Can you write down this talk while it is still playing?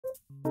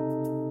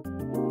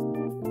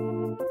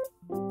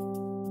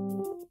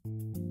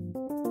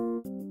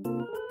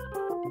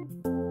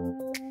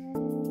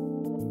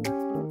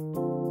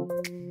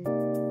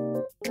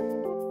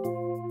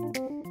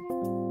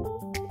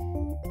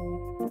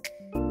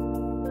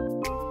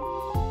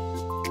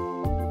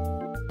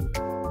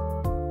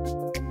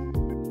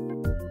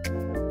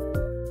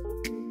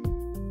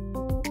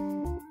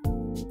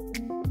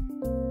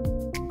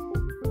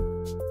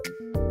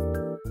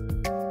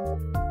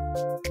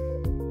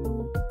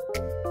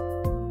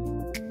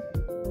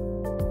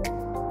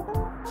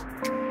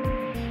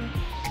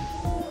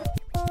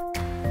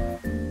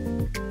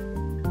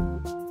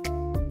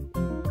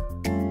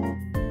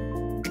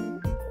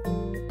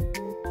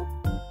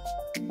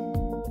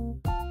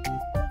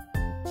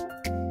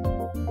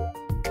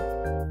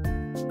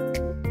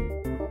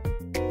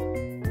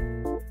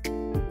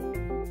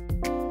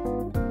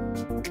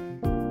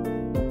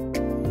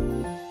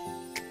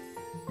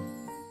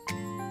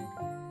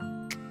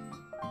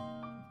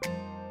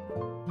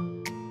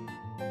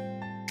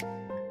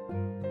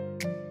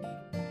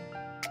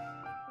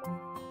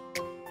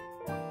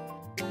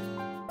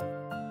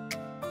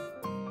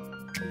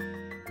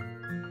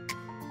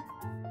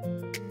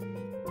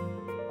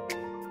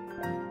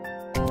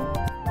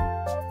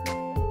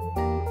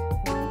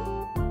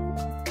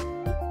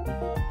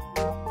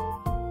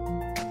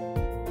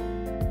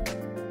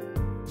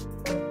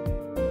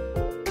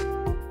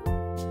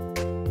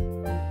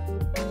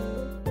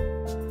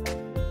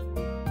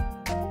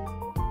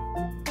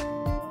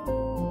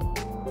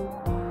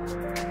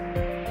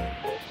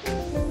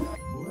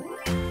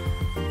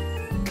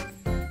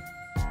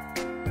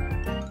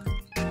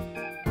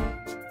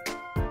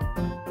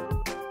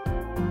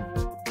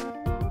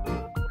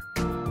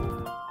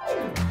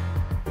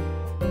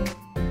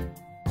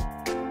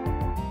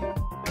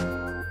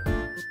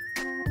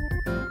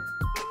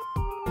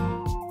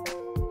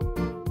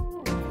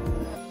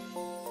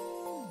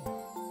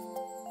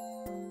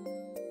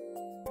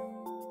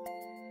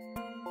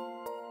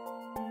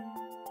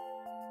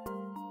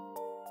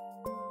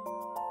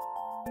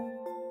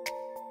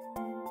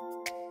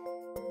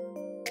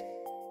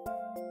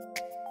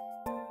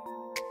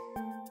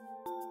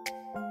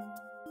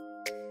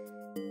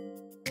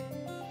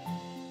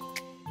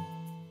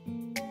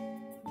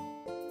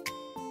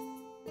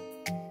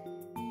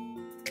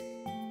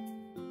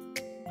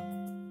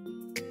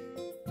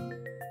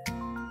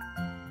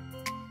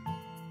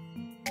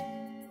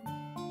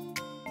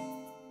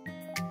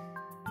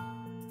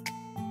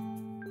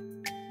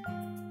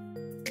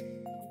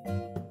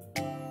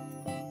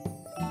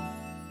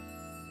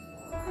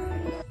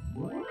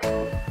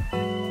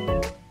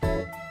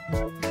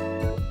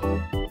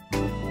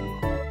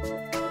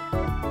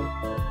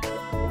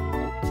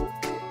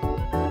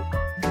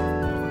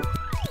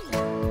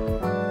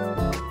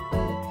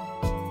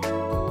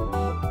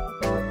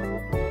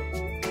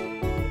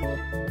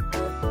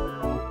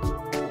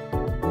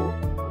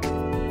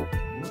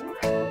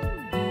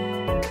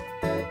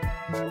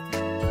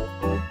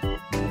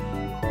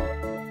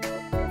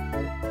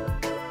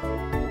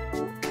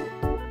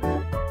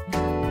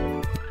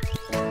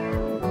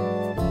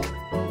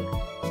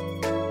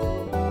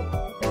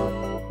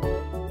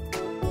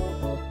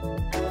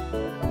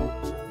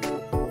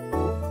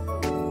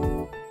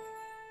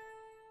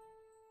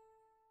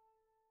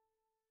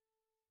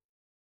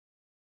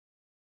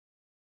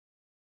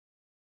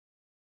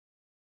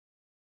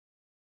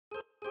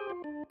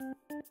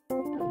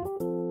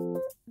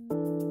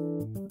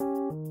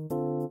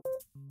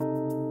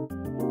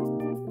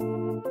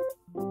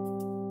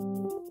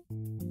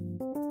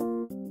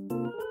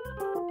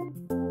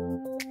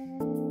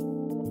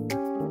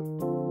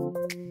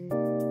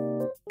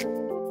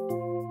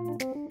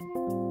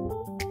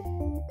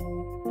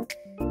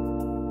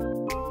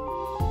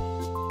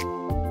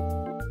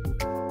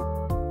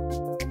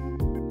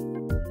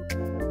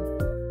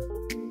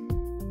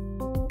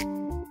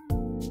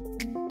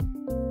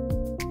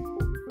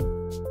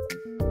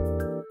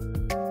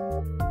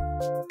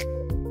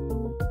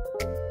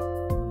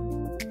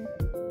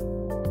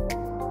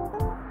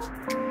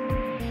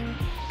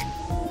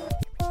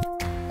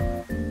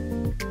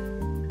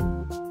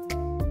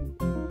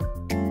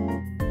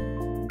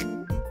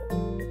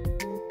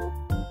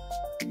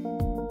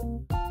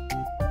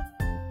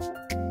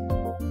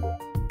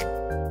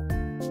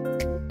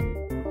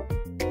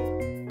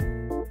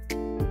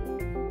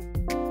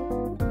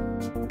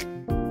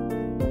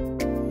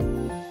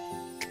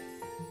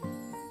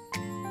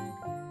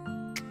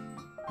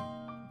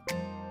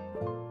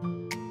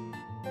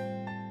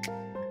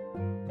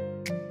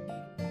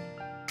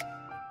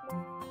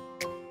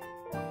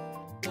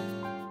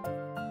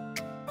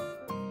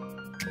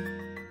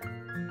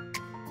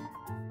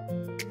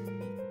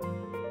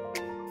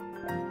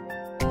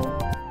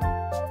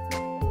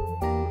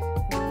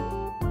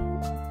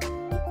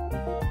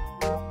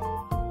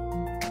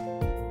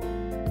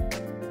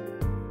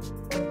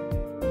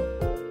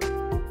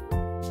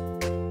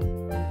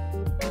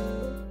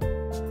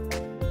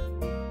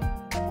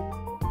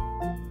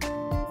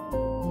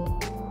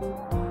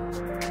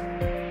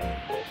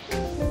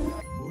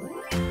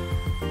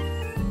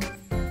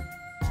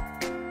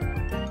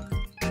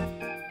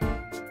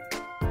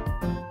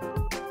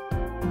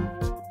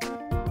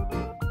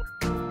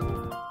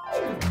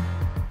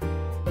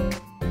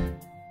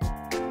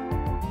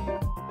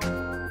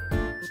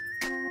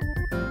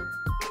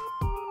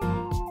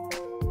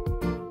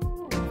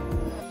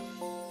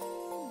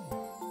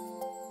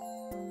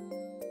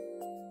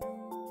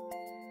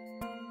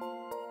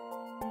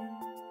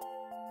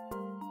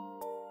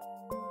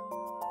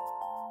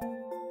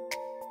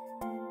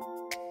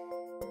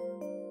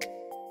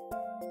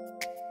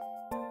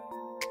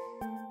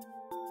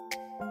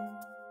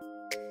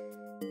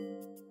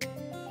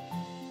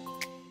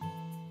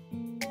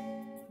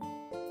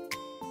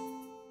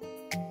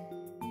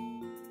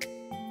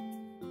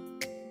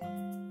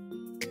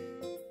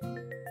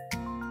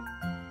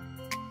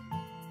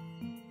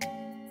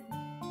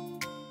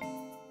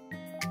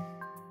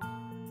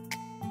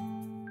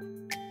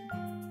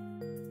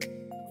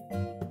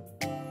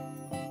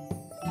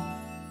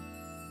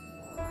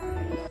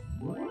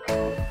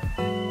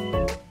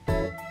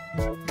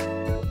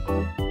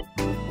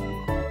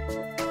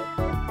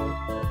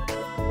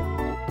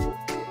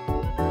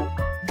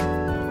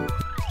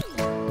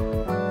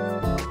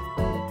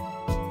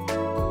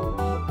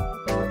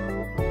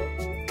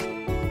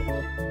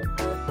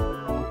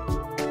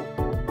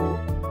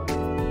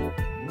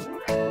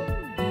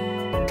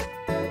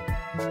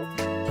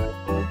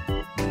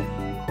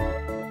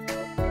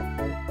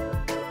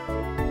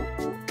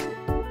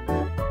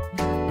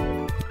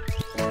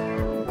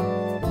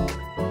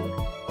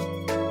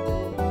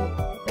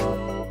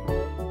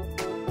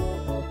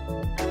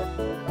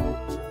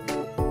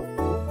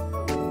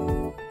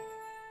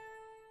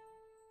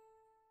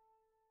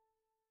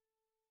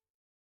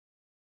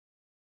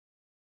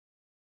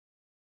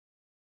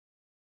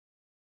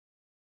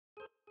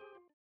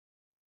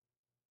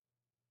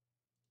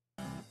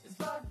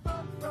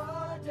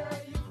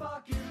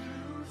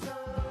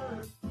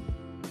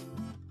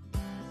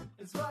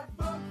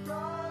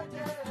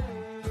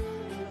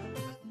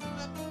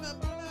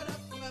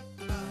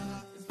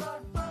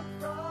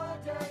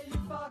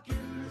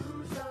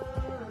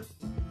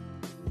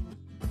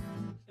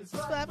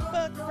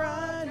Fuck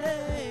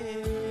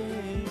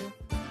Friday.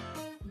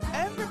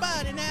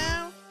 Everybody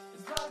now.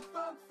 It's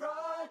Fuck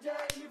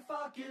Friday, you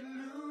fucking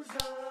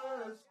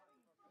losers.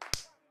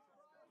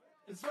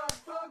 It's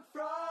Fuck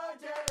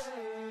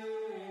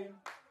Friday.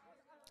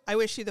 I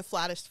wish you the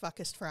flattest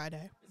fuckest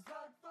Friday. It's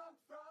Fuck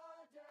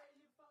Friday,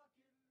 you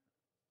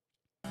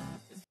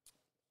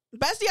fucking...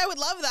 Bestie, I would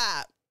love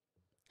that.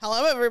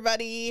 Hello,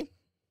 everybody.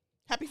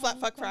 Happy Flat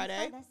Fuck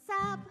Friday.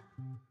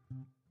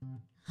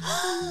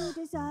 You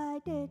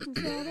decided to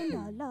share in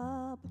our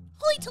love.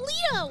 Holy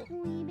Toledo!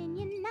 We've been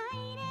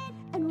united,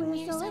 and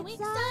we're so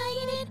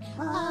excited.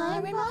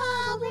 Our and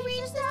Paul will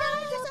reach the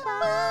stars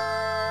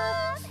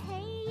above.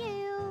 Hey,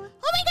 you.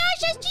 Oh my gosh,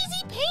 that's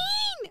Cheesy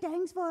Pain!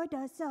 Thanks for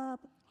the sub.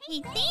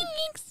 Hey,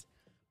 thanks!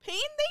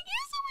 Pain, thank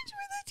you so much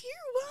for the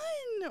tier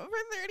 1 over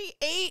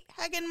 38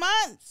 heckin'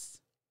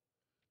 months.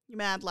 You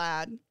mad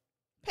lad.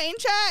 Pain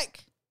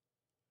check.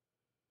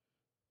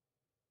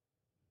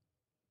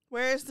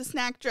 Where's the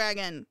snack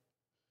dragon?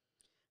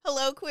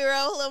 Hello,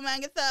 Queero. Hello,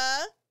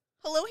 Magatha.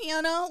 Hello,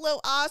 Hannah. Hello,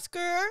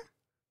 Oscar.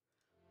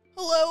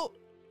 Hello,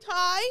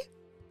 Ty.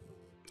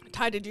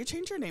 Ty, did you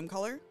change your name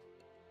color?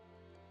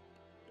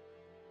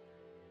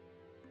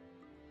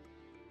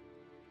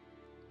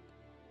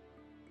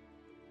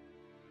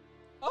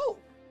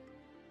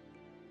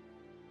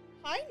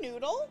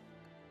 Noodle.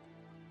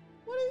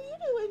 What are you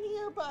doing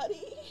here,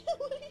 buddy?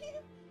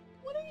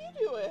 What are you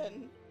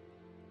doing?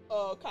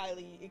 Oh,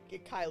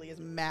 Kylie is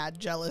mad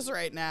jealous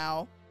right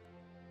now.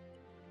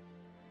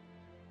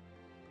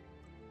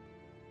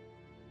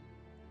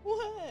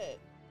 What?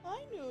 Hi,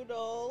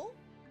 Noodle.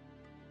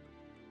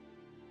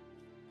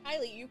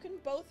 Kylie, you can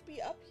both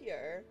be up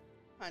here,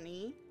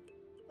 honey.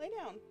 Lay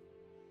down. Here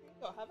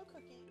you go. Have a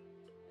cookie.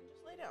 And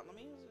just lay down. Let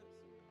me...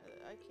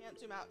 I can't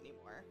zoom out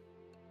anymore.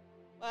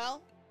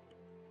 Well...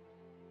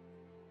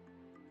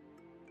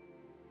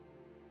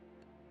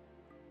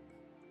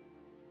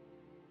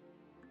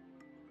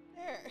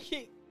 There.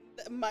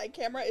 My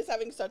camera is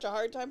having such a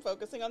hard time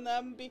focusing on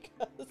them because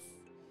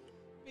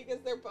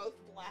they're both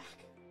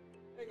black.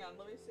 Hang on,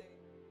 let me see.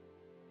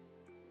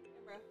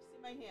 Camera,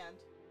 see my hand.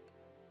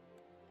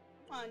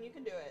 Come on, you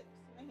can do it.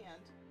 See my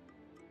hand.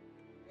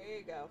 There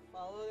you go.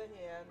 Follow the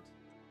hand.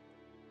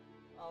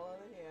 Follow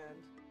the hand.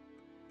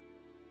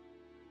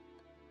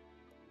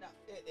 No,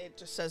 it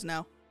just says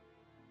no.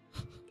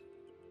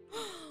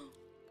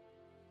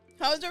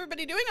 How's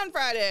everybody doing on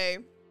Friday?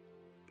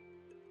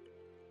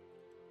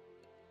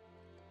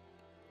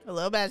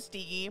 Hello,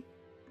 Bestie.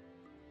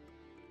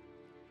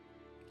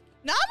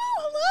 Namu,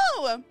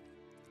 hello!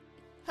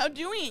 How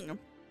doing?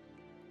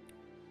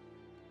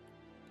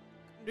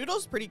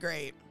 Noodle's pretty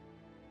great.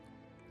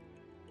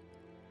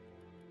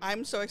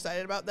 I'm so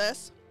excited about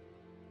this.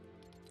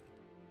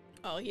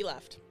 Oh, he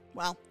left.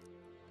 Well.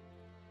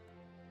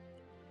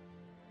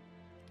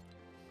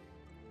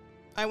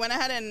 I went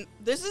ahead and...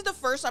 This is the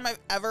first time I've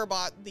ever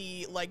bought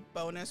the, like,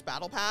 bonus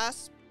battle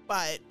pass,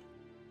 but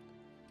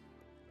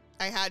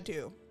I had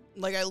to.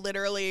 Like, I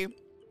literally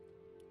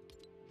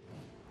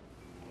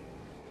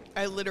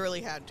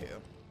had to.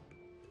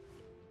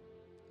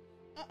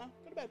 Go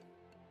to bed.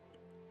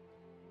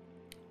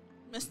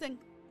 Miss Thing.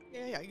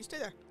 Yeah, you stay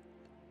there.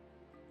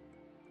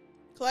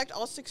 Collect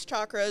all 6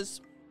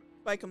 chakras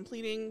by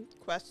completing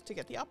quests to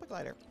get the Alpha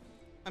Glider.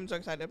 I'm so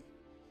excited.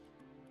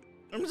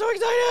 I'm so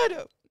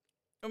excited!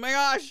 Oh my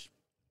gosh.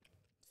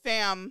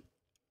 Fam.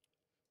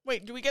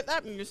 Wait, do we get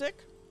that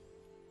music?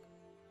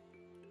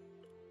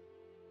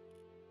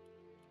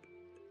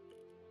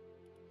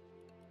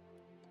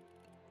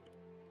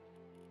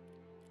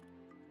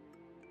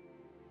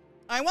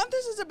 I want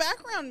this as a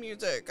background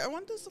music. I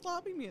want this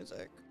lobby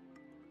music.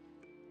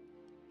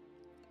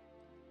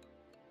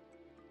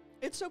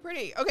 It's so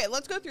pretty. Okay,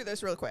 let's go through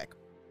this real quick.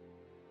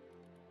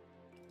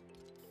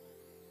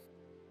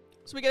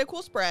 So we get a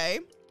cool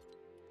spray.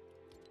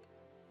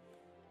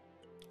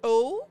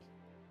 Oh.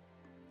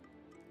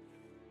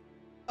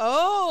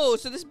 Oh,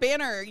 so this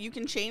banner you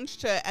can change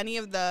to any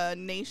of the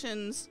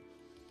nations.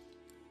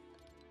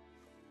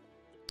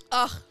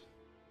 Ugh.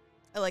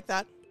 I like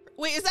that.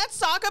 Wait, is that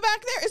Sokka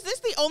back there? Is this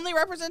the only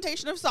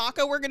representation of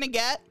Sokka we're gonna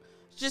get?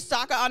 Just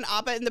Sokka on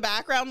Appa in the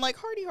background, like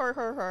hardy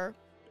her.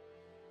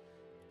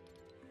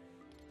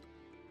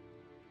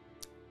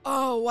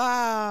 Oh,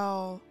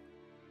 wow.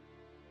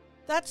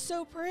 That's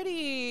so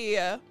pretty.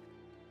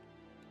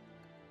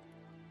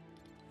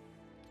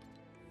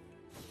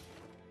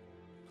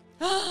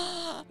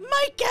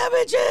 My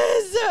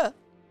cabbages!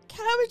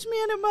 Cabbage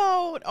man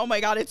emote. Oh my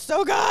god, it's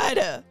so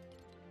good.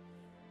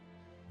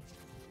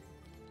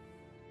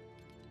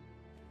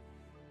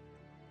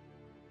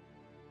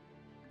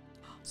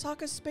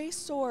 Sokka's space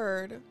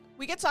sword.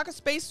 We get Sokka's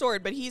space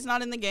sword, but he's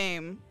not in the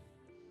game.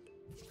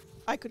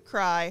 I could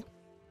cry.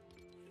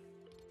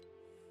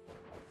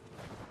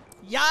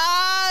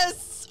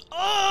 Yes!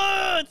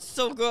 Oh, it's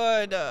so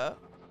good.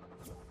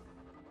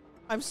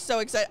 I'm so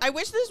excited. I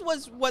wish this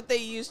was what they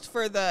used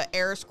for the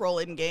air scroll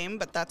in game,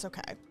 but that's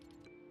okay.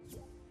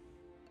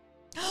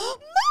 Momo!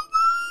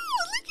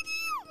 Look at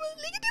him!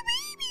 Look at the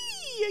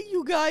baby!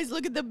 You guys,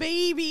 look at the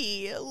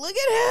baby! Look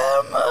at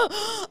him!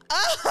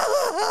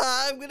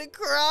 Ah, I'm gonna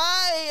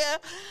cry!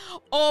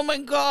 Oh my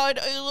god,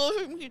 I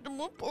love him. He's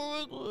my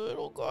poor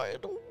little guy.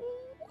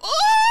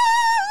 Oh!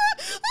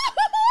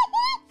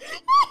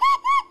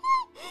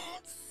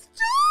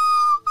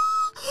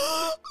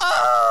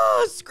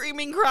 Oh,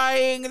 screaming,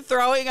 crying,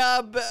 throwing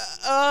up.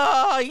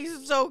 Oh,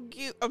 he's so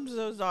cute. I'm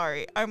so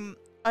sorry. I'm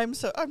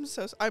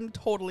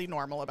totally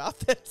normal about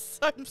this.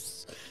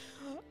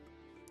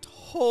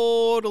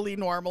 Totally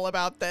normal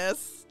about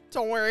this.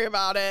 Don't worry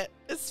about it.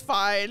 It's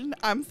fine.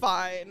 I'm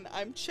fine.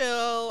 I'm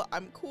chill.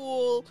 I'm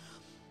cool.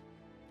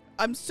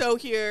 I'm so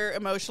here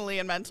emotionally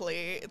and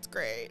mentally. It's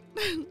great.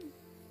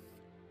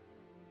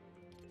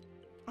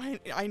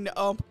 I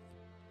know.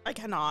 I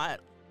cannot.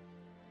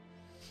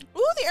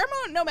 Ooh, the air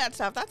nomad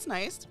stuff. That's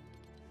nice.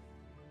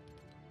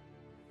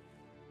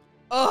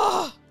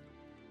 Ugh.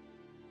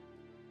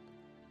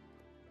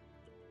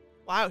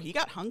 Wow, he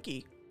got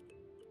hunky.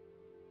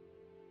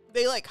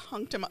 They like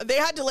hunked him. They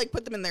had to like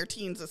put them in their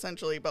teens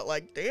essentially, but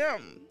like,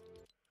 damn.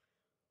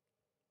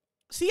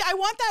 See, I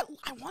want that.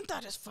 I want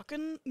that as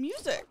fucking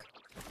music.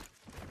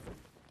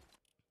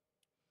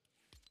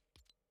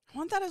 I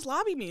want that as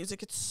lobby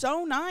music. It's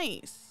so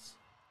nice.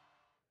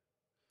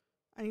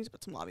 I need to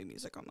put some lobby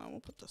music on though. We'll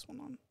put this one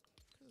on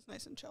because it's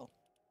nice and chill.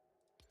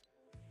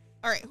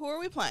 All right, who are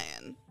we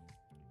playing?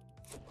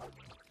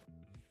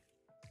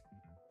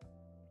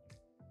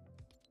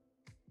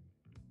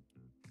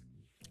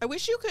 I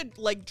wish you could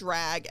like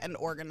drag and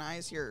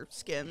organize your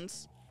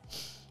skins.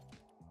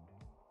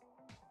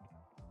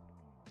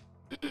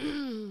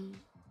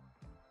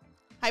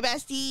 Hi,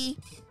 Bestie.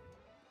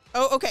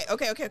 Oh, okay.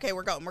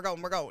 We're going.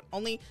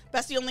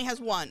 Bestie only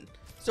has one.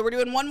 So we're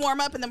doing one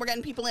warm up and then we're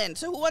getting people in.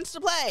 So who wants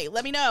to play?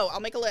 Let me know. I'll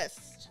make a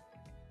list.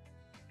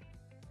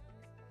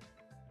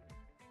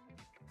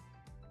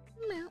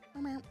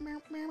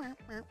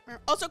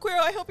 Also, Queero,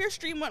 I hope your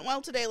stream went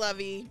well today,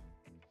 lovey.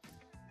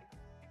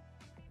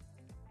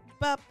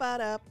 I'm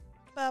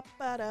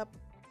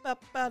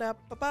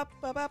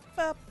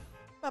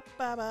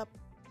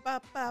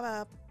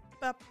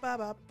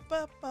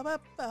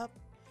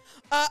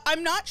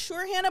not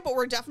sure, Hannah, but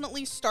we're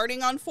definitely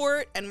starting on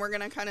Fort, and we're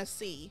gonna kind of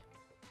see.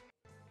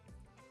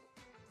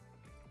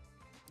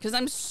 Because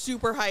I'm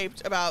super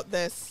hyped about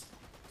this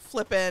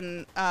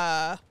flippin',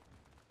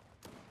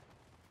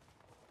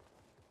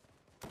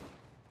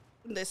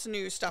 this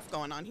new stuff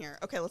going on here.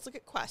 Okay, let's look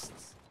at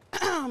quests.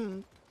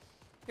 Here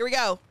we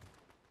go.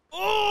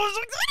 Oh,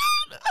 so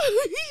excited!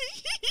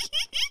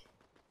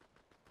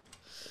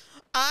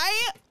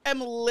 I am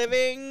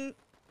living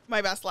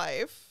my best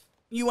life.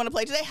 You want to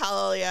play today?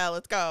 Hell yeah,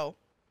 let's go.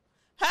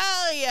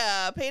 Hell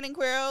yeah, Pain and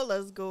Queero,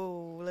 let's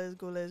go. Let's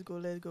go.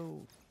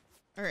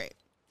 All right,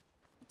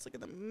 let's look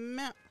at the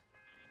map.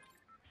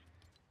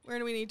 Where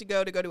do we need to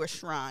go to a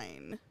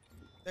shrine?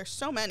 There's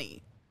so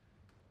many.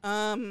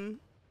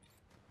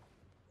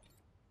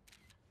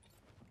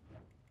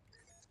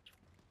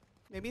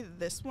 Maybe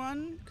this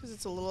one, because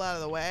it's a little out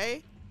of the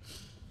way.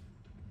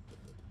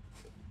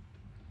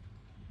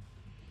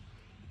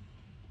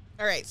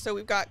 All right, so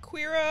we've got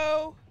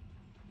Queero.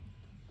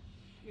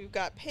 We've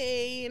got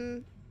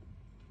Pain.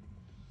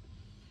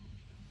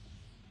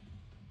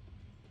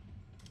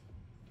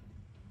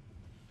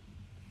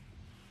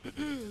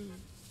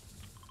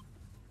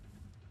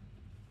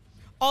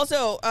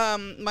 Also,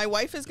 my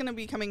wife is going to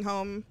be coming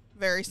home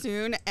very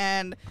soon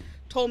and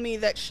told me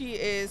that she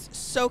is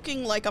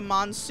soaking like a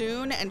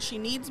monsoon and she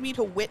needs me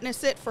to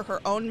witness it for her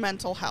own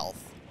mental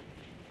health.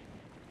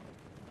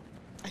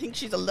 I think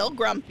she's a little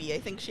grumpy. I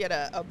think she had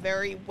a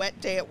very wet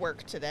day at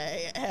work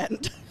today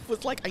and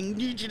was like, I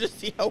need you to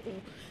see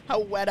how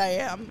wet I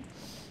am.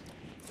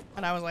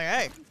 And I was like,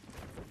 hey,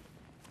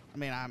 I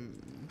mean, I'm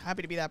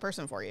happy to be that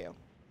person for you.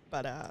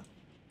 But,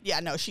 yeah,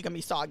 no, she can be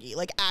soggy,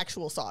 like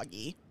actual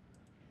soggy.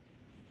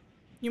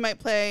 You might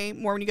play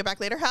more when you get back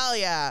later. Hell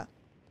yeah.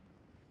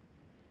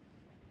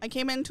 I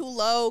came in too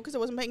low because I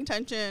wasn't paying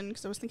attention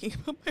because I was thinking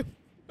about my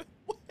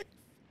wife.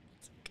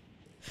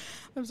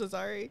 I'm so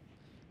sorry.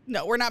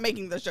 No, we're not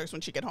making those jokes when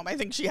she get home. I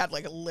think she had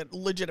like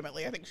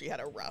legitimately, I think she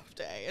had a rough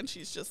day and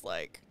she's just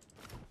like,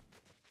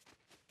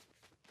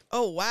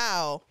 oh,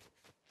 wow.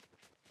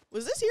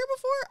 Was this here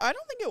before? I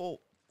don't think it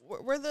will.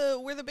 Were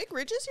the big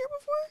ridges here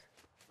before?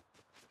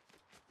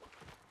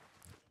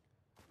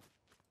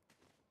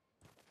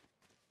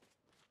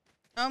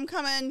 I'm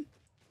coming.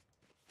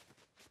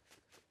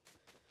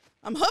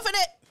 I'm hoofing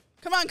it.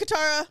 Come on,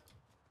 Katara.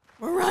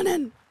 We're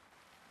running.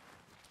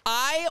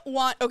 I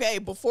want, okay,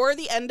 before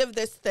the end of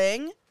this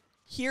thing,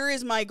 here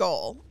is my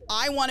goal.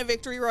 I want a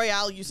victory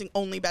royale using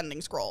only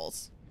bending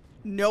scrolls.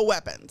 No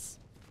weapons.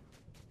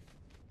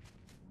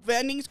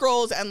 Bending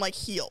scrolls and like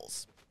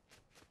heals.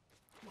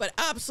 But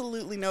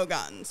absolutely no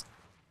guns.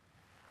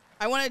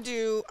 I want to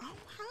do, oh,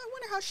 I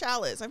wonder how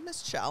Shell is. I've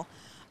missed Shell.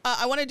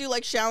 I want to do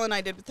like Shell and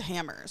I did with the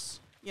hammers.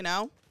 You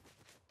know?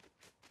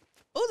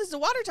 Oh, this is a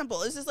water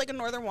temple. Is this like a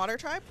northern water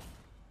tribe?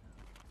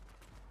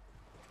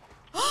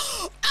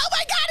 Oh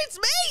my god, it's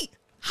me!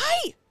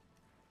 Hi!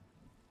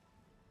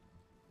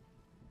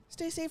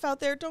 Stay safe out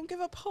there. Don't give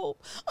up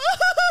hope.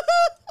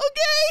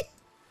 Okay!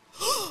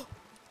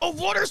 A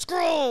water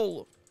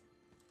scroll!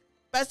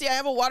 Bestie, I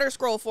have a water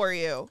scroll for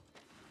you.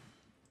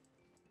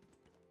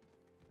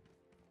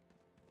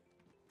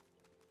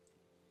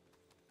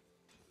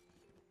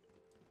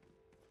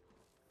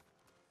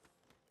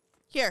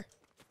 Here.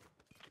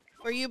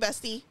 For you,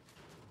 Bestie.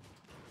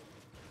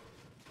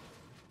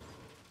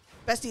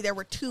 Bestie, there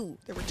were two.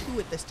 There were two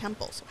at this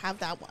temple, so have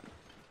that one.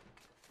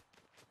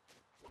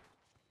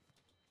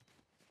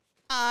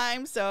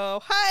 I'm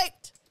so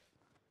hyped.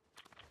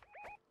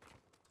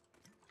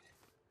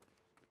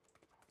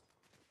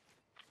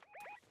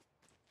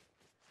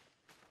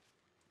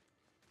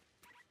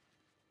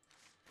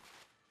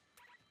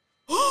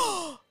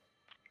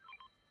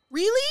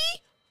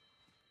 Really?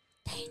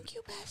 Thank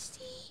you,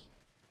 Bestie.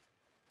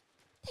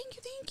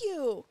 Thank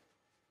you.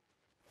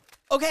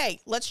 Okay,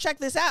 let's check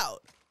this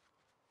out.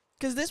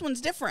 Because this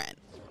one's different.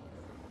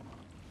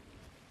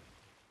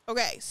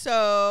 Okay,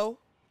 so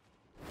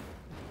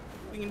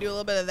we can do a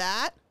little bit of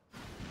that.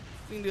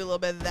 We can do a little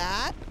bit of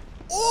that.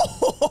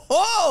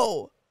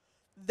 Oh,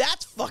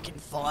 that's fucking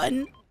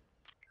fun.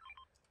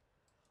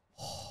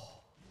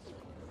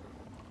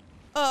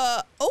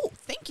 Oh,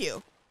 thank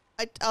you.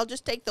 I'll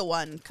just take the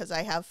one because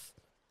I have.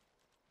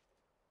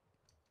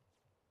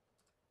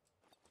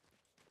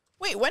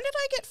 Wait, when did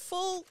I get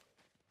full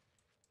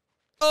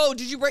Oh,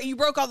 did you break? You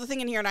broke all the thing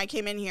in here, and I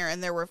came in here,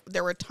 and there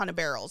were a ton of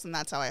barrels, and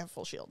that's how I have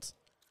full shields.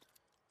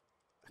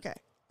 Okay,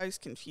 I was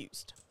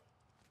confused.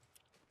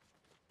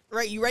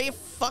 Right, you ready to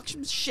fuck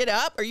some shit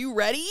up? Are you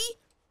ready?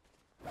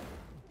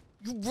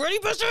 You ready,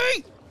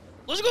 Bestie?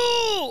 Let's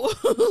go!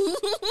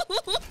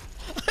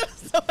 I'm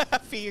so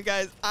happy, you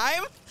guys.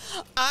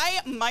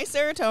 My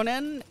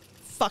serotonin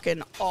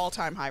fucking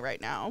all-time high right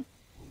now.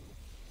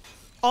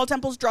 All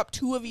temples drop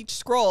 2 of each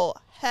scroll.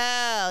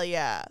 Hell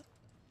yeah.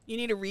 You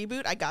need a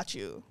reboot? I got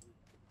you.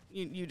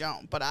 You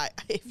don't, but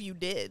if you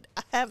did,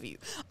 I have you.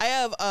 I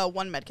have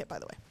 1 medkit, by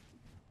the way.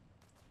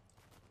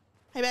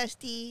 Hey,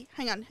 Bestie.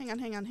 Hang on.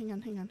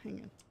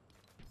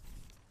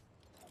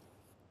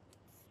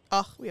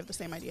 Oh, we have the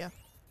same idea.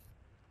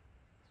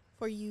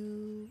 For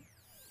you.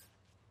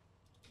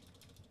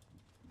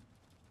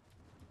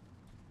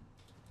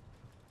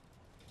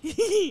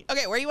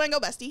 Okay, where you want to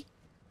go, Bestie?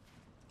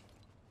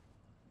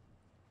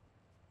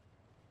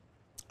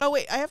 Oh,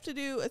 wait, I have to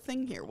do a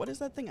thing here. What is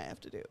that thing I have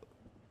to do?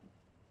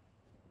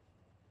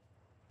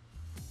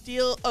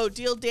 Deal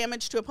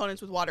damage to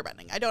opponents with water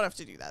bending. I don't have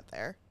to do that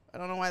there. I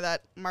don't know why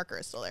that marker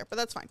is still there, but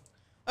that's fine.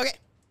 Okay.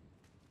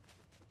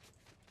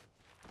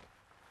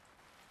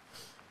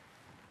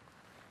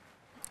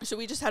 Should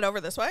we just head over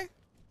this way?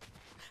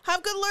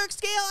 Have good lurk,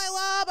 Scale, I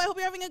love. I hope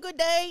you're having a good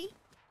day.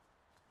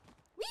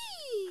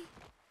 Whee!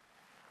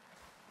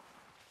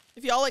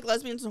 If y'all like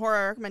lesbians and horror,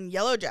 I recommend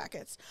Yellow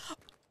Jackets.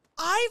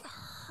 I've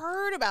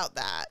heard about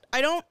that.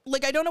 I don't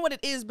know what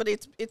it is, but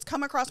it's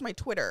come across my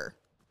Twitter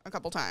a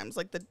couple times,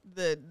 like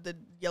the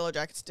Yellow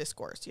Jackets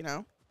discourse, you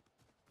know?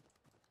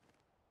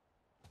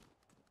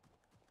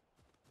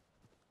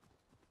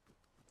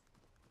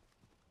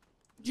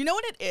 Do you know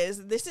what it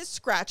is? This is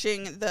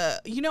scratching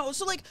the, you know,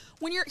 so like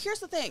here's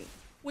the thing.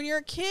 When you're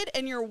a kid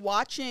and you're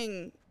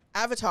watching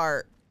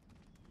Avatar,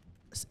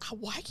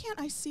 why can't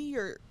I see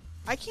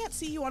I can't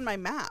see you on my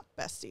map,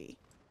 Bestie.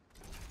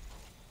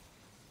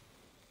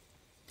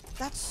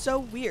 That's so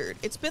weird.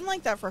 It's been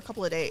like that for a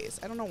couple of days.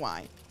 I don't know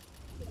why.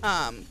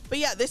 But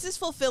yeah, this is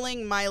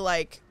fulfilling my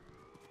like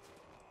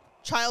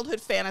childhood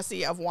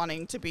fantasy of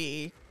wanting to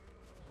be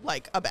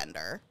like a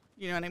bender.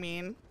 You know what I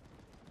mean?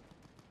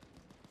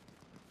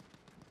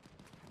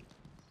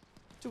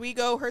 Do we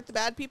go hurt the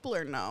bad people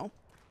or no?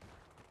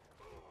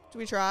 Do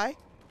we try?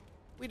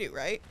 We do,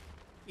 right?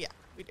 Yeah,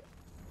 we do.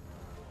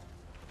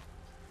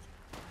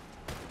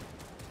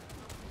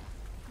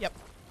 Yep.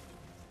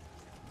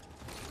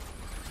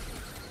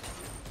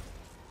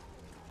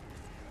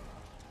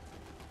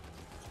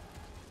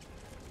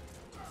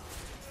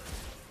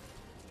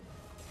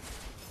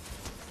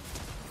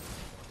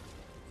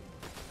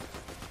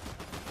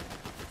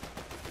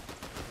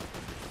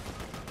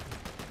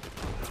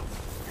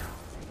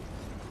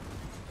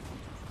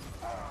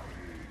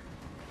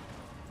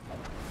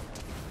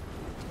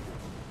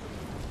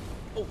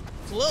 Oh,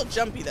 it's a little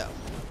jumpy though.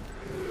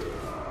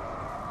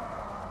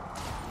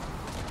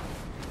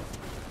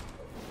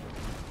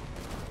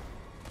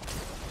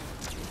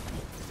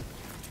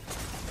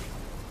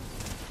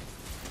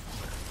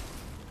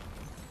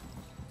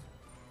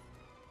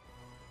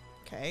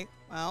 Okay,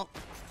 well.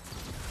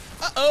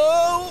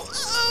 Uh-oh!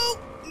 Oh!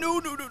 No.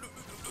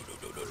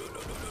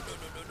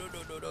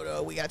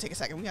 We gotta take a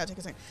second.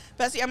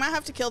 Bessie, I might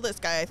have to kill this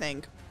guy, I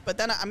think. But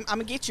then I'm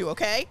gonna get you,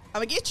 okay? I'm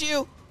gonna get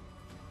you.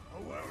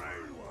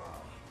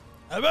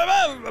 Huh?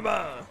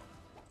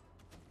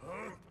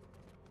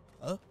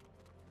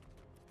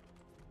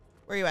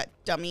 Where are you at,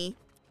 dummy?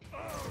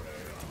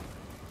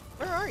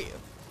 Where are you?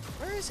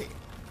 Where is he?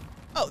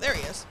 Oh, there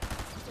he is.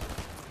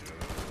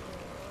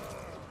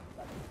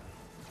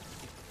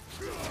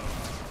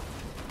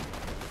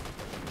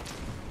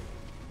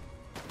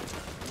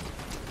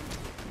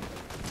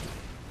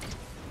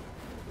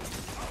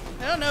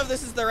 I don't know if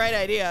this is the right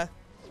idea.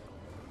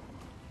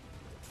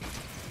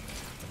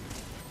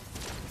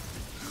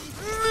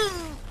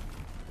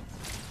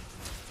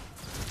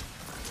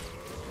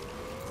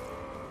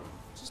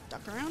 Just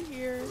duck around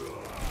here.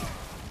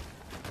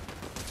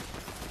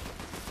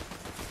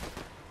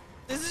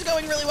 This is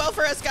going really well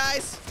for us,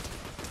 guys.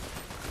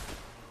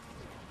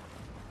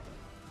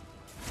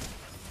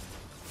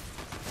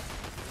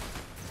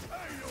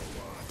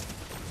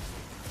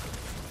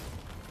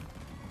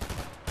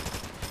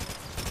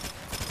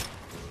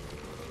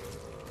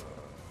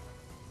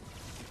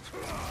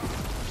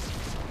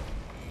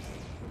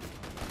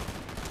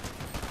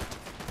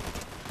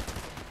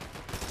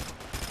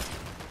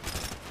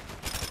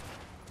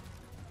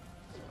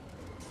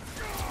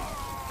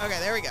 Okay,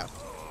 there we go.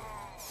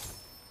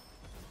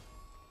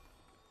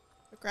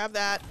 Grab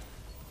that.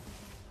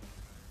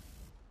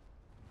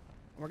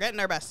 We're getting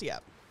our bestie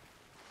up.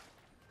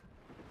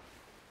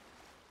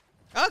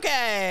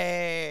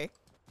 Okay.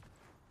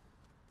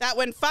 That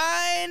went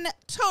fine.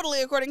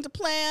 Totally according to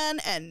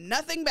plan, and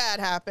nothing bad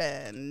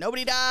happened.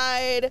 Nobody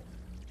died.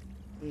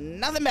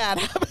 Nothing bad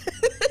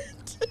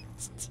happened.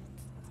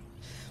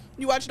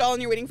 You watch it all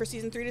and you're waiting for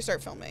season 3 to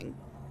start filming.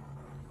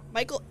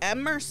 Michael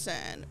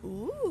Emerson.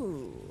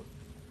 Ooh.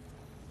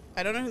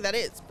 I don't know who that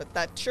is, but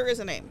that sure is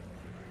a name.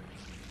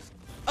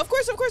 Of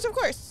course, of course, of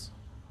course.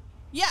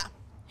 Yeah.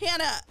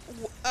 Hannah.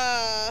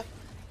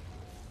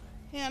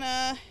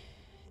 Hannah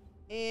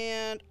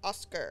and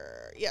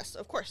Oscar. Yes,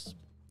 of course.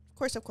 Of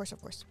course, of course,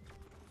 of course.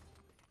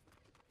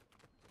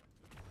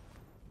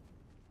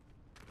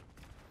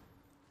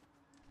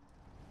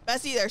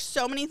 Bessie, there's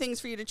so many things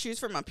for you to choose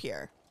from up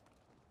here.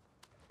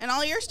 And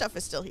all your stuff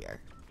is still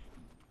here.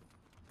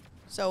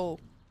 So.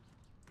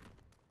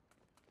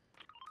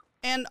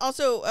 And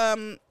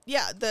also,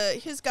 yeah,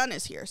 his gun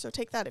is here, so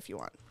take that if you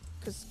want.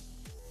 Because,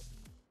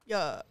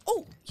 yeah.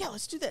 Oh, yeah,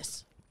 let's do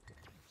this.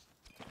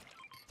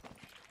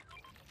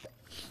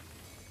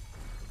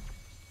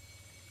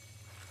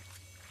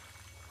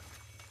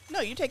 No,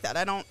 you take that.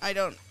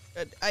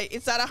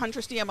 It's at a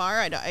Huntress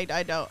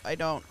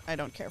DMR. I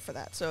don't care for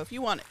that. So if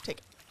you want it, take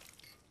it.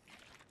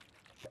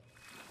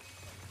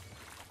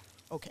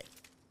 Okay.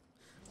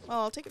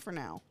 Well, I'll take it for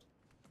now.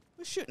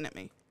 Who's shooting at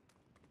me?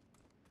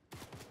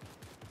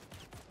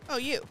 Oh,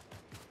 you.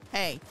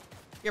 Hey,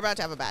 you're about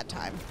to have a bad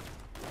time.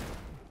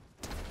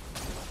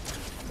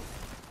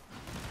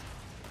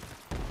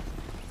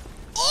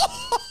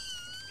 Oh!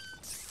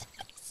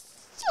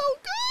 So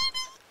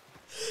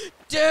good!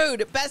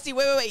 Dude, Bestie,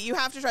 wait. You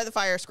have to try the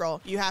fire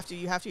scroll. You have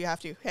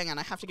to. Hang on,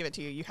 I have to give it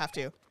to you. You have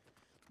to.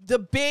 The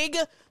big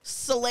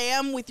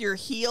slam with your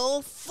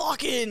heel.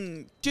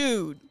 Fucking,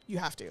 dude. You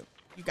have to.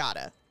 You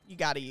gotta.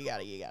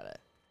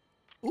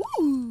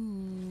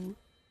 Ooh.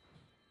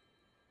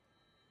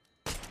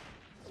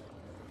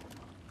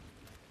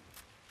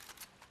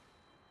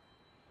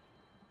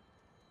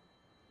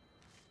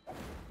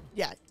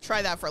 Yeah,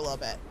 try that for a little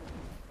bit.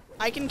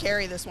 I can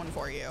carry this one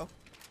for you.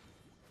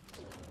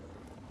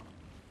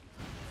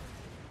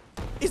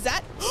 Is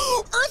that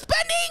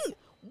earthbending?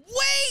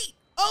 Wait!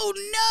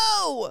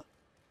 Oh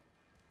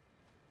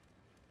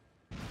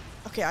no!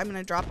 Okay, I'm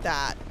gonna drop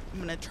that. I'm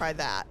gonna try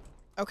that.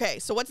 Okay,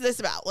 so what's this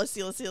about? Let's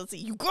see.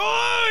 You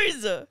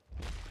guys!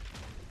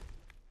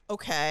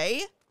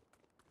 Okay.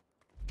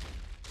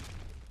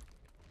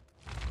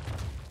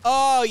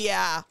 Oh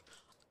yeah.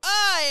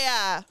 Oh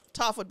yeah.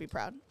 Toph would be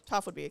proud.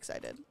 Toph would be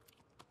excited.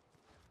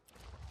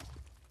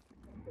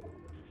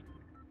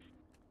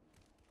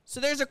 So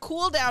there's a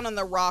cooldown on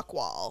the rock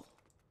wall.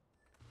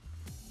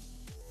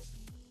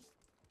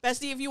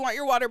 Bestie, if you want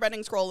your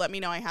waterbending scroll, let me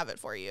know. I have it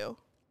for you.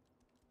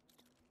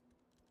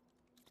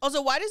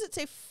 Also, why does it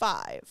say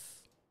 5?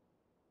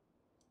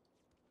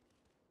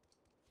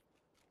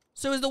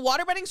 So is the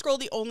waterbending scroll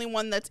the only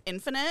one that's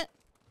infinite?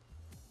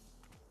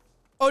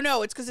 Oh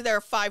no, it's because there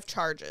are 5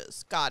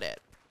 charges. Got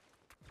it.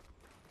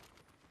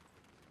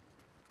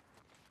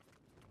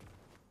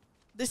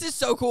 This is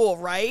so cool,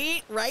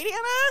 right? Right,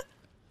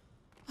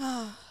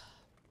 Anna?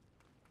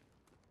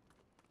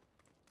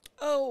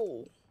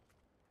 Oh.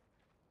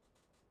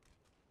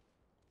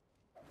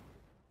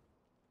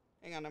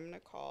 Hang on, I'm gonna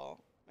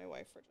call my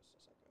wife for just a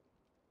second.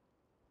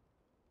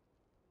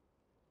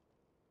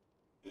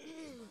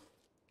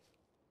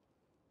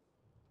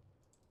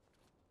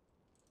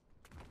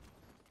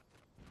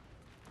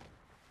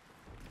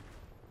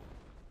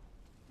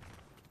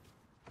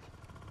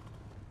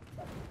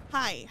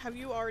 Hi, have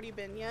you already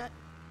been yet?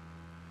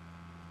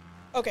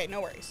 Okay,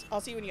 no worries. I'll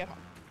see you when you get home.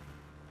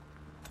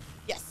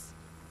 Yes.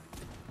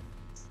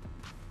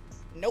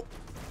 Nope.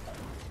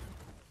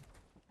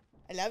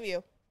 I love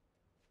you.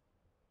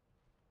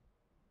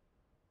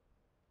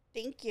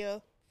 Thank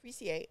you.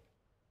 Appreciate.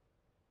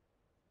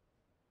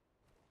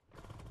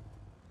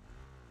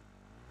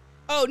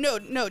 Oh,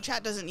 no,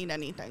 chat doesn't need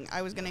anything.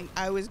 I was gonna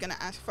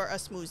ask for a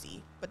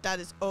smoothie, but that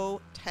is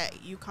okay.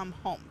 You come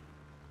home.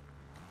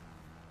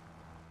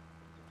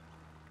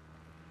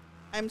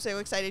 I'm so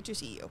excited to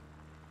see you.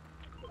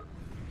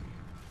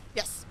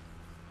 Yes.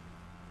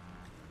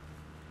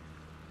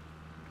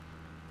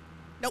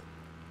 Nope.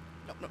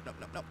 Nope.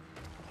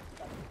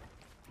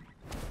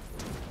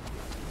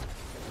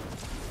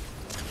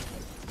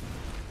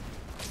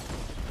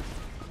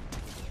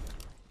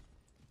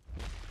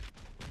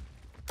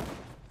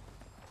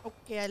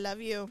 Okay, I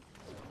love you.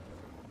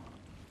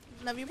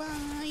 Love you,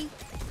 bye.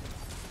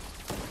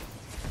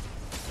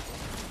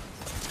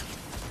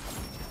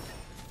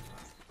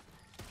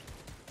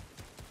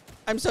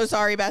 I'm so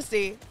sorry,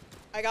 Bestie.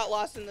 I got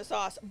lost in the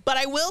sauce. But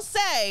I will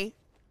say,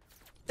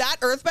 that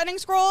earthbending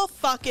scroll,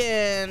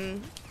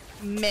 fucking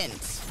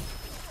mint.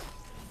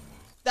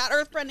 That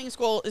earthbending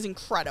scroll is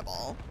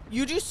incredible.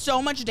 You do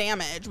so much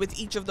damage with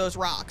each of those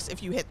rocks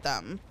if you hit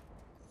them.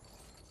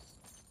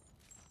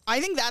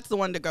 I think that's the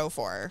one to go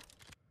for.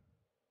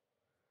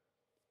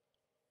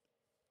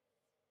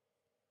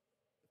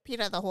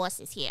 Peter the horse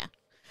is here.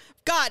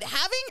 God,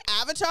 having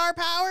avatar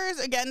powers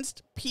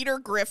against Peter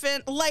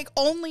Griffin, like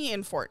only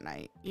in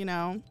Fortnite, you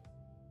know?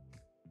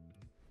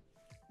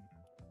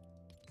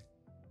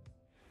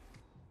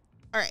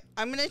 All right,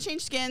 I'm gonna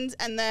change skins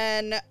and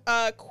then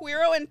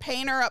Quiro and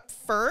Pain are up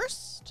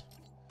first.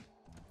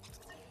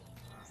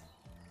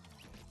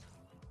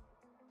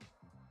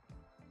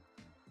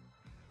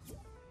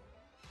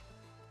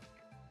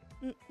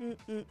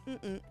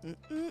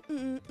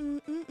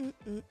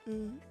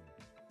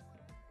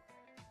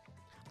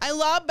 I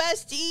love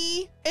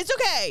Bestie. It's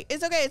okay.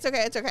 It's okay. It's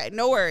okay. It's okay.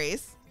 No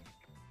worries.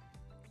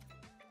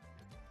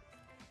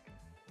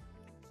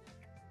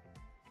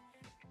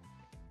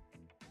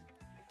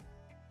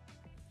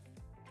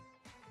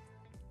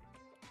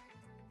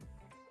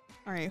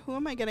 All right, who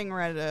am I getting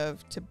rid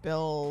of to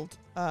build?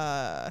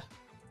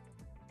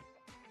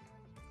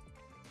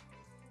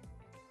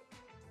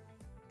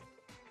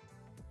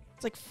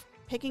 It's like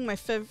picking my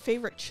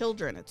favorite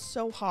children. It's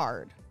so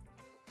hard.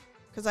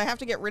 Because I have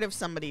to get rid of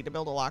somebody to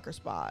build a locker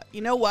spot.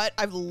 You know what?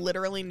 I've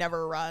literally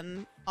never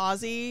run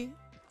Aussie.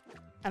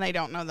 And I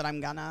don't know that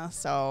I'm gonna,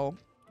 so.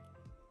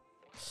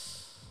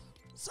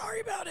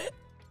 Sorry about it.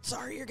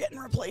 Sorry you're getting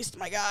replaced,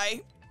 my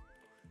guy.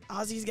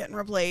 Aussie's getting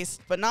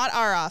replaced, but not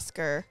our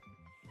Oscar.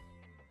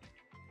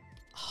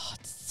 Oh,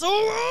 it's so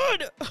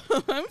good.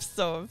 I'm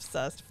so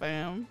obsessed,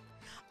 fam.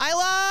 I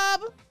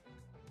love.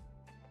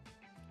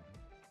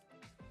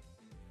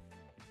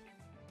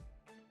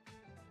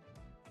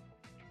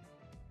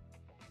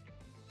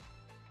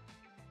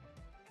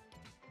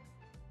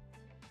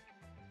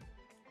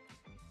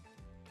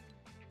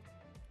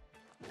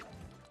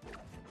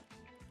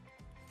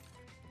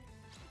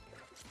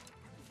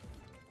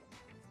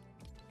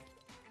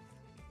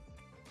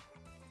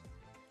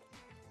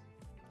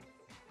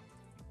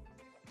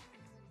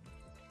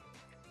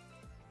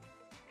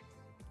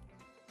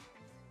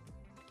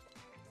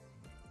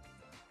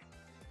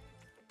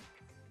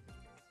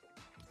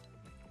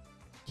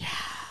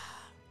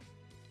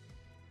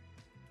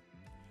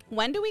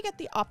 When do we get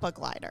the Appa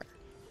glider?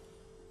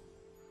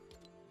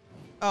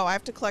 Oh, I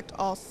have to collect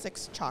all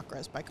 6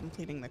 chakras by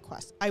completing the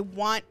quest. I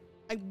want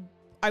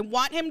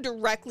him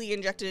directly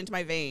injected into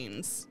my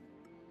veins.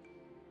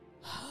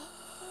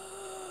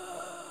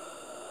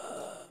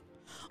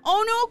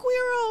 Oh no,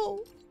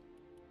 Quiro!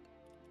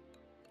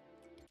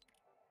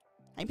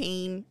 Hi,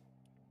 Pain.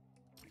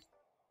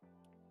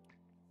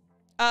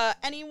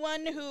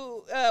 Anyone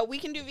who we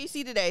can do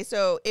VC today,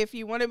 so if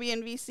you want to be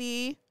in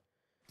VC,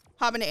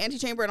 hop into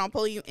Antechamber and I'll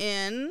pull you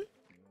in.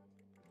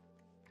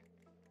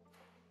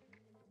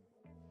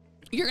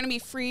 You're going to be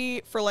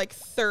free for like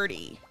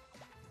 30.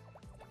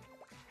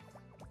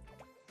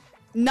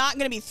 Not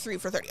going to be 3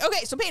 for 30.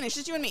 Okay, so Pain, it's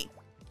just you and me.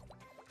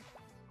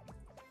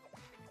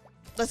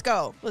 Let's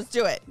go. Let's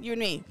do it. You and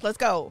me. Let's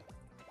go.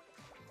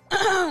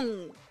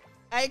 I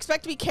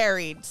expect to be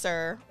carried,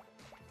 sir.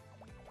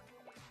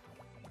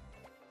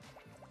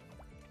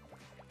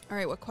 All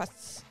right, what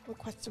quests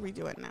are we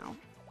doing now?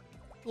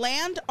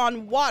 Land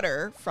on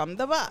water from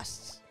the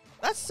bus.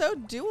 That's so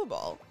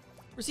doable.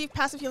 Receive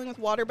passive healing with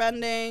water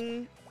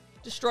bending.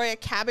 Destroy a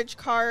cabbage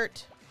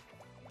cart.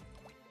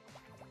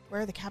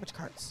 Where are the cabbage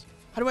carts?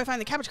 How do I find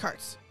the cabbage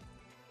carts?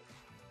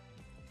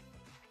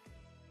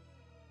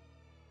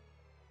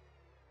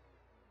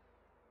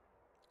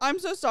 I'm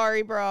so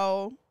sorry,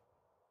 bro.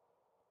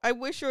 I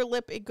wish your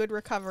lip a good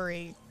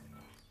recovery.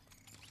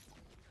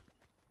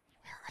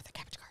 Where are the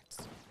cabbage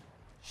carts?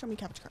 Show me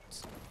cabbage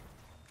carts.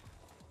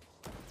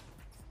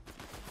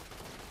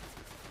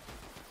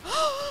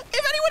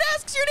 If anyone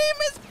asks, your name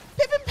is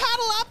Pippin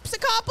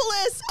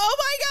Paddleopsicopolis. Oh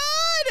my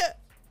god!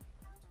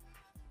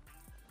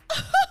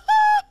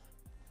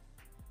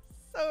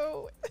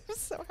 I'm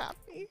so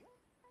happy.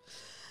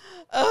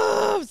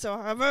 Oh, I'm so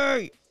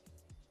happy.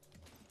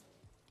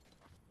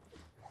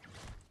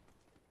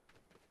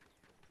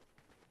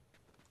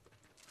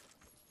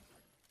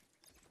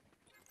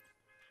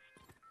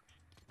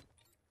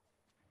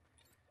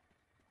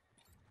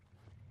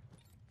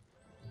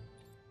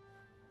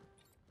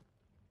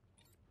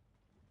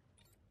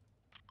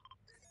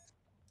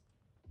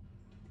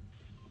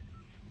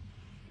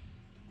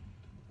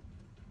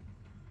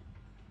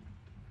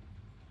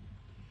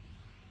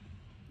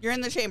 You're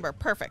in the chamber.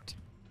 Perfect.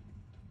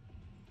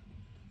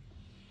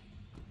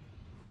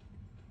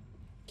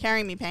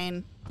 Carry me,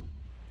 Pain.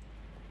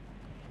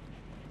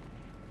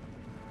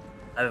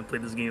 I haven't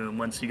played this game in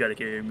months. You gotta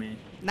carry me.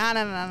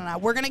 Nah.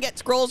 We're gonna get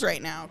scrolls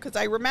right now because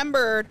I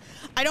remembered.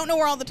 I don't know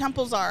where all the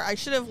temples are. I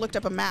should have looked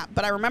up a map,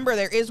 but I remember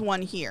there is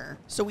one here,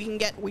 so we can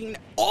get.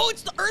 Oh,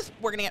 it's the earth.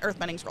 We're gonna get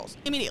earthbending scrolls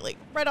immediately,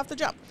 right off the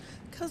jump,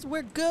 cause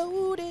we're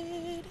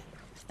goated.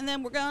 And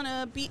then we're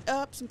gonna beat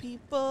up some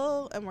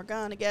people, and we're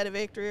gonna get a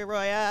victory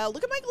royale.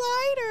 Look at my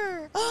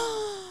glider.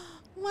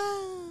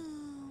 Wow.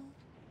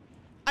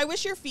 I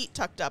wish your feet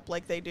tucked up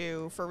like they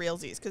do for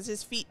realsies, because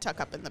his feet tuck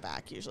up in the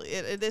back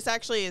usually. This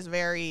actually is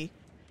very...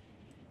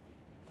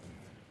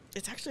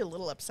 It's actually a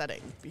little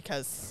upsetting,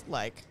 because,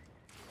 like...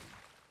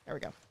 There we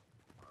go.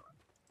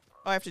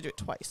 Oh, I have to do it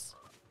twice.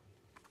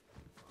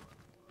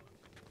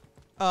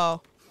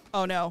 Oh.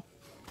 Oh, no.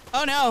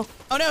 Oh, no.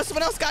 Oh, no.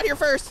 Someone else got here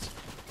first.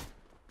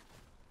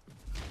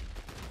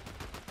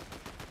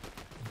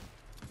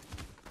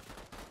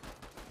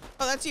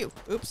 Oh, that's you.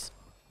 Oops.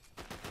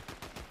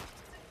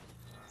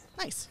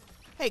 Nice.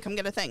 Hey, come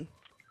get a thing.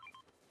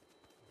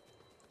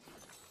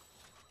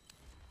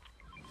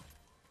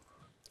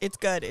 It's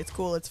good. It's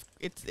cool.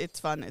 It's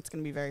fun. It's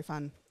gonna be very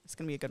fun. It's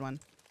gonna be a good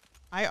one.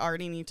 I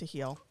already need to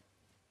heal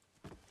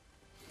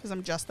because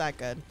I'm just that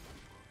good.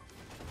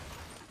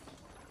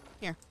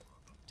 Here,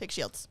 take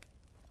shields.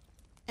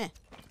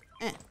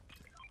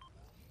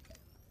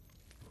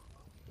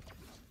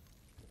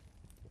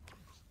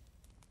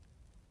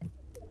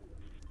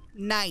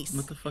 Nice.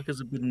 What the fuck is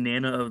a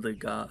banana of the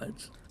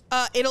gods?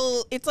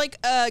 It's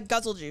like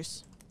guzzle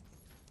juice.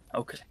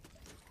 Okay.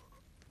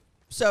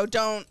 So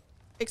don't,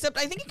 except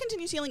I think it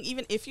continues healing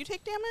even if you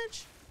take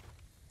damage.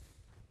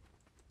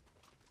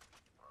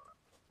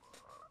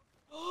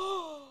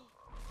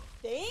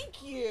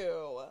 Thank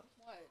you.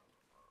 What?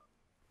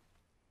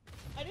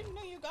 I didn't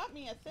know you got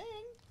me a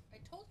thing. I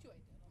told you I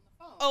did on the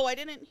phone. Oh, I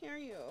didn't hear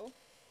you.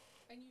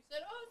 And you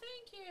said, oh,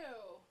 thank you.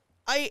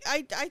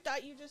 I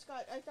thought you just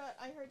got, I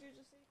heard you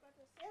just say you got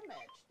the sandwich.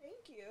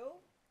 Thank you.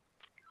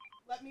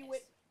 Let me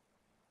wait.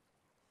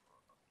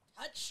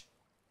 Touch.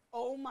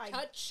 Oh my.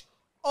 Touch.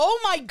 Oh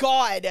my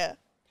god.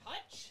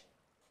 Touch.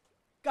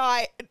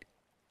 Guy.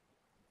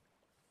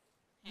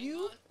 Hang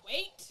You. on.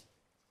 Wait.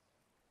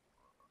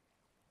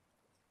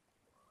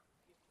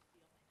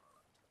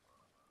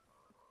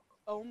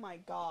 Oh my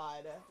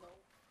god.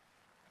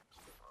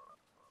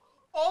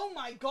 Oh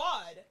my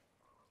god.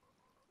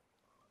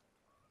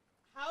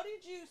 How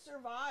did you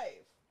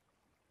survive?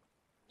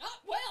 Not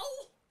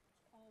well.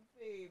 Oh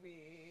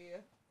baby.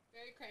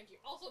 Very cranky.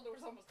 Also, there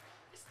was almost.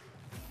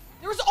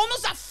 There was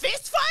almost a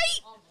fist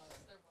fight?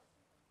 Almost. There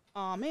wasn't.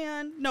 Aw,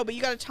 man. No, but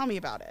you gotta tell me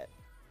about it.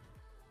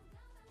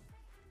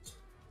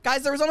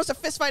 Guys, there was almost a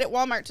fist fight at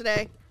Walmart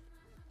today.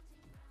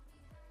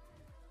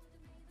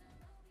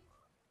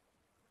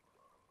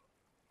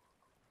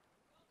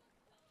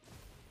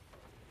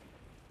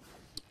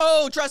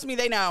 Oh, trust me,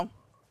 they know.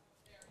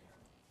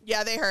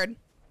 Yeah, they heard.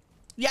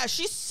 Yeah,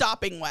 she's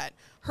sopping wet.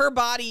 Her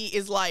body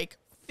is like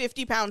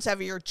 50 pounds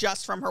heavier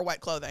just from her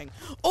wet clothing.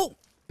 Oh,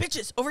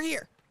 bitches, over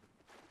here.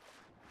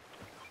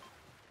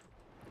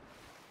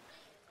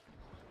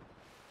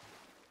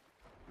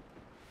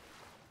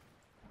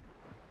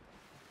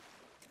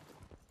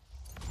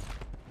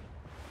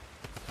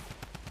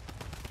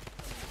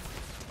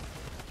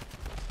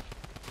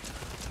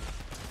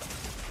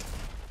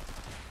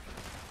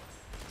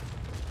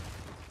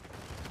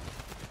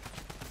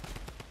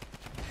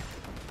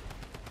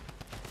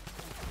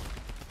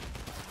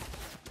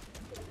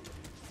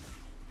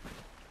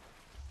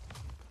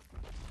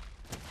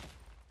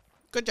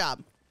 Good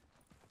job.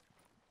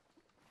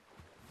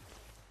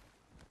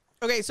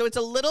 Okay, so it's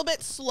a little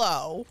bit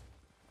slow.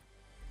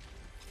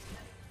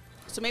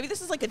 So maybe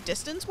this is like a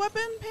distance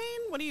weapon, Pain?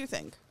 What do you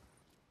think?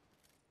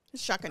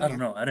 It's shotgun I don't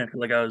here. know. I didn't feel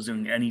like I was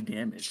doing any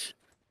damage.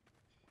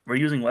 We're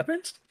using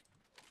weapons?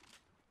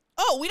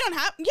 Oh, we don't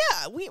have...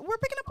 Yeah, we're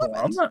picking up Oh,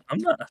 weapons. I'm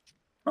not.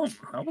 Oh,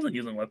 I wasn't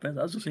using weapons.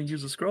 I was just going to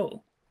use a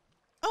scroll.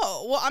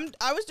 Oh, well,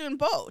 I was doing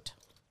both.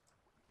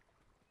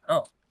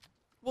 Oh.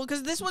 Well,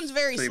 because this one's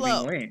very So you're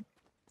slow. being lame.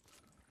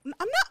 I'm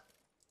not...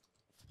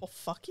 Well,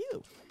 fuck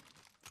you.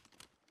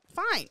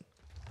 Fine.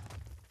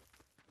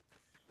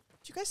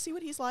 Did you guys see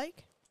what he's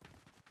like?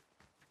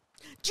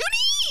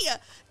 Junie!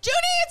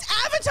 Junie, it's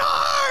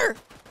Avatar!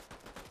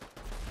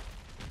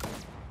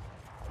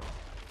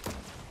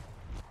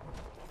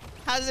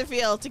 How does it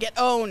feel to get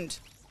owned?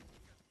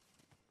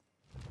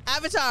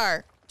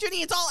 Avatar!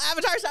 Junie, it's all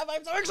Avatar stuff.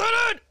 I'm so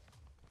excited!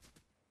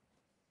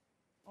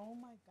 Oh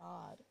my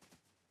god.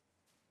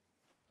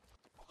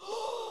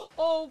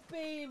 Oh,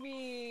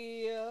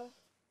 baby.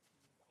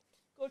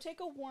 Go take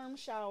a warm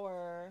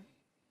shower.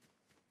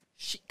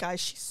 Guys,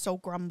 she's so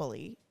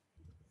grumbly.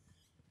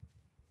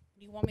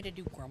 Do you want me to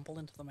do grumble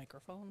into the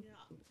microphone?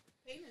 Yeah.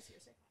 Pain is here.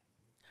 Say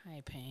hi.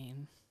 Hi,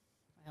 Pain.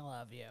 I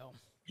love you.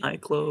 Hi,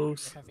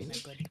 close. You're having a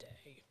good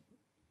day.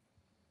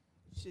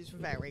 She's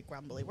very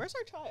grumbly. Where's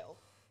our child?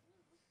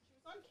 She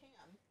was on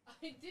cam. I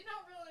did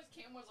not realize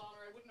Cam was on,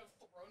 or I wouldn't have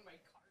thrown my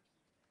car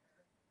key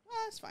there. Well,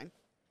 that's fine.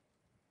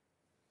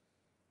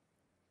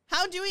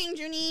 How doing,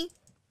 Junie?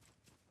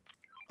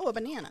 Oh, a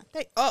banana.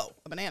 Oh,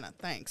 a banana.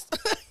 Thanks.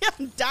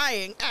 I'm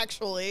dying,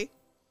 actually.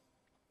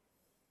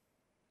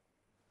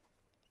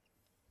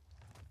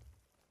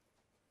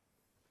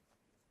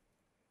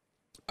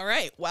 All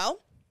right, well.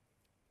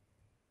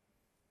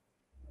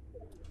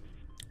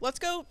 Let's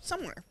go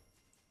somewhere.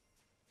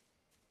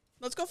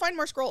 Let's go find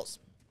more scrolls.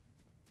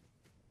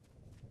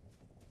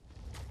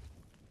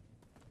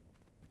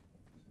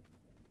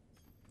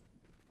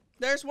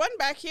 There's one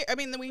back here. I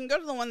mean, we can go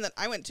to the one that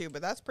I went to,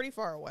 but that's pretty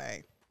far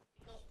away.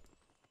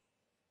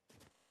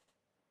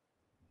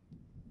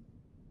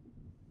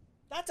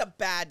 That's a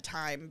bad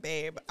time,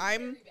 babe.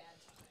 I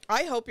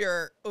hope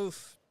you're,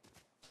 oof.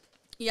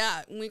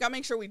 Yeah, we gotta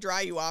make sure we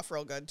dry you off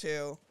real good,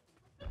 too.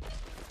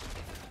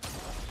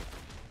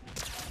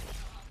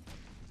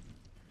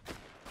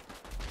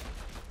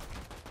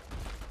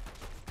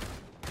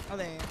 Oh,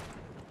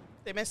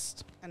 they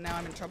missed, and now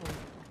I'm in trouble.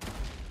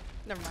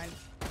 Never mind.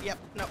 Yep,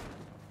 no.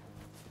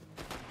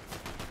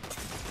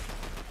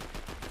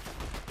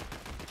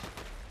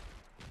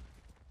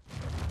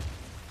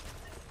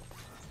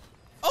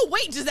 Oh,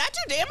 wait, does that do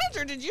damage,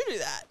 or did you do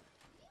that?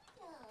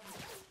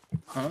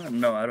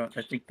 No, I don't.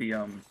 I think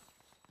I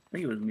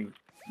think it was me.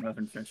 I'm not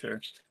even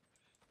sure.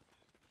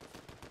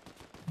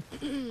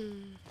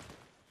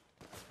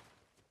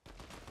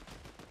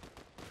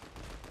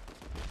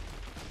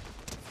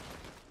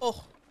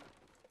 Oh.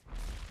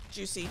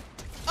 Juicy.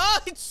 Oh,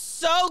 it's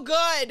so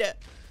good.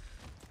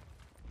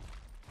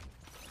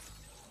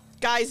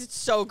 Guys, it's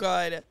so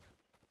good.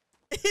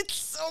 It's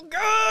so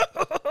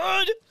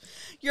good.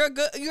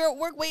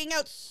 We're weighing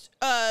out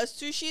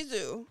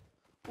Sushizu.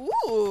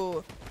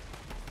 Ooh.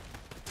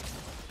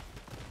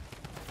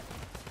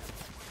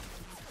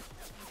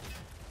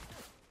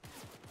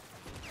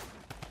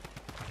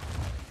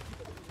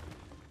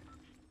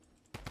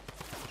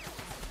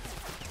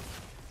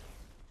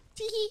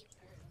 Tee.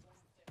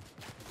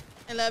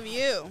 I love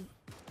you.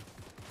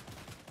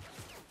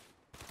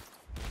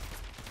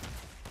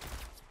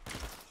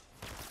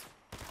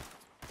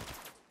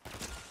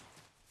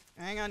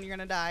 Hang on, you're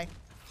gonna die.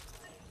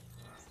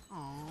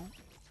 Aw.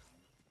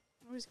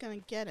 I was gonna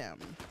get him.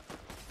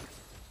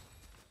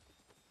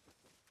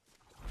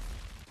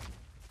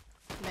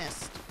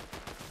 Missed.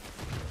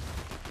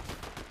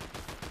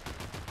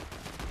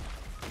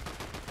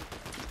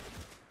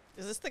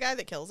 Is this the guy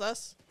that kills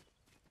us?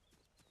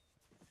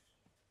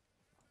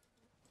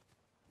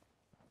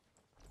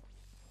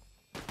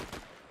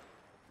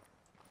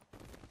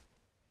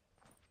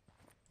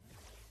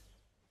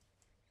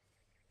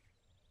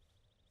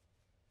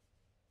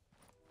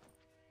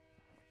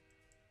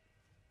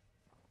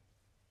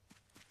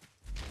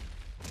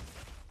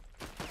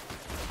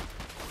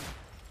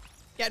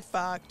 Get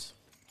fucked.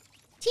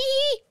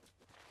 Tee!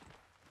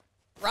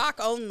 Rock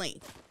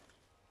only.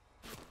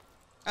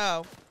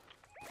 Oh.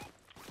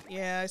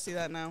 Yeah, I see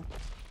that now.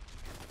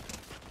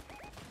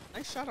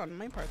 Nice shot on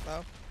my part,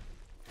 though.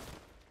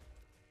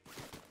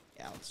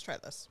 Yeah, let's try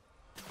this.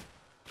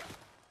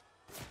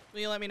 Will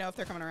you let me know if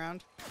they're coming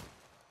around?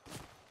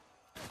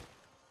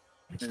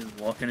 Just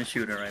walking and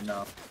shooting right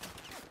now.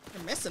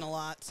 You're missing a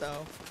lot,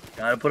 so...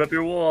 Gotta put up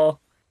your wall.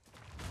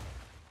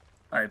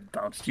 I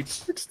bounced you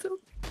still.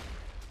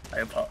 I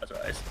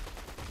apologize.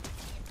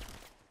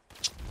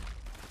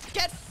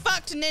 Get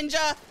fucked,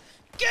 ninja!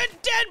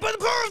 Get dead by the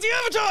power of the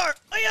Avatar!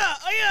 Aya!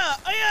 Aya!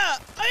 Aya!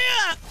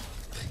 Aya!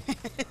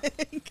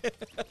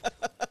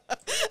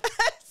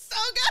 That's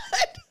so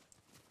good!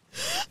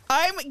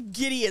 I'm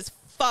giddy as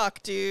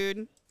fuck,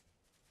 dude.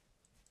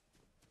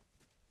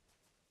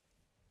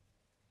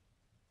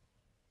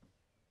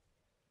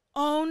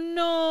 Oh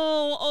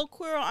no! Oh,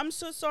 Quirrell, I'm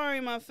so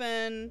sorry,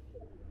 Muffin.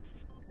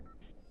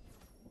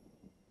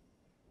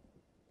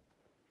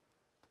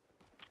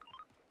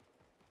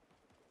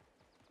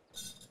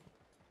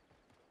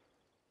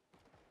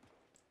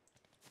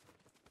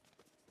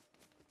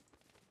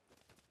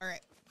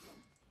 Alright.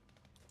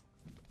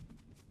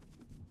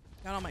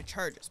 Got all my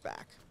charges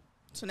back.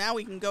 So now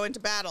we can go into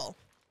battle.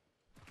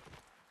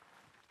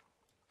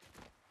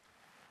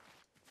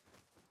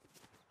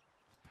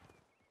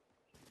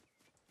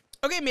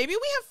 Okay, maybe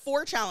we have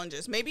 4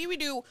 challenges. Maybe we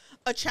do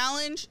a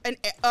challenge, an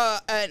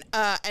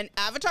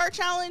avatar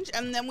challenge,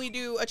 and then we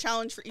do a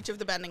challenge for each of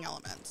the bending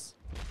elements.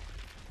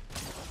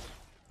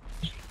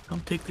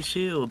 Don't take the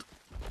shield.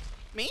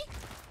 Me?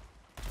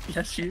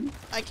 Yes, you.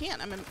 I can't.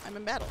 I'm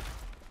in battle.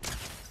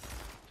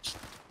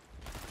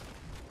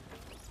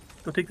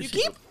 Go take the You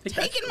shield. keep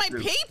taking my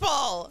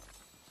people.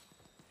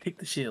 Take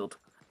the shield.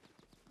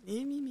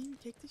 Me.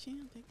 Take the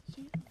shield. Take the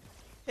shield.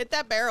 Hit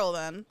that barrel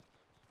then.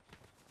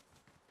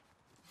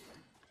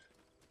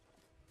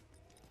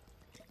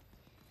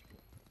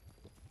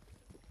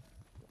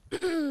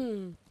 If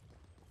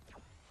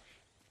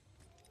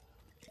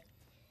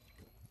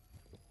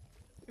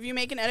you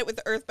make an edit with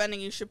the earth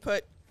bending, you should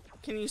put,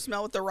 can you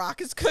smell what the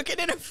rock is cooking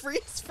in a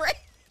freeze frame?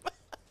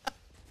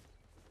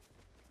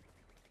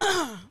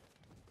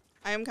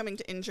 I am coming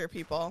to injure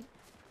people.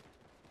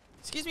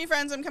 Excuse me,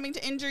 friends, I'm coming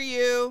to injure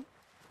you.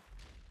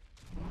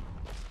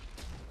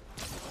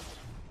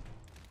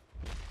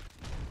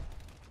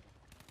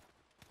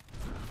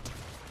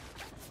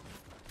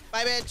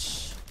 Bye,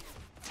 bitch.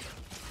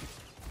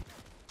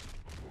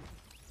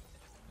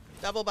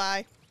 Double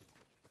bye.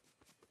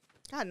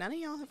 God, none of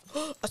y'all have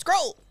a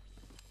scroll.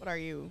 What are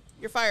you?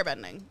 You're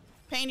firebending.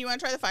 Payne, you want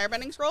to try the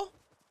firebending scroll?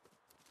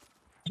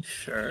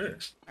 Sure.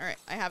 All right,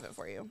 I have it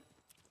for you.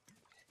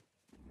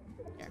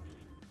 Here.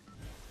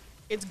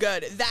 It's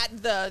good.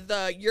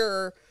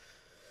 Your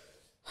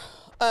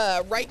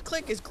right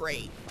click is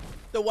great.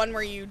 The one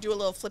where you do a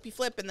little flippy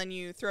flip and then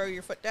you throw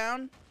your foot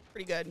down.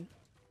 Pretty good.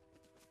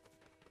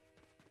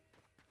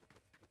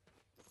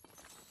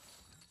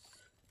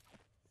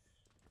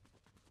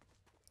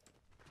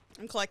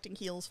 I'm collecting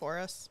heals for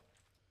us.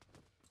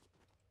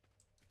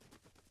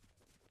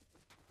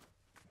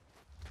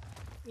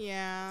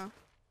 Yeah.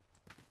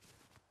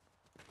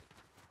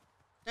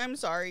 I'm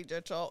sorry,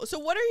 Ditchell. So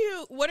what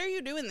are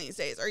you doing these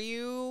days? Are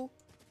you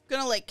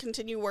gonna like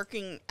continue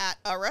working at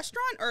a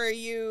restaurant, or are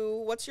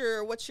you what's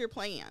your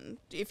plan?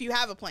 If you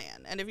have a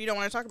plan, and if you don't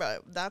want to talk about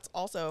it, that's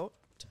also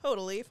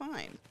totally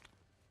fine.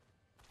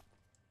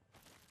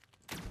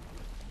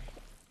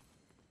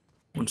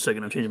 1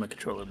 second, I'm changing my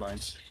controller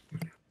binds.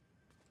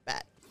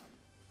 Bet.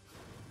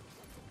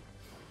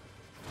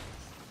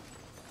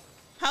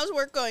 How's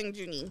work going,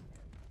 Junie?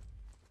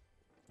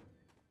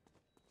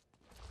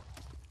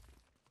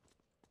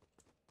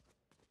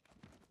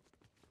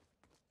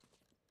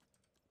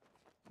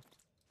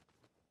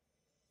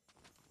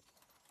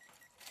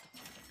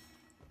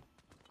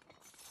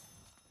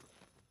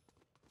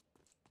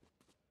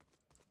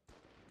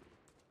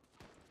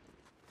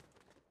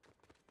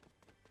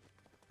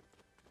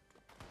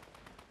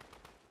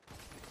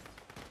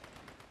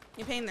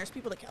 Hey, Pain, there's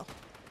people to kill.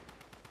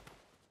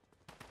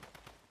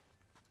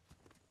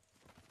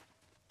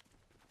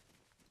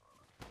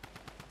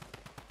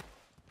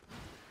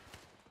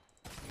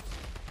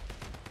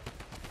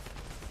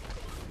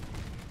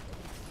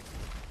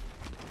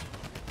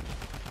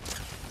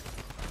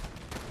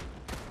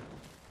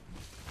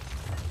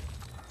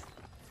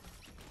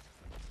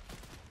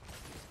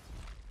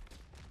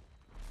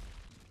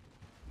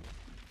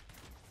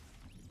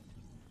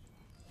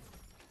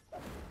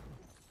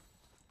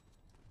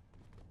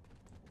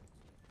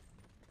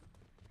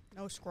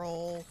 No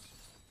scroll.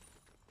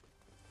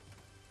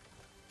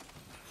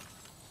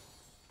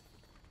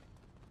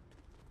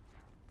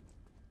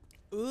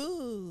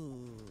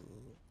 Ooh.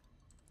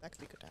 That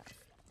could be good to have.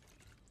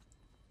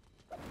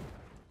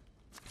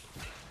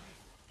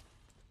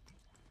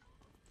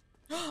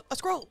 A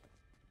scroll!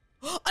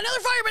 Another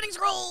firebending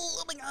scroll!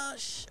 Oh my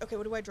gosh. Okay,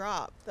 what do I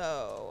drop,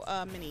 though?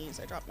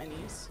 Minis. I drop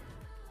minis.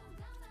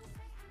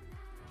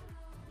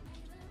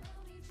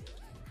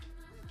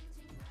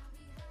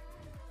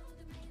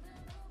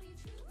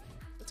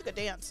 That's a good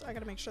dance. I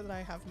gotta make sure that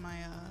I have my,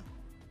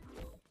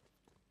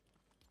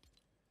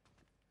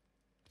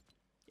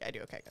 Yeah, I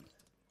do. Okay, good.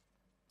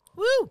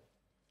 Woo!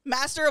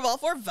 Master of all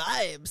four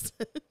vibes.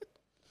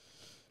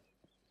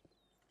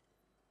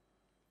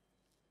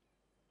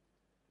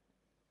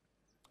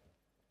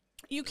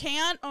 You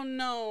can't? Oh,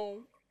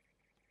 no.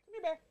 Come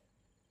here, bear.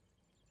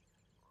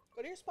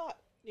 Go to your spot.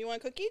 You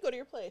want a cookie? Go to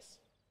your place.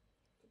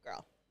 Good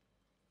girl.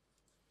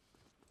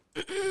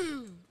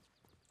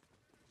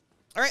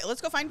 All right,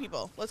 let's go find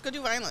people. Let's go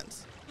do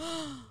violence.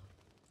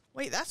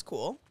 Wait, that's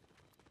cool.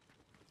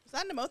 Is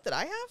that an emote that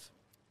I have?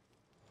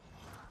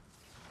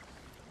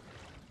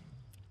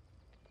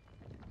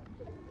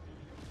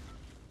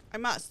 I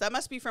must. That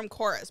must be from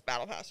Chorus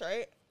Battle Pass,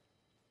 right?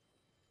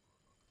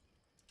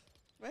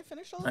 Have I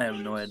finished all of I have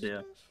no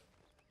idea.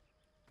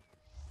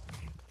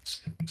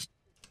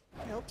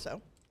 I hope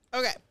so.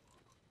 Okay.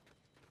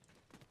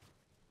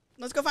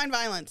 Let's go find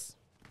violence.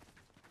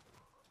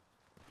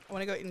 I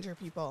want to go injure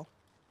people.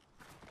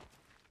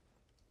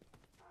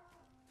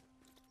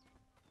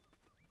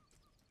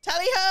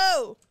 Tally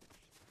ho!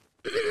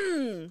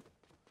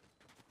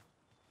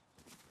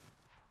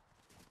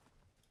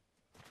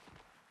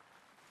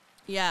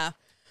 Yeah.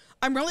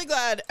 I'm really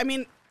glad. I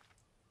mean,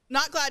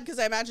 not glad because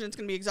I imagine it's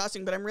going to be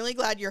exhausting, but I'm really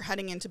glad you're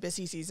heading into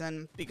busy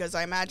season because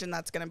I imagine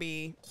that's going to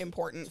be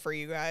important for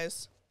you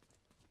guys.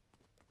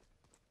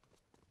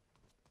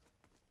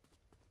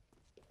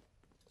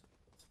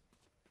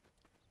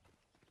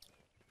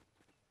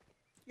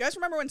 You guys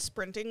remember when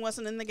sprinting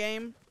wasn't in the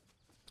game?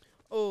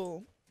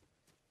 Oh.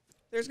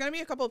 There's going to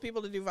be a couple of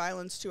people to do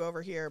violence to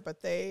over here,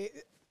 but they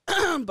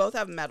both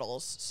have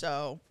medals,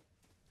 so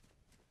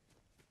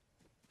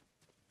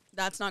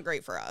that's not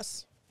great for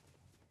us.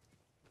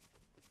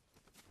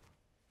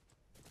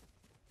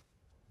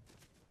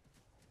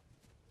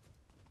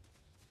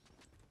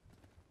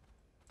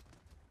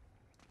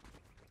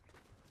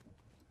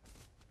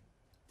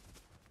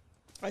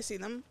 I see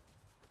them.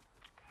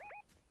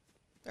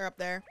 They're up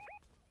there.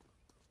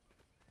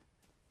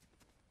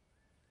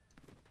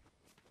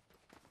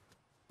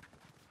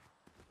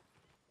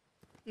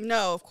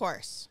 No, of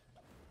course.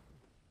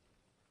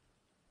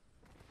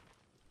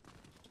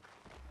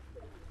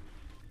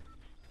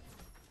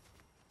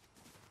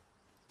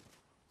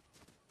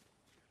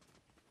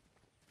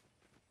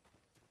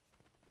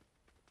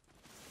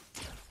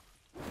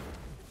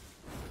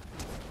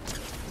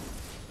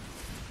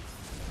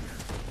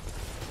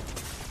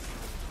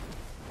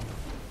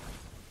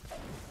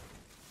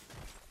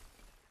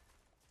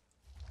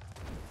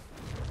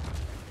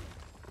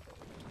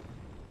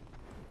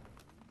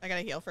 I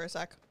gotta heal for a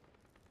sec.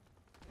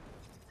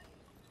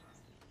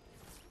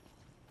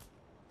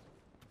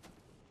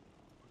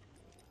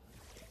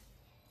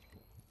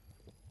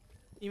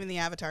 Even the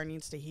avatar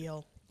needs to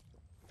heal.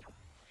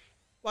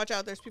 Watch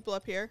out, there's people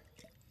up here.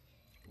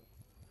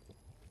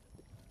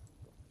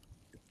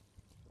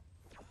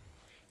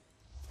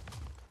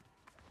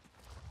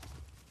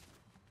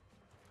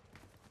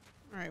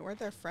 Alright, where'd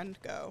their friend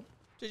go?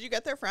 Did you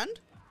get their friend?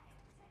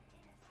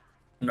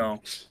 No,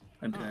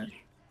 I didn't.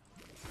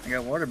 I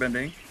got water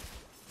bending.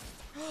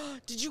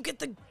 Did you get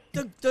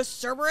the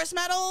Cerberus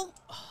medal?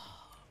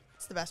 Oh,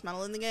 it's the best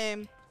medal in the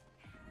game.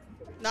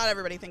 Not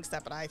everybody thinks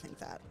that, but I think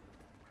that.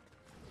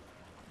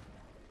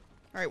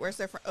 All right, where's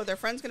their friend? Oh, their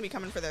friend's gonna be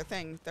coming for their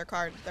thing, their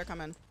card. They're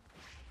coming.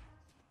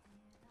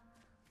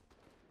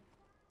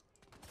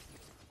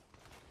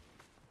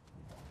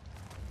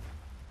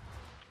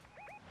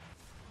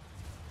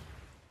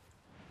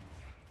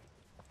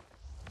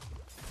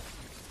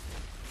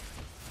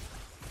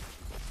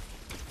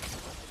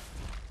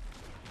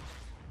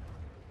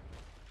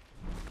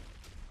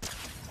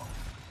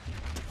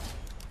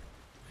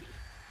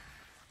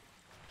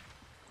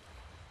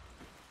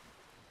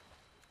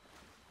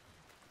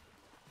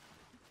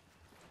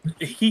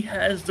 He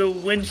has the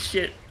win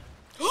shit.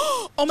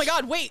 Oh my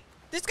god, wait!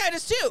 This guy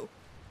does too!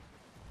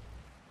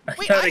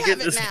 Wait, gotta I get have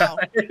it this now.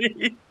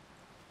 guy.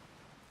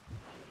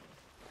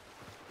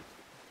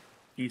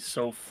 He's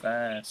so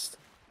fast.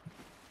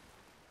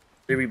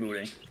 They're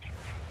rebooting.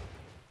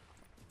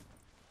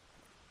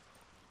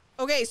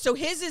 Okay, so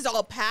his is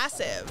all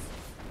passive.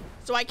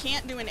 So I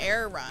can't do an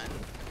air run.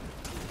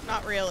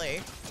 Not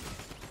really.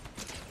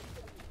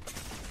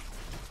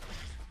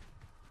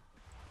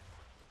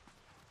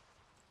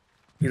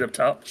 He's up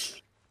top.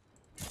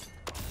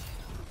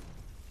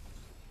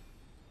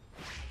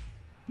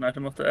 Knocked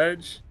him off the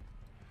edge.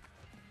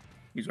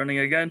 He's running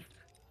again.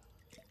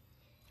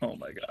 Oh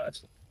my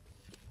gosh.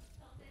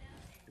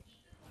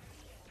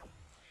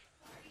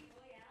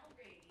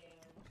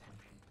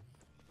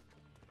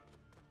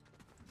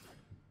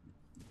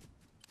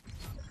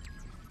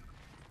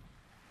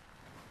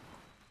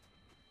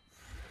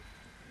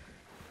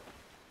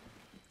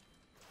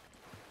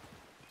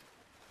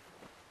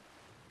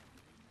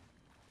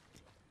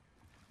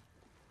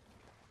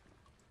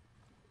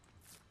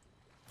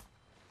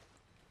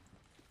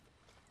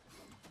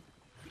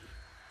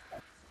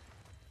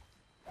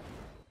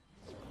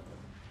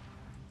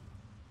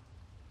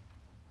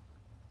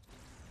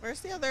 Where's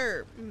the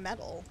other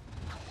metal?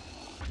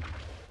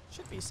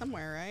 Should be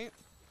somewhere, right?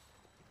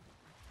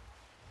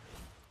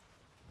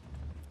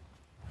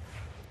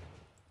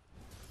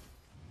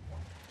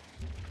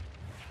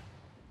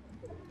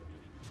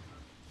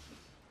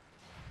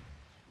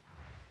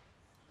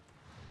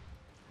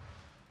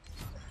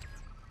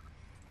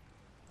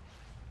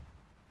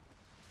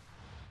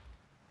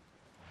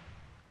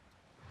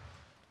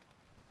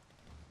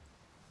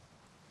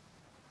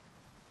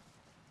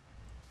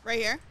 Right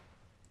here.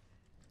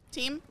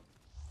 Team.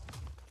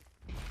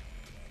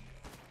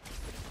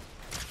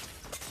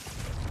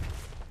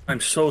 I'm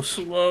so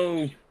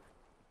slow.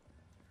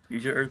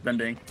 Use your earth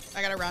bending.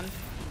 I gotta run.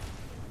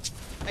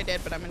 I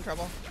did, but I'm in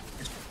trouble.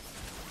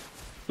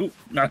 Ooh,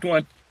 knocked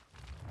one.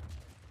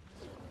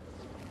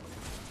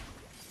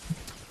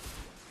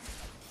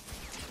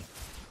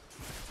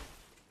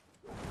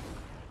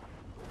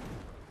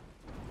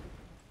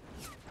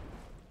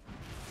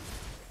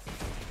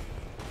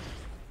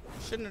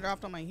 Shouldn't have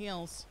dropped on my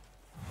heels.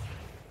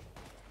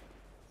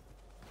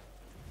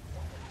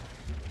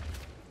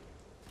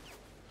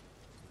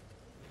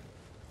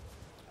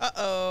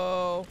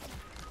 Uh-oh.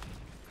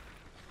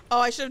 Oh,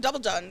 I should have double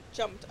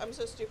jumped. I'm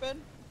so stupid.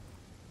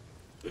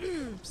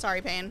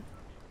 Sorry, Pain.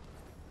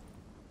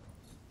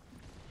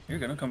 You're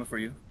good, I'm coming for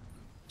you.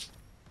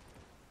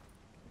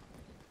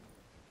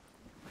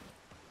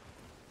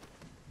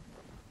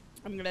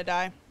 I'm gonna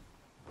die.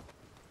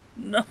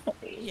 No.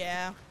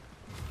 Yeah.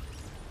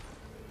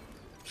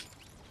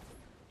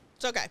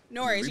 It's okay.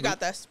 No worries. You got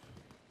this.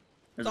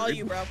 There's It's a all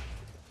you, reboot. bro.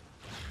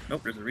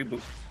 Nope, there's a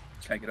reboot.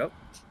 Can I get up?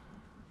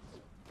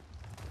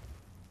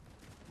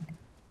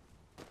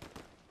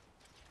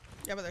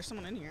 Yeah, but there's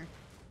someone in here.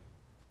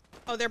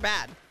 Oh, they're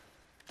bad.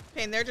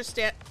 Pain, they're just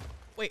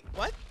Wait,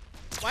 what?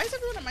 Why is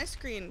everyone on my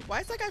screen? Why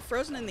is that guy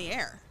frozen in the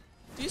air?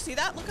 Do you see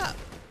that? Look up.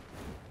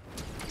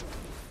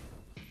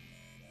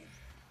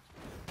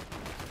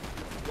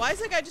 Why is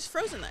that guy just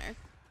frozen there?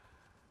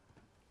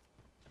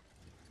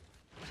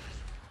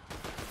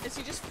 Is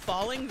he just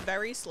falling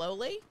very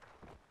slowly?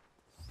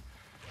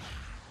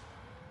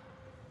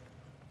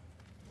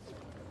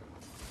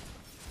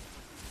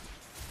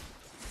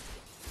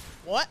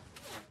 What?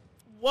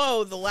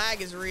 Whoa, the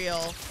lag is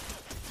real.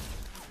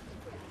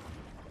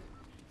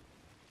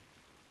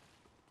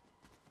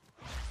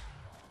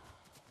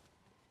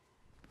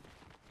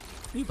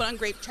 You put on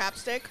grape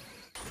chapstick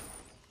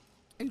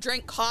and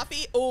drink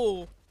coffee?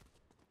 Oh,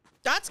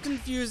 that's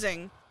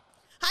confusing.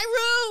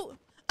 Hi, Rue!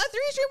 A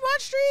 3-stream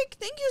watch streak!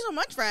 Thank you so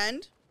much,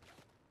 friend.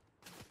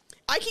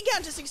 I can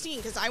count to 16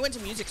 because I went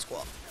to music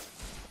school.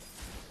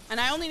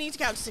 And I only need to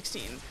count to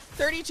 16.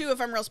 32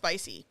 if I'm real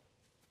spicy.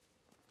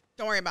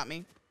 Don't worry about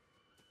me.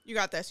 You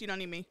got this. You don't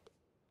need me.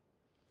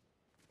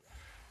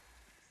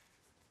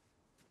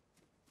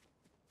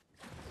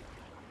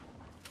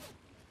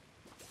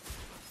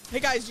 Hey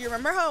guys, do you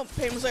remember how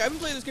Payne was like, I haven't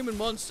played this game in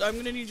months, so I'm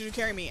gonna need you to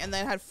carry me, and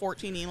then had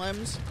 14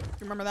 elims? Do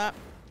you remember that?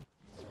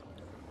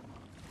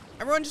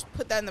 Everyone just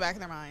put that in the back of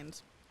their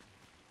minds.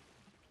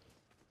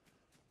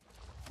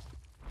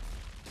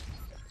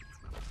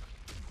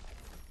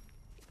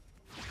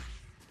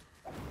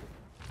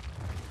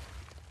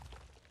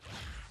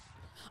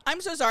 I'm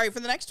so sorry. For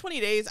the next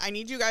 20 days, I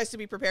need you guys to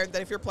be prepared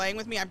that if you're playing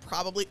with me, I'm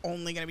probably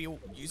only going to be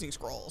using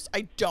scrolls.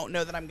 I don't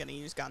know that I'm going to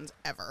use guns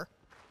ever.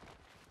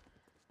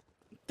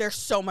 They're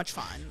so much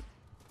fun.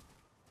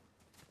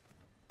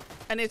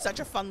 And it's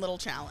such a fun little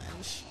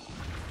challenge.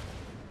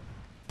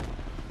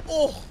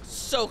 Oh,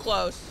 so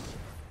close.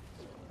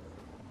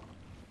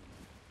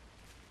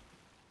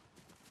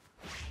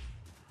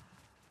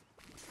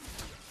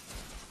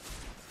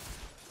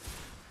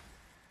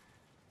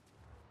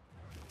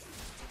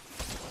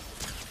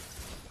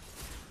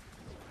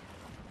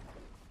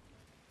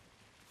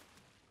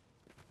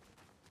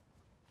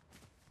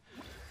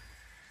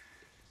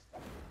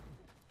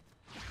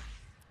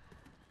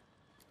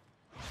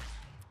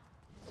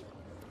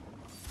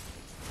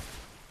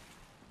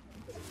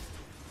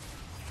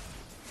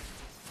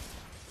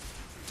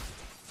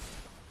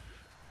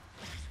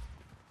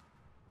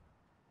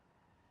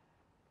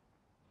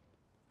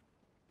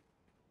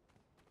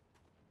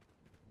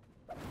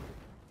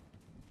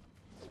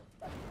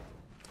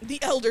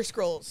 The Elder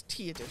Scrolls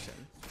T edition.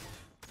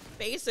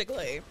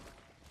 Basically.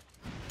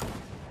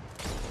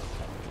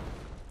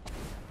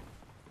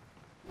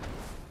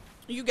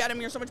 You get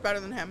him, you're so much better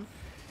than him.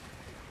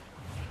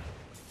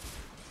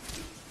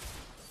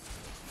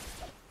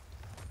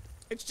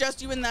 It's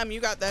just you and them, you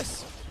got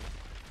this.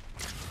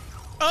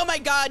 Oh my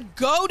god,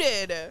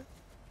 goated!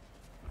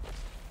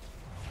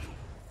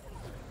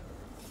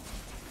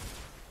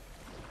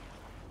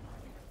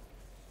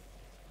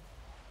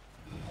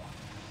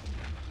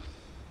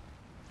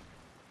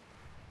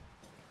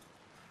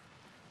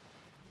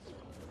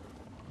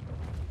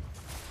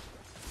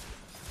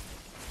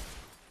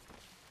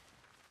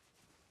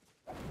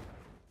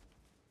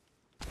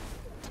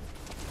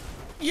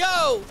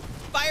 Yo!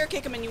 Fire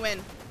kick him and you win.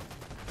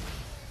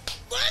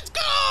 Let's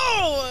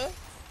go!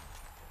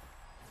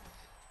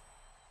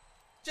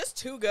 Just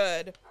too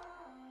good.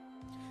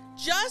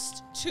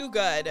 Just too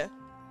good.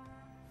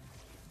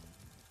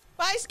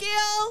 Bye,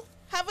 Skill.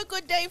 Have a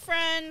good day,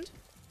 friend.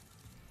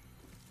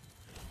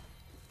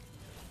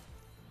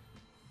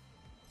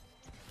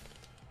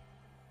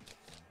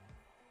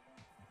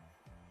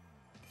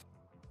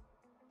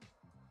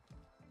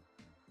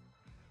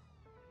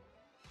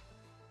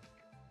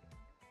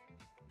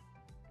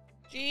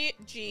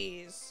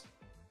 GG's.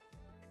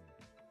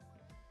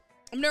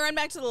 I'm gonna run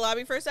back to the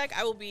lobby for a sec.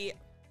 I will be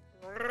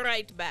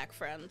right back,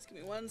 friends. Give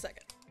me 1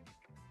 second.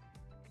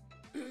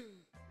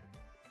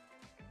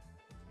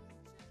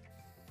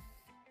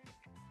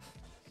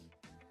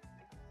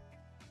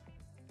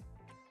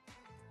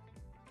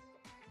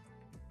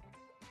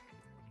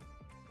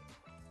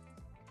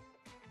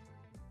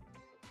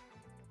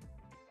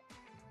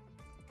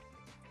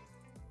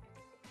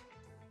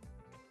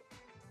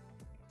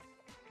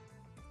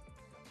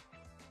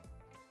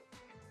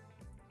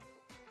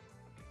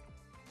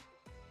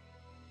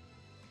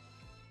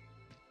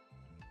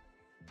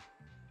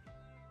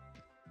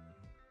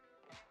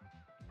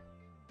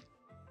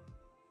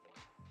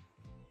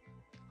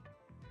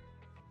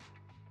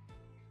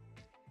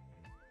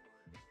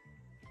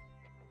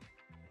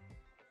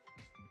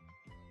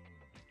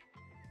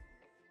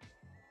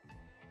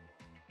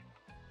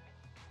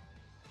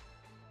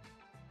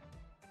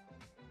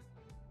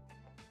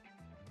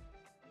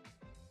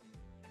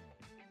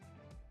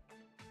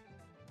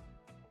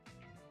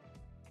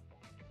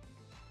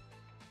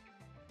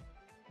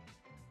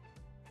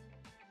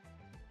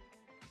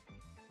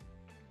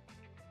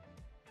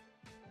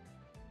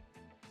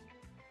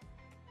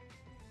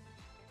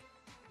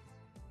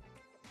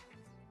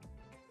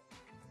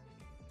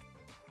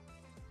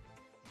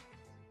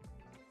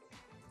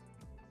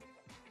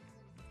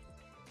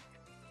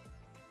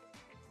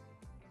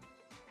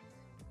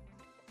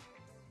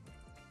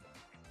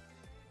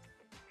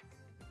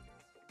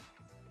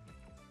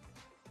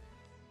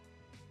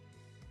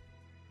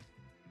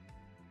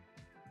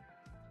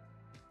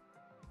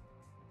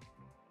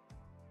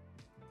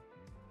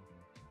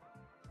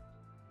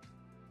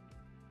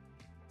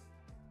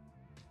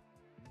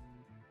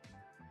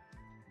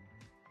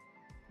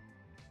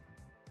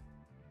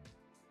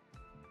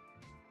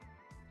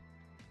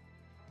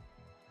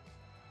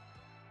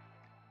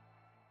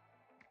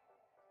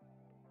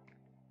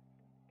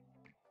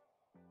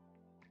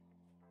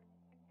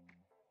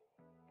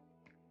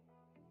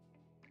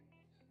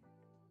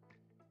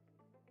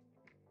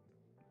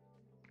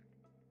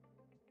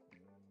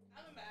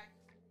 I'm back.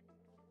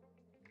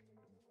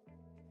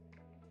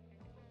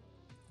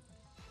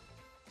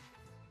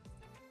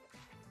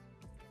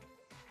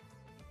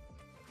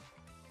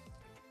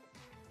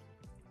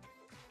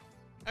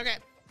 Okay.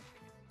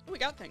 We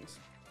got things.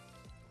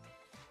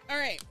 All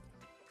right.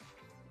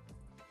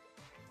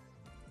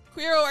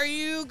 Queero, are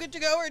you good to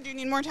go or do you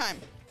need more time?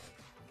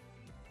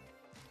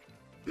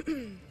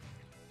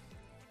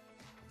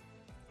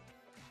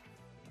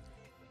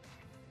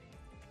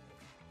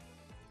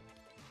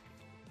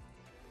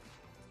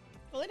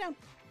 Go lay down.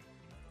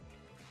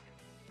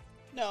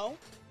 No.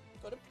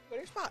 Go to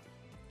your spot.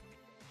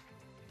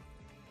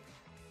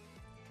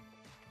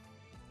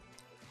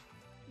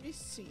 Let me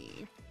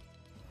see.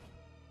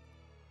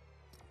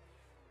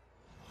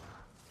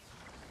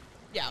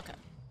 Yeah, okay.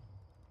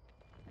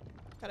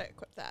 Gotta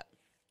equip that.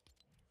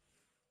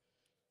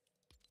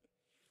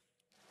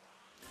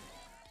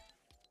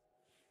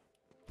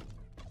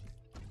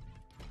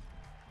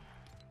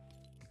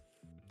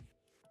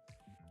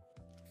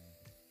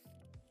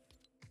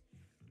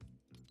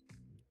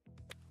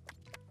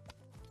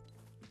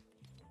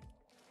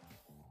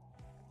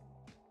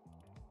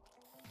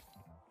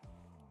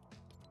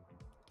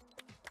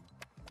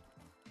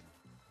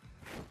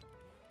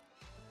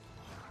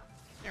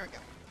 There we go.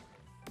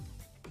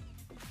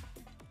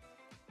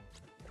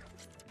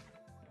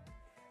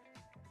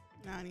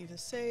 Now I need to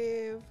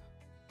save.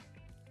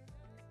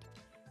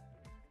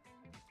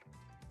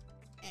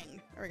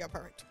 Dang. There we go.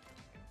 Perfect.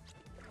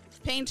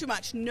 Paying too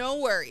much. No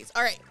worries.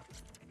 All right.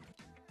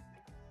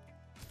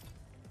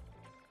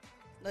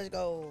 Let's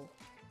go.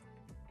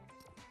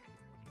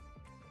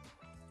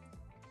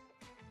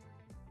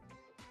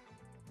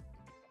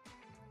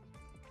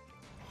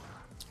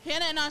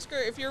 Hannah and Oscar,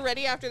 if you're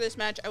ready after this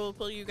match, I will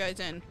pull you guys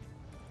in.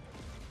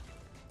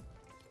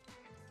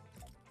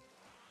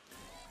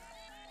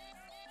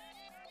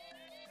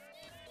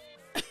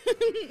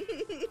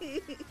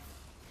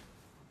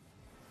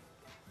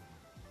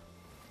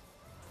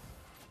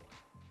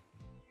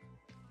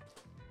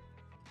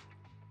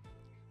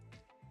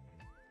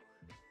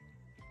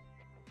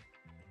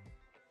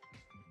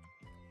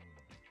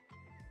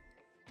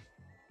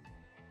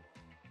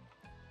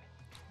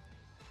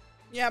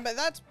 Yeah, but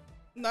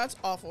that's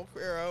awful,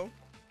 Queero.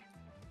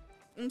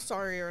 I'm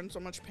sorry you're in so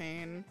much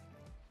pain.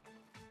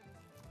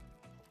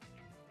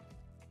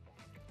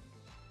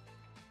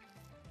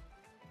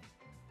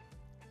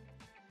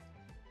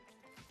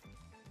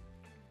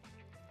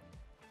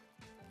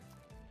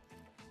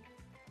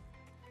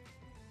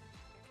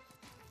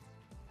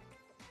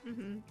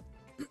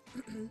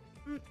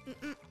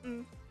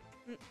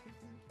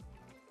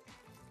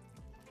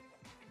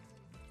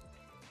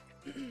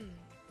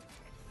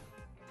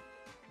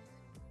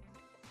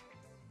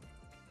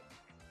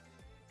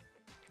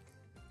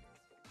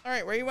 All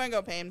right, where you want to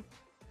go, Pain?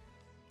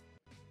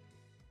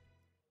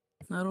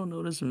 I don't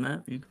know this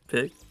map. You can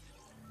pick.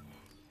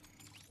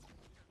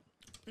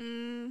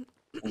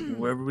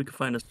 Wherever we can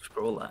find a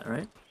scroll at,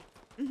 right?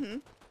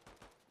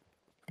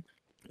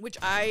 Which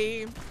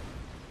I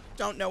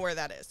don't know where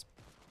that is.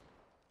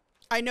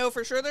 I know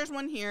for sure there's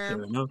one here.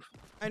 Fair enough.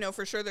 I know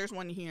for sure there's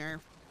one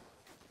here.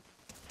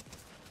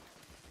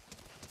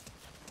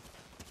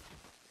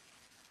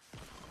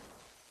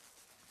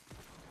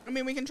 I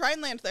mean, we can try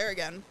and land there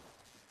again.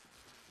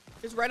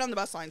 It's right on the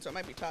bus line, so it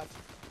might be tough.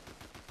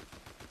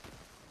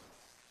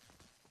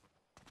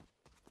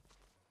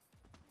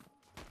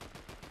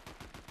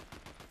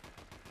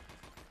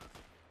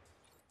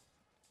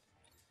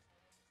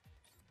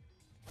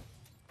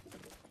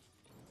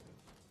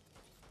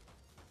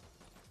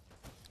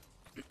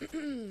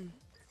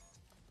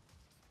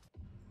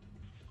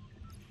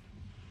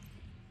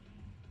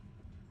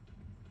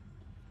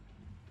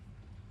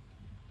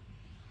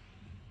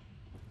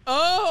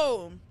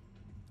 Oh!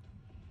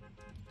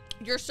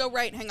 You're so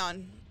right. Hang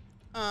on.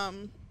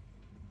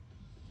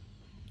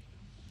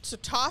 So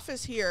Toph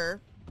is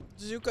here.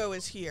 Zuko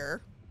is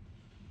here.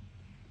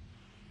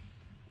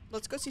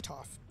 Let's go see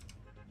Toph.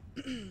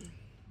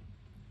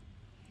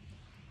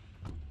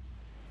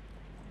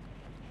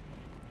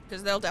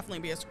 Because there'll definitely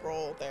be a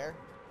scroll there.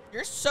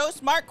 You're so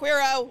smart,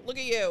 Queero. Look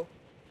at you.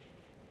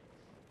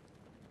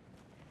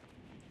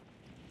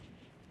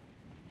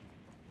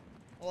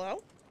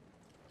 Hello?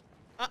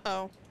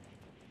 Uh-oh.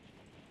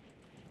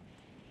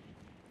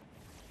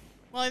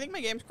 Well, I think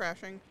my game's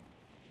crashing.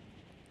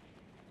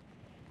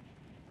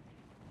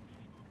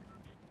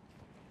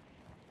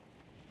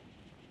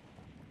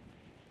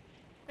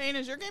 Payne,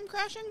 is your game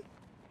crashing?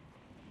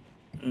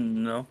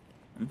 No,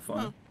 I'm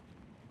fine.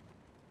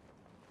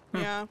 Oh.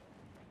 Yeah.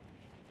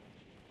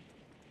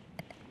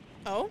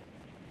 Oh?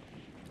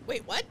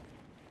 Wait, what?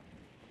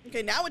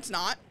 Okay, now it's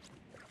not.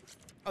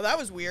 Oh, that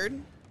was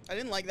weird. I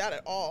didn't like that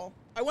at all.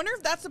 I wonder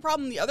if that's the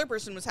problem the other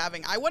person was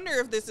having. I wonder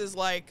if this is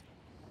like...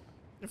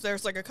 If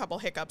there's like a couple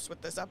hiccups with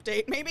this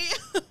update, maybe?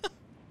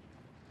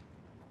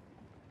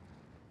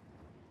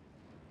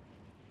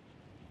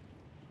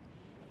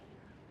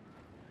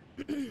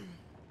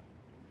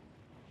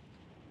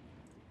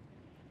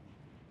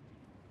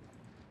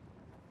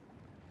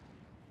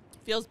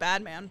 Feels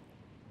bad, man.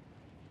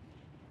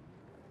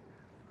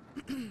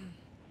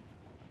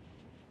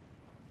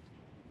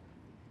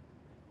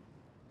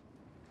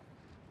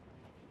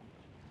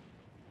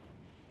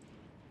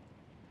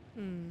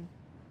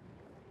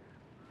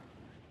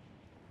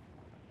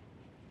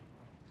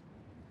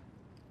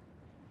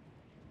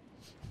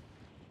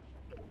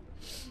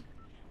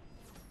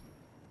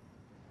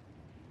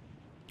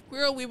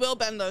 We will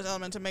bend those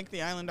elements and make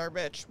the island our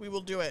bitch. We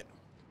will do it.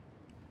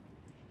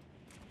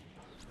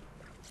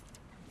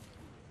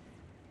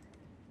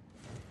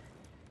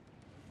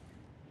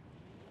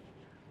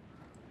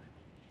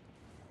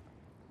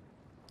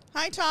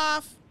 Hi,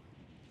 Toph.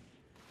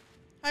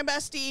 Hi,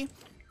 Bestie.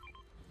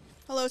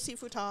 Hello,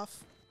 Seafood Toph.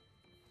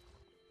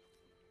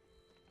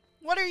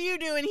 What are you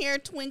doing here,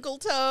 Twinkle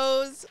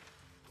Toes?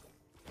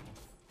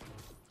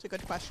 It's a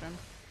good question.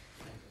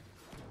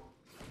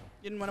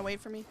 You didn't want to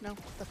wait for me? No,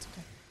 that's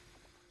okay.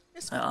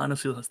 I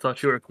honestly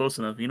thought you were close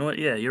enough. You know what?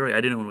 Yeah, you're right. I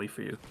didn't want to wait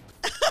for you.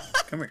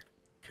 Come here.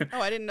 Oh,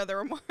 I didn't know there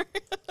were more.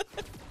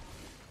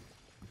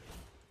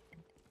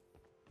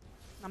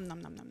 Nom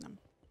nom nom nom nom.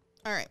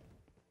 All right.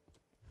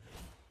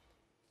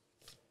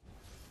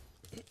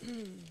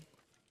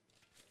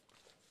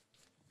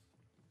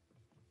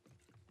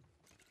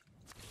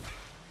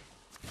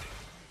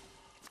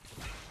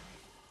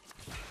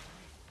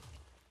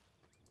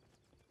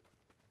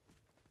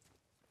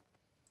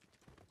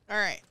 All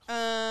right.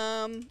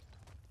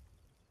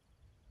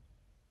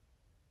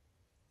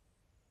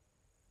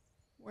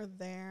 We're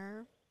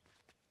there.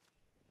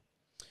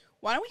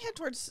 Why don't we head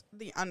towards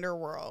the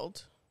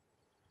underworld?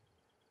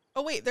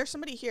 Oh, wait, there's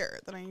somebody here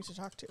that I need to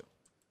talk to.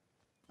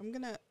 I'm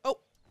gonna... Oh,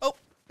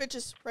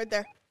 bitches, right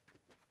there.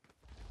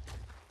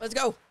 Let's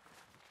go.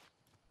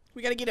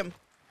 We gotta get him.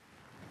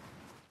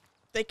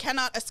 They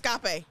cannot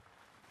escape.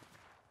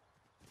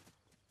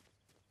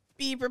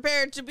 Be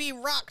prepared to be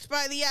rocked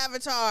by the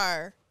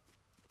Avatar.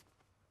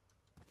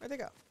 Where'd they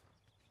go?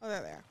 Oh,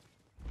 there they are.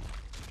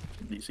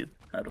 Do you see them?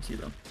 I don't see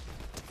them.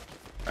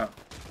 Oh.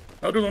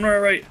 Oh, there's one on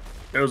our right.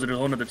 There's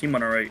one of the team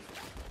on our right.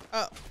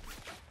 Oh.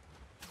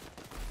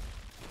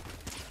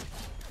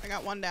 I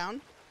got one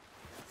down.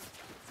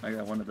 I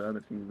got one of the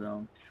other teams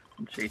down.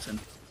 I'm chasing.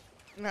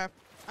 Okay.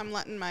 I'm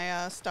letting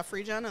my stuff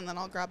regen, and then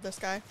I'll grab this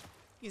guy.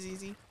 He's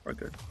easy. We're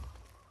good.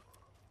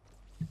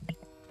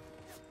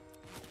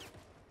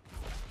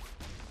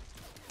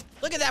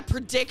 Look at that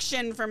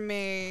prediction from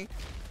me.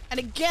 And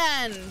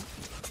again.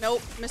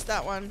 Nope, missed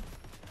that one.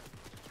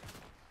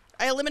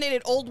 I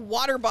eliminated old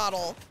water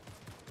bottle.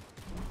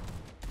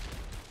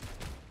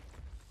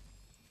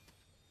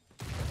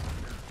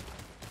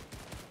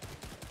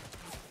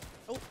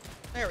 Oh,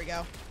 there we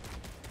go.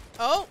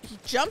 Oh, he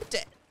jumped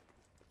it.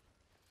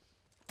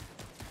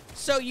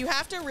 So you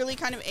have to really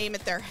kind of aim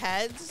at their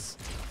heads.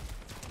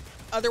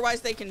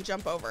 Otherwise, they can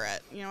jump over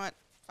it. You know what?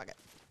 Fuck it.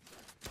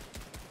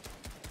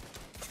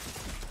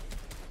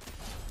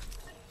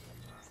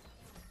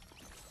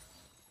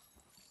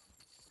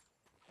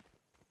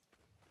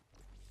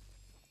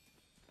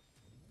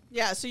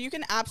 Yeah, so you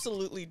can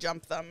absolutely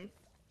jump them.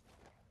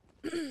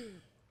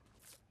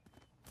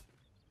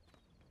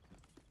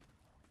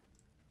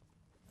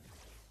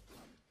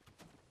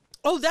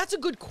 Oh, that's a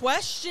good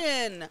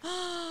question.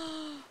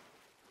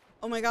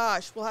 Oh my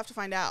gosh, we'll have to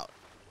find out.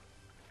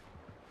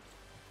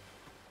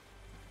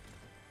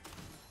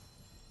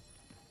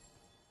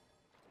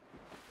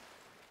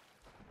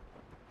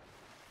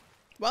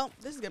 Well,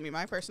 this is gonna be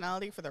my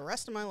personality for the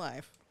rest of my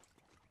life.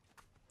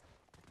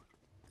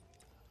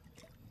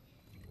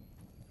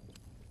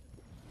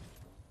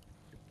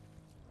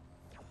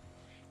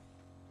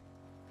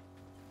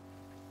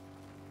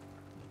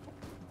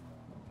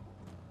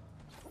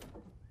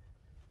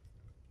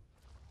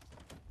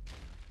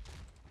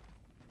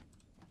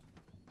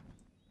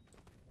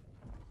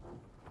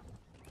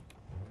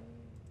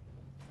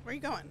 Where are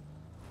you going?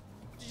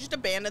 Did you just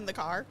abandon the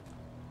car?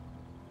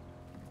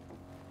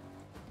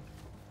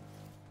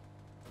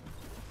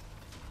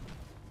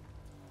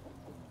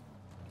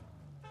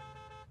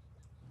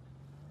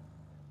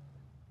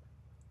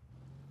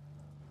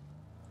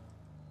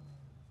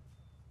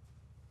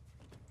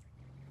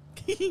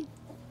 All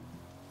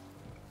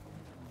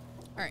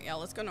right, yeah,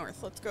 let's go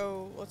north. Let's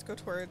go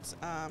towards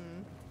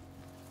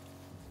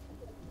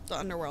the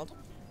underworld.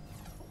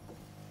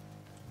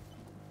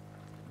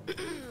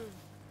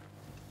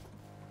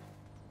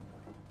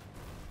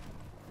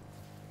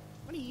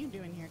 What are you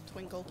doing here,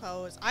 Twinkle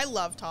Toes? I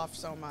love Toph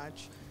so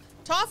much.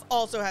 Toph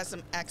also has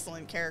some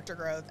excellent character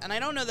growth, and I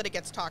don't know that it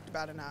gets talked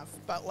about enough,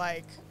 but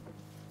like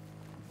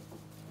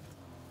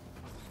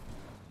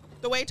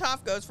the way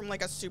Toph goes from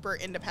like a super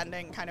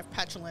independent, kind of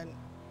petulant,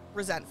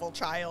 resentful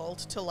child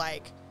to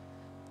like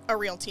a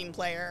real team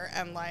player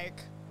and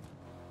like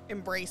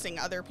embracing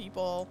other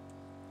people.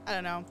 I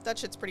don't know. That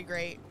shit's pretty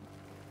great.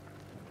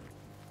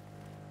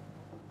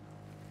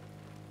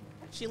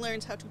 She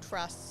learns how to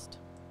trust.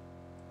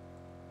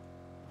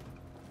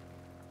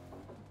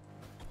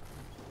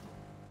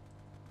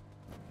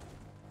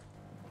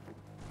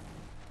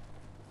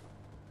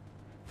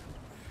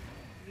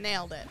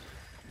 Nailed it.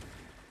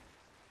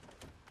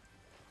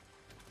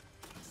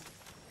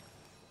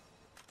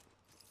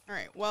 All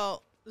right,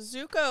 well,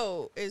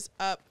 Zuko is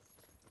up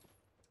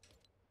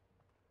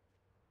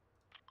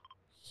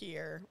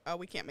here. Oh,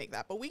 we can't make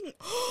that, but we can...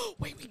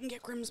 Wait, we can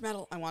get Grimm's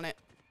medal. I want it.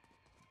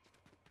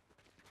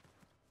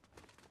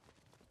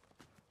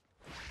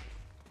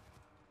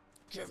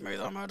 Give me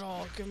the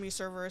medal. Give me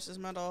Cerberus's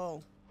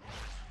medal.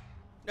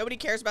 Nobody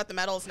cares about the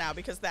medals now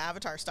because the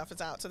Avatar stuff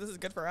is out, so this is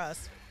good for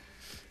us.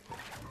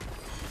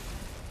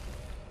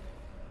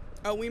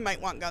 Oh, we might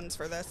want guns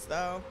for this,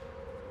 though.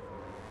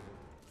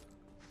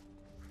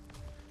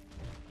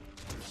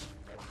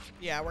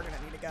 Yeah, we're gonna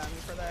need a gun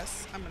for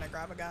this. I'm gonna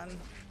grab a gun.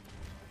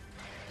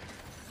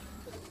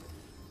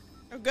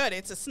 Oh, good.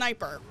 It's a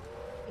sniper.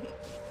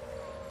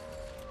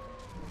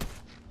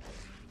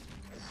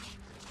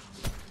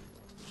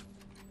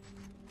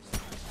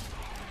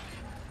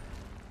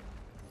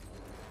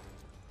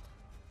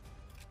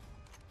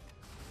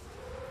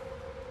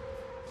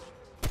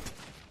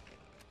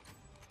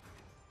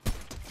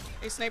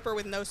 A sniper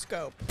with no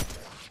scope.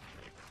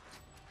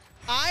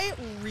 I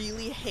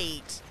really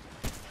hate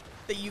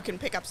that you can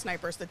pick up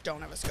snipers that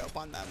don't have a scope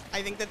on them.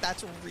 I think that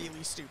that's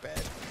really stupid.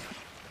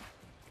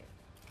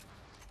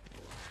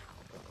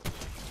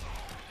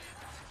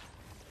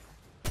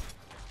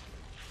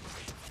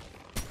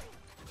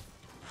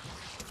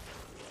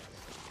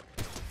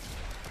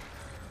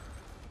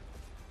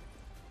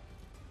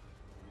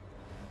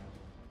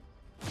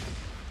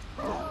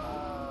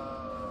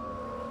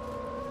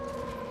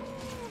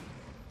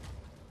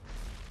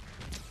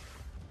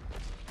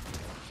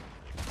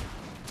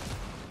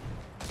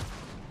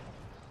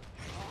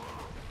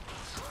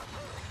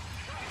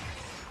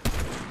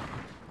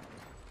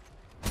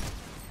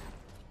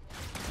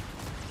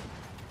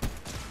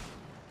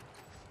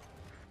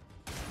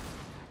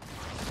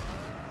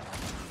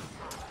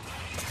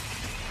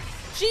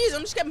 Jeez,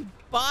 I'm just getting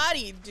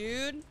bodied,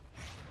 dude.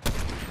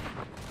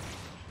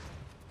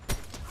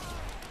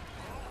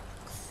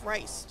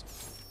 Christ.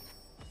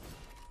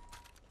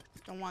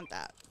 Don't want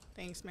that.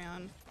 Thanks,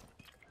 man.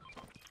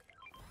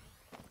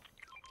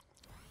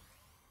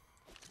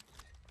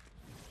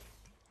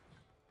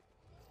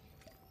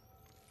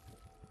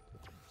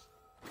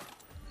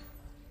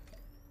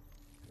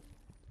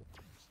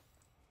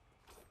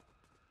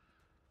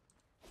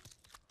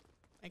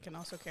 I can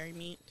also carry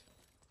meat.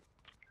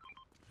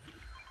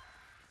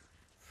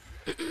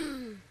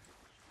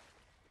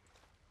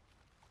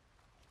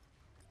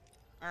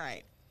 All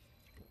right.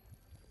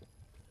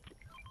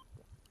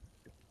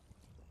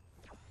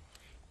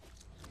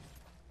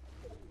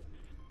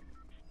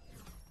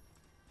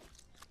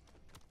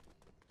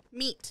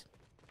 Meat.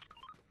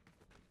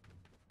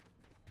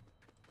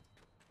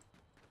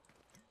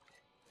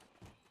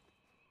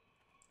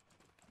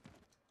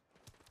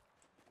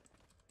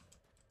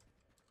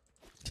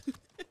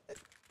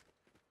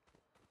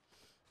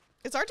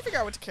 It's hard to figure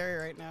out what to carry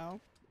right now.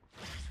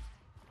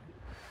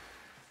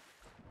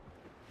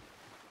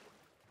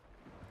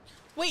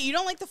 Wait, you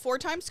don't like the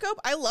 4x scope?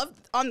 I love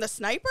on the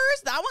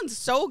snipers? That one's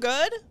so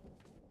good.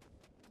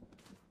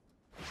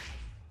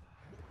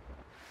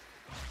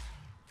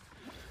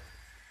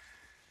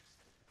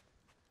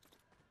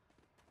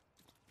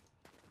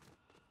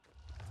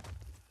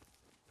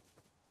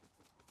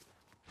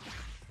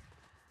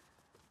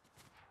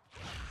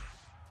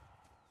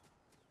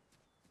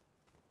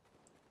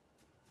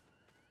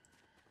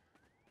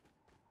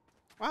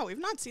 Wow, we've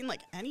not seen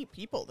like any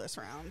people this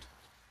round.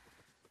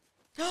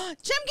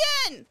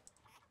 Chimkin!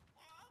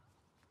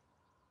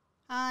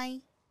 Hi.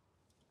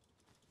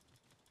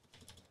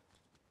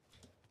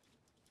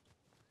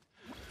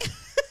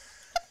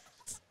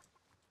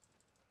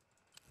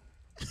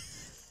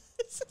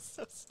 This is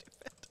so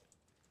stupid.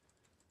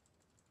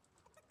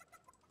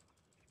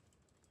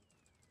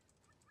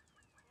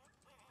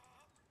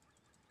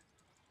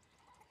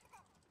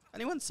 If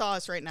anyone saw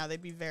us right now,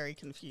 they'd be very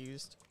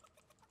confused.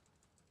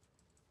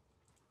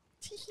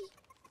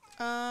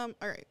 All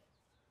right.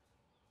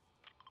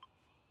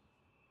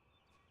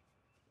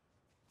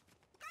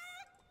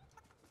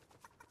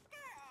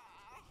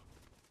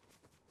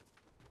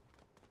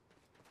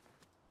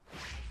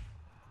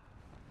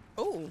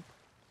 Oh.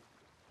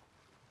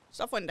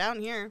 Stuff went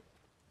down here.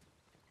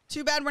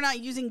 Too bad we're not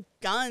using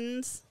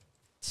guns.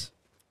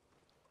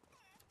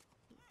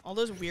 All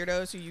those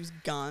weirdos who use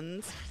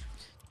guns.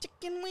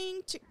 Chicken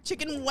wing,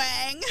 chicken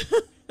wang.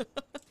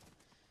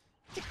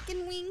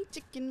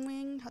 Chicken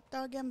wing, hot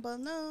dog and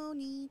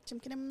bologna,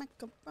 chimkin and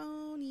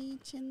macaroni,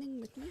 chilling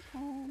with my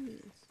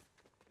homies.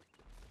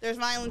 There's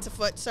violence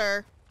afoot,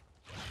 sir.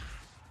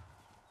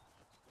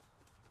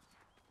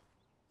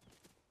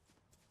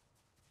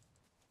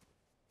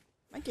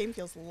 My game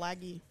feels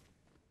laggy.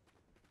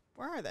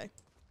 Where are they?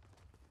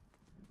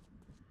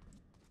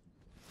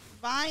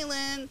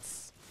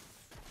 Violence.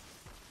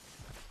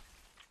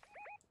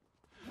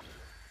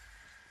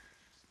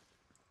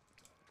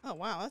 Oh,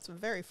 wow, that's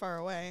very far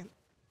away.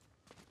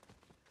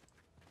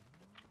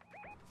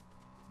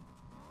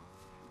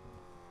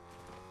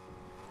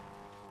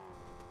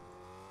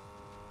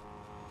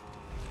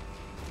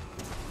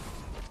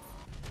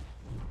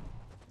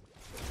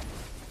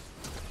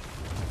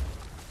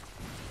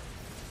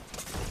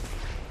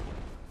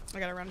 I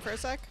gotta run for a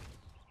sec.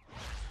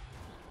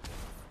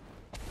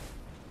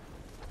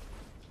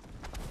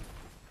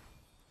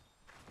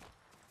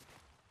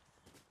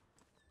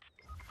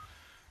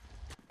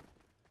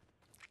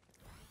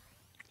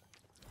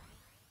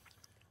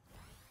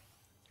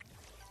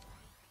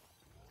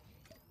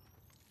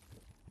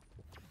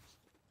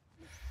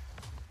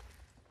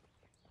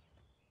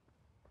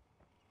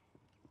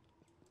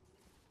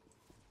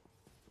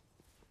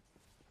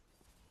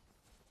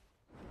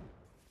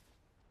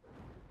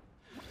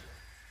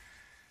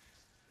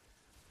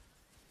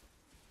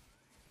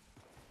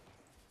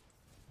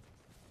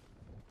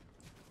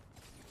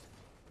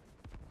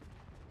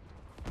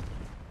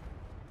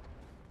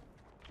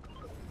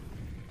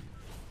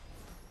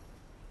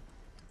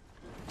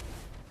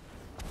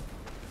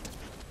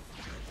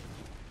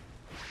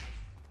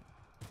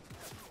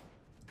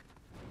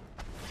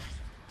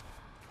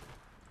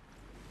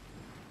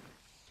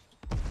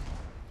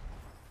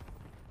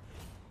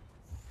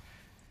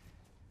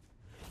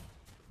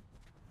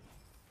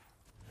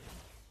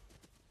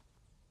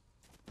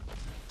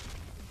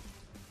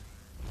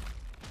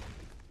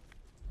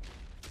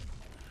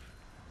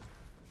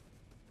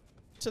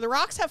 So the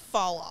rocks have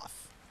fall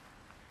off.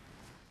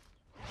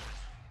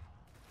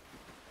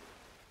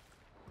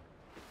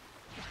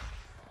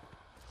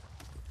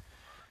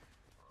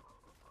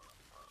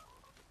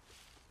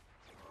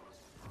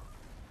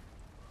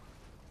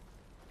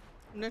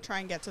 I'm gonna try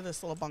and get to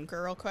this little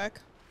bunker real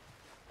quick.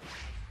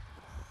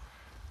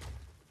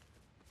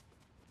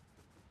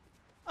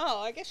 Oh,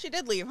 I guess she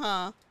did leave,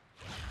 huh?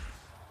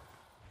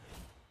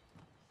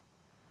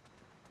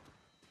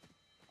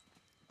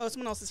 Oh,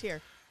 someone else is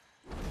here.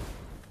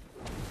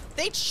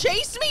 They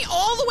chased me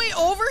all the way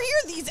over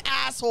here? These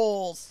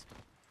assholes.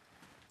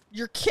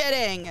 You're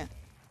kidding.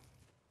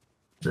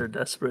 They're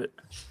desperate.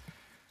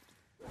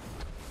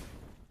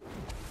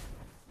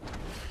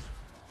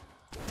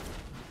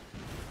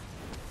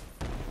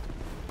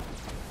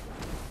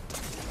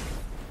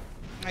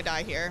 I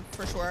die here,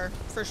 for sure.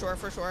 For sure,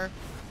 for sure.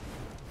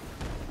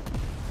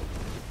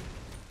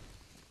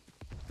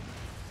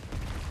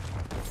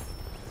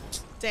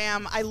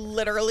 Damn, I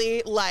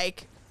literally,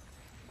 like...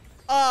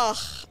 Ugh,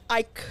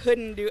 I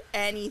couldn't do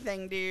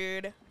anything,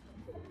 dude.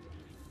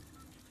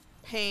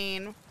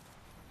 Pain.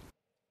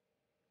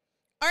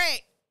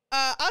 Alright,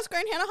 Oscar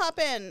and Hannah hop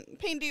in.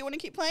 Pain, do you want to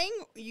keep playing?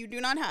 You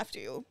do not have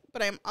to,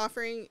 but I'm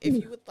offering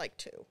if you would like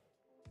to.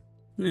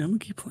 Yeah, I'm gonna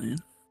keep playing.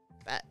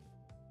 Bet.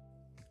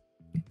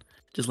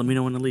 Just let me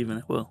know when to leave and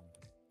I will.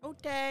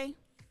 Okay.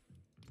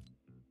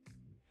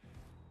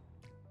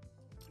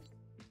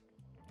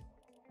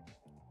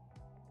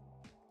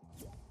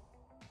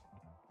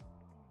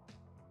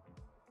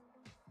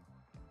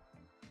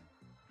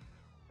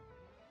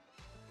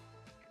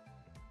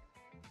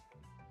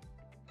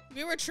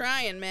 We were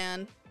trying,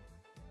 man.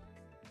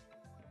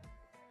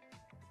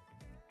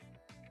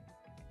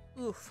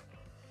 Oof.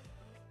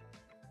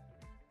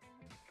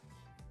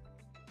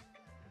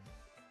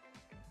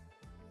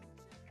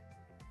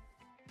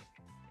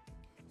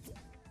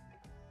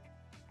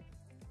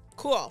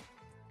 Cool.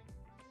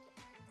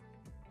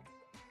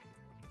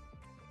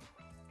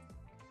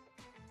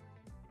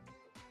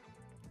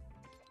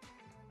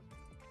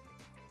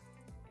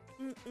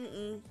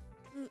 Mm-mm-mm.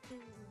 Mm-mm.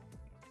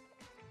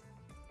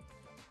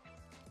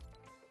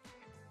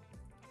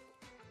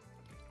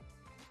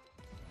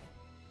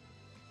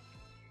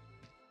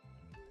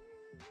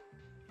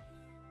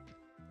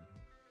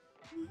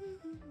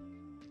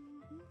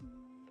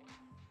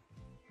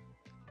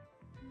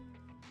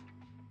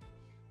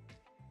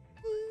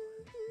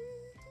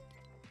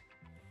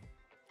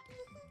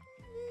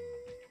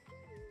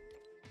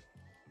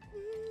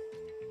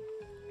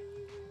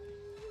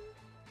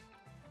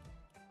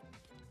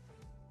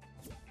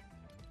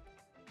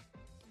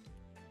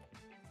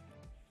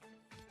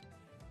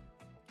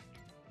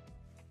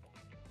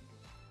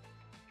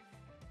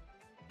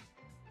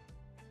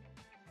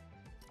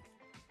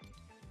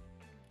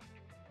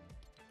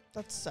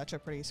 That's such a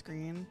pretty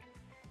screen.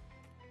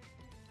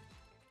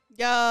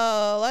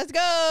 Yo, let's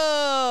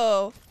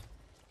go.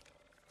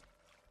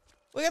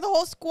 We got the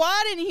whole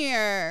squad in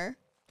here.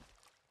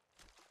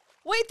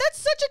 Wait, that's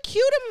such a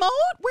cute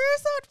emote. Where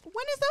is that?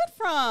 When is that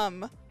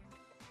from?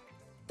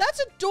 That's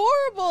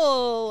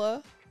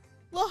adorable.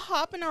 Little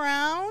hopping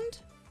around.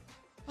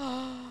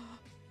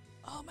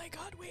 Oh my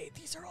god, wait,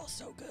 these are all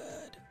so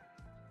good.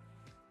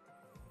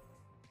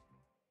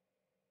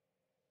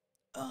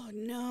 Oh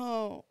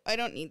no, I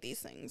don't need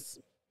these things.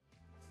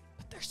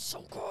 But they're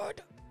so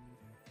good.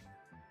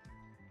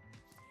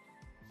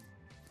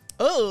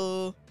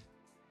 Oh.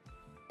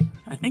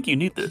 I think you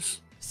need this.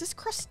 Is this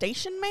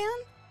Crustacean Man?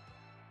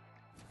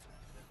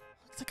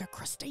 Looks like a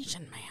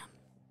Crustacean Man.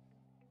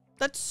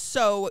 That's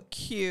so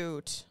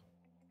cute.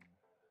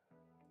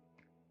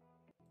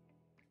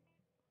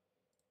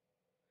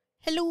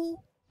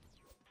 Hello.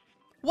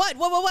 What?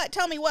 What?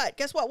 Tell me what?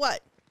 Guess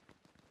what?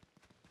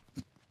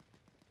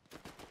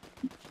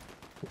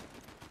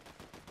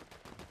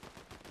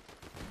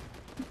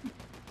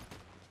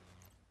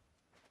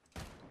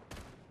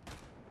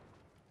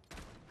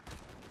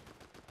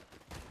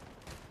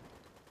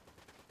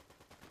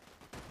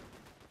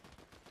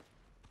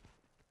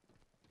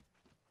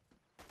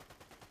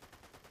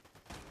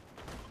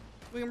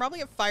 We can probably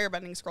have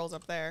firebending scrolls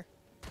up there.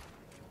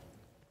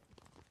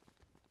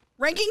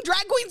 Ranking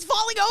drag queens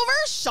falling over?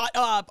 Shut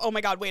up. Oh my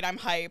god, wait, I'm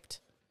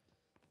hyped.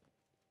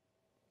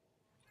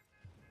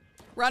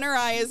 Runner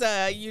Eye is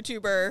a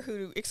YouTuber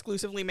who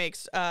exclusively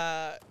makes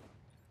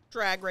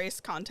drag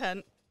race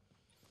content.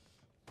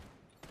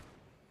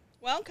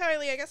 Well,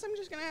 Kylie, I guess I'm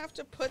just gonna have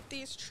to put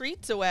these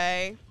treats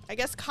away. I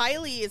guess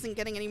Kylie isn't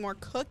getting any more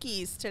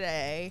cookies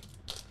today.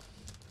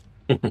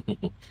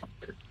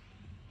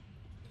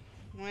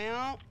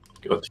 Well...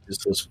 Got to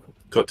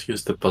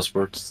use the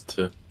buzzwords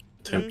to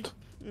tempt.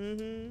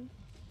 Mm-hmm.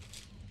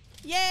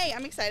 Yay!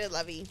 I'm excited,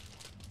 Lovey.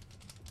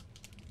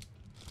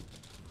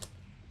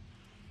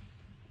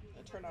 I'm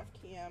gonna turn off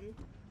Cam.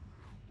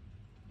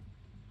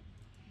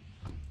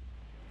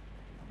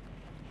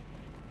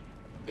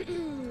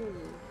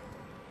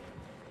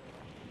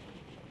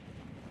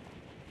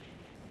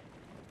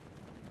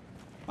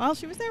 Well,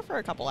 she was there for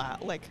a couple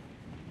hours.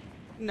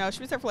 No, she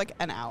was there for like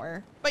an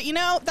hour. But you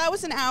know, that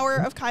was an hour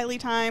of Kylie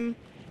time.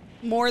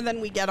 More than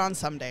we get on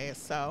some days,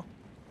 so.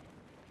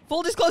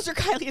 Full disclosure,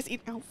 Kylie is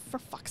eating. Oh, for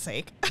fuck's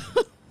sake.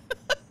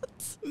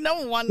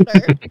 No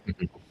wonder.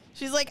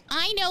 She's like,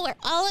 I know where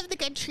all of the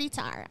good treats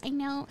are. I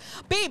know.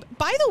 Babe,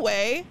 by the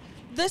way,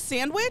 the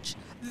sandwich,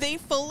 they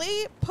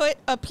fully put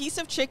a piece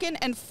of chicken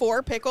and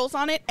 4 pickles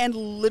on it and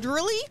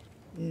literally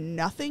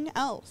nothing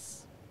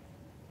else.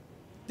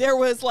 There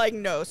was like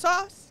no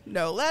sauce,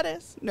 no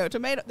lettuce, no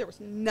tomato. There was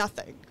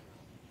nothing.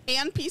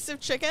 And piece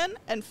of chicken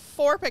and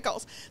 4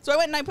 pickles. So I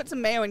went and I put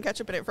some mayo and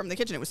ketchup in it from the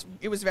kitchen.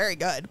 It was very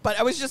good. But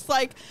I was just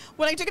like,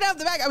 when I took it out of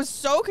the bag, I was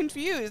so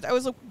confused. I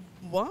was like,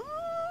 what?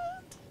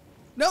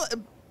 No,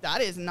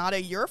 that is not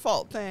a your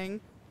fault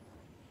thing.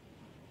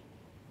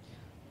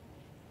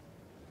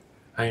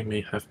 I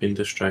may have been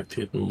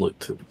distracted and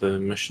looked at the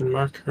mission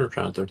marker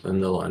rather than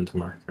the land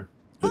marker.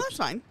 Oh, that's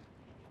fine.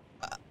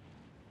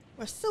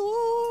 We're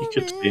You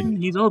could see. soaring.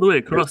 He's all the way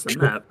across the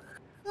map.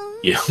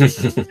 Yeah.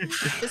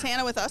 Is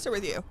Hannah with us or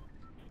with you?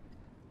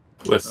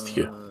 With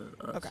you.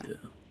 Okay. Yeah.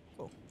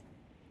 Cool.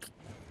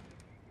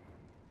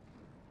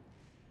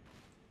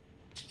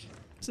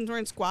 Since we're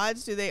in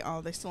squads, do they?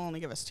 Oh, they still only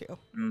give us 2.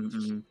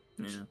 Mm-hmm.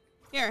 Yeah.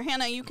 Here,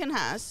 Hannah, you can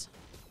has.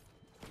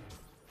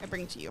 I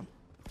bring to you.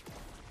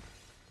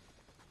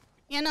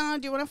 Hannah,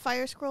 do you want a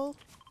fire scroll?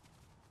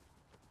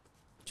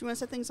 Do you want to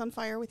set things on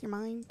fire with your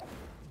mind?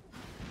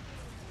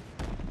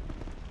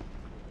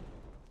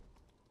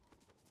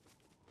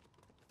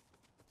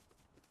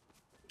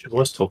 She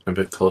was talking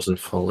about causing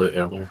fallout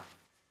earlier.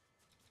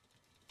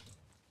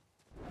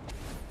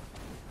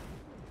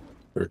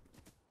 Or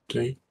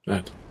do you?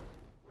 I'm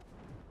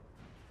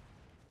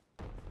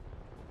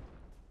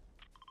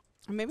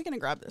maybe going to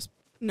grab this.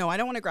 No, I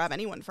don't want to grab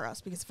anyone for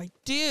us because if I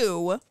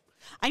do,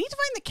 I need to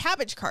find the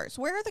cabbage carts.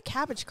 Where are the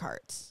cabbage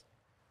carts?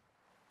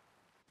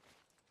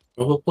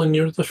 Probably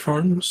near the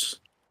farms.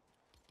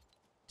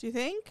 Do you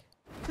think?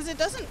 Because it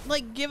doesn't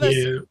like give us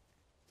Yeah.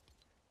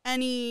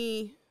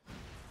 any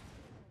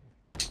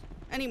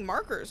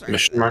markers or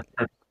Mission anything.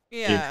 marker.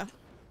 Yeah.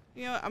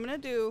 You know what, I'm gonna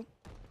do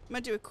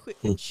a quick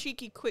Hmm.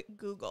 cheeky quick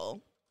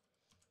Google.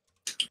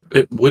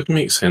 It would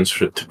make sense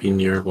for it to be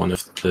near one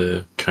of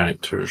the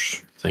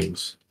characters'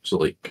 things. So,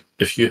 like,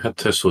 if you had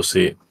to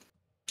associate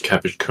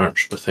cabbage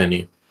carts with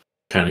any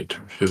character,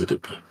 who would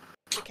it be?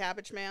 The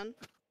cabbage man.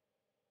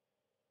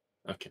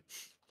 Okay.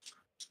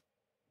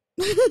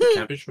 The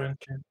cabbage man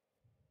can.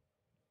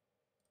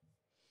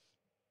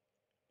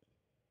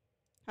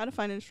 How to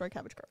find and destroy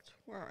cabbage carts.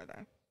 Where are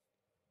they?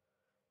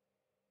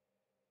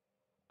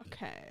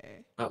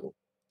 Okay.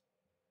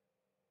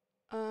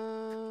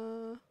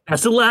 Oh,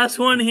 That's the last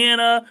one,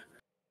 Hannah.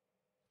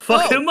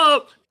 Fuck Oh. him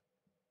up.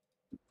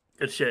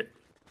 Good shit.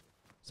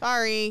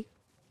 Sorry.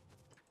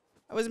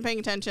 I wasn't paying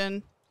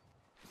attention.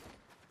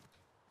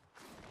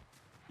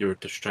 you were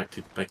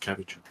distracted by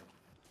cabbage.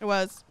 It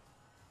was.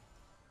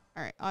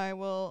 All right, I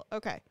will.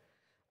 Okay.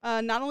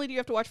 Not only do you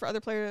have to watch for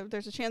other players,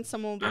 there's a chance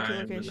someone will break your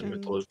I'm in the location.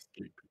 middle of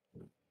sleep.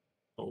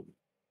 Oh,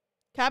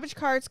 Cabbage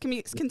carts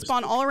can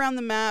spawn all around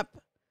the map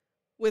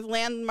with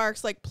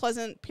landmarks like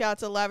Pleasant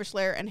Piazza, Lavish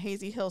Lair, and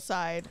Hazy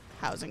Hillside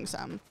housing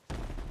some.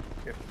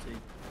 Careful, T.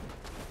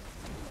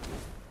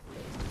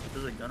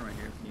 There's a gun right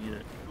here if you need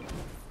it.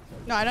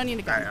 No, I don't need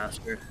a gun. Alright,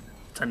 Oscar.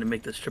 Time to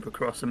make this trip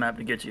across the map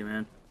to get you,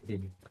 man.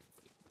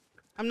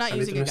 I'm not I made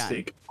using the a gun.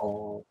 mistake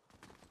all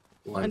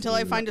landing Until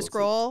I in the find a middle of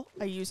scroll,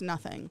 I use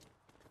nothing.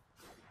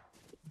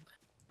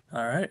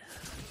 Alright.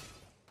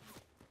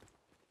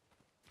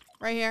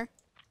 Right here.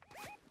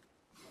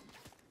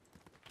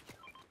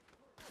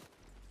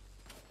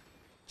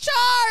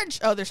 Charge!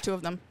 Oh, there's 2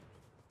 of them.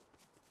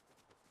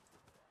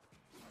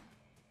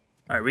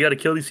 Alright, we gotta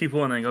kill these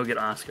people and then go get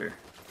Oscar.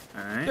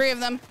 Alright? 3 of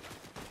them.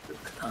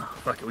 Oh,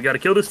 fuck it. We gotta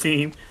kill this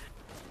team.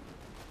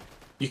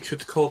 You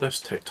could call this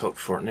TikTok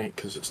Fortnite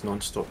because it's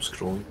non-stop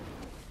scrolling.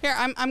 Here,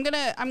 I'm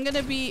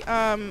gonna be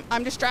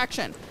I'm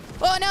distraction.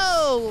 Oh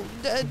no!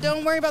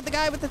 Don't worry about the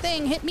guy with the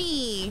thing. Hit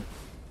me.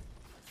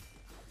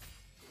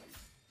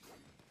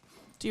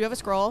 Do you have a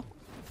scroll?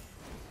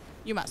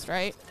 You must,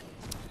 right?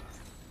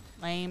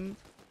 Lame.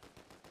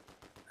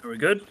 Are we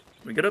good?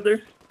 We good up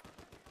there?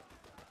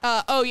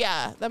 Oh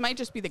yeah, that might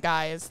just be the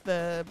guys.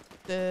 The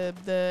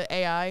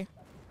AI.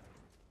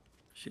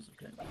 She's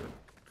okay.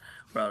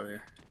 We're out of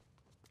here.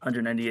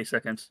 198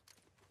 seconds.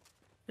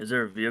 Is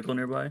there a vehicle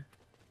nearby?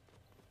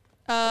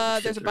 There's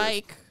a there is.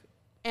 bike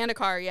and a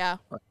car. Yeah,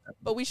 Fuck.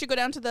 but we should go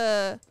down to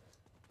the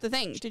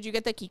thing. Did you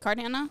get the key card,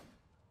 Hannah?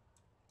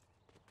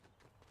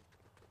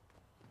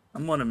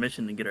 I'm on a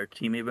mission to get our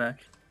teammate back.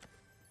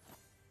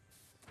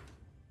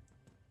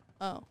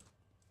 Oh.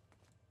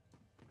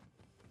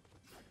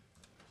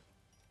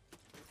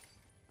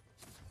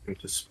 And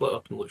to split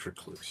up and look for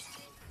clues.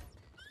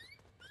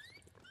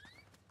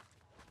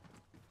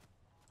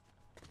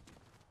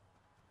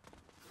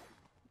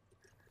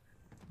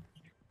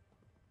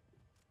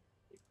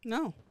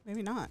 No,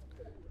 maybe not.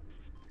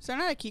 Is there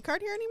not a key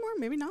card here anymore?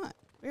 Maybe not.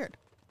 Weird.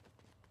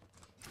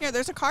 Here,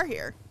 there's a car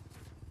here.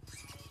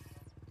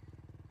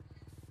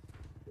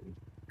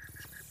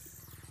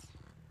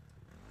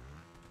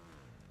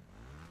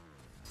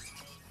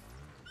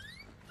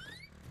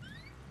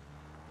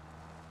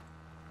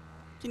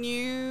 Can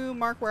you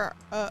mark where?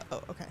 Oh,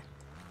 okay.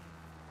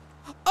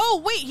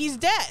 Oh, wait, he's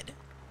dead.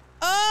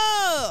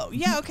 Oh,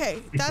 yeah,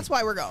 okay. That's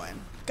why we're going.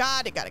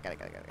 Got it.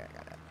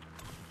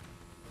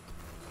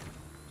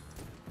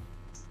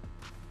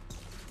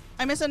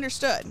 I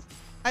misunderstood.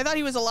 I thought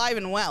he was alive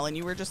and well, and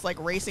you were just like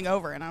racing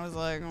over, and I was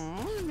like,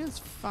 oh, it's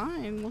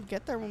fine. We'll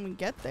get there when we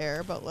get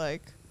there. But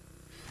like,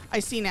 I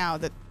see now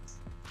that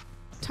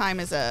time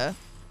is a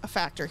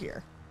factor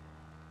here.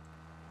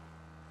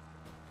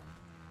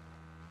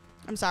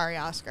 I'm sorry,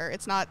 Oscar.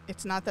 It's not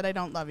that I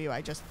don't love you.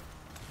 I just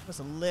was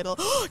a little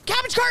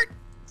cabbage cart.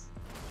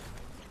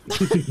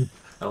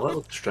 A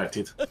little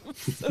distracted.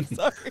 So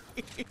sorry.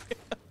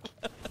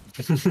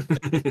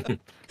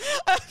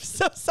 I'm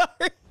so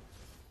sorry.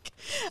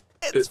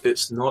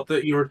 It's not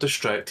that you were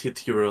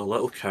distracted, you were a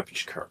little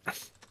cabbage cart.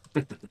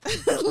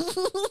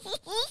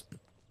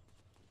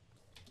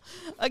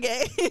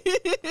 Okay.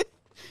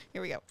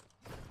 Here we go.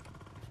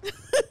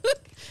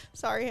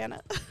 Sorry,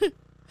 Hannah.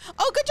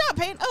 Oh, good job,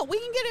 Payne. Oh, we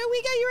got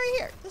you right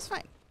here. That's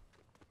fine.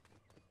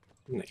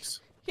 Nice.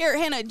 Here,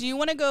 Hannah, do you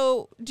want to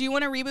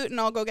reboot and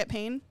I'll go get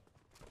Payne?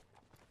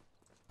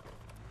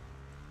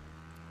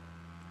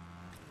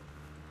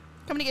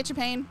 Coming to get you,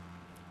 Payne.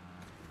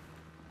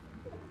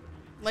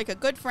 Like a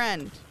good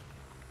friend.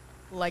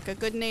 Like a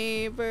good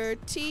neighbor,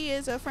 T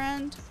is a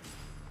friend.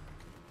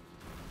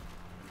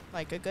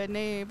 Like a good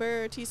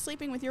neighbor, T's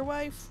sleeping with your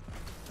wife.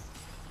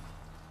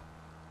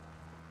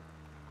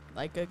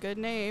 Like a good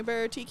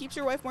neighbor, T keeps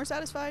your wife more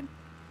satisfied.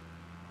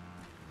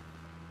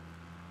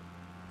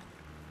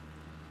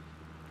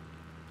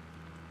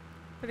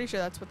 Pretty sure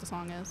that's what the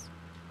song is.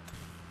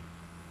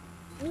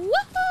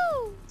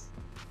 Woohoo!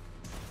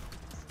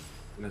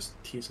 And that's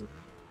teasing.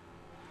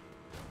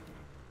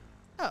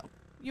 Oh,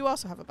 you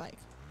also have a bike.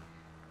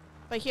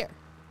 But here.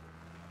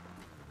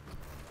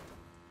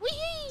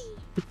 Wee!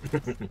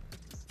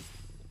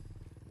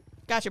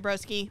 Gotcha,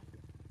 broski.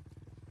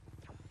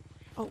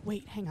 Oh,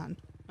 wait, hang on.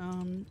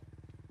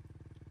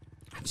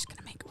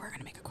 We're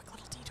gonna make a quick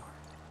little detour.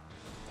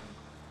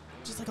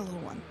 Just like a little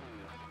one.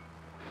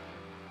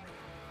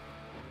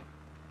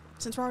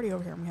 Since we're already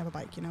over here and we have a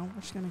bike, you know,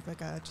 we're just gonna make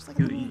like a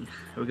little...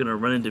 We're gonna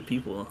run into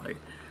people. Like,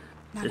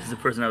 this is the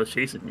person that was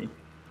chasing me.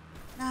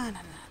 No.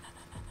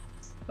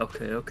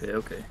 Okay. No,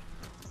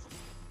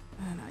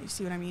 you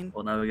see what I mean?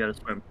 Well, now we gotta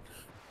swim.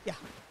 Yeah.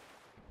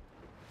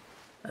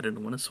 I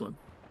didn't want to swim.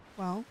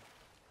 Well,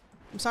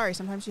 I'm sorry,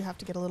 sometimes you have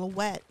to get a little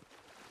wet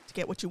to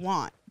get what you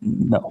want.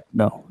 No.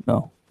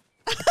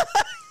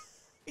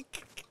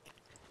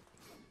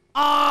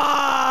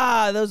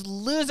 Ah, those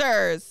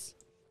losers.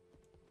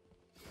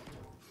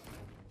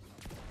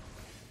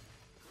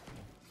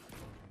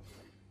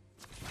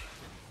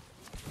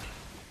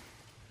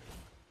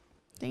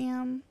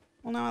 Damn.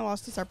 Well, now I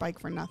lost this our bike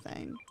for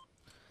nothing.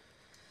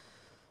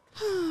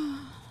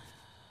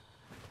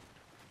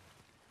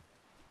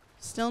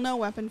 Still no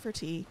weapon for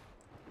T.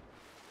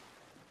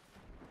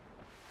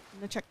 I'm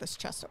gonna check this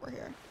chest over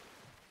here.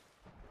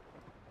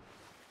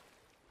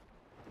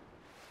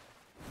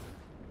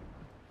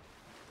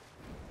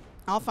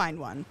 I'll find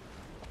one.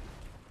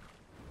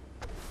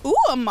 Ooh,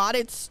 a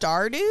modded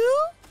Stardew?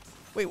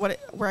 Wait, what?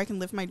 Where I can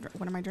live my...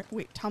 What am I...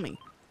 Wait, tell me.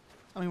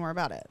 Tell me more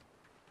about it.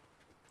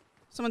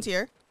 Someone's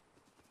here.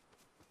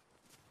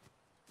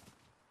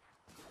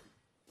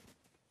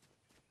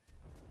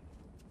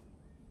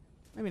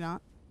 Maybe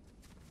not.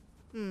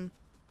 I'm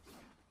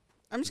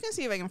just gonna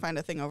see if I can find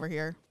a thing over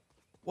here.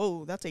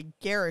 Whoa, that's a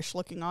garish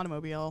looking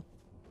automobile.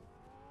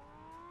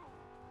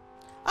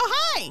 Oh,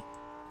 hi!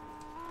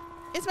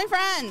 It's my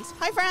friends.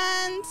 Hi,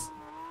 friends.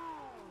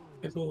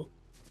 Hello.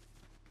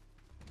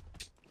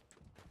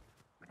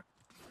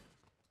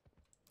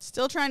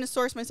 Still trying to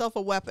source myself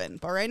a weapon,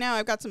 but right now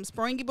I've got some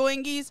spoingy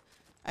boingies.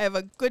 I have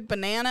a good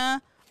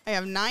banana. I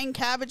have 9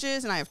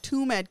 cabbages, and I have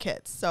 2 med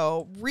kits.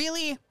 So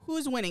really,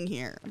 who's winning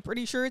here? I'm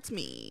pretty sure it's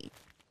me.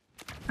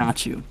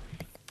 Not you.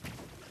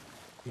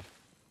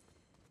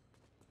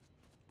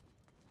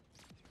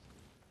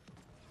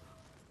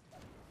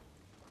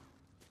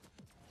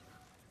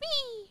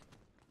 Me.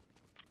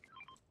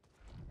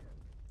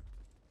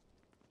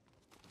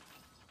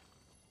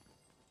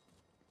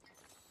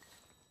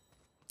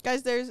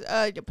 Guys, there's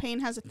Payne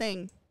has a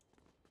thing.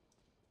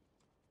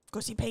 Go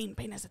see Payne.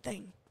 Payne has a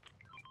thing.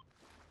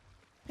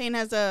 Payne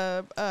has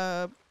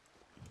a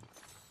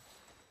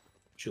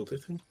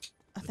Shielded thing?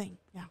 a thing.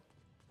 Yeah.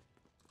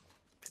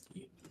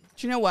 Do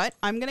you know what?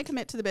 I'm gonna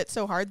commit to the bit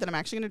so hard that I'm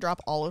actually gonna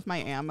drop all of my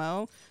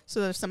ammo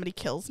so that if somebody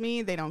kills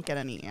me, they don't get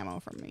any ammo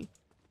from me.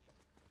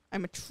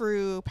 I'm a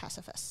true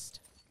pacifist.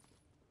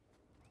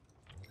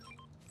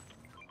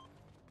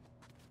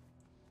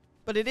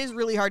 But it is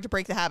really hard to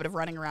break the habit of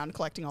running around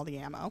collecting all the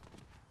ammo.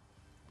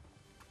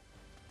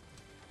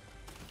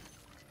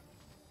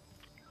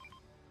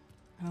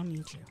 I don't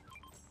need you.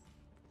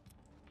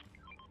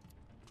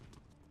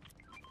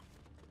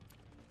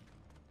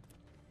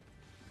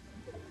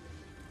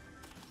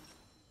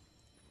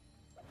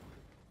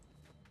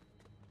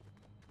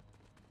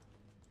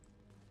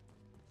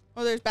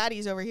 Oh, there's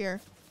baddies over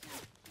here.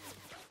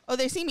 Oh,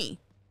 they see me.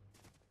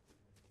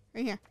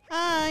 Right here.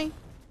 Hi.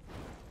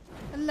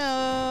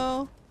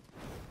 Hello.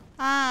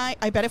 Hi.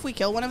 I bet if we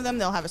kill one of them,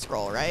 they'll have a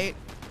scroll, right?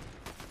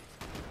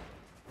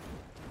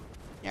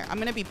 Here, I'm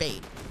gonna be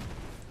bait.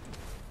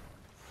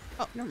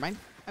 Oh, never mind.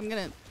 I'm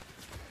gonna...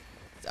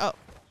 Oh.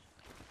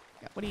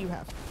 Yeah, what do you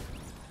have?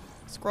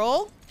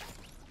 Scroll?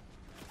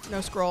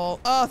 No scroll.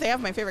 Oh, they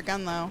have my favorite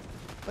gun, though.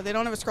 But they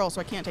don't have a scroll, so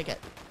I can't take it.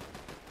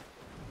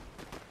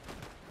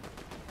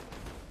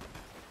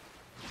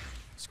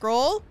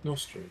 Scroll? No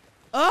stream.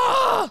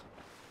 Oh!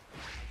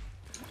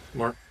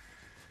 Mark.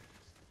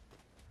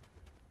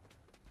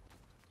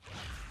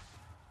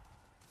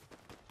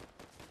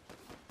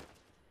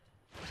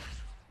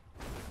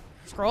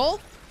 Scroll?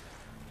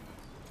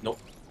 Nope.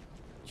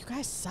 You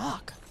guys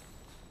suck.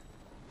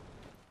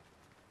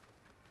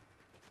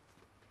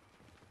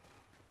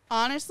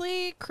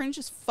 Honestly, cringe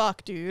as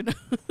fuck, dude.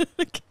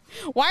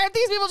 Why aren't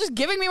these people just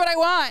giving me what I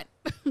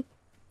want?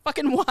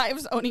 Fucking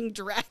wives owning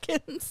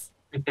dragons.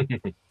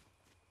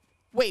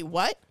 Wait,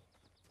 what?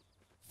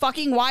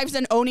 Fucking wives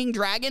and owning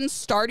dragons?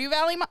 Stardew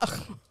Valley?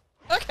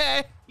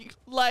 Okay.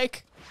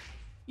 Like,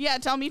 yeah,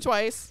 tell me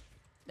twice.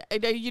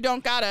 You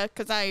don't gotta,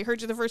 because I heard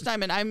you the first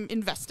time and I'm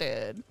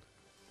invested.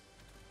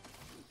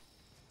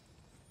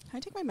 Can I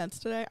take my meds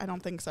today? I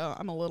don't think so.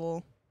 I'm a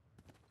little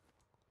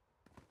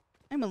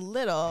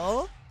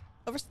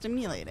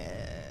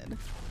overstimulated.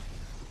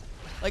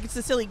 Like, it's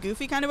a silly,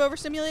 goofy kind of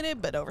overstimulated,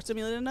 but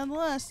overstimulated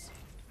nonetheless.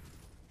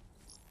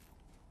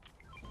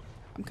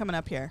 I'm coming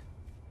up here.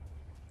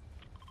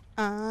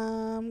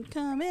 I'm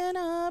coming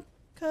up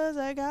because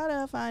I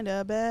gotta find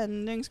a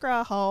bending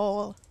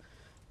scroll.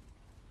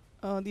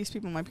 Oh, these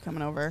people might be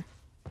coming over.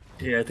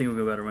 Yeah, I think we'll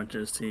go about to run to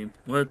this team.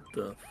 What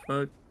the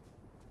fuck?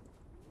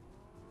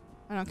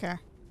 I don't care.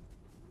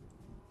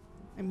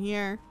 I'm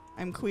here.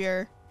 I'm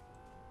queer.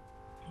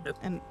 Yep.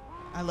 And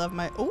I love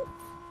my... Oh!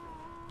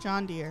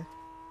 John Deere.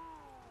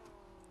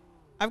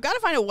 I've got to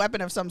find a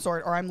weapon of some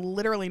sort or I'm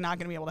literally not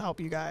going to be able to help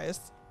you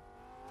guys.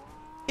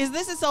 Is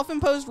this a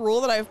self-imposed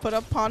rule that I've put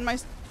upon my...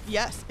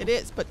 Yes, it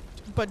is. But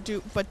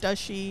does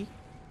she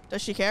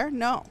care?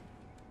 No.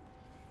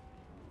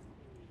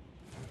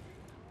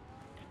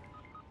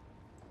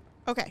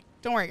 Okay,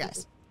 don't worry,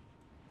 guys.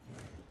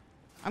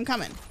 I'm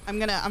coming. I'm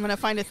gonna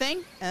find a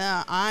thing,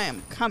 and I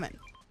am coming.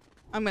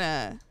 I'm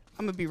gonna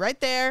be right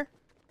there.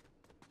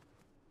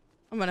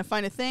 I'm gonna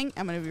find a thing.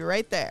 I'm gonna be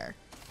right there.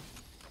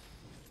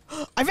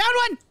 I found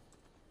one.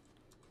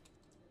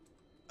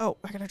 Oh,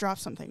 I gotta drop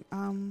something.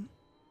 I'll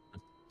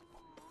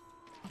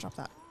drop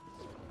that.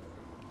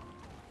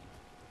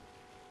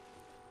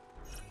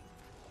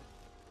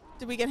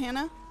 Did we get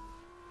Hannah?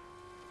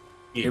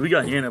 Yeah, we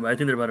got Hannah, but I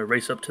think they're about to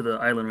race up to the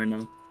island right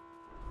now.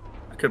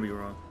 I could be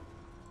wrong.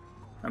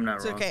 I'm not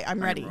It's wrong. okay. I'm I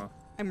ain't ready. wrong.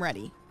 I'm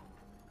ready.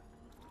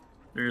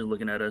 They're just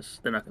looking at us.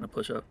 They're not going to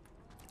push up.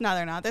 No,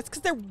 they're not. That's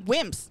because they're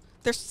wimps.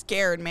 They're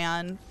scared,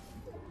 man.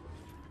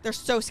 They're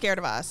so scared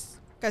of us.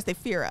 Guys, they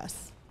fear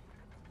us.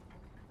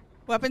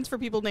 Weapons for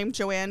people named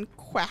Joanne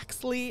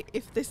Quaxley.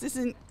 If this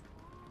isn't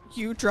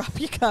you, drop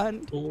your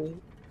gun. Oh.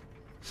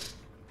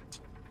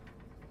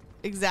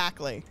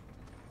 Exactly.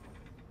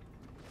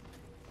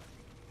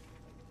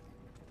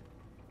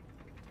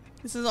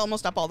 This is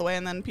almost up all the way,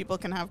 and then people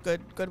can have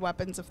good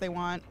weapons if they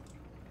want.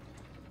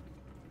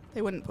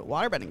 They wouldn't put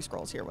waterbending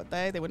scrolls here, would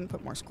they? They wouldn't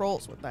put more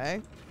scrolls, would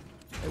they?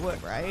 They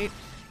would, right?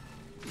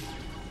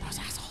 Those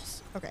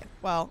assholes. Okay,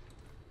 well.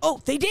 Oh,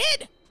 they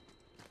did!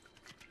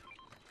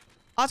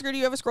 Oscar, do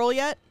you have a scroll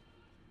yet?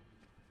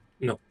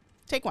 No.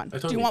 Take one. I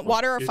Do don't you need want one.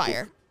 water or You go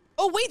fire? for it.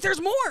 Oh, wait, there's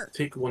more!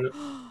 Take one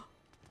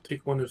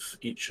of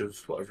each of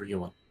whatever you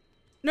want.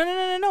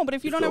 No, but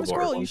if you You've don't got have a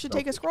water scroll, you ones, should I'll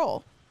take a take-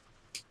 scroll.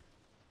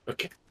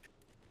 Okay.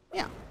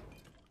 Yeah.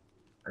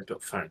 I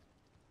got fine.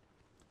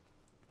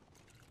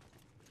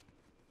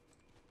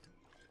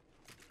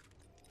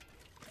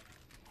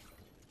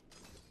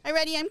 Hi,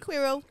 ready? I'm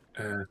Quiro.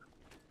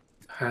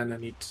 Hannah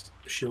needs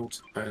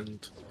shield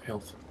and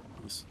health.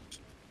 Please.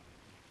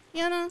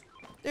 Yana,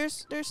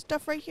 there's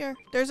stuff right here.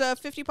 There's a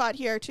 50 pot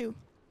here, too.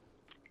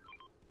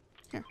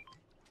 Here.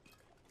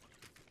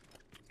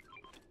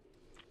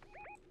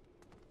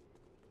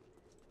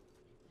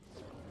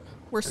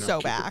 We're And I'll so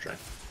keep it back. dry.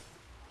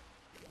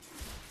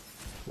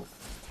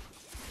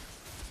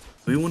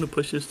 Do we want to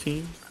push this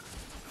team?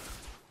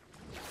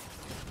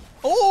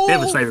 Oh! They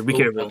have a sniper. Be Oh.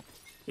 careful.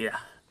 Yeah.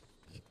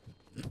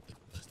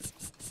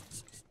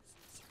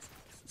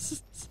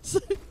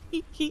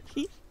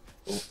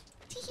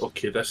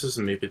 Okay, this is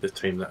maybe the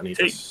time that I need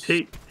this.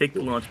 Take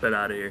the launch pad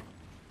out of here.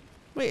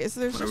 Wait, is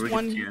there's Whenever just we get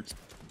one? a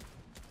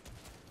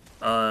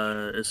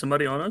chance. Is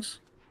somebody on us?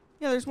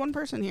 Yeah, there's one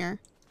person here.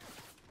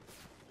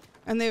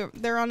 And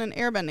they're on an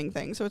airbending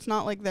thing, so it's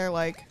not like they're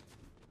like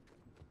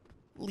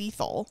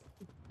lethal.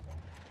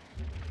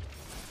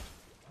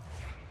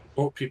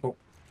 Oh, people.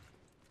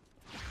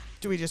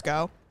 Do we just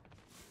go?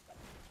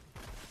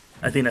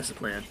 I think that's the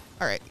plan.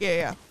 All right,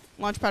 yeah.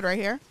 Launch pad right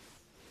here.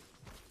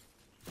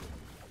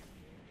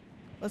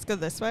 Let's go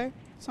this way,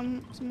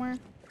 somewhere.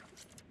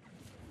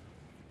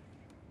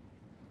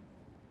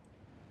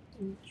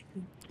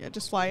 Yeah,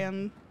 just fly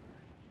in.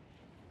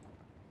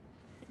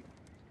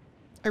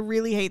 I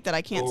really hate that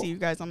I can't see you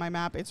guys on my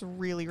map. It's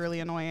really, really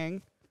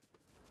annoying.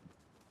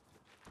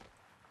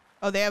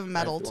 Oh, they have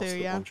metal I've lost too, the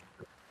yeah. launch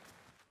pad.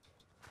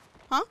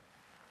 Huh?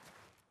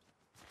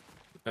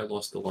 I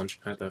lost the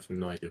launch pad. I have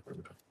no idea where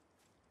I'm going.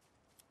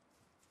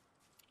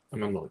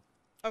 I'm on mode.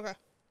 Okay.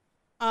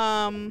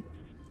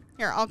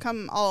 Here, I'll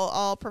come.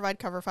 I'll provide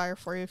cover fire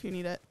for you if you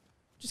need it.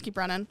 Just keep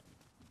running.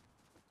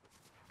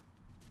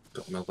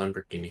 Got my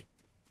Lamborghini.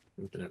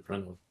 I'm gonna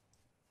run over.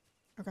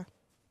 Okay.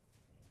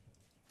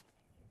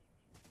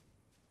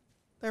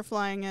 They're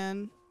flying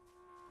in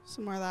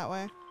somewhere that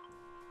way.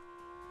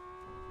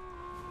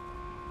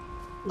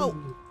 Oh,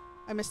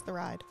 I missed the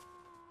ride.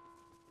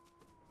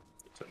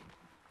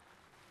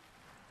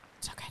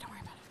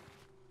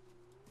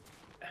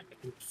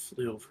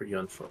 flew over you,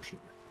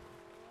 unfortunately.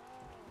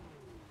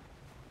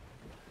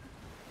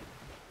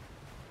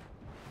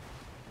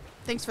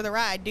 Thanks for the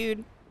ride,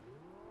 dude.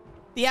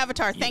 The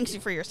avatar thanks you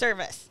for your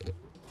service.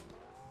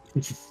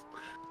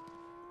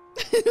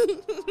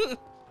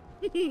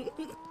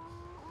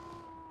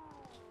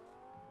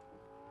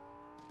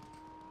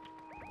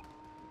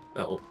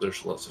 Oh,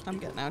 there's lots of I'm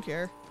people. getting out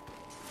here.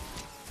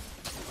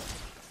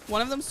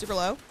 One of them's super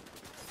low.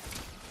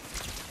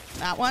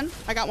 That one.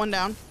 I got one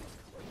down.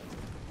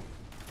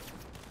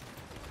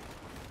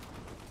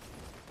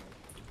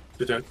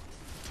 Go down.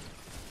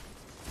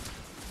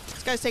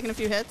 This guy's taking a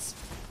few hits.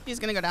 He's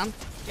gonna go down.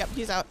 Yep,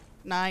 he's out.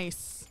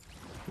 Nice.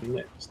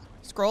 Next.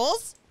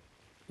 Scrolls?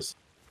 Yes.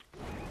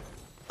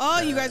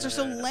 Oh, you guys are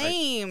so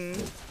lame.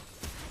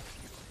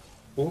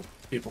 Oh,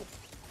 people.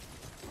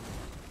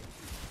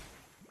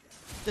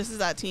 This is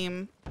that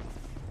team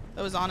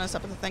that was on us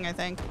up at the thing, I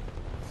think.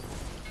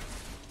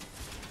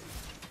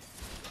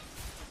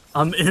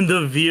 I'm in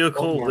the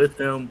vehicle with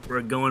them.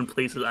 We're going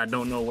places. I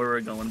don't know where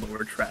we're going, but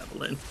we're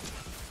traveling.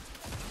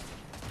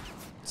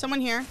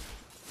 Someone here.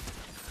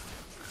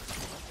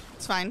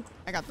 It's fine.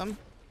 I got them.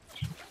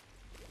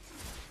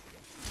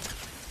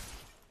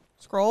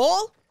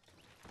 Scroll?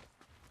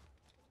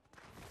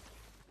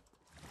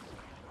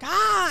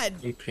 God!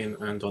 On pain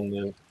and on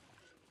the...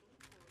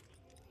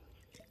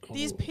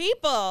 These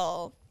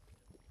people!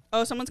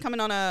 Oh, someone's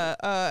coming on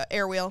a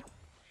air wheel.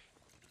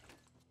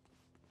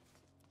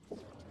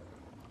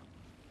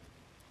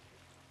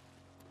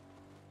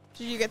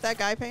 Did you get that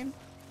guy, Payne?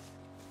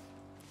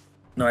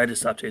 No, I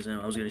just stopped chasing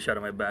him. I was getting shot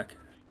at my back.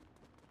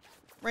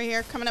 Right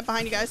here, coming up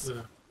behind you guys.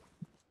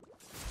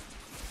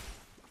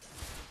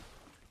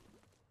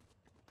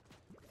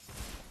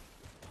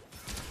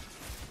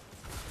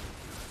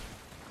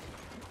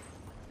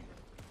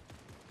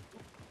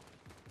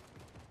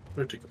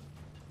 Where'd you go?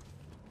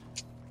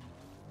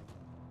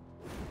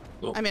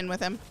 Oh. I'm in with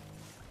him.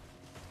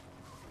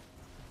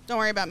 Don't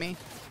worry about me.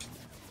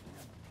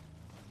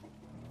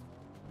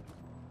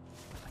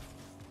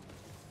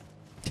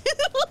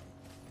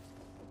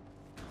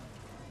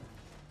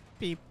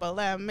 People,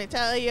 let me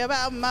tell you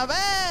about my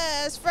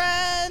best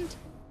friend.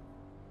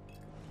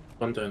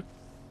 One down.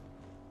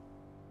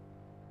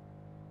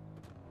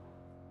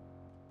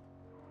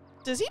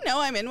 Does he know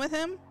I'm in with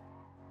him?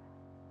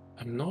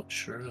 I'm not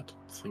sure. I don't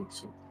think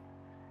so.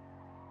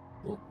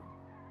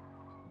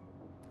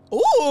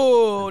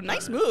 Ooh,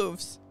 nice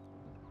moves.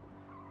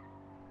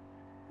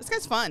 This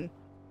guy's fun.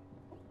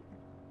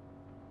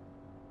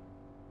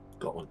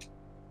 Got one.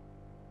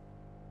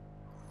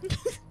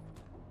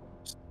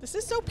 This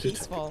is so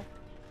peaceful.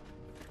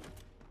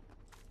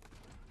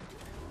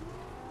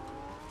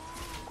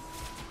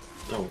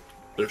 Oh,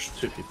 there's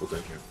two people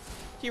down here.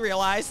 He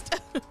realized.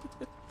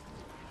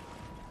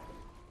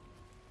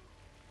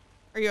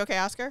 Are you okay,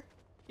 Oscar?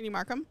 Can you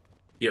mark him?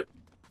 Yep.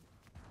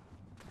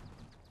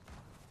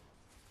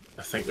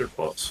 I think they're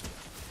bots.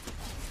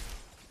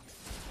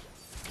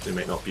 They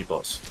might not be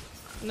bots.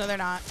 No, they're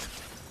not.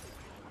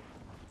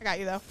 I got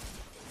you, though.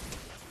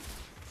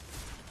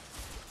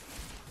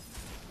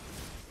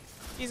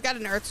 He's got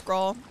an earth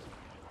scroll.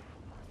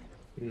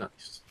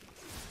 Nice.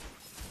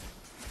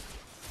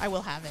 I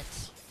will have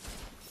it.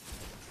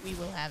 We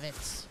will have it.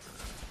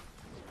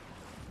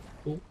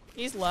 Cool.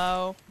 He's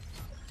low.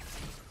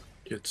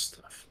 Good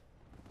stuff.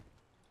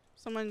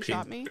 Someone Pete,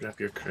 shot me. grab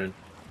your crown.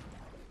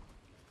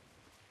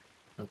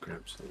 I'll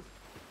grab some.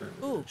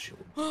 Ooh.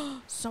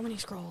 shield. So many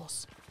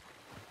scrolls.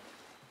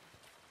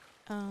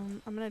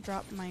 I'm gonna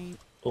drop my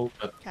Oh,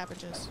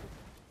 cabbages.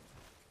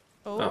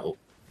 Oh. oh.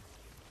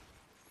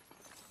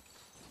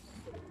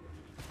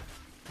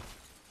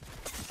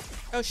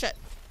 Oh shit.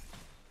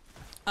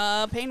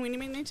 Payne, we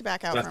need to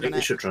back out I for a think we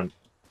minute. should run.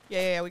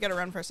 Yeah, we gotta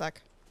run for a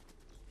sec.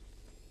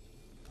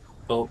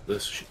 Oh,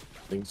 this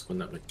thing's going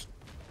that way.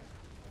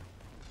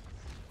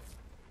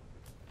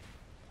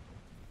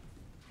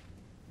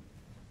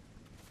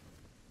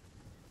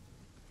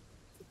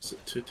 Is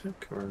it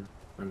 2-tick or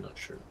I'm not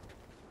sure.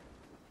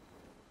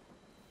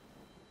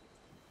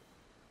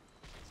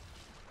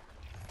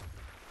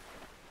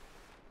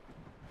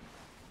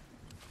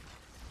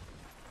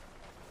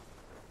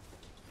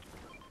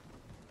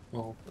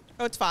 Oh,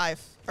 Oh, it's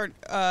 5. Or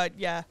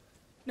yeah.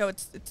 No,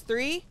 it's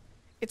 3.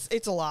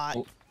 It's a lot.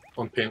 oh,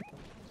 on pain.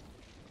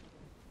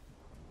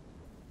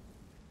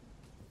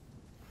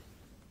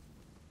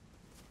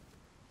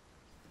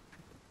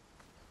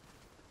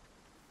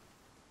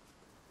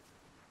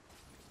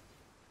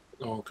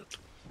 Oh, good.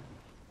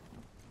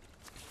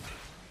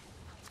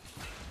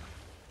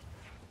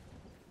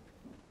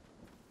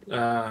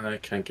 I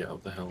can't get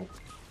up the hill.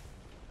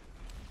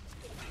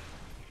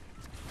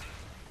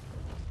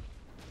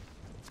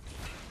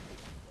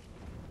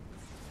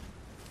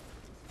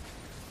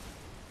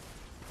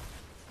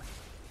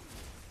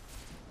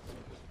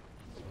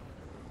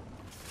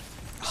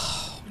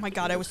 Oh my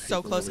god, I was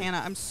so close,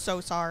 Hannah. I'm so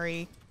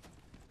sorry.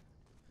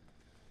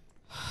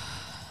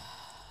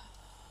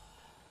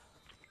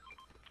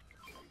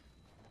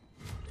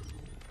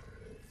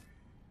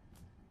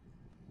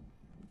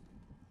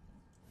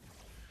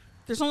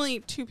 There's only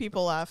 2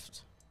 people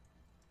left.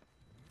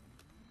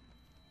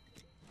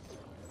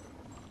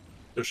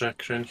 There's a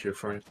crane here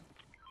for you.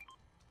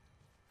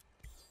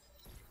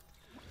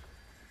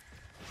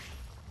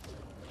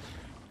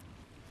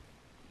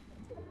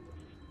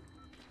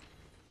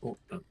 Oh,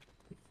 no.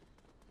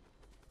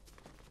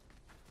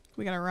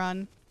 We gotta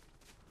run.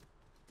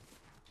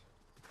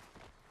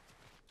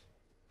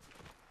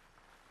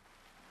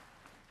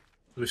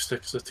 We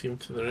stick as a team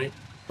to the right.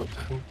 Up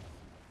the hill.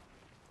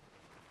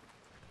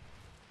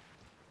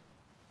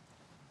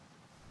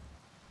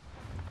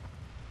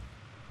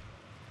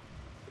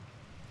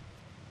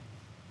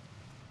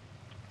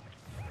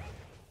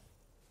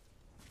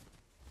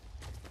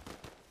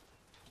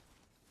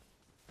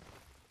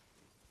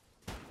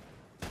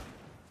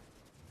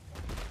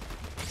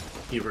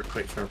 You were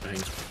quite far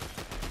behind.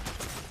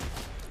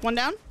 One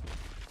down?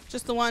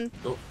 Just the one?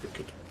 Oh, you're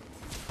good.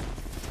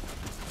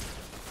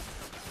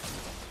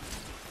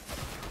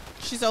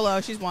 She's so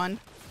low. She's 1.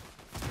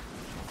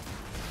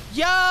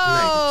 Yo!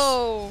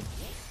 Nice.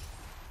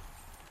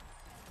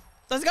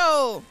 Let's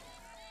go!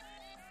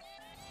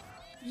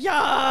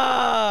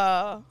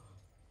 Yeah!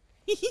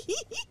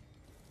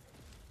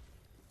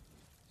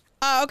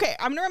 Okay,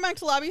 I'm gonna run back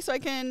to lobby so I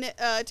can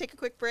take a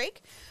quick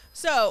break.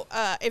 So,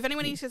 if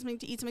anyone needs something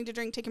to eat, something to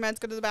drink, take your meds,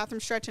 go to the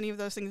bathroom, stretch, any of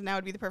those things, now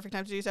would be the perfect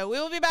time to do so. We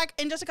will be back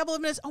in just a couple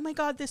of minutes. Oh my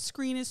god, this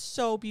screen is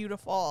so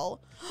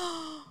beautiful.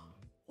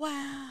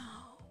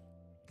 Wow.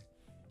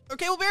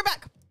 Okay, we'll be right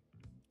back.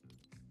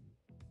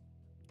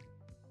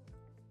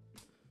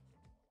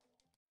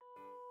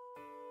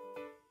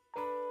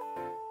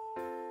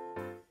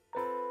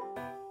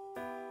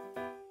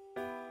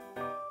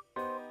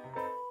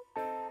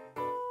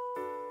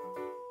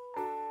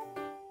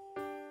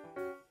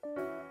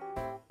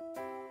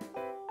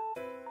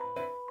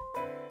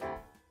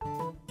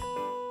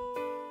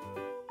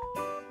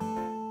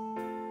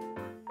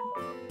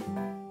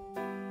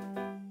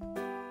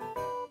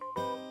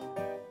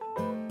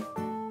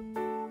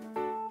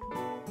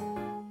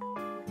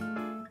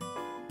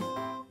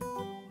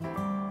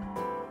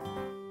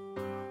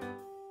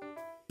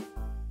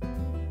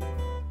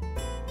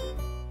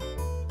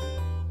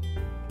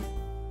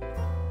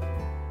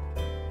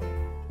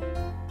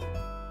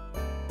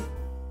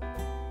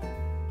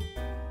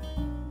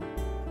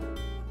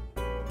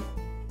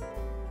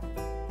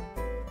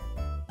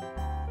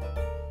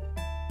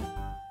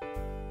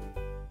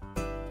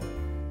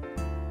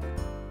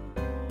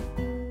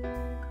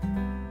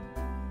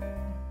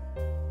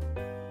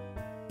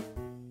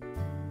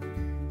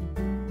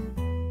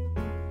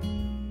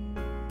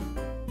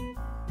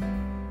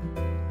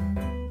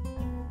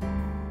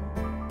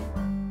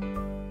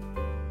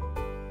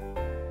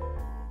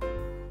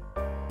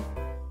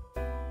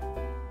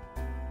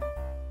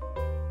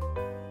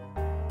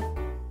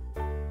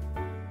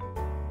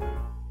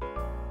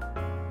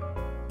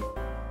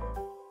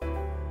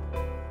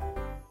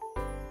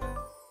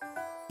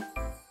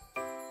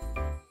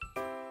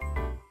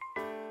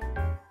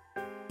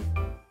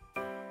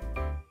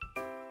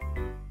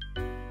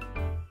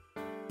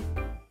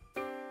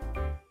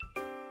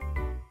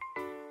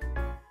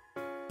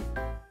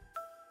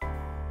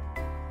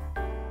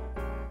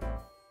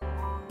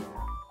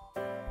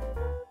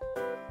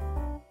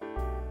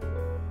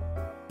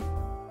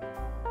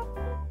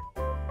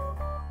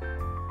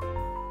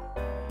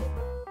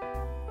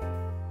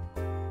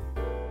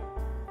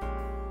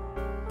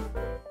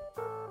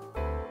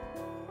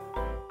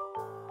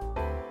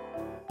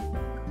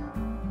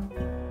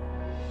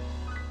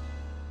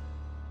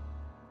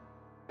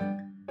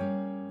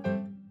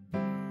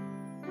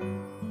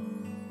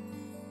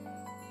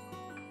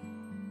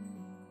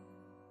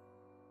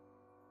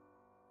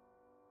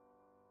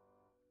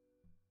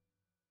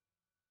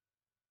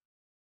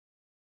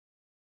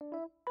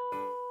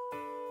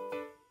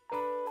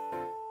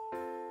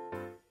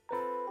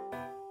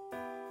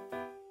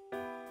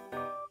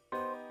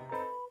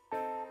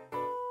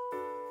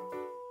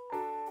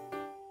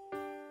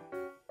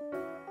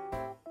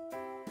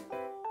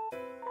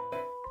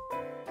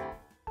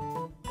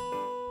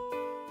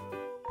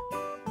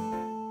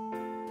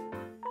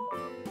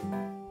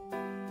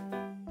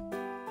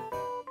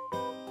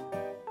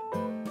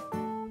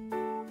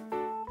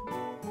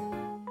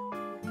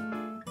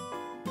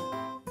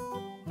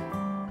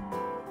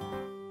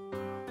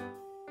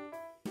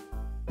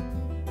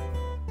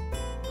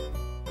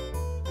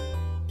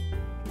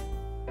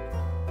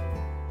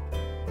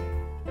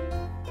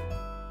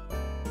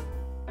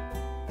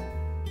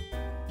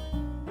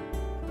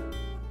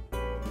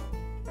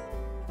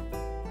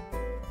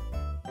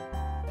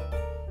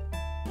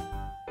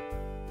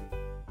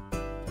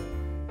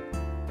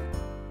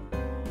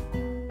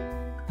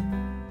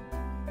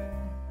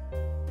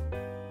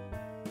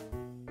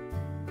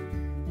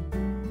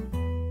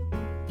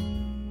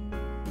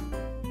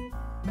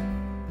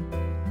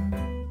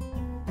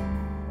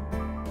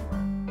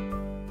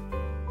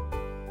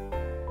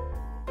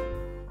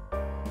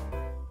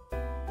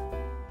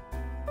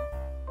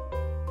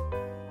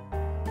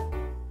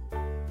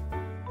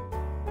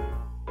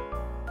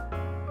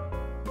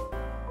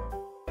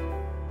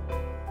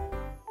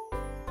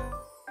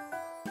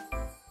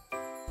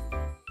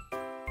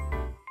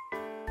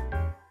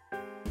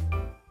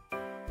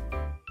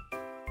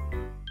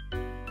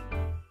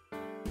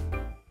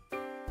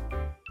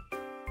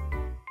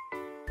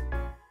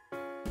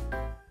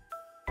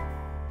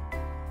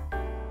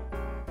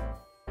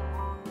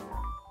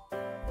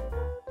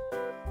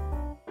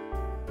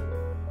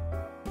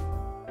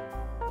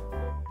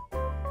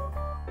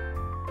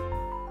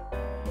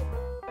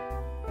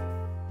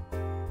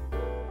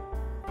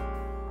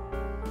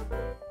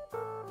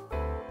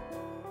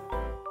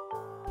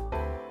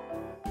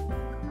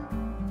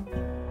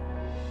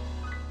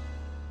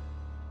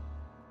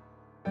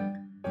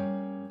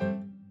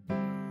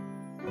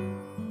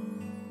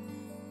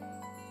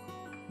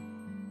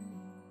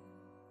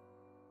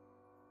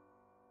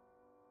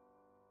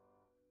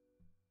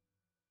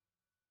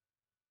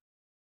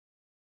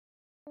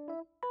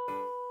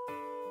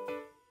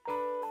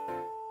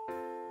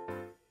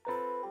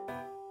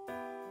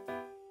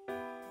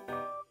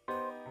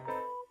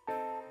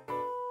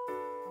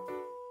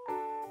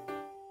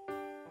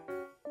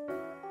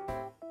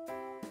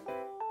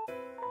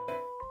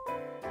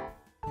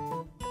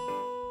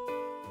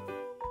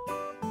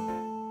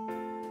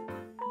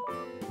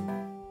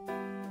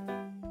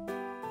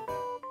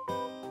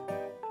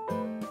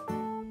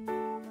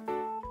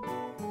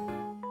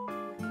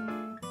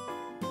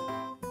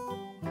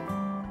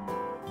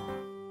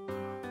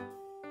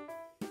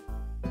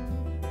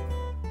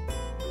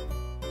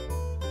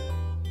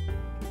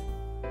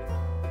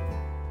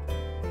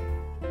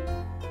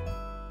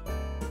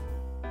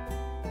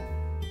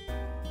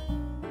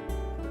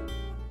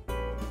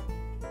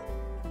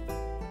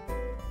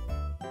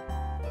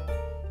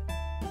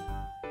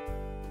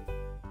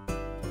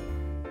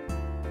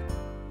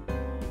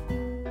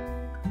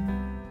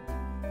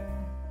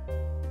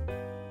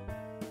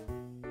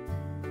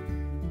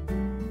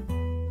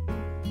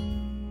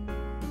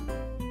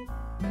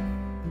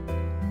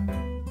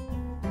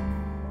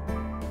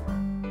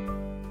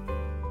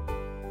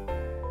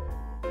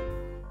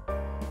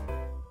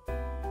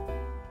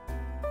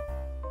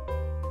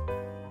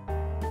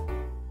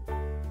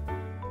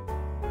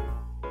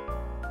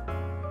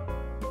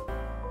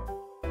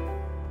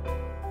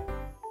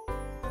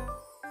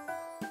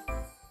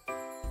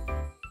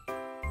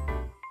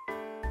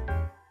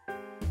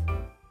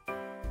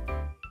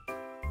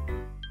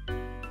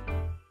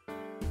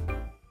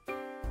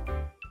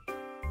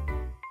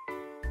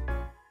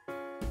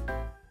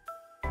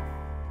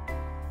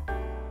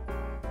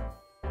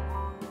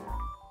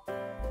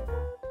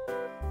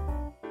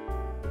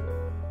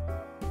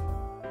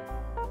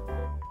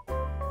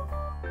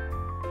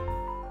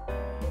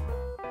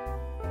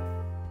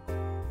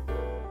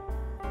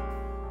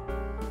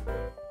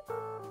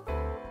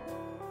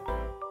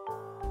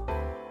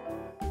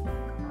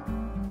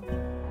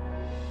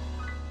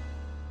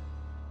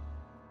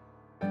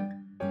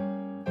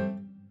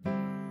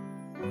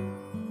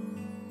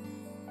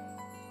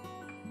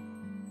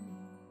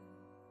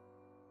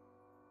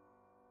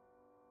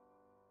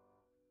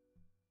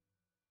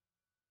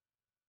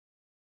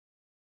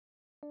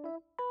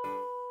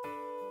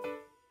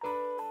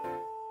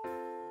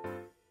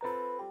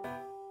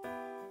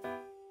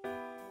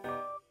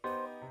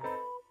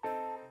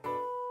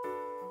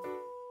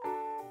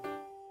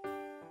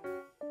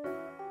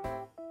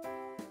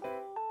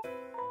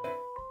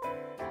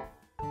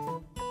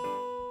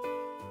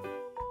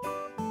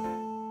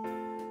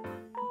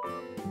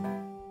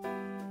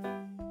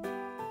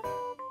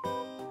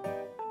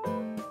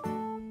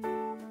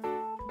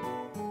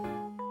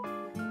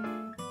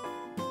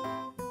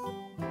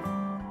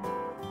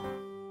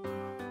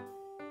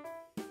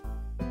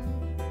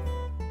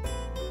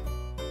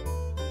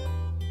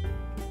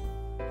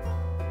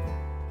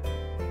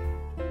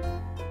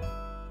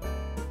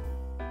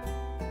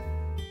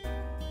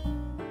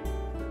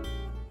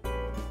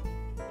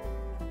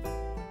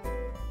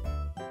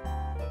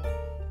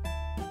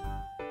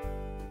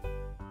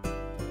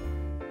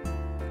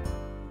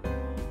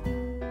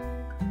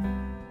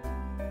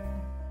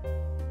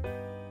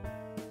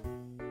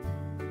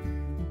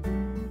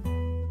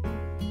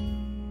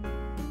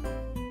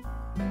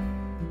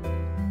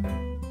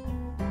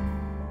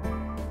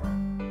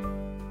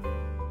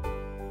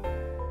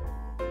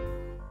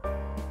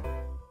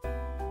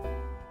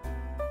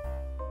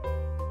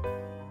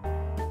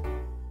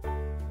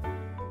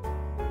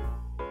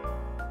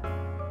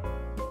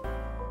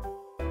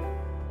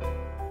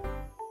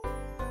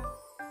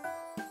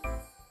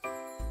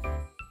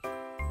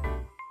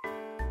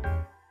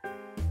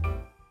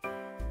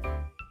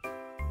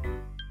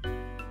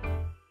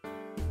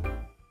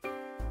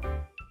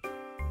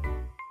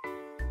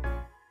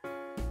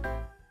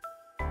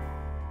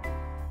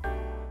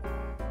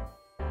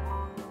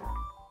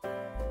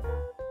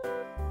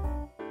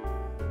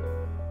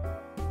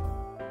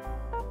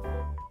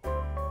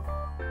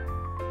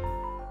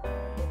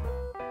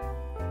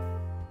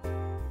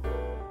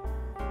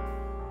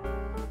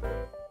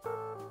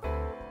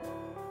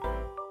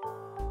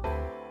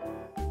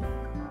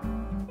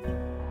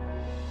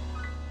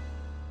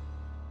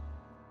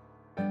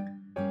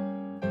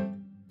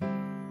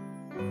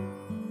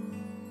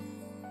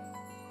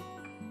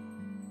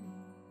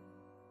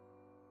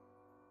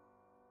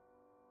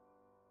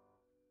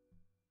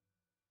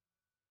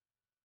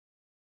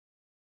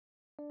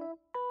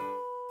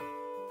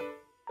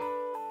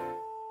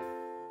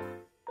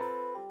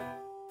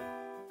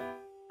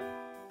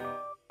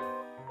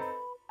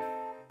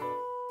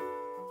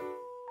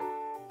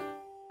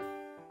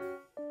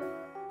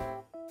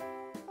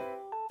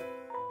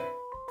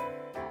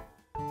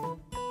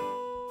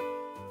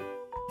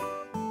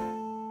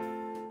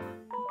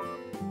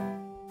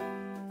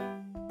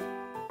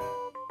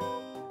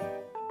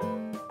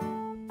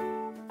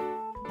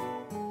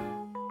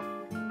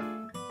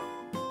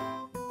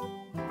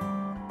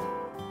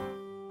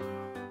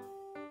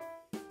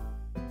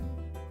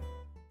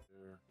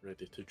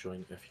 Ready to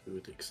join if you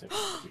would accept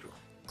Quiro.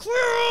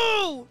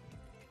 Quiro!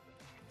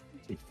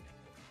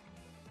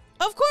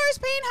 Of course,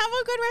 Payne. Have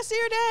a good rest of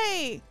your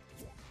day.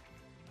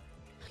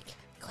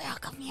 Cleo,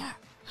 come here.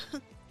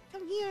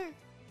 Come here.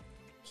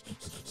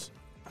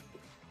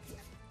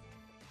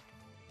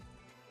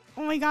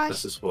 Oh my gosh.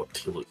 This is what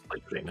tea looks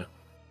like right now.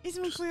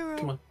 Isn't it Cleo?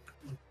 Come on.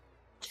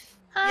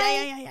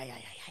 Hi. Yeah.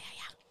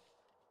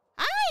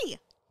 Hi.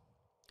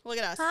 Look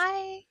at us.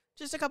 Hi.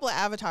 Just a couple of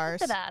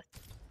avatars Look at us.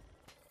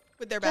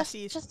 with their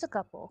besties. Just a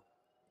couple.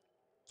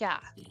 Yeah,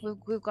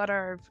 we've got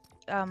our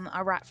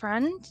rat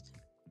friend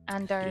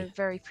and our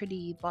very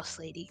pretty boss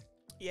lady.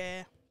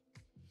 Yeah.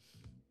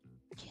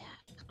 Yeah.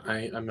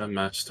 I am a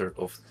master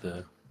of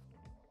the.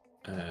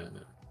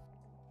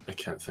 I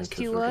can't think of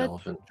the Steward?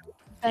 relevant.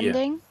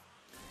 Bending.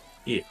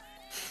 Yeah.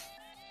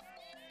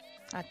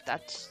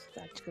 That's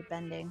good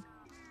bending.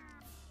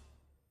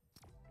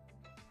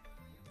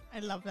 I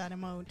love that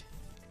emote.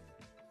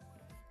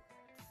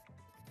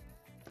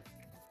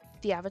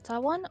 The avatar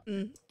one.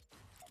 Mm.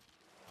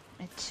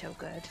 It's so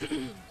good.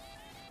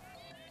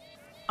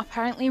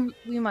 Apparently,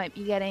 we might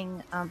be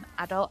getting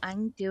adult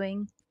Ang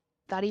doing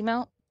that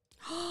emote.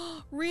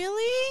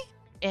 Really?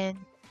 And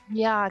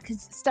yeah,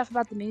 because stuff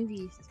about the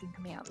movies has been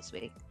coming out this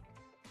week.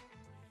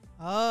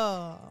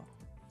 Oh.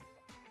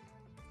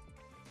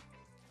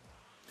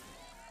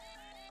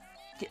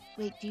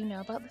 Wait, do you know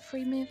about the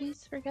free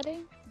movies we're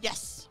getting?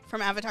 Yes,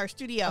 from Avatar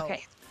Studio.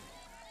 Okay.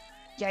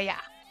 Yeah.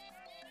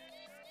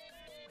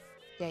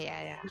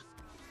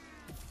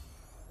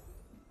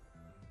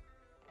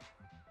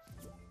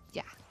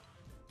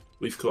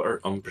 We've got our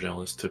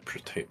umbrellas to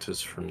protect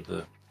us from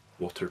the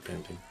water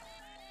bending.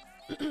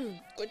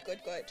 Good.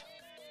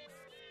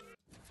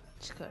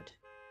 It's good.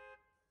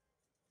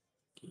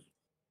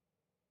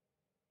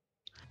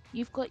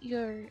 You've got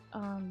your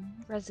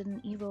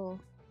Resident Evil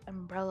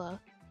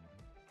umbrella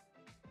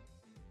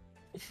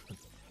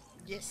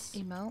Yes.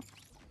 emote.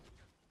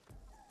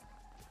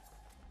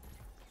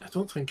 I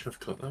don't think I've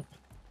got that.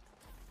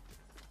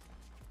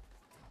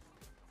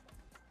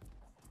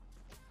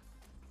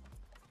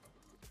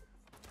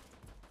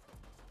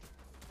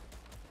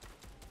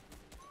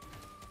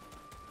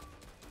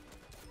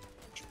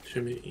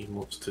 Too many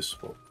emotes to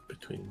swap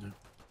between now.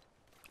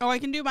 Oh, I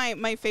can do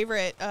my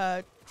favorite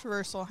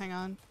traversal. Hang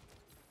on.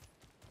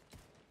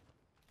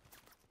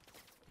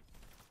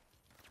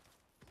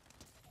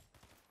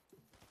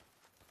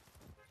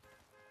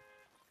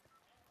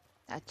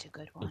 That's a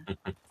good one.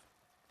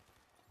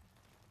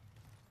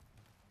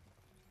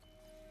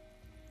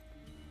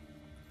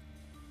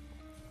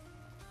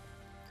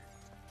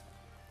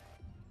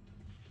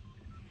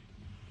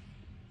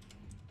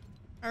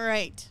 All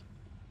right.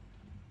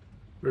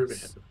 Where are we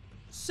headed?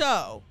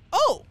 So,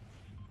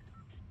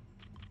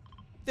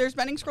 there's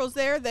bending scrolls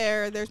there.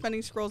 There's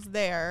bending scrolls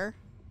there.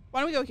 Why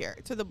don't we go here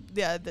to the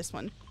this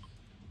one?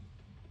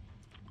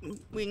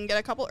 We can get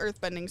a couple earth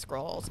bending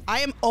scrolls. I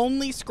am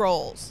only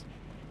scrolls.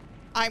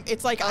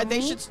 It's like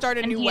they should start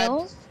a And new web.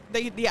 heals?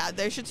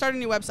 They should start a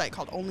new website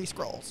called Only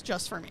Scrolls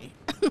just for me.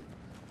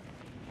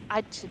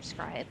 I'd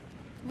subscribe.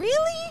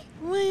 Really?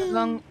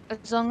 Well,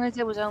 As long as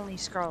it was only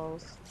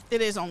scrolls.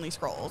 it is only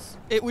scrolls.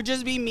 It would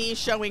just be me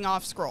showing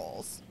off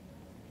scrolls.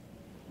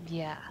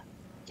 Yeah.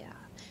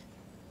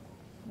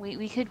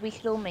 We could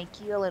all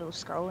make you a little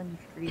scroll and you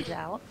could read it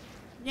out.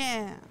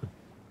 Yeah.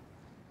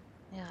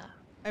 Yeah.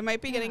 I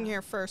might be getting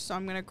here first, so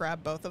I'm gonna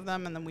grab both of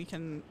them, and then we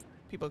can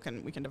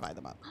divide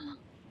them up.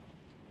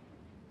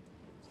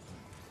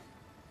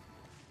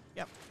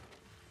 Yep.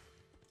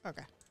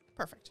 Okay.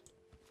 Perfect.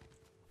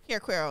 Here,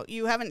 Quero,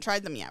 you haven't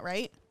tried them yet,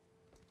 right?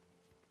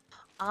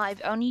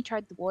 I've only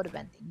tried the water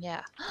bending,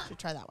 yeah. Should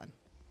try that one.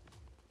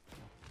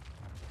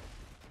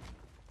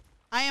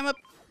 I am a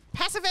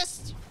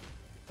pacifist.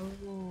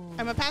 Ooh.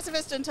 I'm a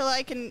pacifist until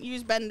I can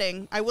use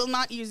bending. I will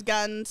not use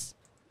guns.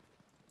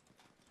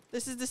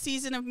 This is the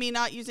season of me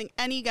not using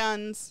any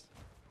guns.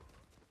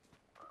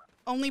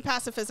 Only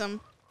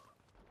pacifism.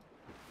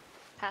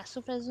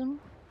 Pacifism?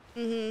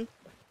 Mm-hmm.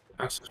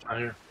 That's the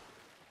fire.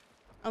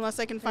 Unless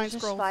I can find There's a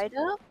scrolls.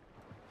 spider?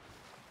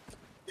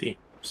 T,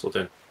 slow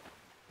down.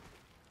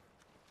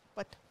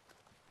 What?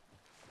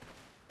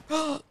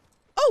 Oh,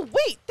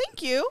 wait,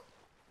 thank you.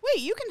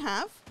 Wait, you can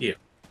have. Yeah.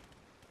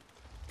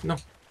 No.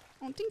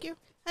 Oh, thank you.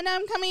 And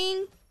I'm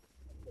coming.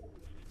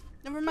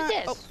 Never mind.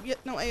 It is. Oh, yeah,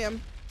 no, I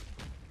am.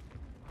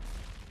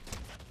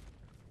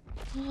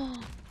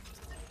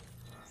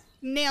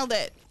 Nailed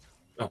it.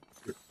 Oh,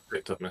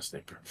 picked up my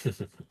sniper.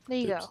 There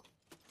you Oops.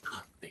 go.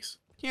 Nice.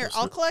 Here, That's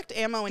I'll it. collect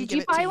ammo and Did give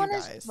you it to buy you one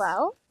guys. as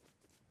well?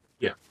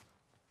 Yeah.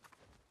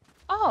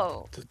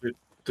 Oh.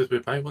 Did we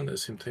buy one at the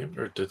same time,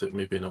 or did it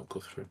maybe not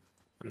go through?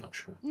 I'm not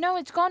sure. No,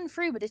 it's gone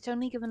through, but it's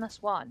only given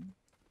us one.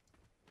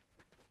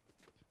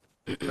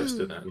 Let's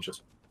do that and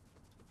just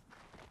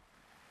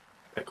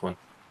pick one.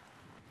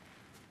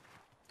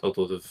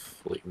 Although they've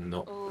like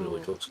not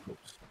really Ooh. got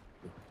scopes.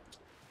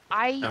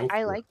 I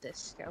Okay. like this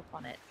scope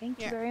on it. Thank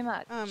you Yeah. very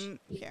much.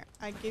 Here,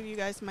 I give you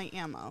guys my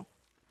ammo.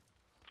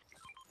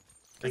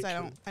 Thank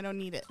Because you. I don't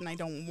need it and I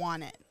don't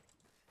want it.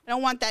 I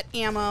don't want that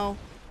ammo.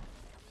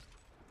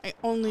 I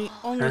only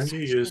Can you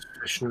use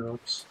fishing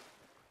rods?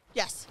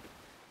 Yes.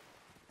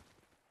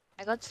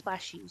 I got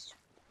splashies.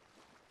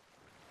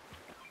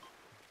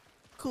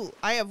 Cool.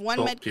 I have one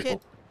Oh, med kit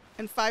people.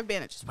 and 5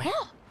 bandages. Where?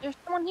 There's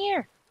someone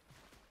here.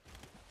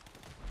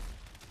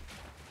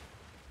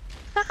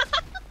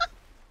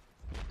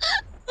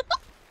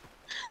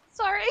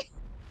 Sorry.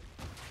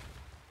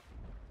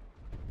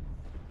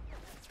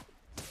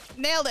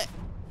 Nailed it.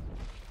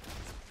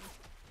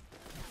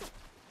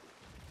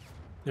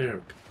 There we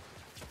go.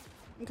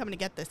 I'm coming to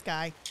get this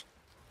guy.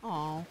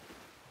 Aw,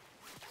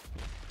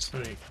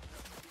 Sorry.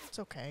 it's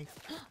okay.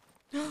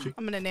 Too-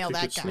 I'm gonna nail too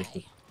that good guy.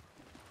 sneaky.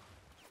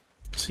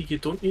 See, you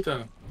don't need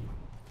a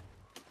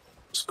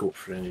scope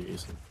for any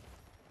reason.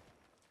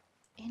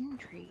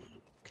 Intrigue.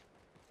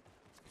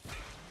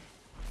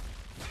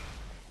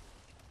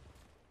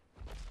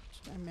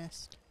 I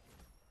missed.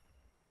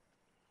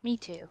 Me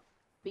too.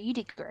 But you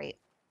did great.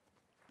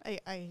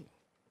 I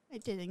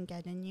didn't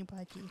get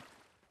anybody.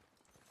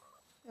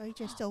 I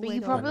just a But you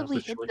little. probably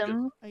which hit we could-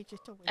 them I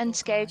just a little. and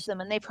scared guy. them,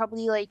 and they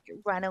probably like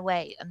ran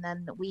away, and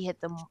then we hit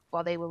them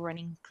while they were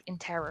running in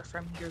terror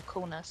from your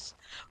coolness.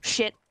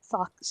 Shit.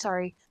 Fuck.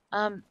 Sorry.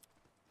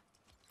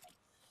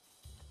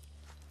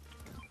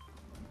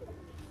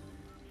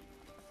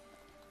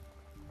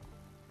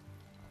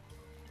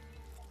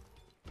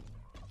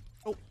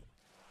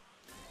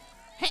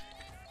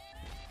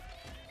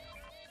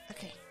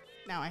 Okay,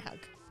 now I hug.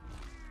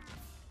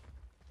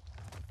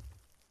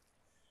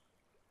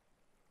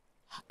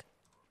 Hug.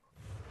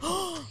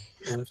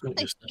 I think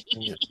you're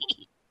sneaking it.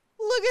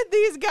 Look at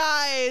these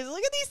guys.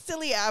 Look at these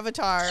silly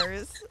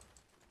avatars.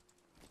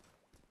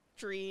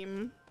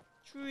 Dream.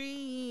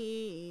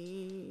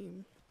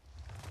 Dream.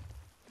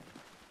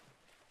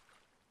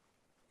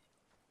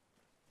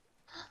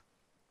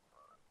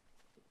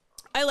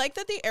 I like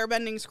that the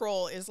airbending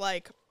scroll is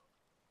like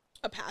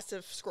a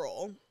passive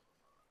scroll.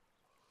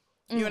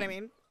 You know what I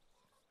mean?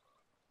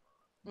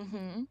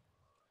 Mm-hmm.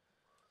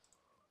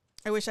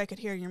 I wish I could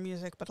hear your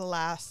music, but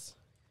alas.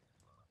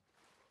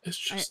 It's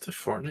just the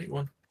Fortnite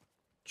one.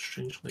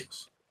 Strangely.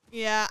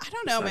 Yeah, I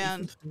don't know,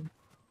 man.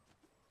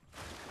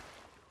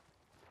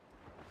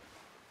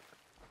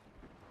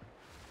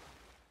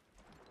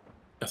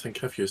 I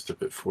think I've used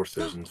about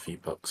 4,000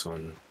 V-Bucks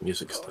on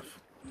music stuff.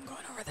 I'm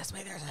going over this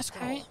way. There's a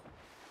scroll. Okay.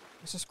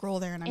 There's a scroll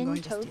there, and I'm In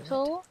going to steal it.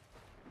 total,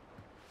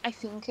 I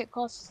think it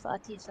costs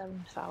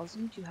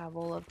 37,000 to have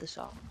all of the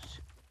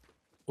songs.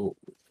 Oh,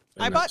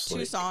 I and bought that's 2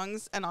 like-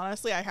 songs, and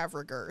honestly, I have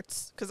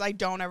regrets because I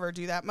don't ever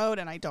do that mode,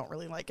 and I don't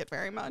really like it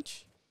very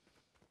much.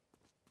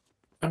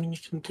 I mean, you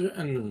can do it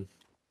in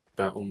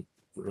Battle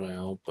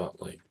Royale,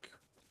 but like,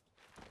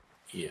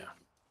 yeah.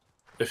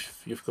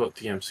 If you've got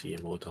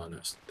DMCA mode on,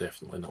 it's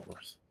definitely not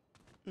worth.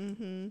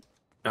 Mm-hmm.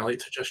 I like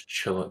to just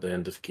chill at the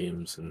end of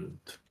games and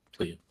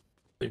play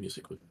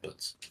music with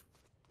buds.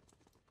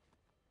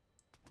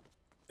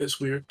 It's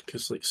weird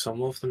because like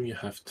some of them you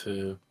have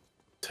to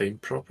time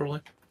properly.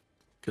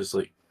 Because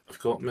like I've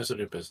got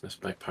Misery Business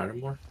by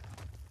Paramore,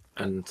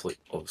 and like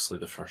obviously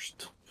the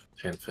first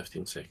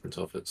 10-15 seconds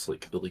of it's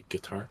like the lead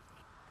guitar.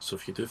 So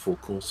if you do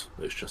vocals,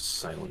 it's just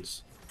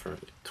silence for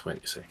like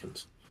 20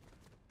 seconds.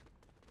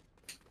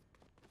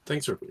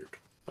 Things are weird,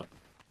 but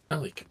I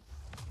like it.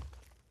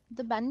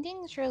 The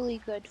bending's really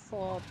good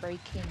for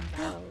breaking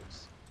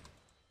barrels.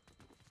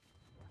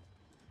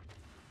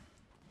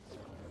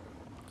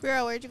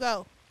 Girl, where'd you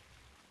go?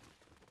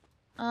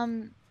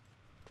 I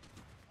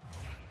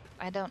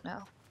don't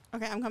know.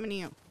 Okay, I'm coming to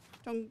you.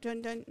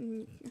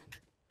 Don't.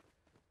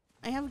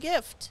 I have a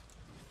gift.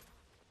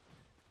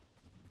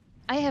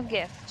 I have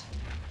gift.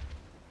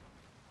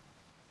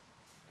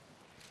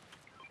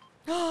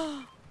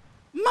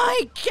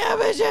 My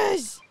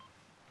cabbages!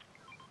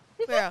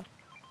 Girl,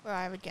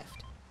 I have a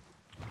gift.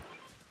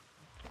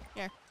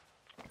 Here.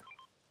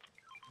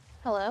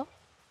 Hello?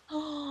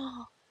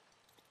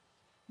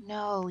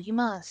 No, you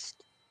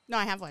must. No,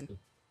 I have one.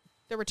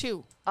 There were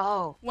 2.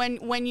 Oh. When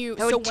you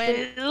There so were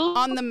when 2?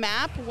 on the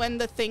map when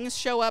the things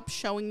show up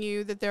showing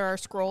you that there are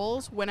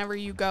scrolls, whenever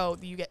you go,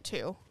 you get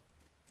 2.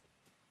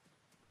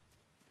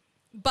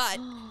 But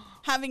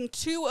having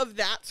 2 of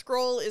that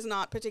scroll is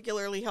not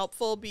particularly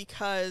helpful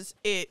because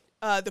it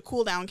the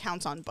cooldown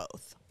counts on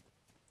both,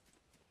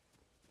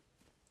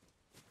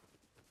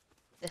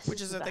 This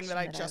which is the a thing best that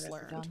I I've just ever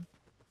learned. done.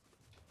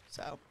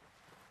 So,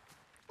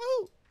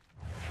 woo!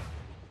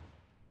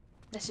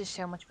 This is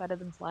so much better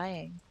than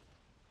flying.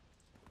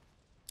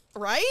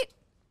 Right?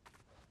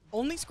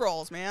 Only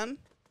scrolls, man.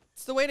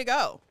 It's the way to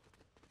go.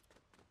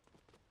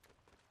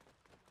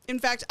 In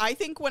fact, I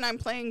think when I'm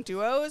playing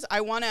duos,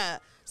 I want to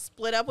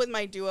split up with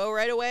my duo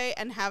right away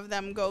and have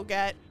them go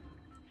get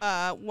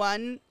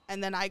one,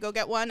 and then I go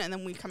get one, and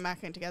then we come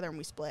back in together and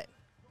we split.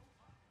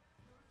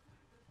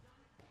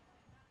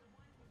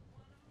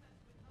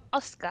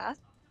 Oscar?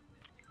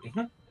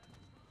 Mm-hmm.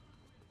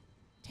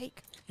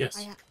 Take.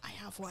 Yes. I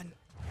have one.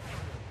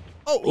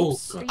 Oh, Oh,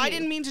 oops. God. I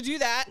didn't mean to do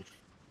that.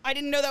 I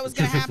didn't know that was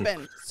going to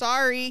happen.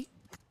 Sorry.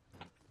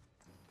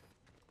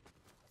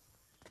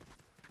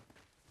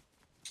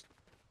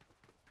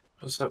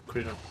 What's up,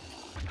 Creator?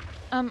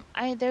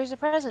 There's a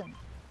present.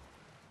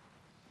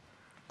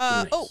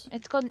 Nice. Oh,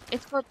 It's called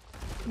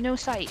No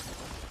sight.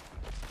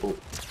 Oh,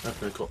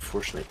 I've now got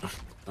 4 snipers.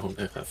 I'll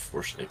now have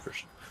 4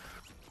 snipers.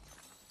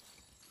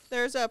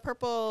 There's a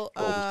purple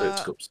All without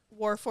scopes.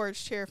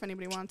 Warforged here if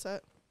anybody wants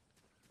it.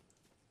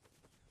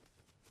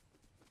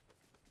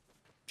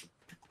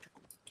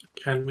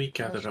 Can we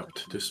gather up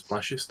to do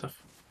splashy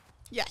stuff?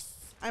 Yes.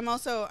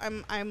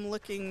 I'm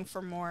looking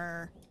for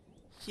more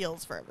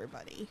heals for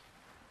everybody.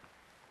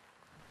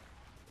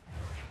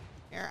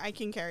 Here, I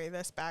can carry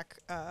this back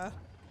to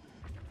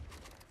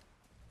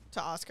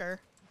Oscar.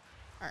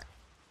 Alright.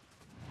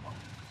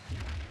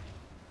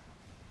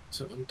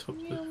 Is it on top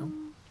of the hill?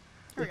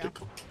 Here we go.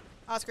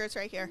 Oscar, it's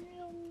right here.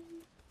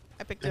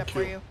 I picked it up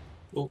for you.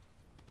 Oh.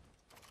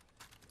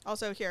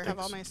 Also, here, have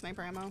all my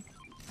sniper ammo.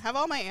 Have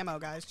all my ammo,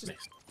 guys. Just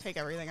take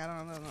everything. I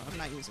don't know. I'm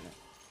not using it.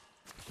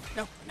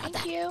 No, not Thank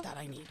that. you. That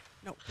I need.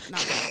 No, not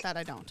that. That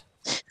I don't.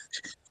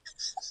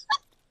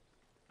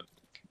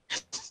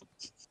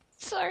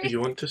 Sorry. Do you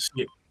want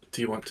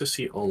to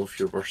see all of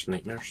your worst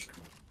nightmares?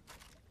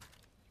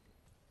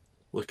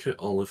 Look at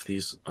all of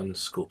these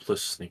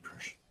unscopeless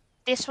snipers.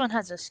 This one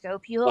has a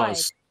scope. You lied.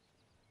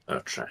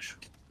 Trash.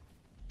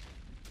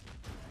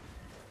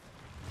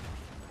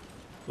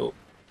 Oh.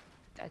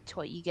 That's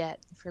what you get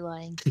for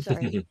lying.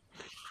 Sorry.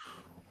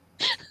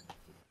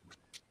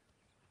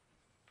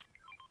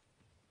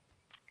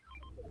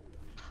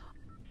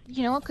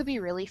 You know what could be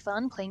really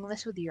fun? Playing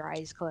this with your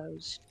eyes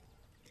closed.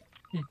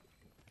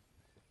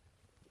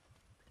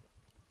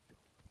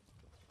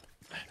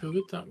 How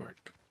would that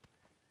work?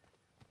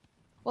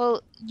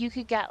 Well, you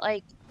could get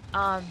like,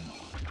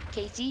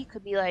 Casey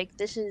could be like,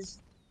 this is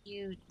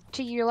you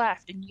to your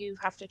left, and you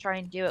have to try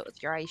and do it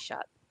with your eyes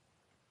shut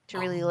to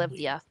really live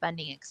the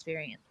bending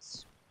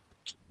experience.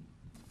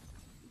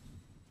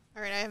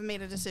 Alright, I have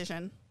made a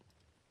decision.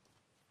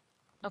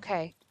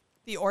 Okay.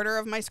 The order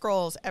of my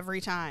scrolls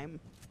every time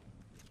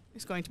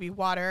is going to be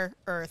water,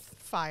 earth,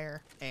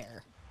 fire,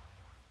 air.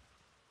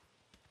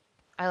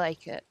 I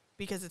like it.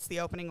 Because it's the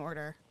opening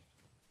order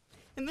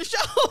in the show.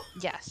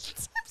 Yes.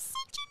 I'm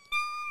such a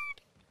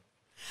nerd.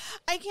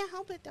 I can't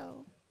help it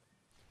though.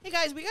 Hey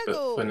guys, we gotta But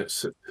go. when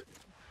it's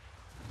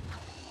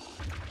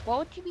What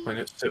would you be? when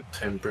it's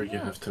September, you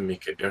have to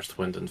make it Earth,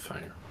 Wind, and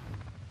Fire.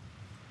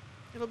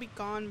 It'll be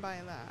gone by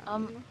that.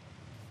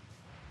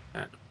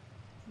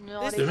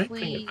 Not They if might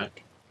bring we it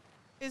back.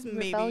 Is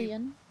maybe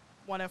rebellion.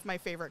 one of my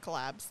favorite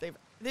collabs.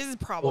 This is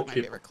probably my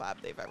Okay. favorite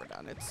collab they've ever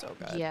done. It's so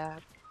good. Yeah.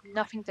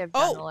 Nothing they've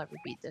done Oh! will ever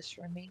beat this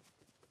for me.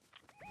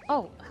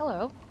 Oh,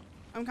 hello.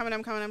 I'm coming.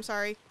 I'm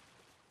sorry.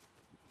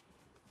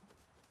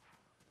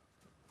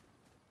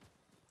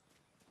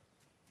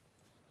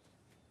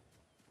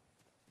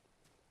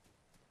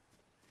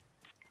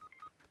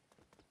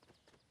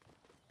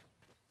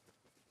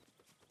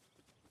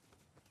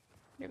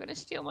 You're gonna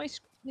steal my.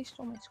 They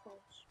stole my scrolls.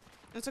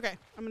 It's okay.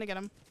 I'm gonna get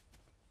him.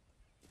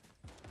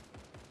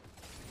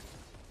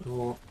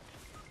 Oh,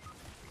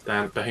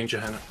 Dan, behind you,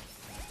 Hannah.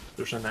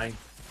 There's a 9.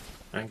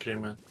 Angry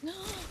man.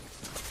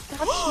 That's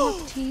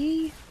not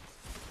tea.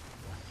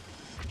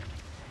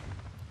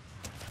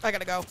 I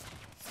gotta go.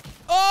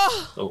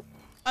 Oh! Oh.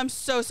 I'm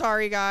so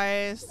sorry,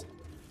 guys.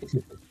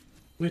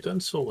 We've done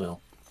so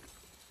well.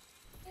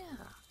 Yeah.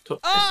 Oh,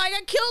 I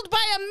got killed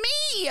by a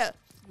me! You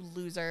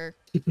loser.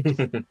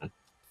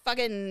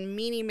 Fucking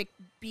meanie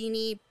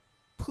McBeanie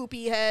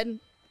poopy head.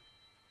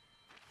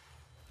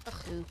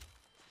 Ugh.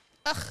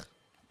 Ugh.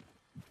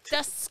 You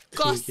don't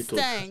have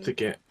Disgusting. to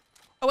get.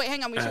 Oh wait,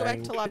 hang on. We should go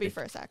back to lobby angry.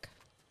 for a sec.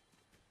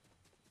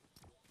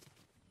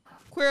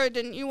 Queero,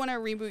 didn't you want to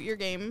reboot your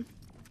game?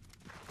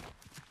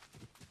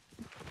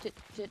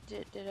 Did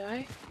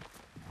I?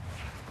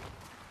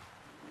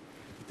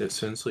 It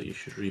sounds like you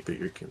should reboot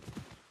your game.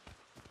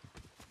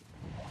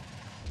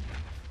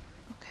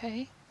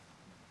 Okay.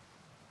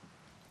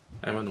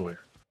 I'm unaware,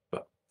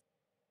 but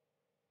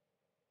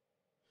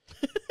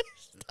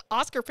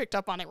Oscar picked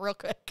up on it real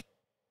quick.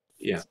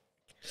 yeah,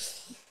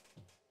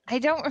 I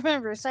don't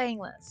remember saying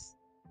this.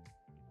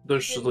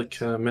 there's Didn't-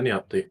 like a mini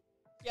update.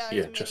 Yeah,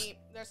 Yeah, there's a just mini.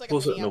 There's like a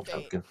close it, mini no update.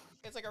 Falcon.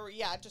 It's like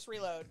a just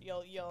reload.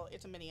 You'll.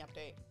 It's a mini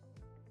update.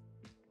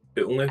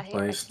 It only I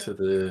applies to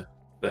think-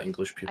 the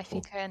English I people.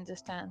 think I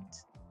understand.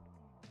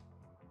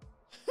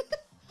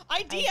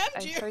 I DM'd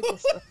I've you. heard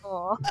this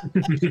before.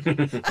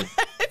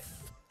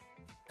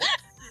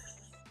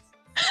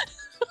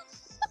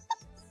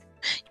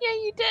 Yeah,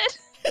 you did.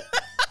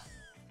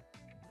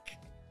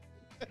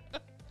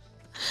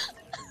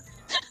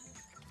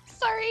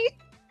 Sorry.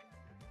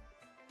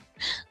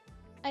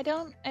 I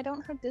don't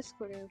have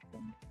Discord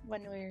open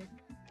when we're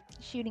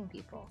shooting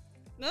people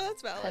No,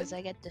 that's valid. because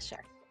I get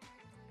distracted.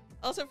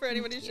 Also, for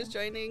anyone who's you. just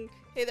joining,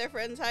 hey there,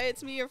 friends. Hi,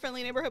 it's me, your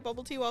friendly neighborhood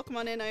BubbleTee. Welcome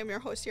on in. I am your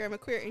host here. I'm a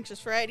queer,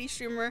 anxious variety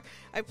streamer.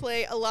 I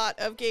play a lot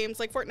of games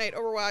like Fortnite,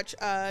 Overwatch,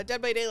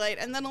 Dead by Daylight,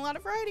 and then a lot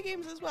of variety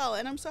games as well.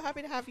 And I'm so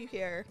happy to have you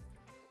here.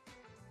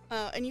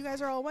 And you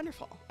guys are all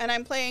wonderful. And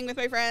I'm playing with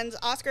my friends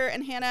Oscar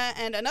and Hannah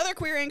and another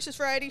queer, anxious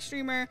variety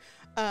streamer,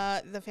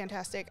 the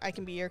fantastic I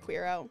Can Be Your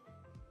Queero.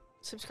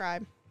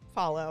 Subscribe,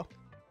 follow,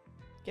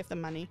 give them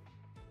money.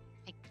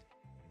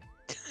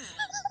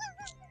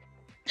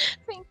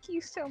 Thank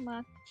you so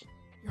much.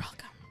 You're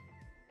welcome.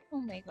 Oh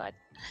my god.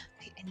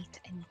 Okay, I need to.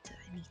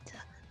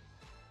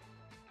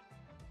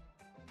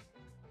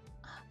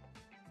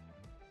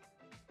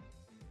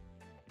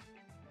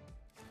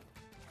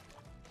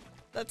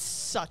 That's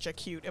such a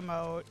cute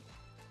emote.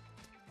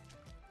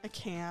 I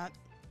can't.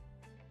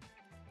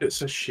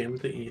 It's a shame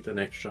that you need an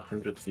extra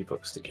 100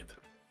 V-Bucks to get it.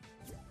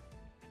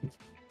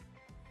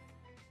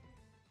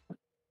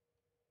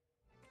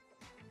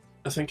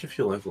 I think if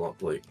you level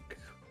up like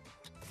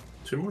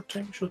 2 more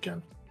times you'll get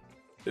it.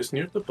 It's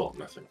near the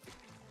bottom, I think.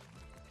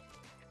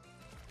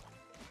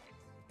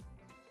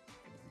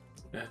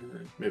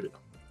 Maybe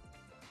not.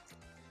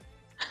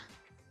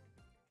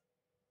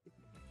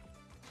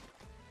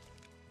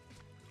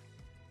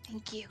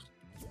 Thank you.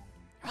 You're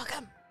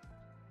welcome.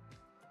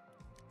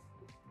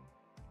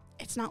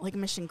 It's not like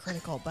mission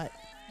critical, but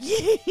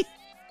yay!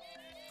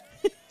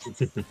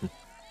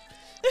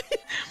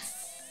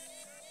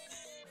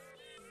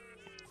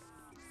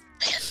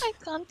 I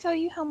can't tell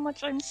you how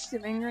much I'm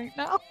stimming right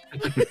now.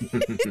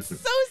 It's so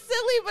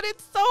silly, but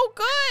it's so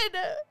good.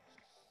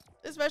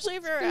 Especially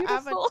if you're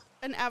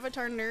an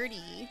Avatar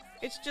nerdy.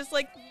 It's just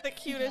like the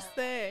cutest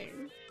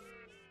thing.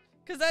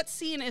 Because that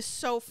scene is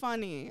so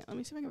funny. Let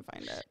me see if I can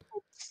find it.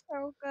 It's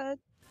so good.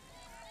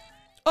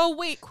 Oh,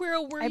 wait,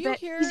 Quiro, were you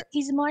here?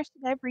 He's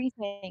mastered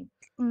everything.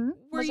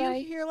 Were you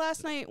here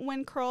last night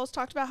when Curls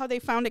talked about how they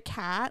found a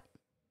cat?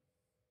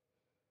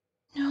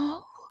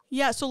 No.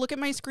 Yeah, so look at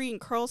my screen.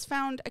 Curls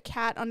found a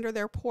cat under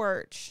their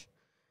porch.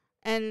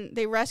 And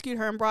they rescued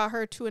her and brought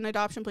her to an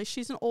adoption place.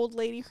 She's an old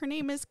lady. Her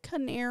name is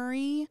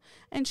Canary.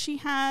 And she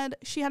had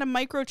a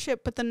microchip,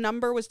 but the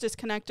number was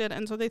disconnected.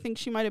 And so they think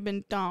she might have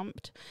been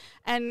dumped.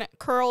 And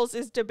Curls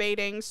is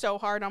debating so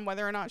hard on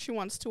whether or not she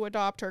wants to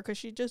adopt her because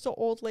she's just an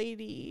old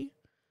lady.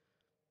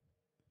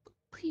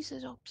 Please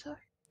adopt her.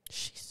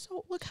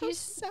 Look how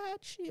sad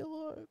she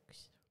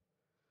looks.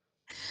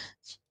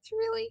 She's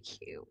really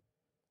cute.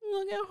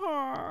 Look at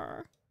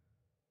her.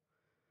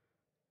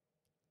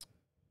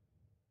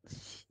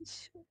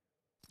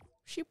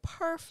 She's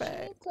perfect.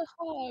 She needs a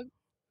hug.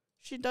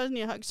 She does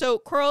need a hug. So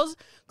Curls'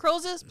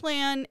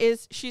 plan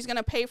is she's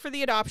gonna pay for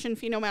the adoption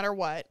fee no matter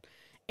what.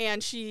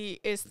 And she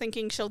is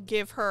thinking she'll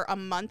give her a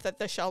month at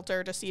the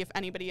shelter to see if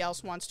anybody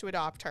else wants to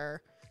adopt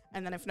her.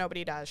 And then if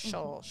nobody does,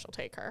 she'll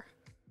take her.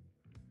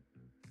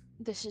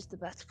 This is the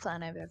best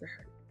plan I've ever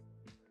heard.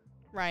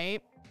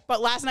 Right?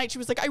 But last night she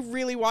was like, I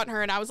really want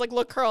her. And I was like,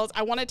 look, Curls,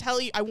 I want to tell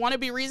you, I want to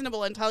be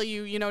reasonable and tell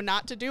you,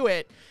 not to do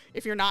it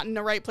if you're not in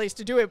the right place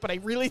to do it. But I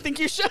really think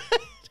you should.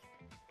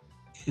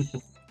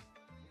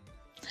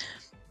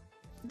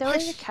 There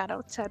was a cat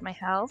outside my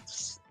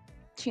house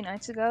 2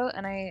 nights ago,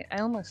 and I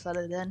almost let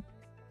it in.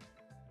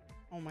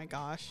 Oh my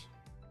gosh.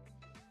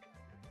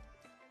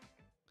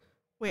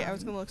 Wait, I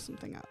was going to look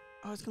something up.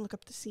 I was going to look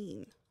up the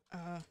scene.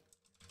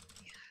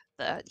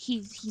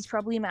 He's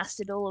probably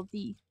mastered all of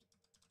the,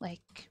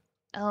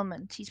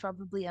 elements. He's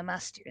probably a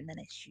master, and then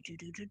it's...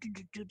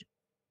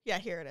 Yeah,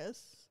 here it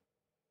is.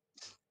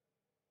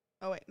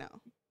 Oh, wait, no.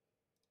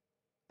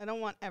 I don't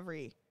want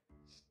every...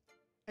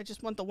 I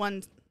just want the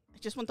one. I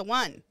just want the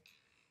one.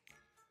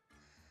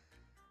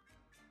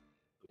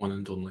 One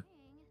and only. Do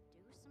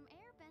some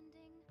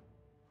airbending.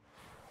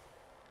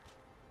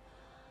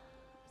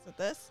 Is it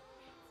this?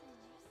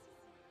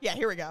 Yeah,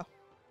 here we go.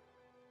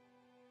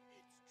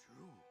 It's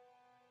true.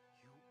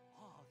 You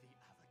are the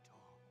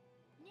Avatar.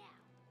 Now,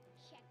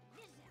 check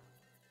this out.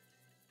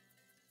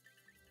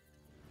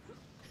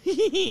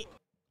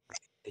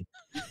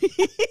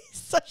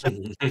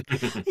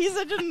 He's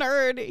such a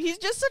nerd. He's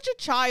just such a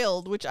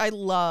child, which I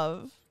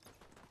love.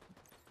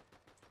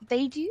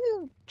 They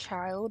do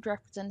child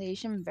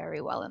representation very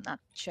well in that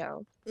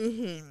show.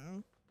 Mm-hmm.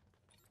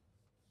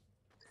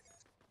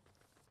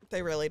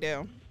 They really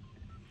do.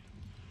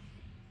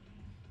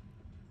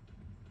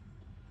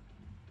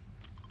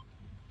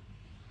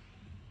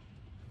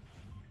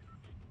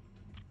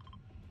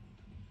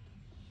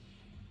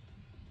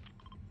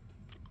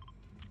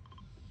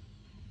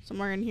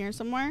 Somewhere in here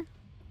somewhere?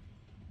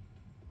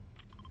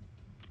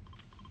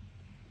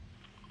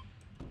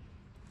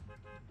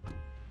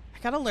 I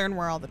gotta learn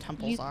where all the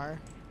temples are.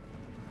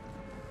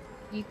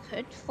 You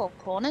could four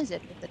corners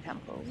it with the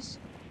temples.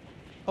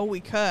 Oh, we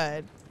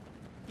could.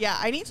 Yeah,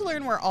 I need to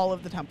learn where all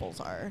of the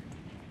temples are.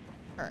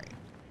 Alright.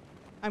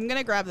 I'm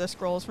gonna grab the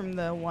scrolls from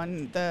the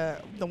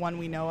one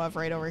we know of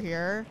right over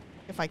here,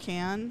 if I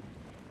can.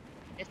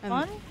 This And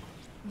one?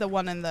 The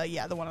one in the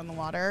one in the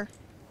water.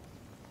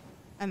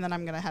 And then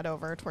I'm gonna head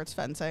over towards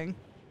fencing.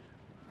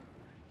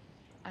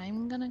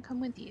 I'm gonna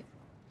come with you.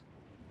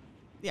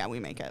 Yeah, we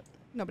make it.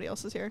 Nobody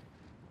else is here.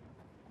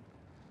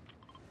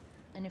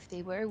 And if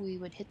they were, we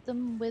would hit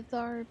them with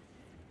our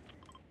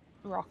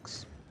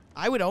rocks.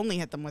 I would only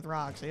hit them with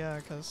rocks, yeah,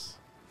 because...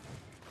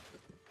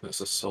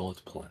 That's a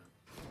solid plan.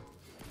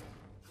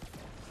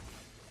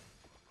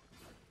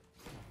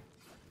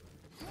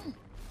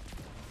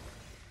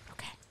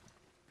 Okay.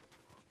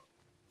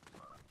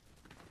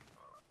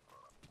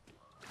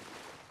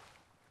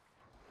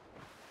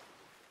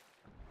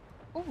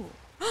 Ooh.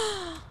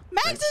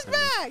 Max is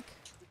back!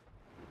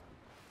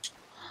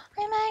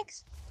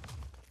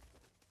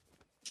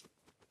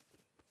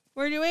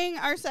 We're doing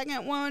our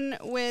second one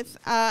with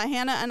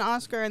Hannah and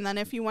Oscar, and then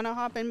if you want to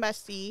hop in,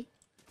 Bestie.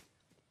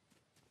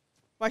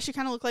 Why she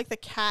kind of look like the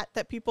cat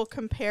that people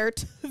compare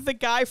to the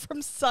guy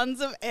from Sons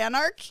of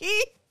Anarchy?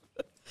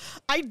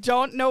 I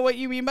don't know what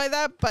you mean by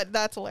that, but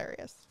that's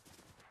hilarious.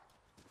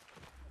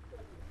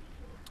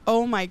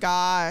 Oh my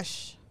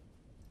gosh.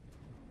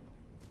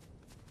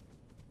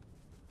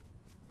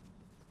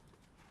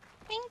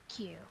 Thank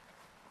you.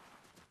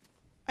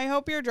 I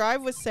hope your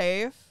drive was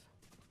safe.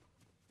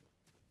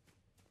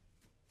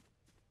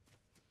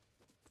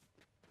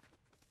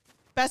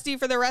 Bestie,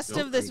 for the rest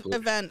of this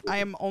event, I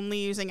am only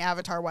using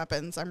avatar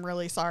weapons. I'm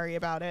really sorry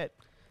about it.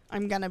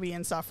 I'm gonna be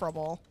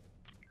insufferable.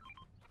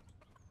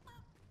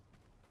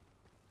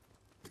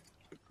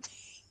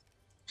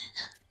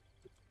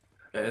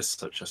 It is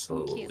such a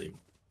little lame.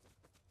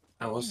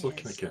 I was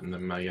looking at getting the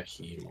Maya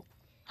Hemo.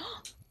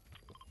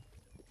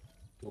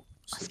 Oh,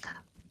 Oscar.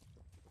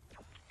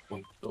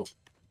 One. Oh,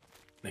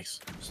 nice.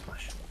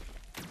 Splash.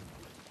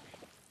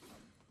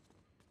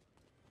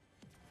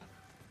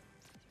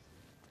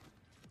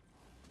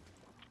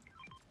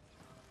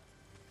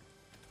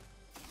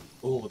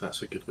 Oh,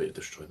 that's a good way to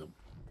destroy them.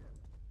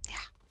 Yeah,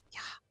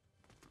 yeah.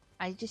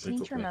 I just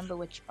need to remember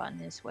which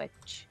button is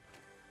which.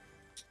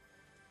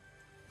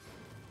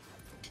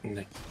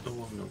 Nice.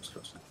 Oh, no, it's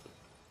crossed.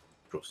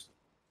 Crossed.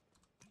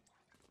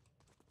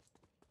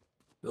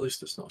 At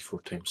least it's not a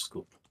 4-time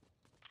scope.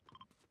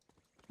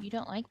 You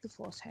don't like the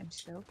 4-time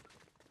scope.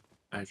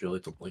 I really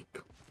don't like.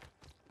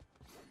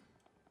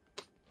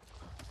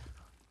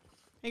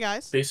 Hey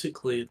guys.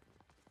 Basically,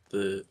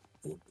 the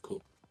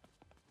cool.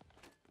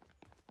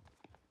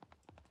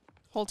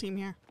 Whole team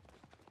here.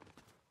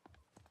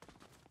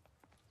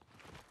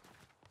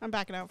 I'm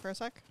backing out for a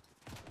sec.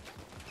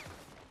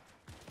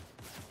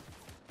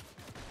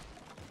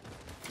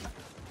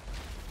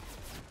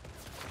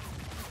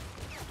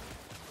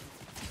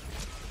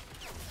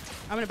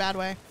 I'm in a bad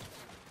way.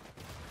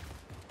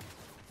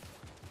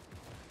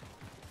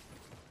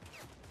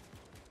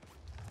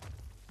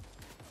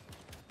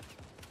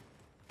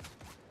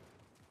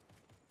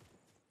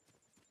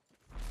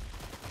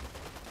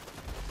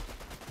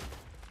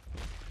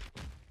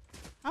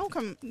 How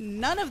come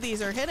none of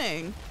these are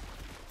hitting?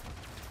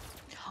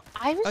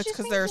 I was Oh, it's just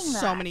because there's thinking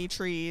so that. many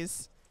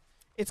trees.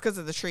 It's because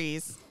of the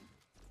trees.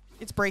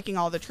 It's breaking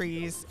all the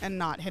trees and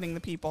not hitting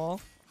the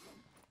people.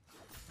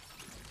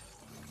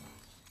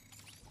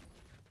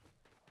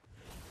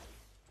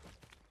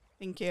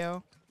 Thank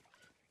you.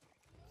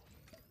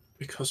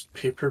 Because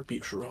paper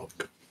beats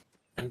rock,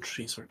 and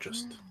trees are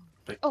just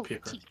like Oh,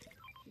 paper. tea.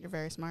 You're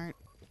very smart.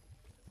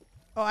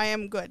 Oh, I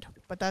am good,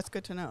 but that's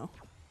good to know.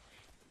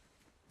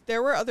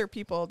 There were other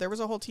people. There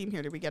was a whole team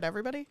here. Did we get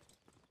everybody?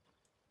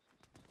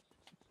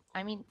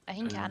 I mean, I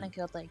think Anna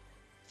killed like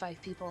 5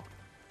 people.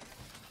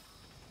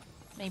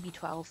 Maybe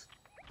 12.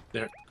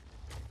 There.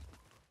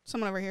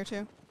 Someone over here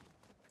too.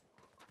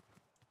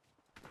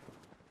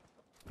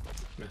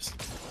 Missed.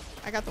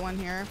 I got the one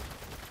here.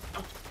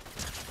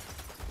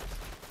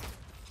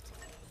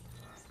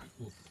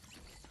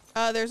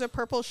 There's a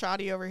purple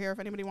shoddy over here if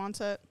anybody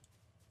wants it.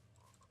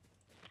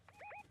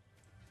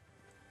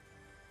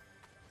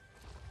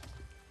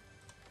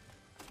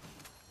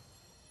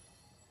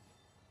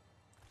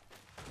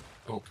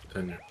 Oh,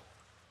 down there.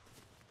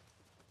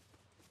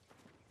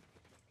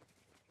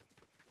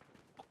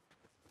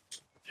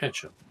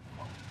 Headshot.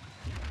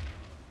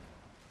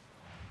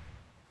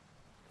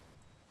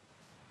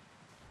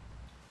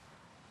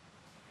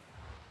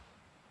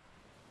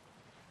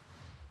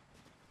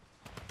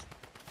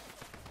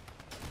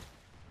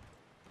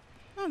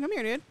 Oh, come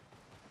here, dude.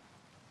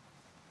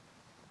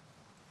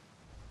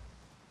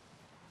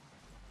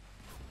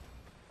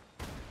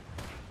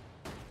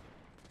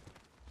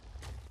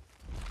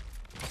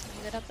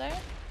 You good up there?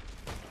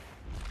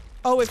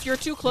 Oh, if you're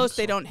too close,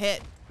 they don't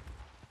hit.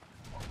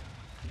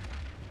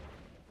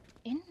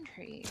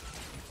 Intrigue.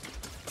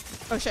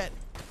 Oh, shit.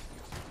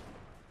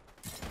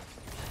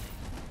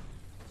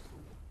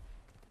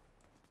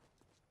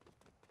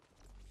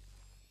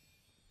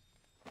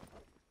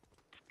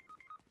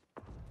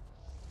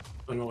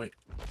 Oh no, wait.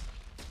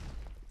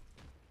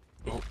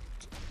 Oh.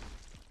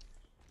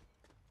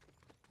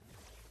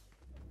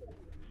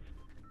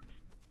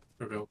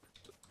 There we go.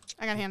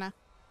 I got Hannah.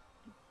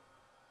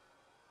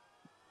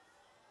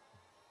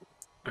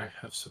 I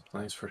have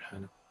supplies for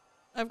Hannah.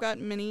 I've got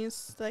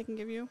minis that I can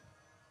give you.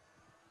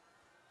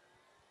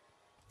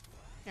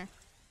 Here.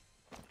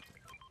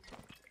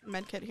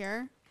 Medkit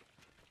here.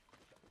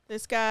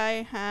 This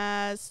guy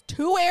has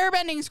 2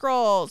 airbending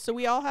scrolls, so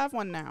we all have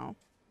one now.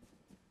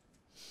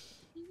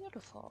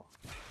 Beautiful.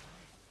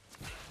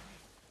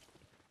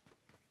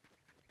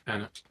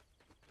 Hannah.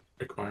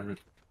 Requirement.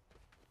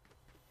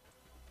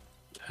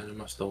 Hannah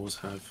must always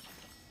have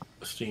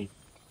 3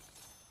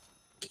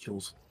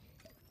 kills.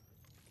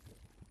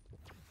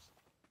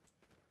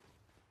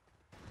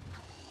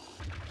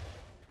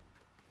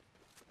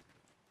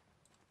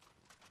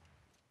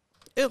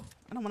 Ew,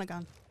 I don't want a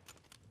gun.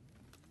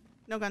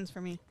 No guns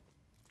for me.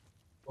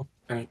 Oh,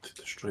 I need to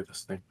destroy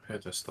this thing. How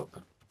do I stop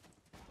that?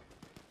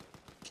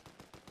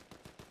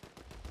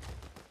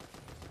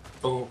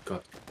 Oh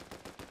god.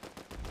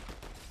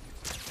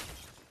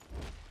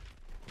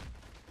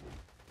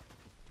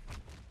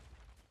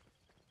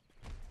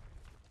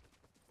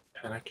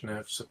 And I can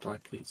have supply,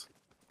 please.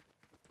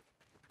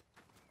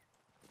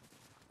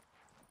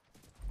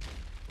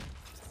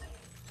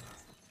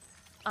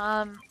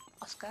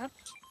 Oscar?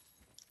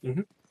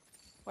 Mhm.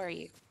 Where are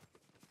you?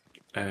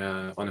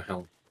 On a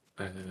hill.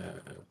 I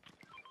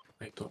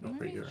don't know where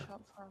Where are you're you at.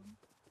 shot from?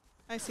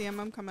 I see him.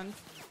 I'm coming.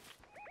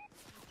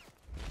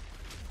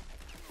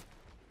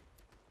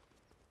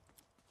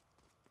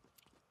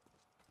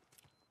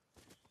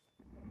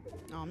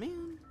 Oh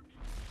man.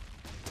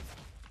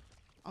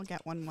 I'll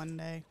get one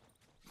day.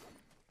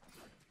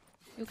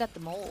 You got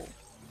the mole.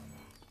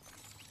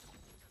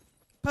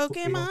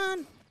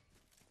 Pokemon.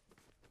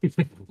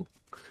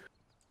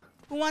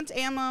 Who wants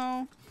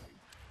ammo?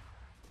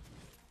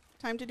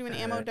 Time to do an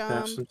ammo Have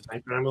dump. some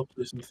sniper ammo,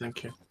 please, and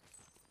thank you.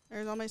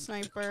 There's all my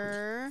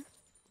sniper.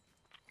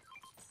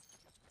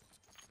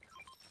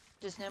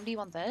 Does nobody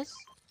want this?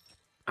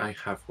 I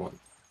have one,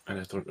 and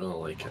I don't really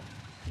like it.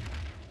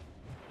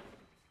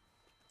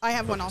 I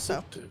have What one does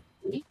also. it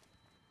do?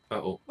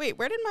 Uh-oh. Wait,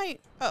 where did my...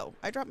 Oh,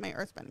 I dropped my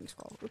earthbending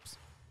scroll. Oops.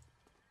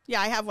 Yeah,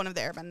 I have one of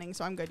the airbending,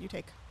 so I'm good. You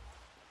take.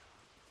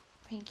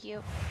 Thank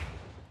you.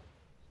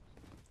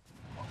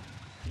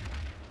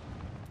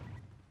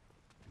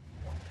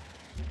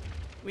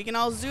 We can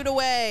all zoot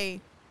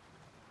away.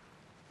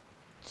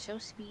 Show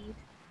speed.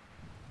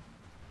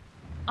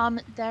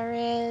 There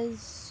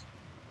is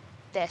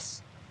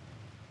this.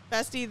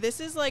 Bestie, this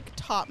is like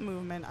top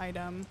movement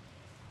item.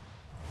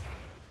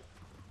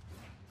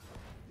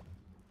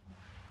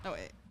 Oh,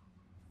 wait.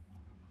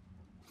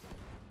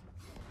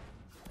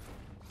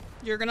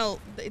 You're gonna...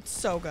 It's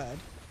so good.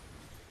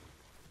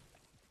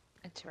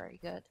 It's very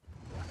good.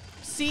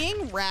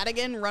 Seeing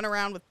Radigan run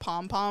around with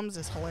pom-poms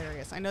is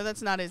hilarious. I know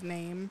that's not his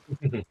name,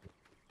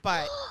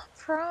 but...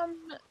 From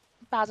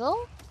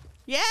Basil?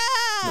 Yeah!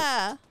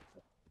 I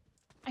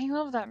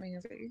love that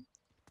movie.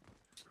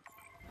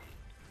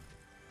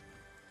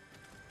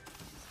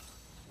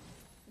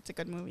 It's a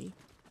good movie.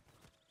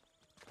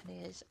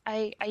 It is.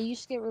 I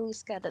used to get really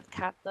scared of the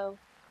cat though.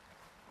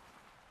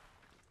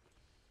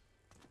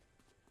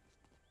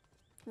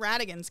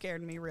 Radigan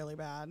scared me really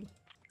bad.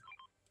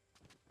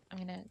 I'm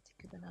gonna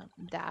take it out.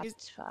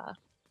 That's far.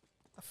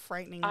 A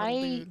frightening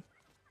little dude.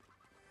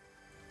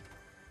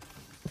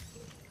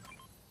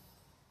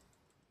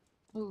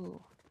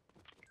 Ooh.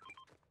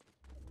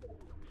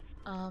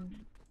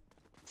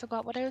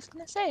 Forgot what I was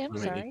gonna say. I'm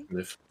sorry.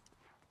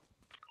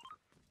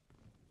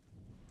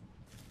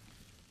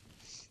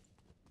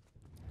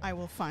 I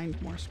will find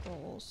more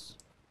scrolls.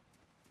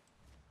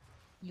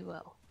 You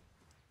will.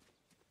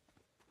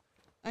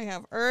 I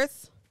have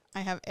earth. I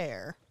have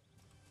air.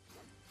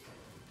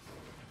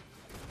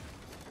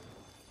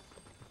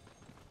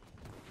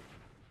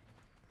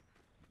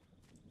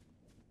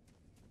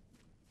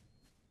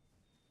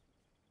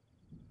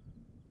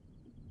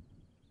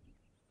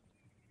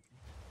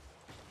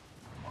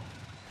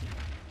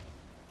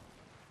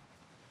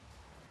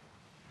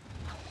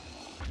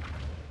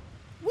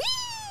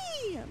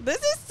 Whee!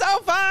 This is so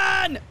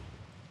fun!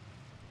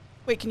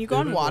 Wait, can you go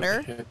on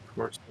water?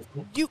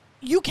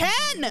 You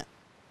can!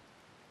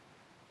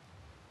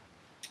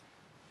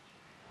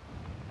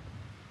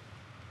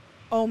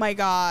 Oh my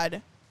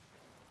god.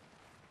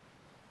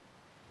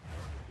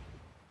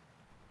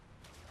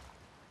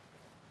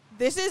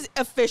 This is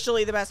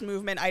officially the best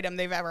movement item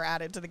they've ever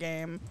added to the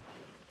game.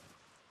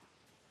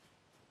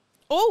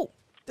 Oh!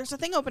 There's a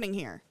thing opening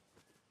here.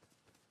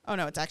 Oh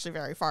no, it's actually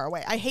very far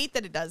away. I hate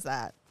that it does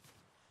that.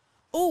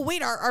 Oh,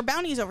 wait, our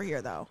bounty's over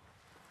here, though.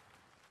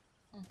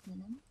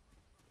 Mm-hmm.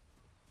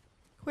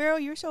 Quero,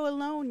 you're so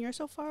alone. You're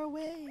so far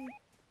away.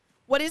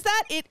 What is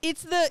that?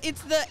 It's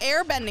the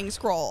airbending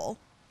scroll.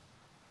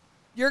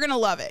 You're gonna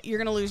love it. You're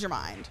gonna lose your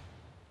mind.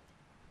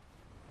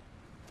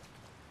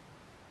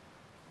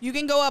 You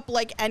can go up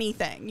like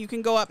anything. You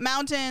can go up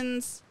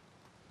mountains.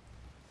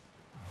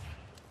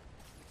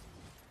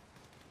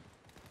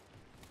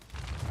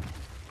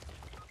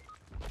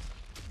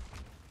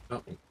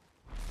 Oh.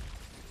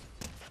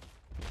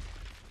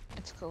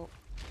 It's cool.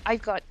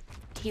 I've got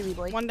Healy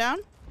Boy. One down.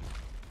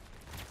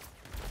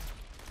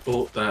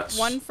 Oh, that's...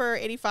 One for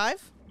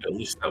 85. At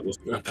least that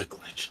wasn't a big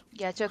glitch.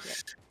 Yeah, it's okay.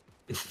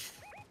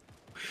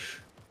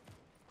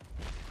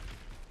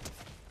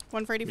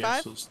 One for 85.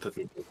 Missiles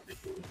didn't...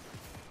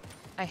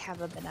 I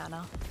have a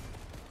banana.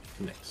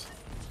 Nice.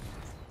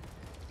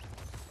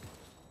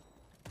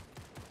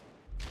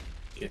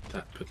 Get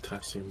that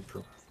potassium,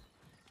 bro.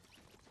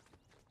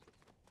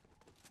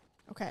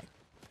 Okay.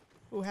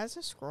 Who has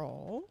a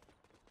scroll?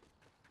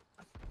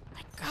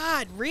 My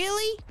god,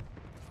 really?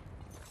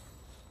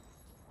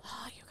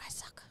 Oh, you guys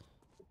suck.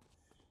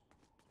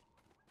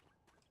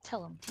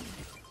 Tell him.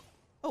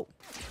 Oh,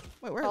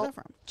 wait, where is that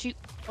from? Shoot.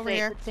 Over Wait,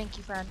 here. Thank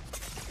you, friend.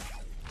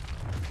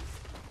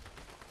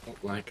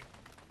 Don't like.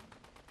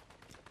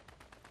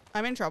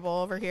 I'm in trouble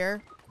over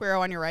here.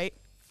 Quero on your right.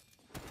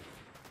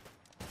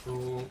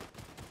 Oh,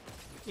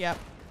 Yep.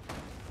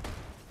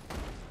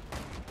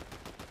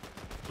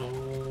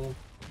 Oh,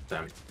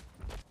 damn.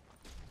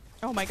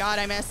 Oh my god,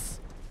 I miss.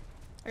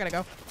 I gotta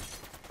go.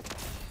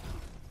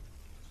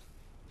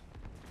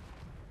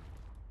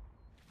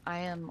 I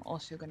am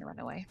also gonna run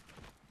away.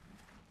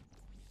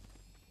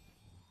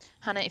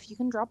 Hannah, if you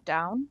can drop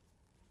down.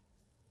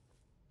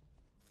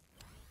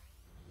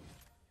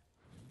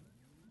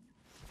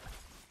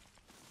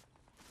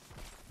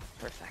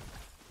 Perfect.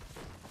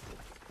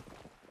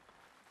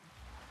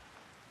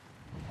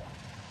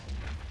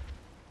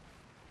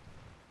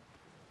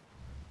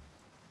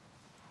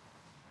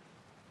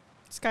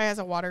 This guy has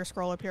a water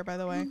scroll up here, by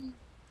the way.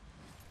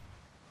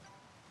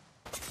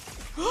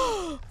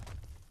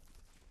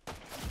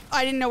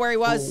 I didn't know where he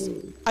was.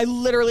 I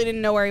literally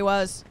didn't know where he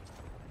was.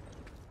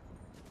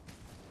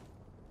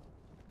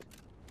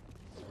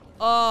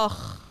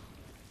 Ugh.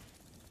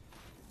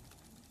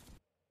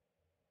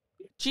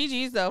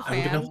 GG's though,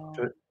 I'm fam. gonna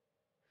put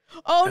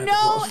Oh what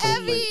no, if I,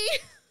 Evie!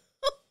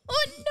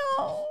 Oh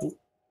no!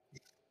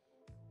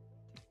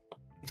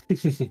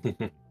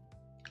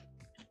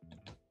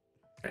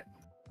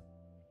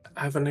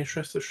 have a nice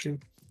rest of the stream.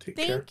 Take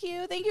care. Thank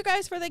you. Thank you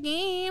guys for the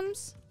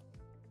games.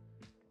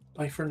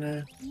 Bye for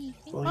now.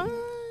 Bye. Bye.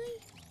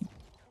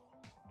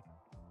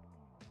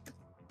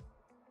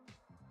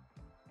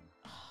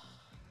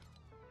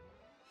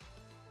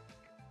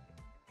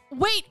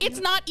 Wait, it's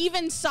not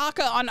even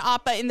Sokka on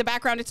Appa in the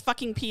background. It's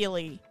fucking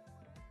Peely.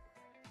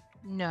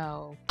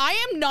 No. I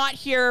am not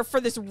here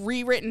for this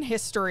rewritten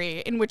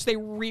history in which they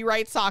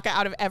rewrite Sokka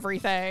out of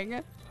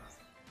everything.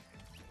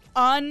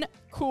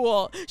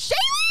 Uncool. Shaylee!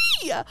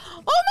 Oh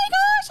my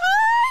gosh,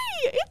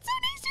 hi! It's so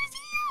nice to see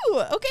you.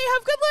 Okay,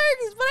 have good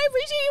lurks, but I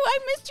appreciate you. I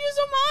missed you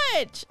so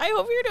much. I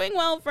hope you're doing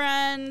well,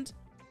 friend.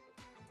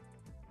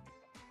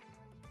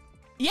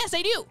 Yes,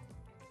 I do.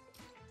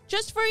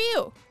 Just for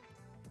you.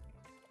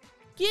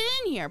 Get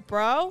in here,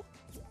 bro.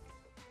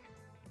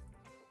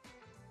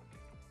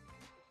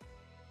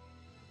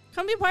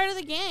 Come be part of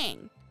the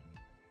gang.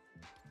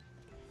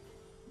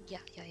 Yeah.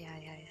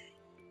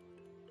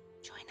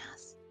 Join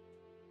us.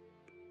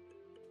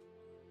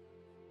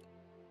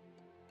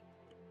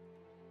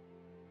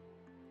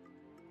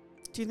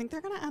 Do you think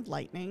they're gonna add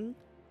lightning?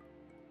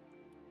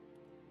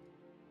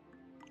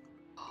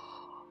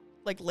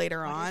 Like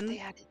later What if on? they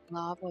added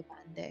lava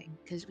bending?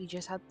 Because we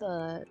just had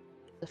the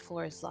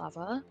floor is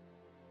lava.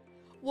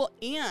 Well,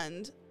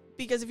 and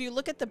because if you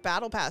look at the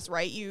battle pass,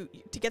 right, you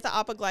to get the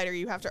Appa glider,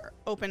 you have to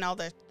open all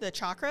the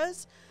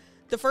chakras.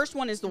 The first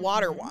one is the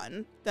water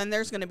one. Then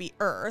there's going to be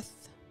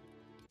earth.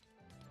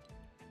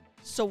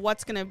 So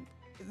what's going to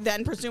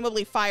then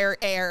presumably fire,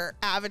 air,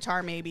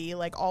 avatar, maybe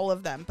like all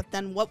of them. But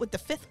then what would the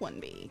fifth one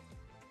be?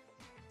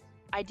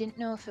 I didn't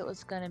know if it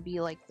was gonna be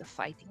like the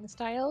fighting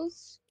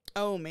styles.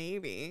 Oh,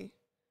 maybe.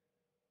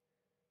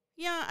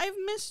 Yeah, I've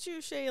missed you,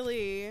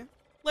 Shaylee.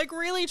 Like,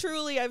 really,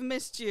 truly, I've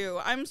missed you.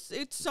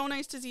 It's so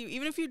nice to see you.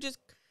 Even if you just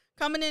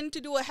coming in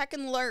to do a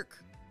heckin'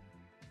 lurk.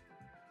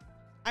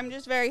 I'm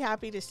just very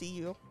happy to see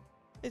you.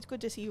 It's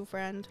good to see you,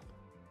 friend.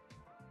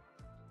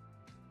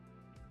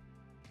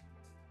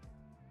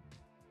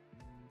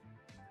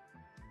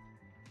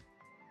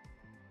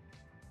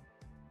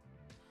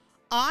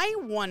 I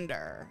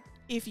wonder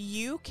if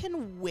you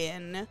can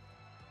win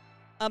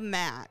a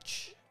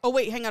match. Oh,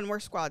 wait, hang on. We're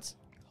squads.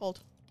 Hold.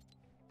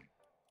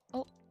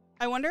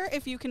 I wonder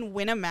if you can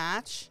win a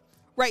match.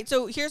 Right,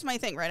 so here's my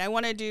thing, right? I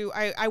wanted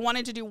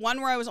to do one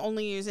where I was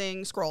only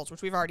using scrolls,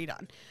 which we've already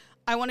done.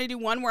 I want to do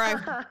one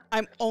where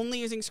I'm only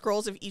using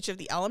scrolls of each of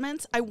the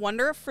elements. I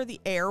wonder if for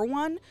the air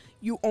one,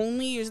 you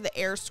only use the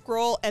air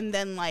scroll and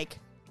then like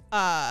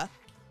the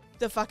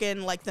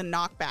fucking like the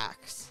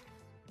knockbacks.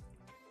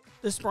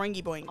 The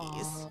spoingy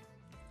boingies.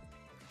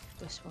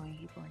 The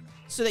spoingy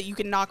boingies. So that you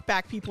can knock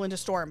back people into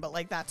storm, but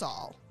like that's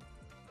all.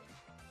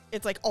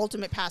 It's like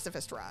ultimate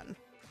pacifist run.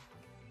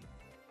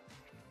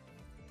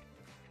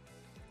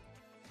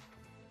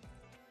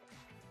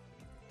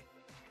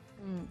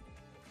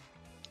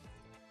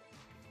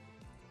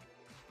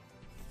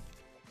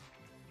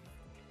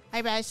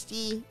 Hi,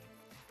 bestie.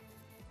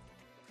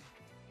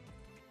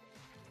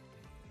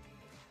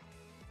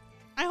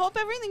 I hope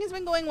everything has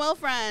been going well,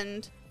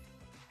 friend.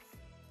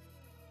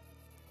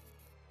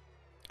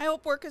 I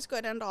hope work is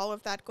good and all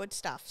of that good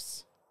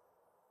stuffs.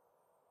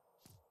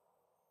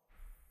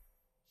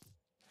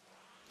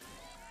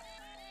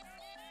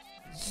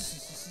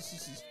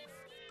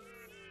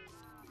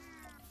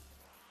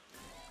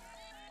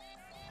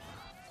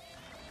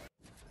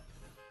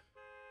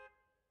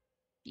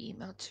 The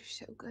emotes are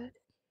so good.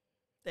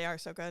 They are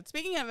so good.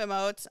 Speaking of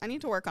emotes, I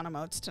need to work on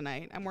emotes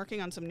tonight. I'm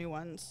working on some new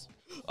ones.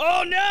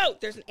 Oh no!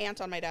 There's an ant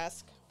on my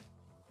desk.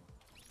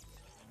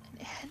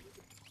 An ant?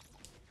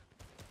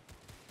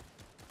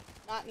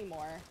 Not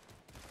anymore.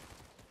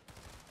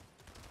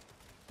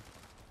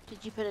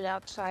 Did you put it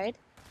outside?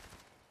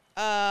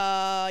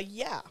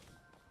 Yeah.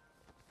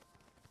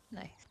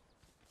 Nice.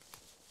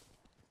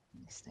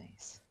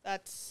 Nice.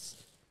 That's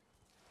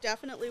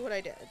definitely what I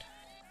did.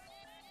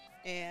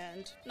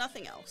 And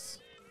nothing else.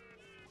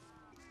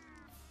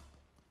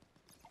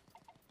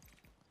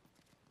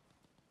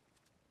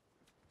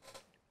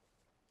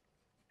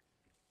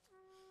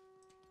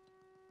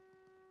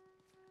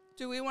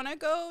 Do we want to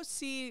go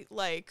see,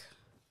 like...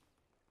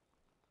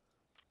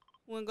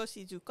 We want to go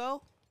see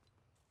Zuko?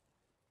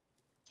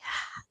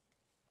 Yeah.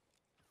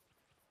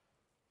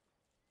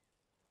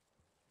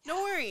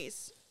 No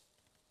worries.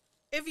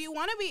 If you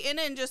want to be in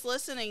and just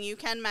listening, you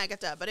can,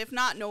 Magata. But if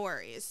not, no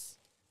worries.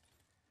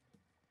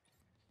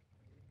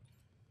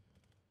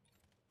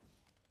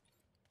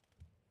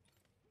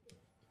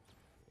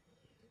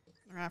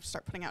 We're gonna have to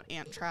start putting out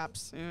ant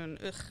traps soon.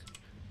 Ugh.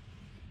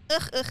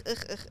 Ugh, ugh,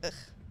 ugh, ugh, ugh.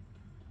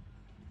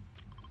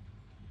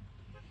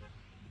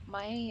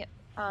 My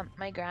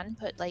gran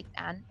put like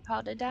ant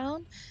powder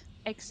down,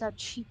 except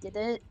she did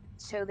it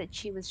so that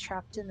she was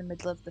trapped in the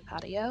middle of the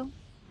patio.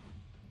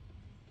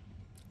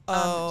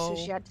 So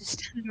she had to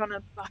stand on a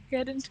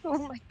bucket until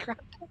my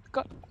granddad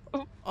got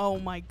home. Oh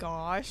my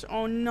gosh.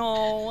 Oh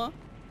no.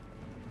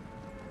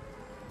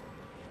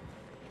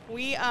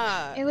 We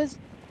It was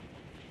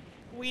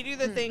we do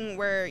the thing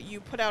where you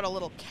put out a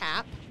little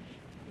cap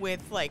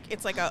with like,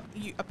 it's like a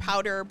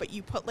powder, but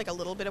you put like a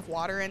little bit of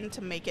water in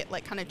to make it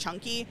like kind of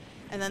chunky,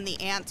 and then the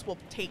ants will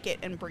take it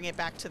and bring it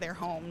back to their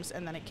homes,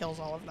 and then it kills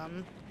all of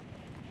them.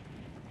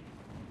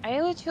 I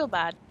always feel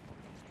bad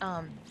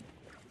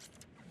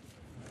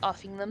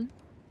offing them,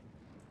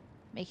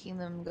 making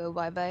them go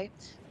bye-bye,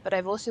 but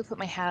I've also put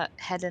my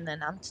head in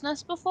an ant's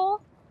nest before.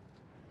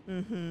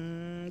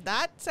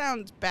 That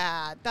sounds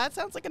bad. That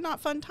sounds like a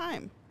not fun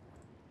time.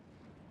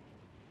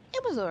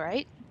 It was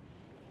alright.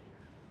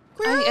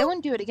 I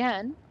wouldn't do it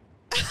again.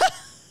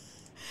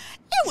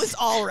 It was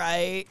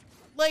alright.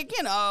 Like,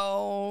 you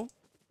know,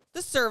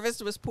 the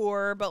service was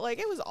poor, but like,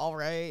 it was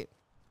alright.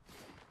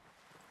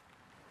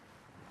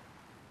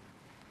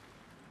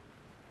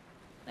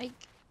 Like,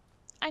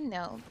 I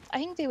know. I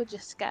think they were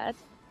just scared.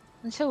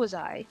 And so was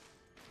I.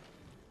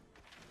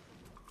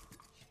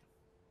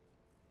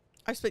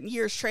 I spent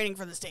years training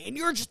for this day, and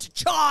you're just a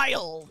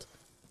child!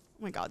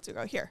 Oh my god,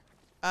 Zuko, here.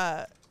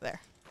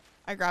 There.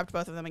 I grabbed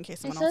both of them in case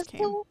someone else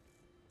came.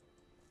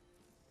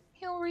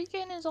 He'll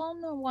regain his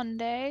honor one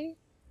day.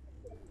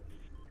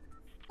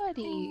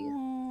 Buddy.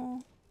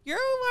 Aww. You've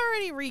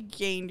already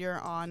regained your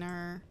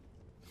honor.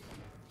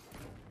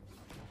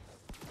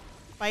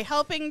 By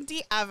helping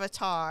the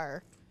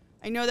Avatar.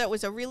 I know that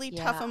was a really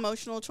tough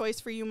emotional choice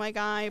for you, my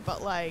guy,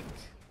 but like...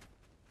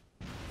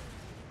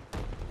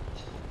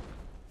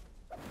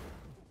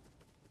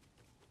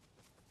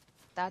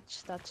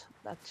 That's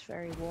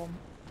very warm.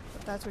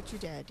 But that's what you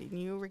did,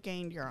 and you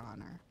regained your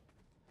honor.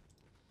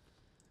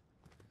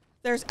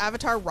 There's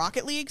Avatar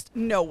Rocket Leagues?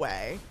 No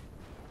way.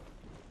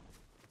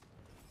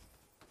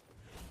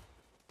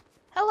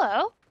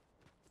 Hello.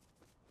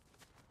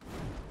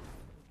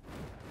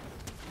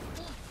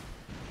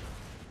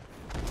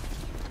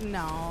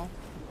 No.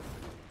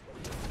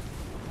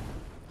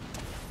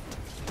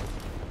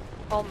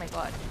 Oh my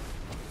god.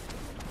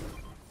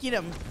 Get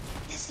him.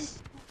 This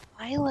is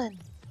violent.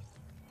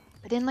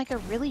 But in like a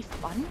really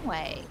fun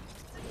way.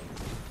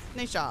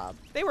 Nice job.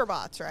 They were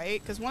bots,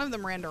 right? Because one of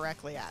them ran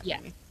directly at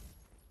me.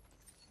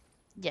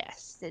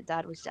 Yes,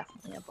 that was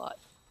definitely a bot.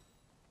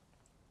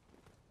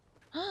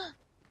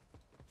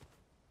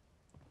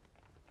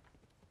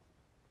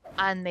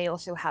 And they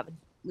also haven't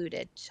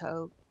looted,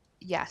 so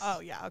yes. Oh,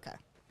 yeah, okay.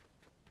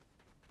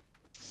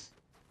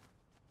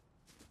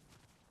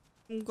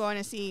 I'm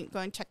going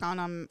to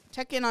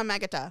check in on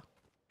Magata.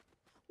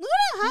 Luna,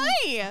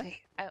 hi! Okay.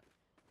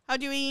 How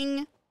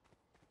doing?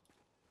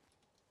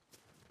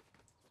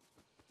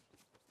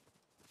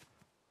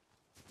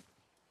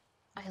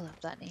 I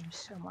love that name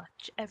so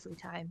much every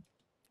time.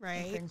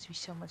 Right? It brings me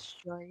so much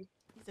joy.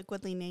 It's a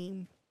goodly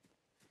name.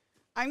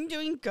 I'm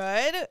doing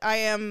good. I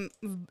am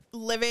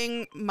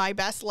living my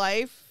best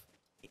life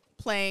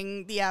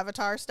playing the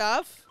Avatar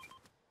stuff.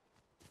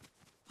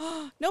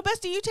 No,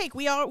 Bestie, you take.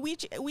 We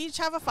each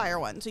have a fire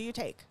one, so you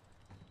take.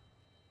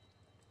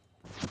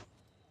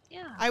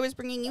 Yeah. I was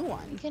bringing you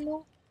one.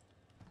 Kindle.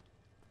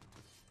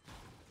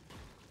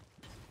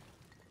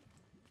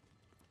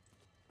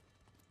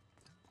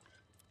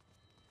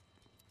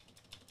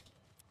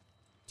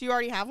 Do you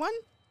already have one?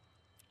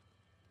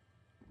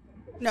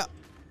 No.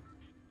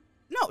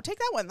 No, take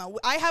that one, though.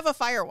 I have a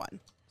fire one.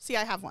 See,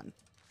 I have one.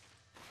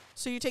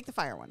 So you take the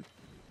fire one.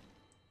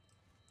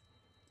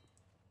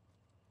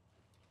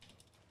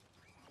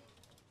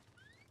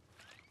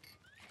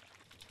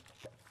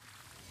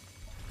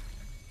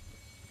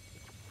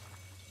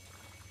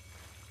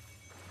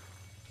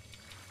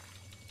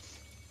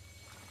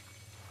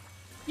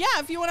 Yeah,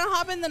 if you want to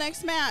hop in the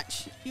next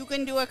match, you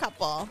can do a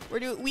couple.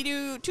 We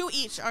do 2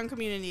 each on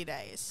community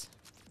days.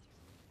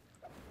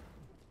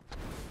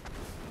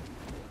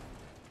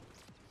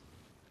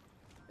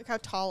 Look how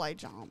tall I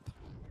jump.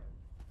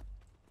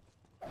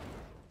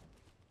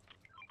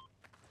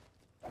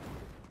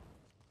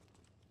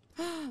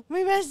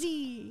 My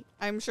bestie!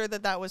 I'm sure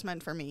that was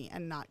meant for me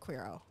and not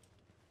Quiro.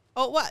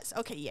 Oh, it was.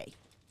 Okay, yay.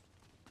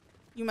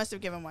 You must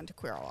have given one to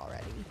Quiro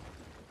already.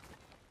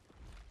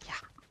 Yeah.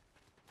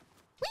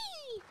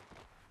 Whee!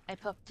 I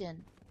popped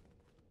in.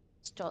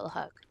 Stole a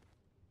hug.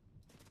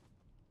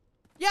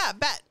 Yeah,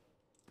 bet.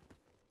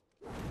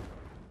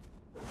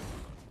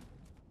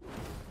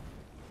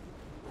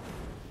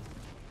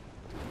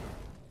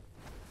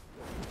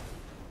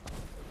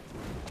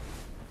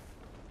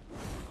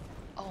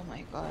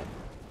 god.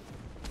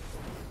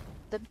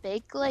 The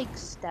big, like,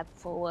 step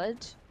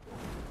forward.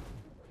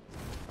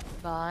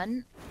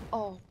 Run.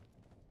 Oh.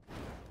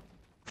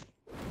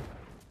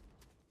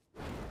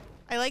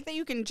 I like that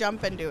you can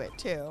jump and do it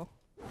too.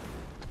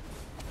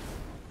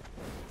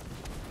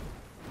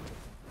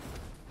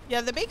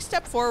 Yeah, the big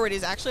step forward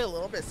is actually a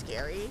little bit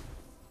scary.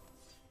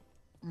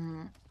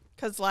 Mm.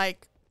 Cause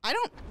like, I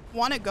don't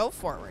want to go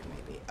forward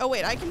maybe. Oh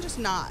wait, I can just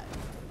not.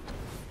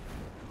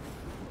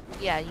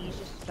 Yeah, you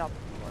just jump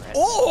for it.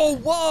 Oh,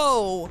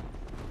 whoa!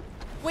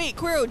 Wait,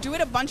 Quiro, do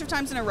it a bunch of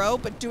times in a row,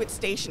 but do it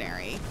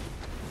stationary.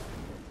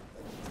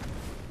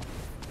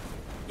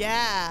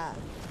 Yeah.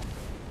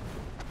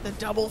 The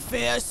double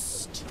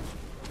fist.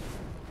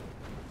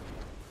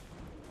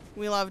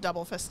 We love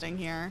double fisting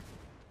here.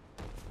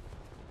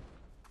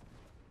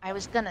 I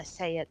was gonna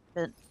say it,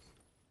 but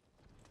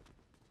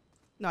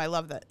No, I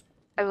love that.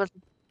 I was.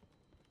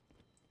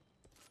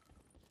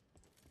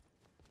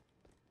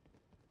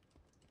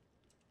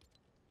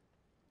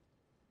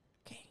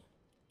 Okay.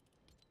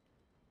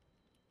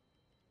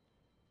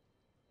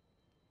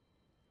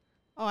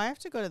 Oh, I have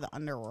to go to the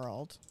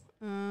underworld.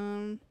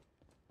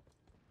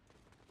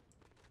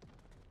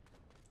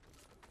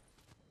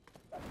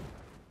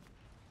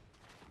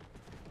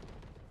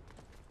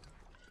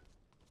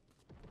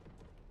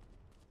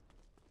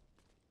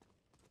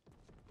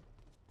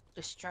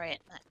 Destroy it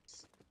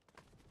next.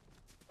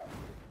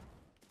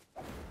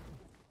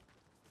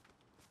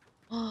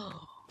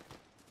 Oh.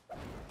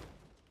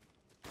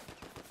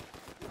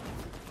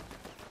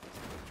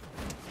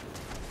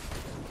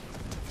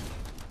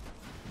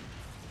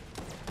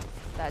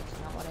 That's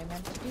not what I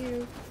meant to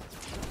do.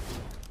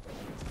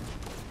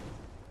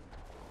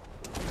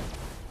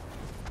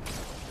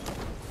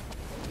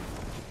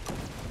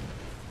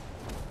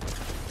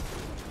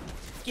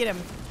 Get him.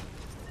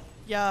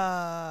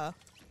 Yeah.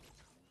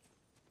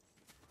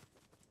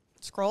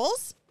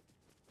 Scrolls?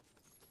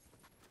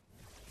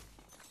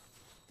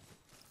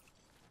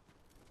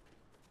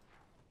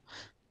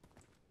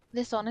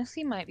 This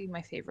honestly might be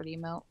my favorite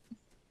emote.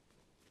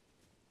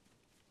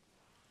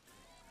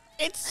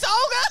 It's so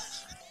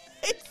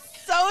good!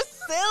 It's so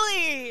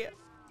silly!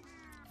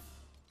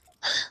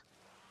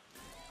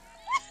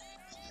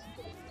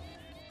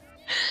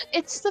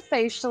 It's the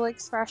facial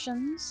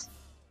expressions.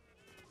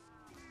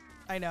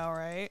 I know,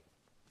 right?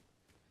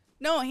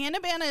 No, Hannah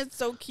Banna is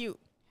so cute.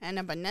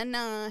 Hannah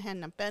Banana,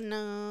 Hannah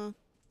Banna,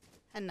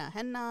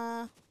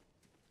 Henna.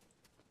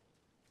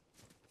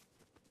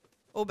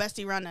 Oh,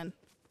 Bestie running.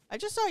 I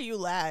just saw you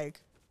lag.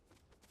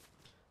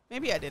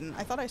 Maybe I didn't.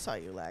 I thought I saw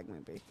you lag,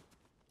 maybe.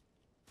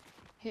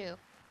 Who?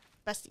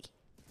 Bestie.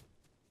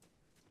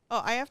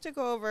 Oh, I have to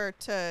go over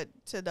to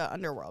the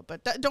underworld,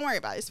 but don't worry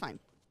about it. It's fine.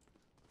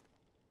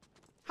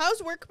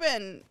 How's work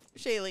been,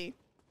 Shaylee?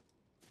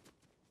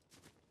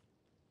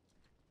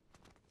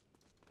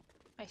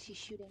 I see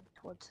shooting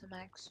towards the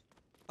max.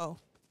 Oh.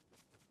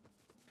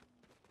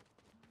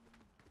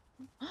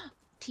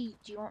 T,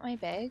 do you want my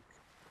bag?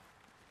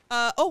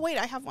 Oh, wait,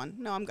 I have one.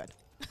 No, I'm good.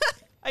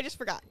 I just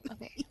forgot.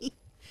 Okay.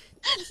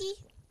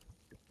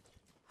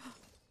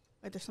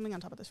 Wait, there's something on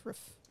top of this roof.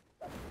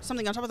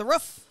 Something on top of the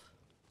roof.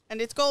 And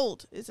it's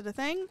gold. Is it a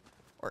thing?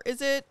 Or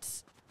is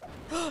it...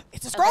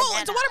 It's a scroll!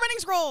 It's a waterbending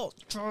scroll!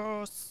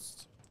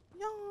 Yes.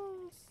 Yes.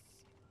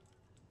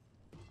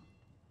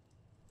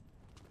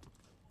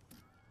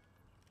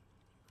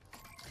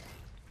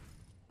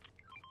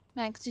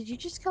 Max, did you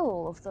just kill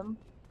all of them?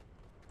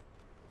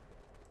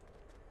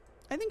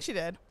 I think she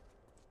did.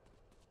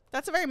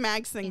 That's a very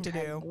Mags thing to do,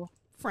 Incredible.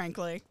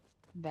 frankly.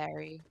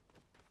 Very.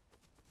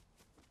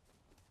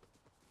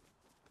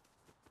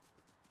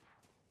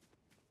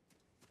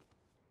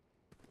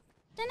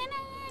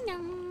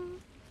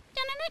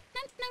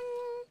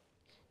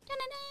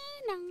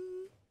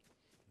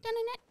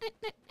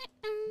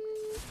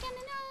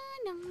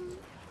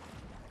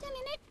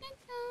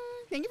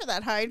 Thank you for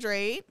that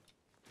hydrate.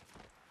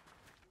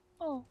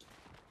 Oh.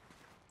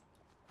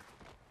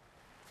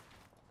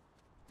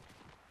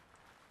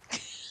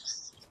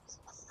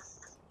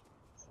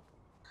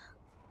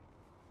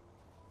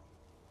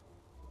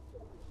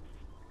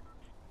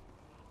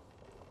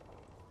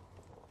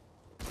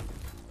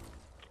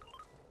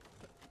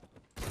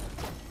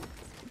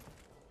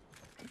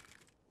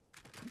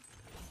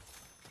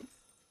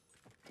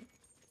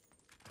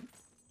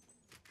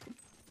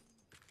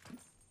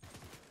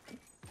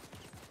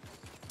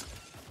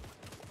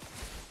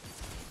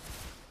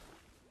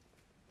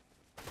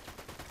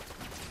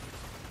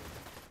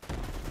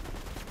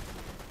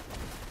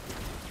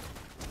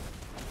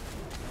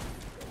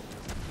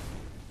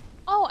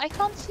 Oh, I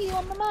can't see you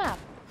on the map.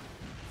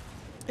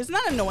 Isn't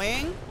that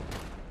annoying?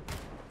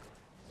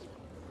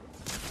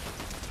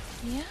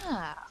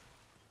 Yeah.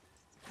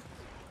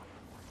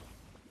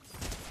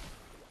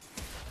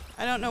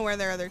 I don't know where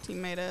their other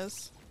teammate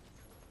is.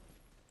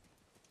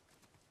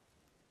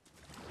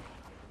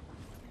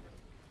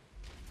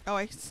 Oh,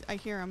 I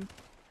hear him.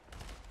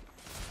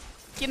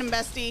 Get him,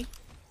 bestie.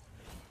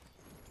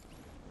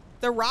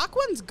 The rock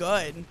one's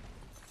good.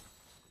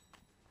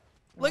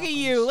 Look at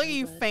you. Look at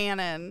you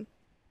fanning.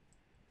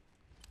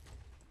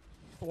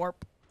 Borp.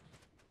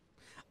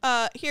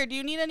 Here, do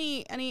you need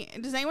any,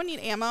 does anyone need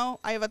ammo?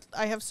 I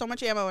have so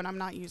much ammo and I'm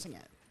not using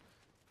it.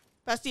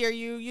 Bestie, are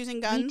you using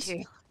guns?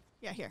 Me too.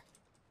 Yeah, here.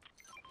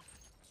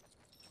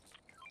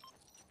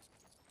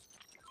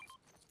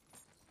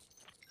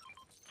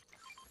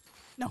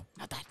 No,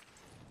 not that.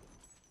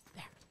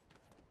 There.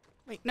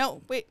 Wait,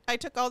 no, wait, I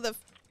took all that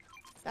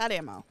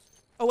ammo.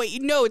 Oh,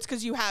 wait, no, it's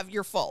because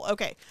you're full.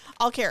 Okay,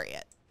 I'll carry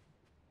it.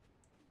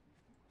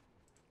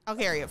 I'll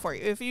carry it for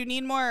you. If you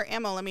need more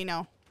ammo, let me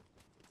know.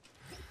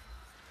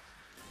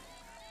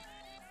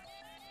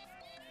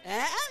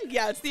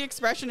 Yeah, it's the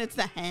expression. It's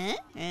the huh?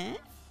 Huh?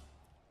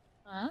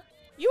 Huh?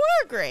 You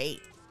are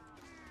great.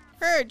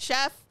 Heard,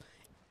 chef.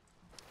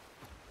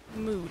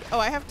 Mood. Oh,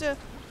 I have to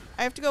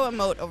go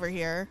emote over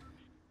here.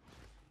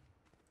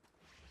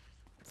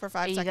 For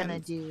 5 What are you seconds. gonna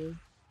do?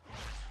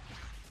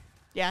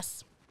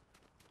 Yes.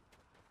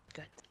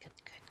 Good, good,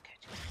 good,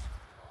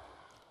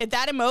 good.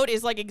 That emote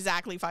is like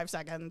exactly 5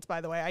 seconds,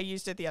 by the way. I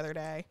used it the other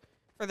day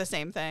for the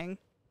same thing.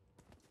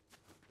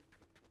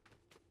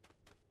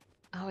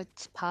 Oh,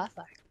 it's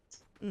perfect.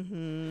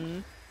 Mm-hmm.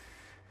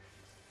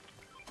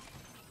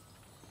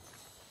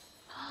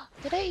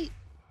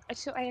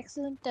 So I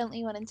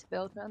accidentally went into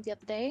build mode the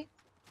other day,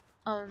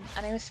 and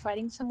I was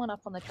fighting someone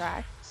up on the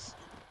tracks,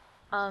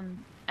 and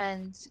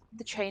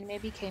the train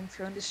maybe came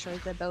through and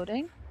destroyed their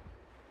building.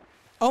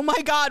 Oh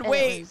my god, And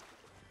wait.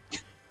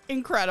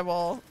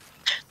 Incredible.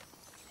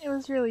 It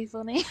was really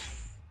funny.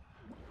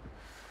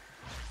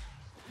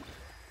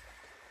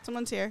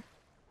 Someone's here.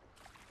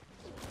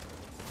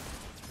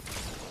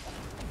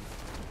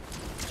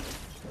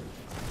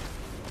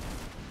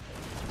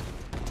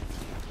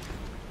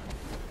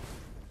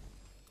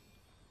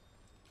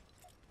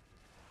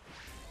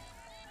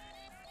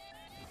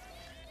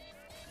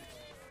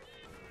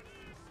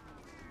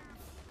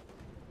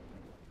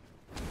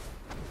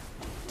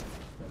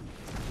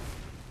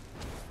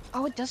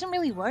 Oh, it doesn't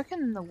really work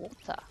in the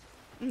water.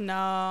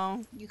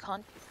 No. You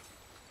can't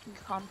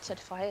set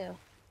fire.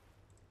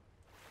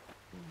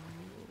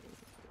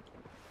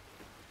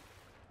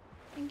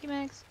 Thank you,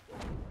 Max.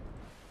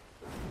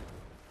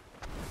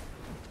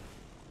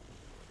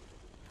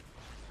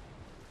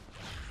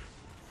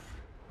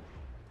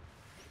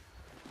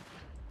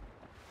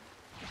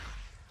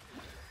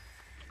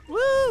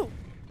 Woo!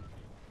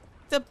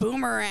 The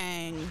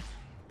boomerang.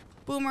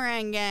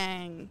 Boomerang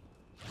gang.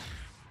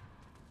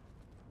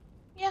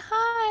 Yeah,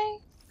 hi.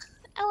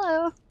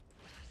 Hello.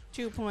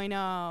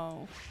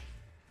 2.0.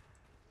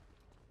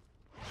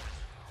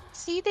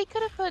 See, they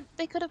could have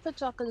put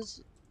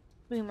Zocca's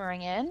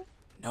boomerang in.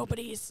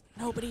 Nobody's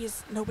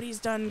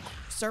done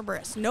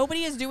Cerberus.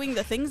 Nobody is doing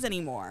the things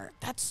anymore.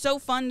 That's so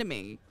fun to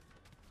me.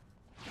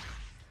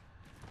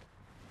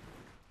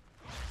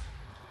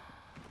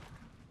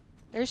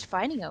 There's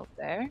fighting out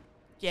there.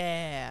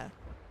 Yeah.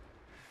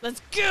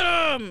 Let's get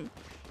him!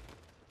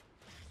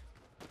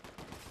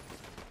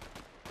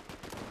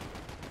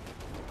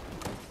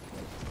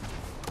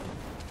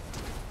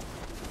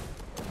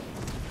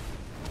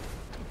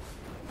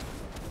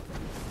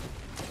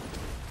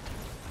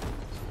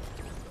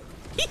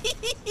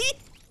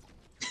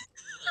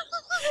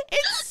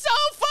 It's so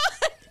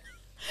fun!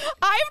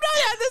 I've not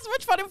had this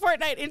much fun in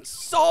Fortnite in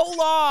so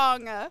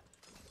long.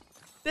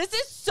 This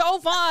is so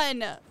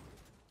fun.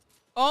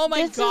 Oh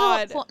my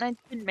god. This is what Fortnite's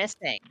been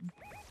missing.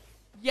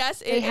 Yes,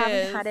 They it haven't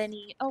is. had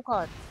any. Oh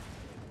god.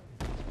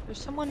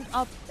 There's someone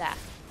up there.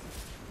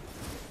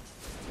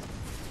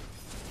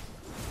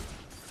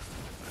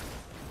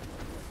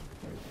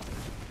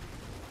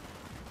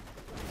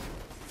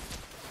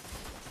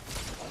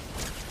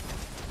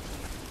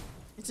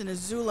 It's an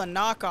Azula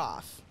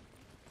knockoff.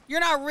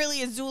 You're not really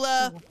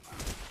Azula.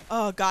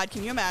 Oh god,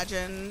 can you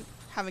imagine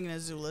having an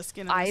Azula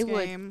skin in this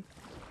game?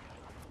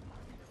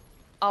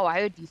 Oh,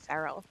 I would be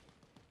feral.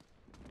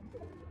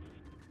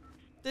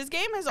 This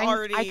game has I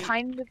already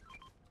kind of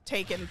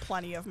taken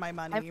plenty of my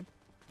money,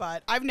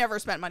 but I've never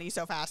spent money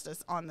so fast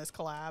as on this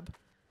collab.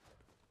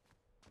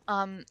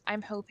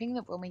 I'm hoping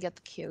that when we get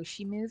the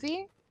Kyoshi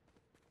movie,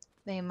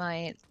 they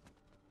might,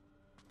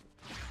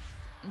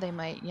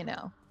 you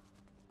know.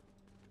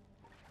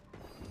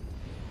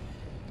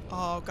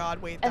 Oh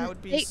god, wait, And that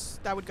would be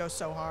that would go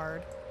so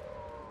hard.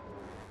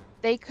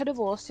 They could have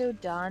also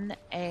done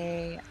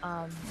a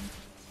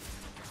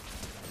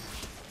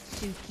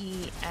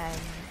Suki and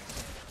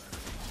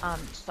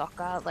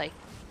Sokka like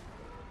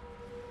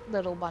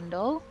little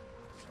bundle.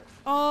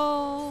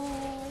 Oh,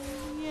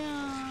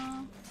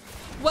 yeah.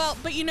 Well,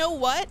 but you know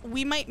what?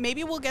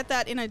 Maybe we'll get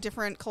that in a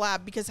different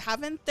collab because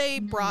haven't they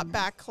brought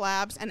back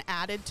collabs and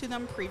added to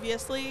them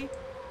previously?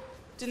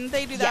 Didn't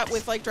they do that Yes.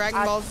 with like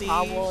Dragon Ball Z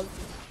Star Wars.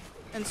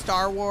 and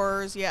Star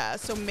Wars? Yeah.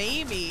 So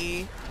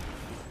maybe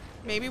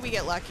we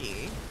get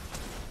lucky.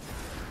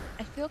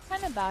 I feel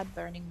kind of bad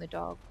burning the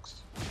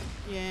dogs.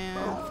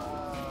 Yeah.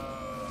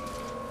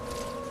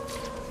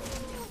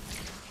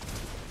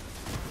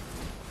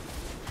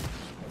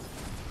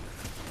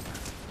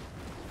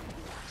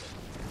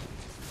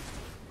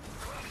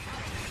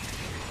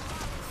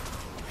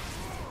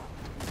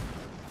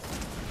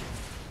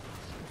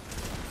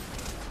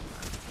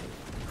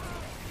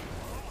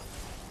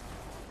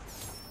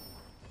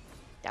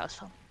 was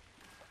fun.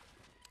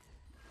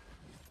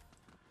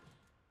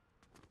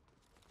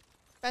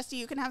 Bestie,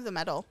 you can have the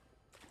medal.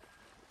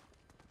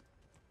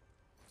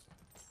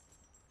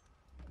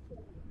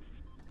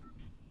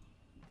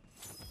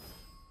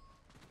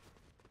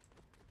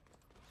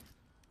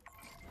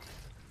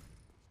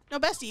 No,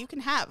 Bestie, you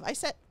can have. I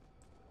said.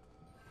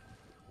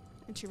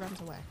 And she runs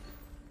away.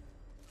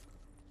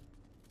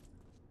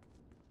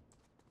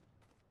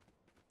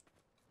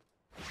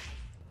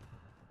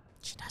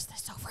 She does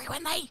this so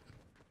frequently.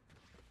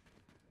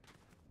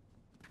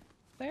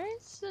 Where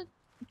is the...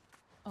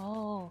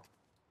 Oh.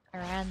 I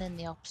ran in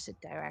the opposite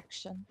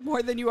direction.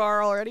 More than you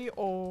are already,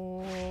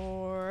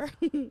 or...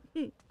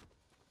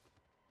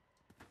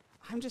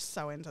 I'm just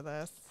so into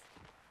this.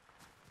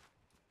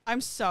 I'm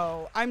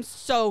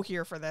so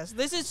here for this.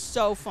 This is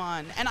so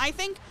fun. And I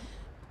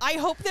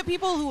hope that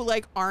people who,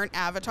 like, aren't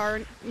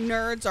Avatar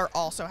nerds are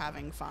also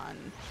having fun.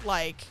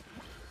 Like,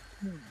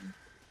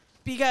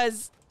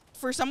 because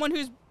for someone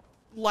who's,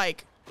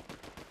 like,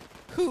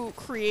 who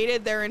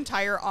created their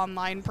entire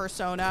online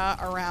persona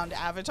around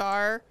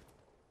Avatar,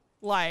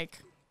 like,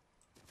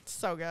 it's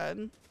so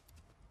good.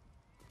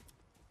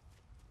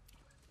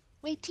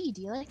 Wait, T,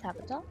 do you like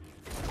Avatar?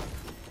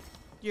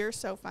 You're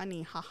so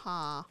funny,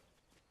 haha.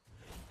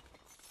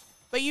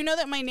 But you know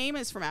that my name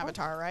is from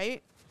Avatar,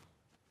 right?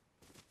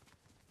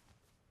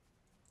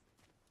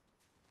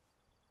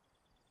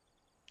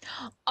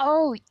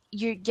 Oh,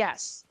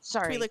 yes.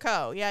 Sorry.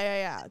 Twi'leko.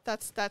 Yeah.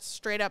 That's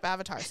straight up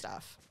Avatar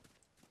stuff.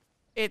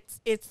 It's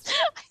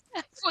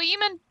I thought you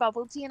meant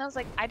BubbleTee, and I was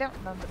like, I don't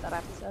remember that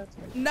episode.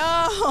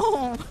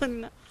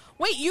 no.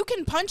 Wait, you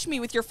can punch me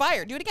with your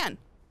fire. Do it again.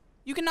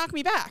 You can knock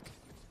me back.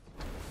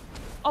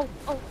 Oh.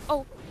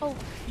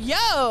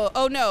 Yo!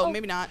 Oh no, Oh.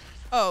 maybe not.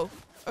 Oh,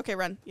 okay,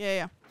 run.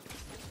 Yeah.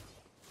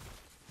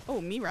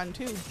 Oh, me run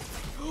too.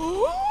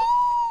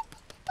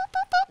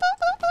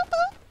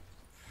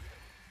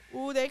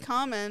 Ooh, they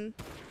coming.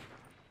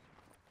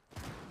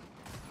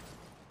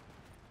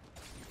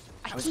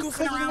 I was keep goofing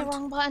clicking around. the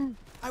wrong button.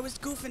 I was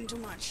goofing too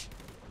much.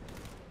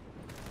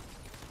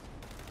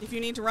 If you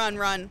need to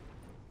run.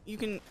 You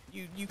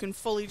can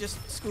fully just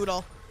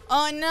scoodle.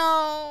 Oh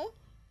no!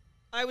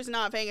 I was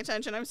not paying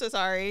attention. I'm so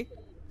sorry.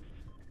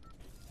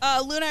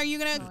 Luna, are you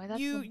gonna No,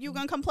 you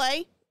gonna come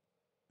play?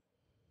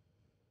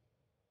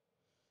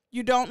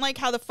 You don't like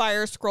how the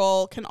fire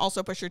scroll can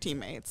also push your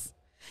teammates.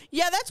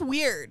 Yeah, that's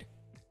weird.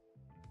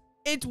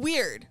 It's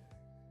weird.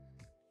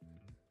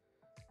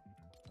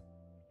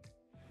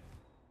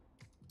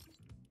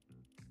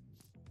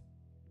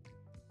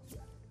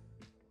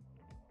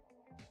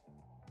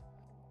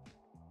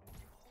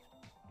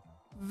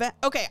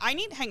 Okay,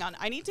 hang on.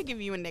 I need to give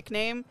you a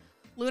nickname,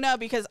 Luna,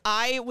 because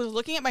I was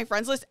looking at my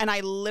friends list and I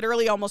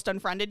literally almost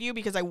unfriended you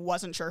because I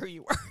wasn't sure who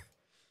you were.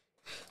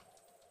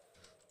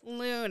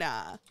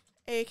 Luna,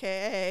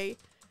 aka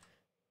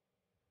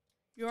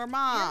your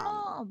mom. Your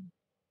mom.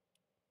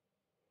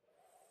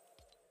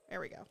 There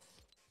we go.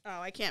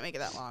 Oh, I can't make it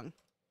that long.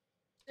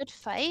 Good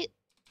fight.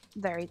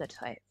 Very good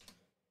fight.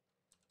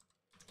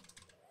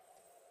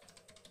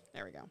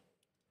 There we go.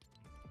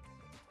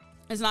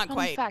 It's not Fun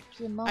quite. fact,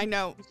 your mom I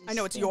know uses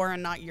it's spin. your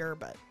and not your,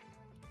 but.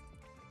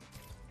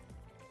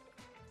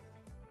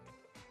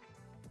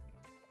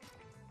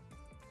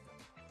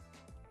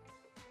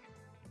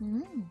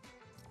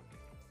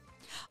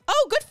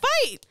 Oh, good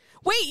fight!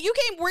 Wait,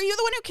 were you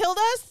the one who killed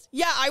us?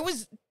 Yeah, I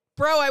was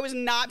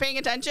not paying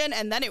attention,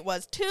 and then it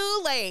was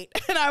too late.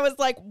 And I was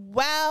like,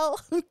 well,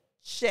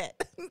 shit.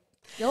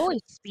 You're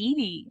always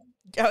speedy.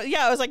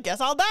 Yeah, I was like, guess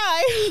I'll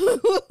die.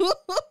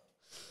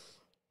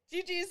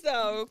 GG's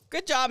though.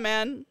 Good job,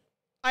 man.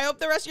 I hope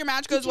the rest of your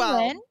match goes Did you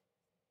well. win?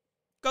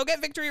 Go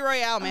get Victory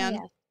Royale, man. yeah.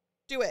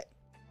 Do it.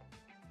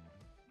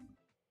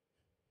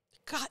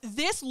 God,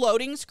 this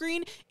loading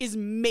screen is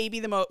maybe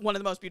one of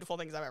the most beautiful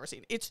things I've ever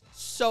seen. It's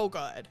so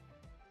good.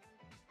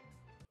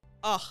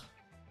 Ugh.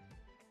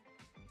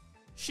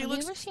 She Have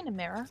looks. you ever seen a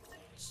mirror?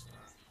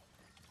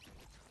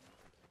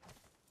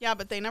 Yeah,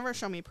 but they never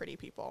show me pretty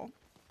people.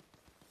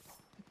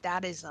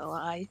 That is a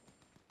lie.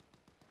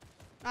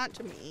 Not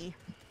to me.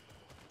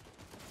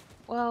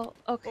 Well,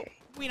 okay.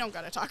 We don't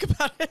gotta talk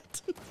about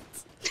it.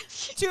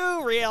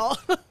 Too real.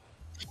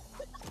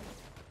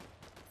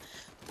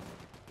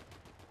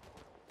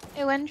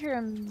 It went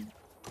from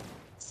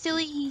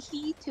silly hee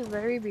hee to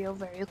very real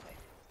very quick.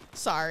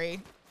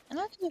 Sorry. And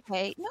that's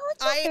okay. No,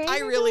 it's okay. I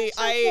You're really-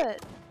 doing so good.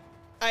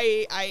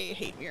 I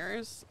hate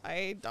mirrors.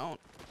 I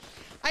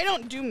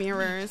don't do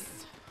mirrors.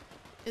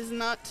 Is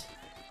not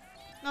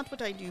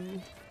what I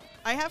do.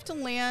 I have to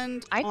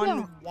land I on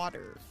don't.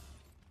 water.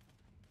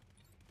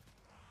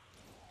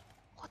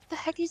 What the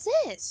heck is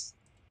this?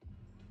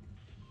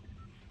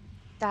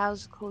 That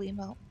was a cool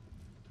emote.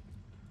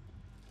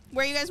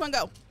 Where you guys want to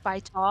go?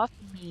 Bite off,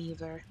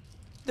 neither.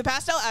 The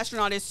pastel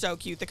astronaut is so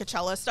cute. The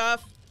Coachella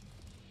stuff.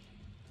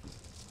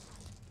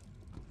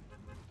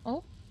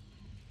 Oh.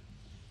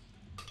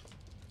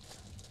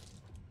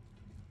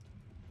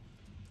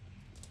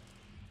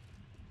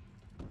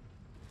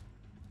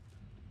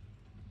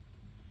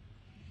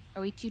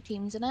 Are we two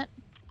teams in it?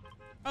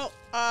 Oh,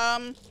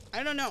 I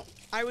don't know.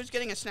 I was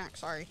getting a snack,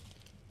 sorry.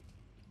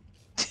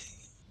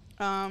 Is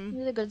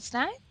it a good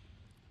snack?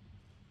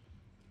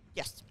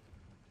 Yes.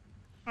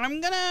 I'm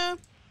gonna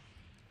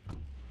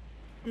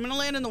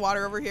land in the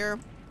water over here,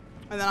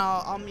 and then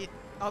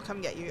I'll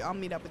come get you. I'll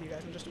meet up with you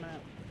guys in just a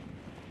minute.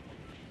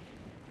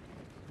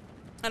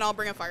 And I'll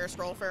bring a fire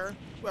scroll for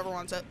whoever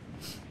wants it.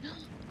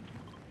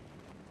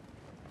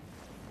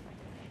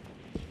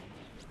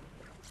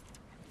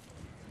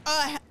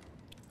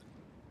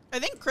 I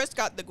think Chris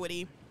got the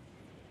Gwitty.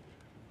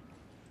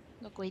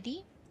 The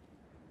Gwitty?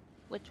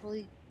 Which will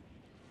he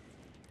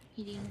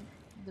eating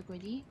the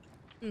Gwitty?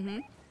 Mm-hmm.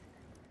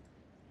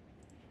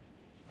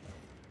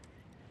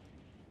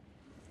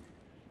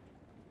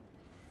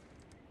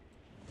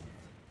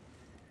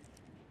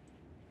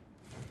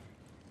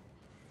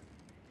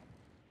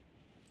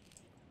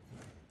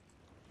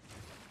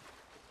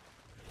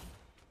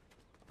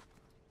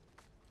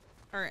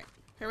 All right,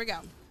 here we go.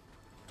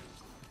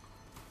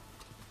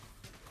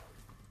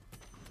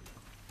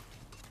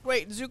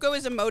 Wait, Zuko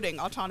is emoting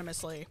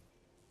autonomously.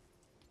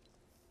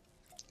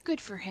 Good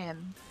for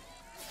him.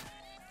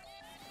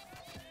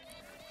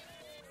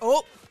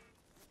 Oh!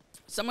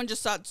 Someone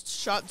just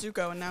shot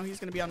Zuko and now he's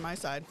gonna be on my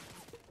side.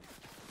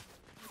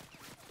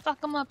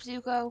 Fuck him up,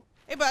 Zuko.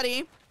 Hey,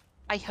 buddy.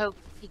 I hope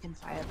he can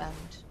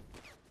firebend.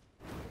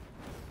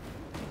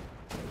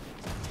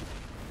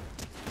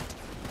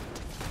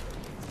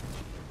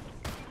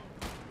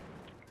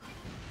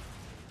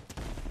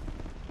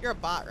 You're a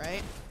bot,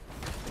 right?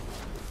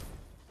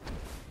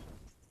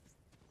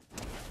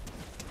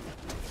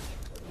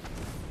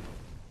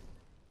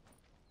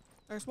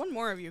 There's one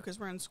more of you because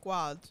we're in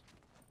squads.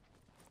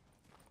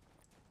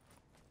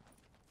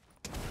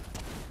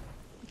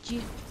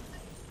 Do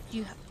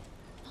you have...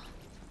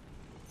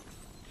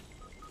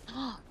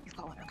 Oh, you've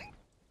got one, okay.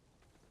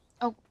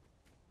 Oh.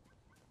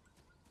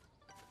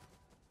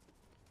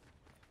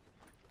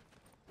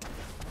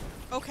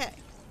 Okay.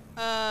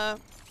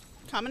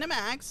 Coming to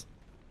Max.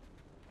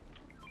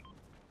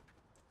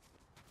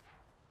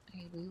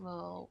 Okay, we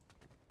will...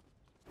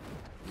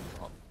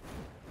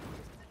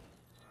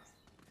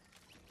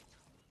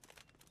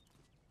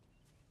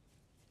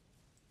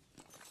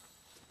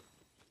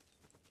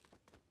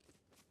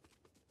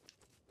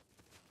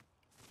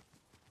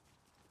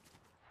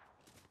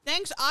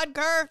 Thanks,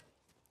 Odker.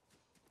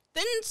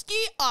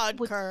 Thinsky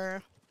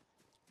Odker.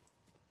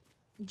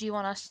 Do you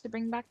want us to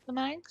bring back the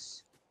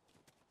mags?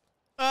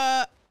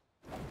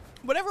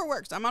 Whatever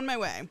works. I'm on my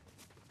way.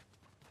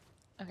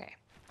 Okay.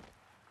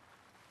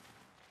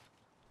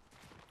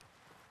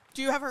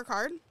 Do you have her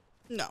card?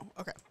 No.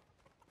 Okay.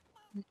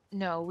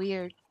 No,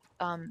 we're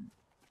I'm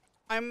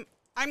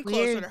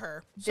closer we're to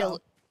her. So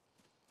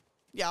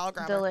yeah, I'll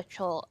grab the her.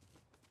 literal.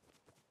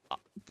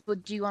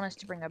 But do you want us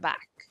to bring her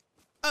back?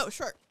 Oh,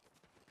 sure.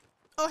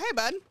 Oh, hey,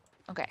 bud.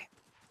 Okay.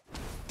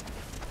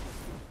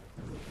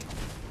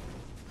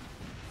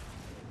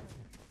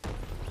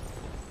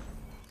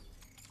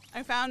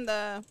 I found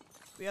the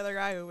other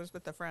guy who was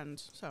with the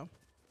friends, so.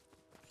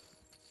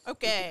 Did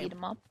Okay. you beat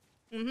him up?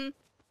 Mm-hmm.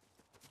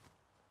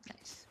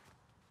 Nice.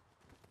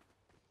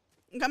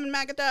 I'm coming,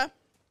 Magata.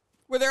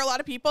 Were there a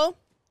lot of people?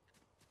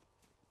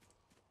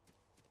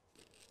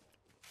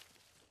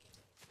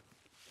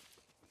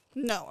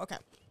 No, okay.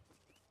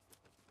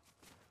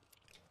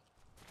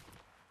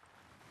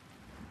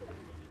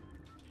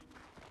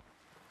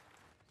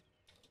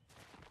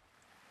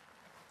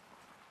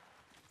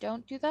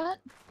 Don't do that.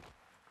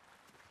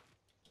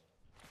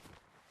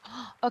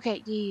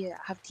 Okay, yeah,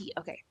 have tea.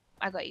 Okay,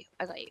 I got you.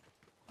 I got you.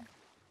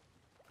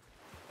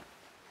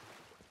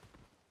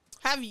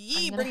 Have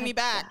ye I'm gonna bring me head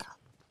back. down.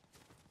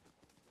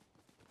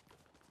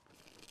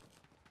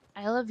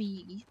 I love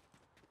ye.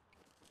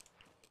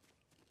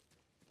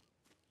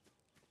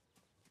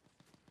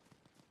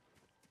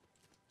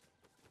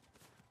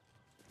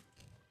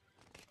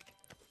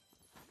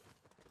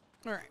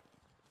 All right.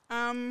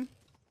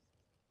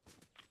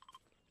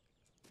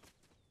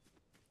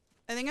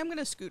 I think I'm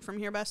gonna scoot from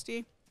here,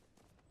 bestie.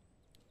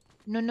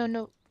 No, no,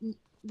 no.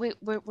 Wait,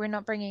 we're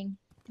not bringing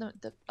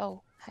the.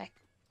 Oh heck.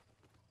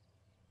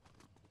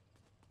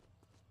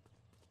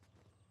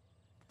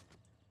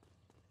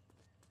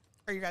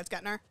 Are you guys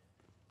getting her?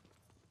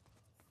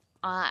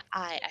 I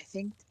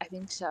think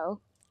so.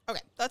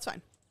 Okay, that's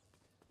fine.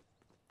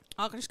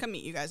 I'll just come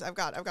meet you guys. I've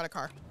got a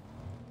car.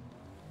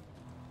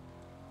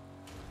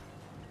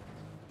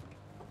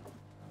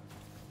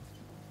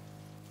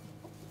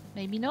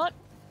 Maybe not.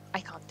 I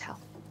can't tell.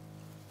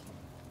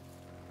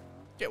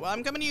 Okay, well,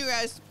 I'm coming to you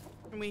guys,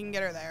 and we can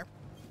get her there.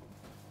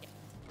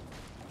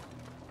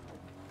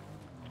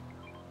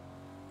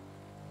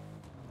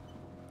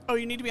 Oh,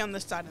 you need to be on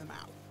this side of the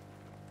map.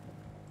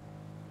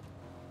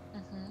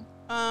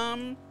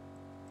 Mhm.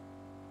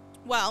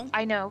 Well,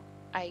 I know.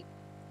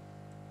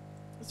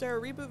 is there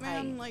a reboot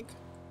van like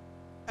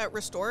at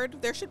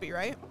restored? There should be,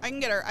 right? I can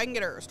get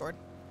her restored.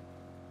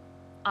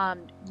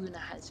 Luna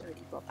has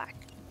already brought back.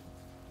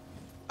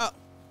 Oh.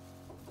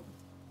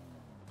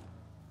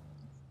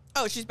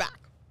 Oh, she's back.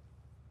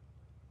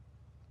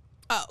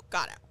 Oh,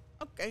 got it.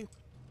 Okay.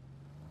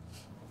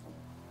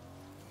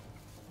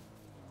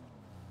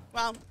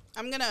 Well,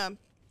 I'm gonna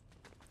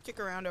kick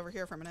around over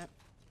here for a minute.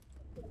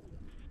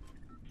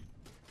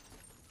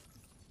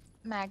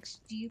 Max,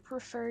 do you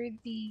prefer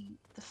the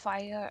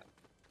fire?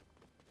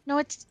 No,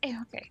 it's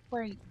okay.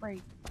 Where are you? Where are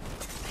you?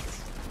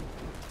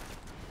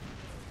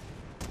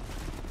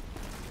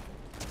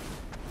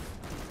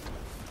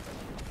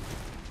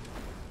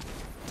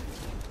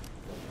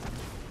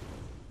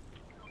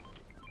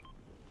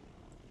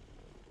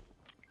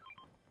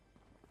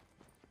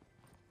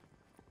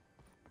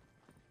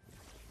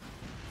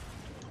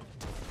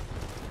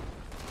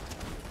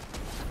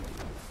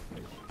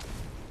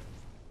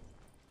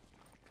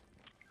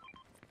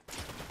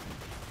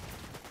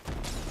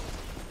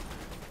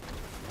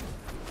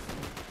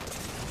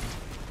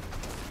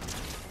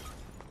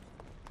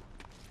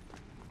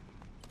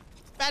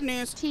 Bad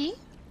news. Tea?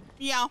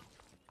 Yeah.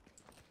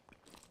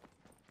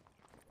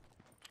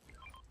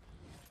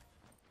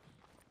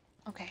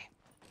 Okay.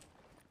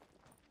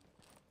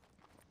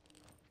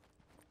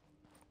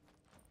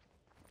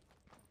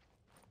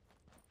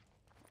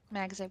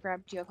 Mags, I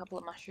grabbed you a couple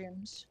of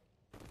mushrooms.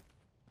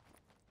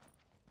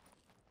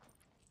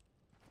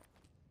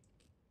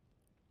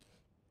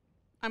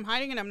 I'm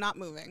hiding and I'm not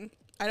moving.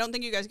 I don't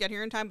think you guys get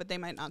here in time, but they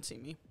might not see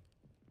me.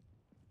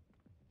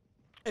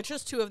 It's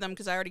just 2 of them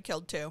because I already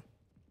killed 2.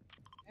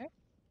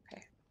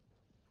 Okay.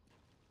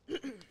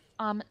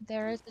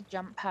 There is a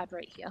jump pad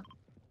right here.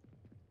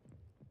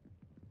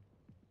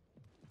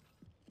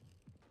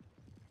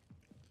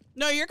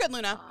 No, you're good,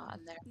 Luna.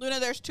 And there. Luna,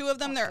 there's 2 of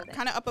them. They're Okay, then.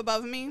 kind of up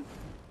above me.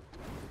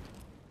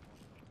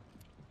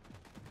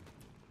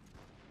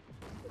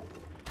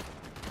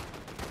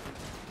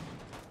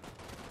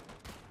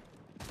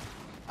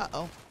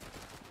 Uh-oh.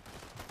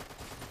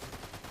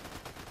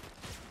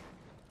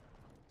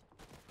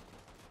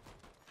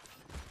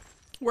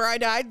 Where I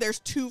died, there's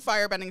 2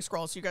 firebending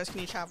scrolls. You guys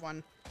can each have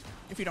one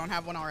if you don't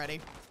have one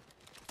already.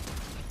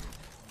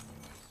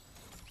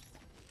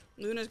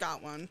 Luna's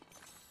got one.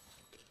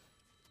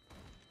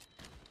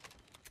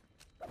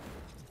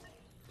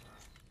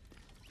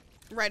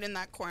 Right in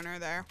that corner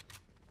there.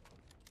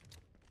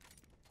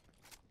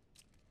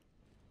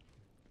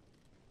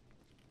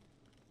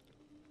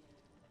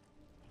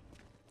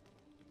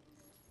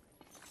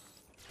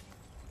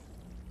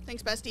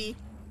 Thanks, bestie.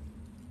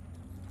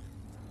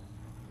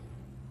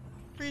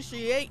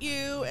 Appreciate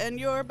you and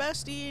your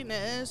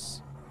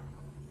bestiness.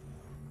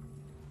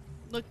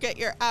 Look at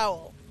your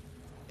owl.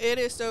 It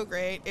is so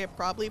great. It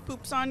probably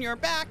poops on your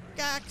back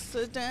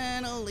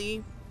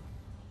accidentally.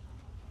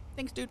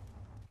 Thanks, dude.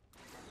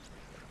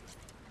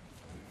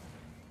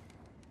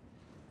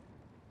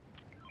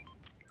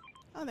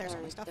 Oh, there's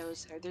all my stuff.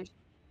 There's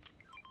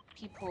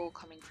people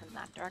coming from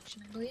that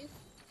direction, I believe.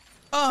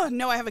 Oh,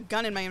 no, I have a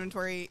gun in my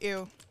inventory.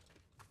 Ew.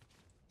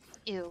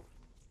 Ew.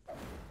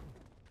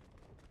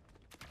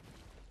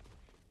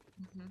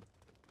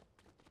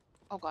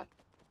 Oh god.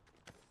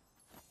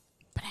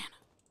 Banana.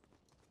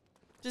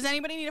 Does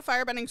anybody need a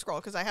firebending scroll?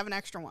 Because I have an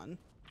extra one.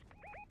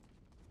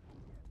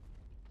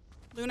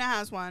 Luna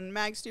has one.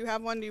 Mags, do you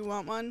have one? Do you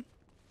want one?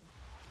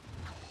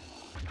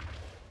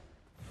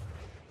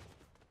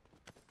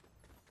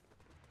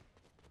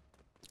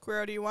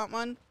 Quiro, do you want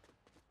one?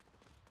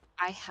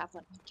 I have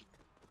one.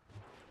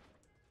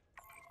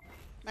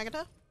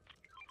 Magata?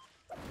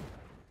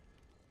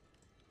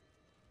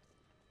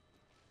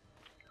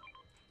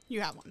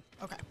 You have one.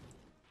 Okay.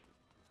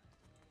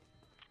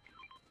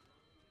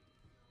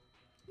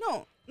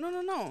 No. No,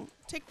 no, no.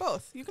 Take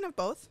both. You can have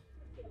both.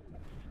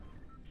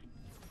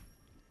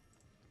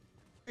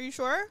 Are you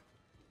sure?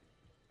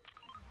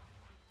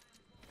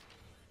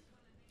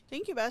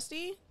 Thank you,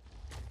 bestie.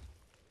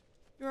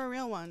 You're a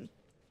real one.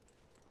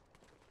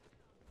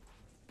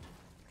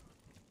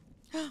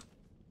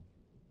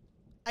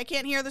 I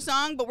can't hear the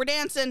song, but we're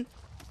dancing.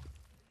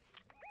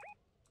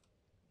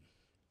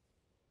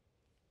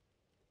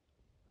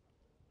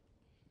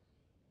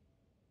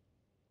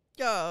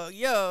 Yo,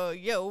 yo,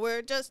 yo,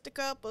 we're just a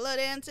couple of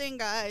dancing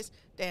guys.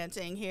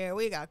 Dancing here,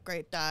 we got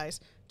great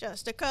thighs.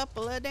 Just a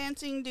couple of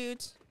dancing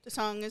dudes. The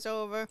song is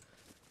over.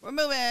 We're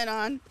moving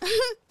on.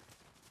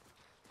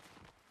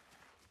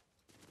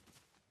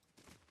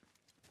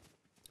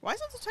 Why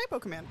isn't the typo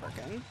command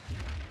working?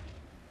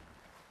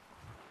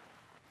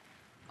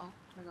 Oh,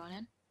 we're going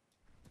in?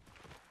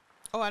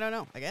 Oh, I don't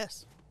know. I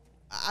guess.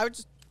 I was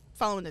just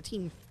following the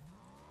team.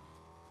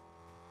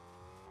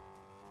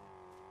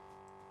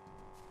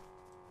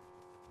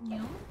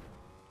 No.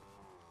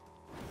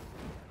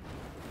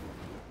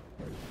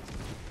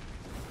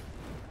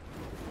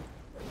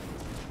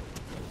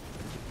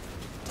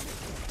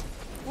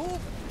 Ooh.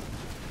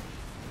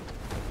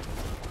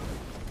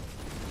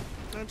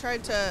 I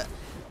tried to...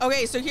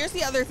 Okay, so here's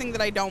the other thing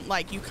that I don't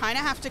like. You kind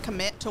of have to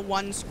commit to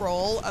one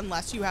scroll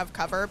unless you have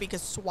cover,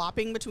 because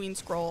swapping between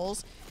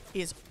scrolls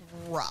is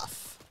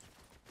rough.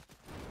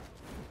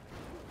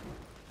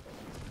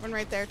 One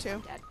right there,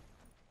 too. Dead.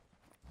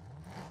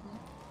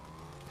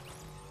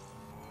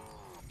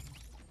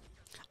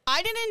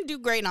 I didn't do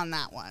great on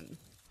that one.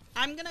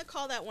 I'm going to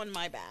call that one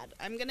my bad.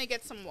 I'm going to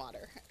get some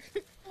water.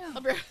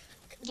 I'll be right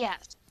back.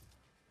 Yes.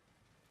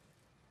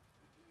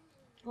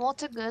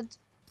 Lots of good.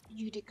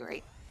 You did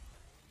great.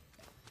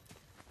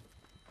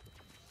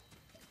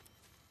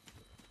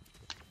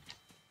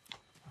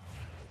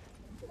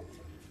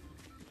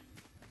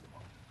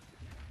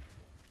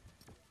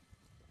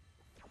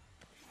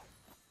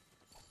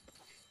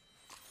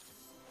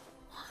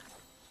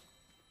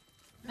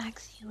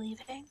 Max, you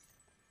leaving?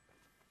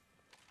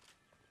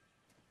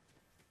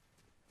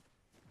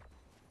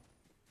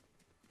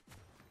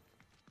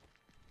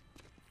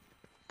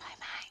 Bye,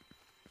 bye.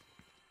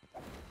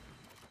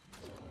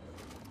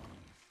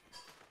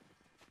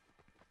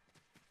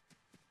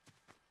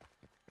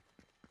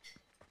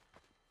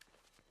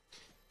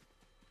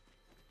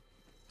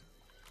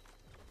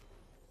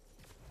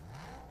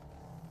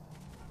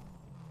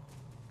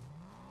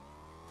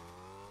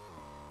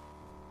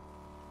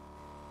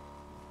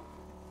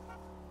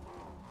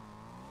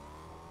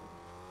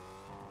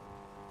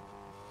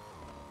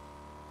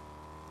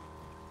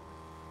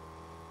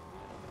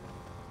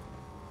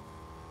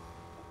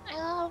 I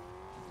love.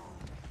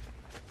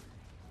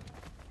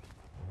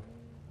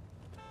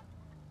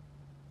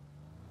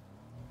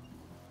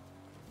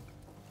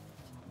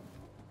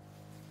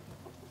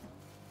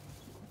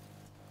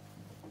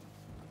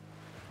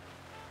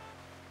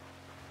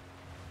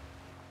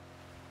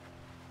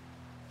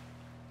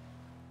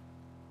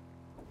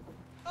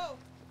 Oh,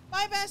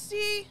 bye,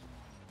 bestie.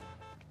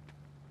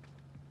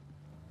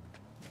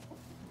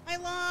 Hi,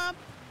 Lob.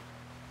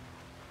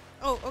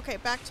 Oh, okay,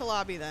 back to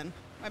lobby then.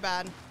 My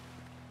bad.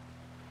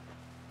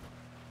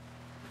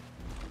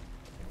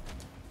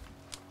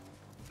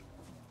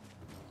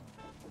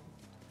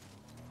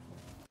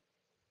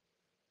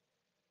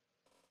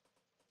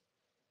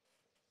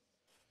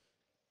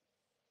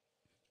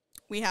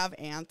 We have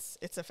ants.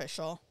 It's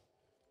official.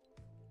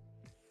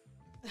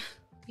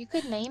 You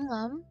could name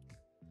them.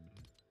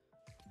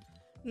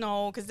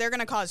 No, because they're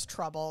going to cause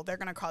trouble. They're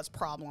going to cause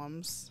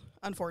problems,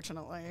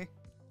 unfortunately.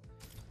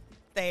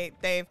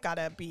 They've got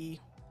to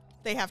be...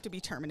 They have to be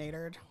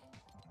terminated.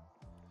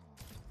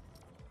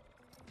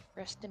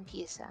 Rest in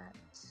peace,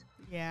 ants.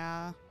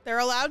 Yeah. They're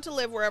allowed to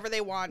live wherever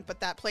they want, but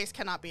that place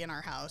cannot be in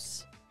our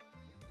house.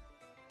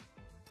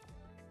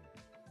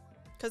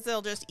 Because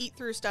they'll just eat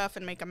through stuff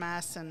and make a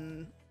mess,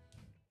 and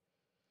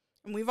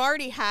we've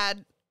already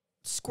had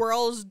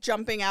squirrels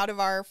jumping out of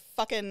our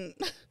fucking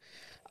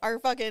our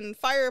fucking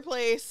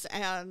fireplace,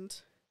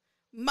 and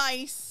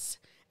mice,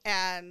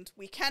 and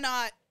we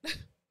cannot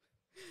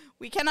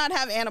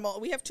have animal.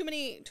 We have too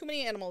many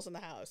animals in the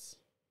house.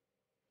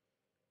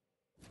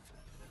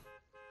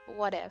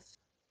 What if?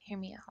 Hear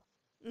me out.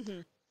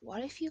 Mm-hmm.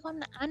 What if you got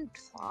an ant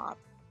farm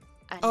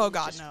and Oh, you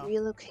God, just no.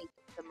 relocate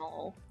them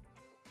all?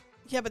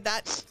 Yeah, but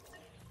that...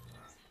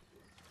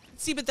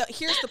 See, but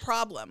here's the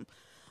problem.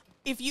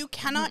 If you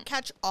cannot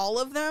catch all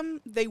of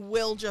them, they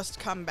will just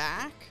come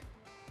back.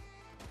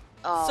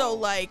 Oh. So,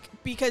 like,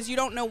 because you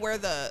don't know where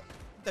the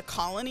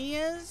colony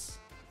is,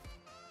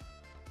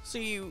 so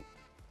you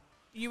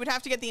would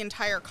have to get the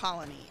entire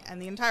colony,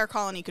 and the entire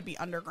colony could be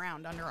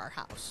underground under our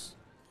house.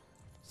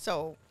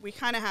 So we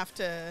kind of have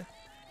to...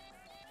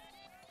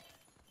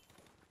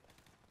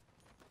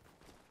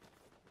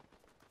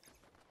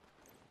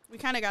 We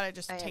kind of got to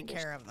just take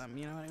care of them,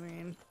 you know what I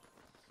mean?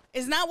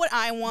 It's not what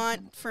I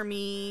want for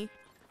me,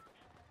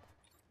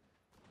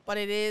 but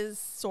it is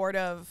sort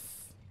of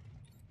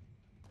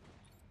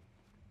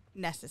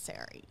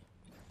necessary.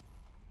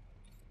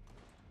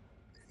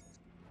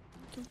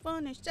 You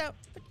wanna shout,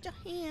 put your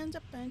hands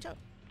up and shout.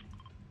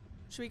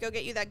 Should we go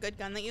get you that good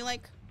gun that you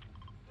like?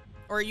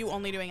 Or are you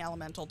only doing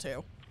elemental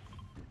too?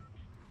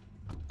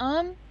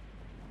 I've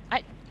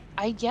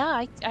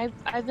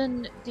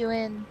been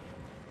doing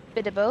a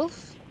bit of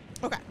both.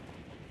 Okay.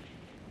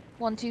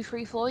 1, 2,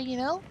 3, 4, you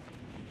know?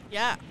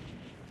 Yeah.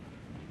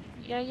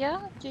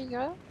 Yeah.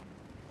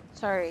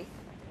 Sorry.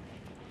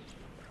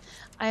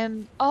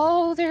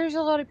 Oh, there's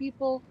a lot of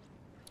people.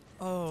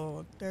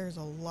 Oh, there's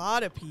a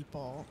lot of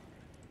people.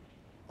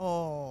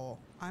 Oh,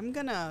 I'm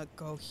gonna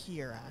go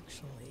here,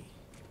 actually.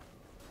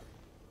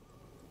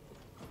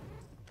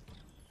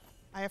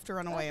 I have to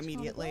run away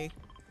immediately.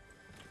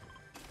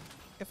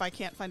 If I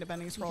can't find a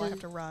bending scroll, I have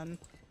to run.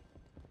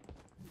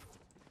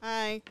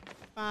 Hi.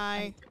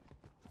 Bye.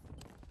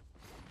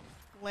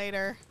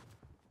 Later.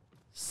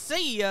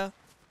 See ya.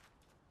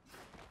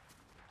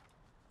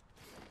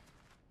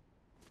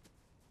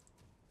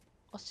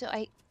 Also,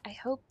 I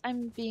hope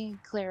I'm being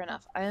clear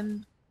enough.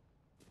 I'm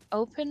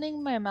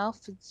opening my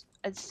mouth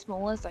as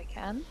small as I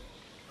can.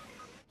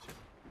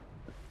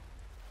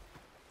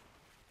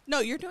 No,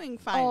 you're doing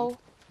fine. Oh.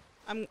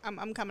 I'm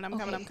coming,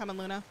 I'm coming,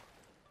 Luna.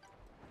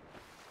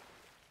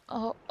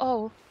 Oh,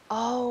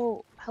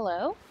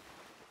 hello?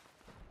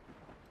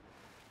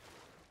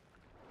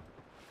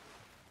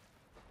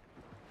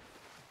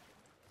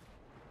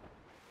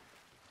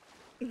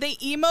 They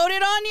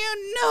emoted on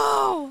you?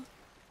 No!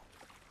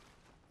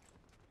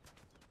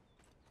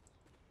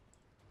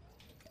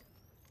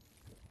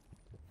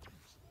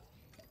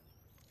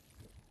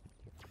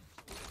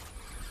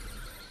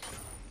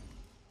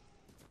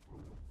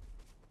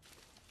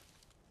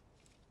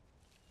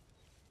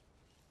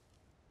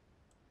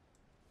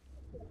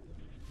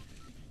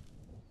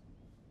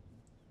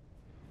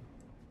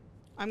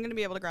 I'm gonna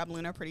be able to grab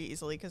Luna pretty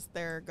easily because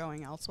they're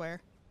going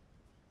elsewhere.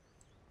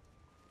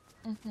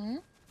 Mm-hmm.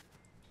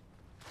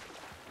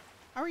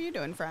 How are you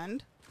doing,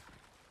 friend?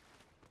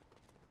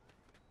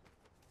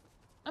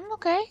 I'm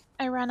okay.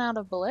 I ran out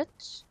of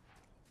bullets.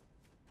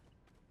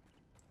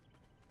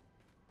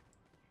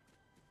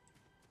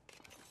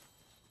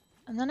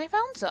 And then I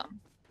found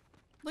some.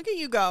 Look at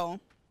you go.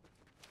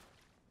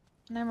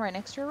 And I'm right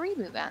next to a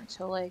reboot van,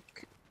 so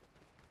like...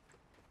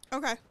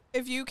 Okay.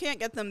 If you can't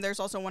get them,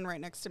 there's also one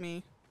right next to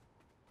me.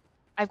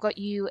 I've got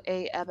you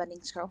a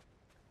bending scroll.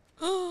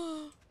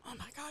 Oh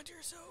my god,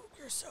 you're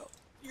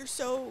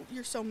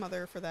so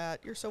mother for that.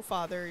 You're so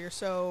father. You're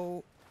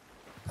so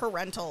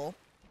parental.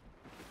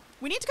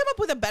 We need to come up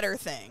with a better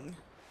thing.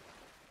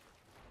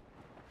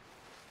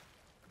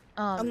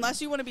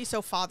 Unless you want to be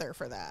so father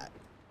for that.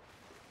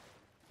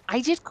 I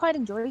did quite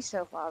enjoy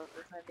so far,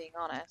 if I'm being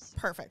honest.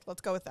 Perfect.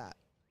 Let's go with that.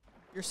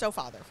 You're so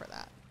father for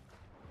that.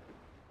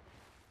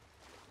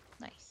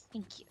 Nice.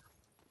 Thank you.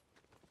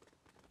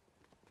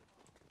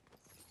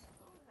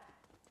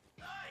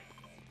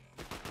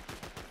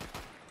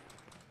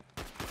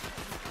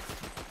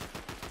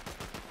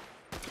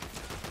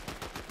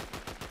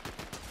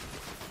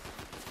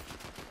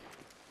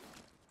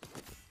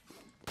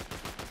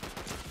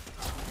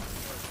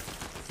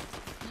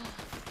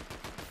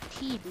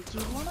 T, did you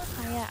want to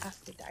hire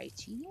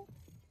Aphrodite?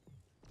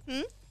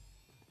 Hmm?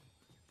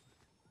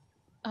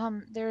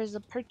 There is a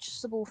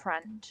purchasable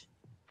friend.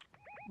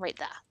 Right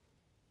there.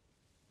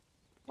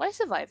 Will I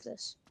survive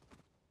this?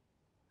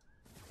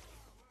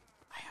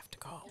 I have to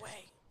go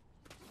away.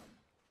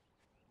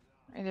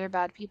 Are there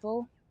bad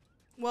people?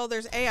 Well,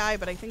 there's AI,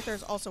 but I think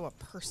there's also a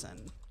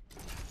person.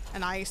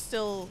 And I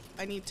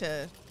need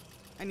to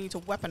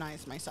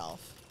weaponize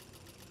myself.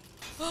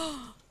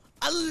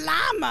 A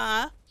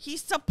llama?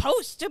 He's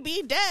supposed to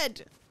be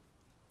dead.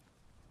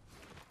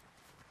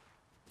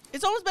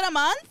 It's almost been a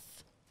month?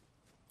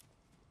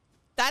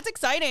 That's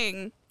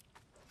exciting.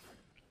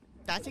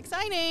 That's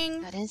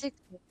exciting. That is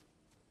exciting.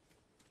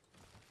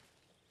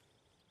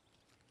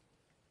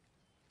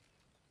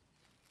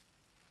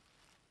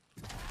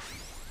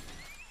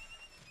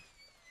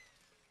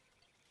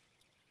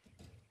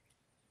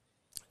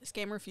 This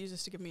game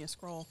refuses to give me a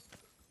scroll.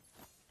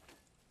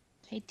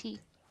 Hey, T.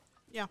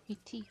 Yeah. Hey,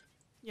 T.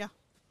 Yeah.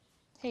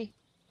 Hey.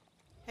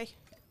 Hey.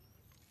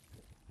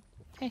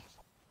 Hey.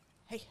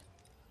 Hey.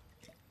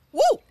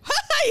 Woo!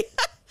 Hi!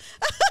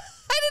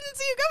 I didn't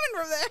see you coming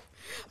from there.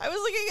 I was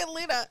looking at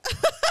Lena.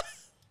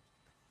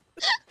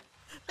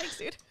 Thanks,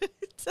 dude.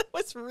 That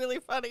was really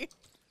funny.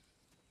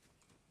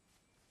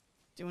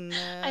 Doing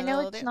a I know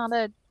little it's dance.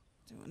 not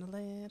Doing a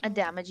little a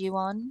damagey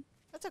one.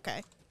 That's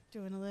okay.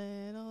 Doing a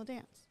little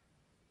dance.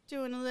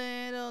 Doing a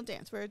little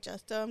dance. We're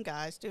just dumb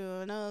guys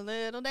doing a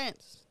little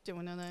dance.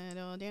 Doing a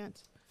little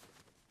dance.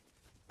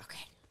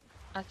 Okay.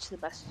 That's the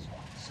best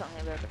song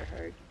I've ever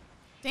heard.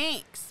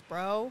 Thanks,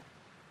 bro.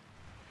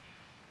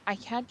 I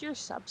had your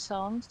sub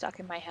song stuck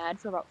in my head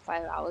for about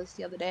 5 hours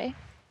the other day.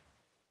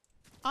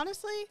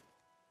 Honestly,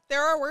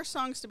 there are worse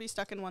songs to be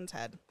stuck in one's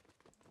head.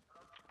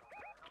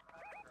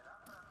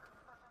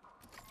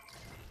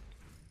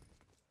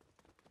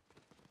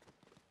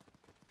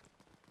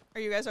 Are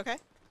you guys okay? Is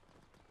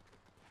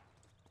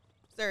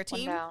there a One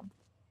team? down.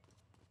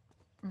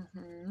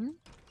 Mm-hmm.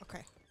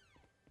 Okay.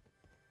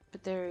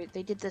 But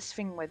they did this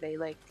thing where they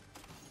like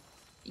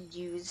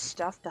use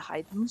stuff to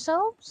hide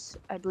themselves.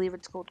 I believe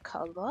it's called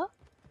cover.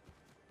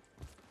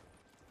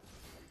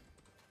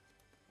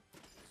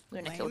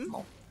 Luna killed them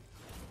all.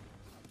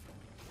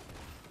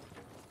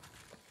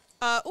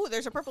 Oh,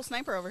 there's a purple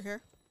sniper over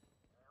here.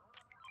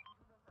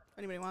 If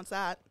anybody wants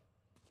that.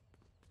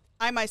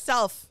 I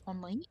myself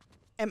Only?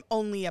 am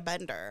only a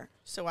bender,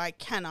 so I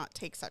cannot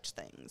take such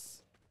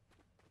things.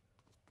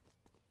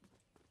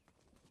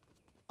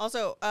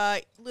 Also,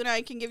 Luna,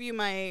 I can give you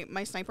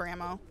my sniper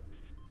ammo.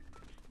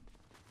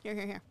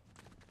 Here.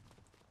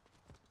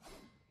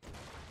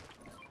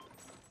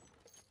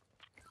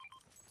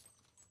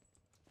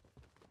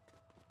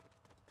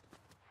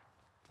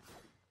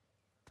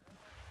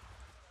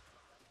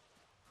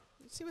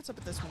 Let's see what's up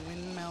with this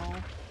windmill.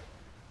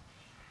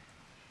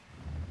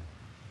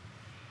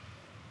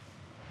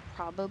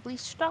 Probably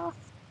stuff.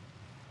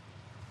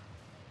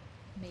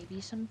 Maybe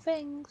some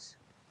things.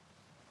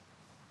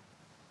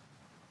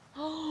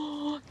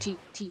 Oh, T.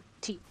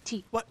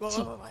 What?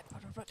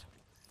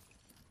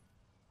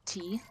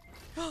 T.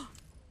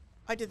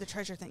 I did the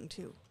treasure thing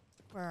too.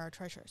 Where are our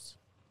treasures?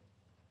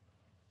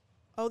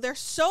 Oh, they're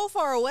so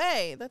far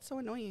away. That's so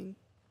annoying.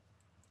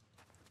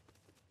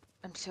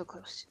 I'm so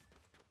close.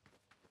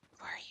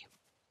 Where are you?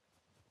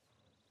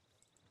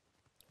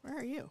 Where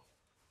are you?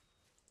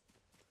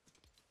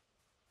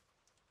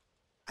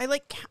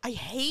 I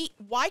hate,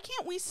 why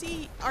can't we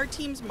see our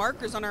team's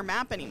markers on our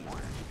map anymore?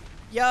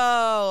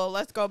 Yo,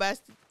 let's go,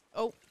 best.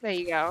 Oh, There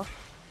you go.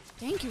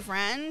 thank you,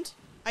 friend.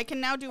 I can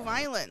now do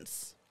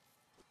violence.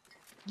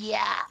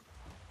 Yeah.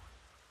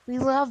 We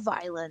love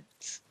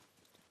violence.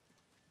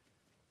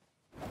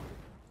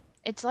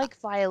 It's like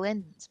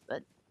violins,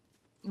 but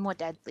more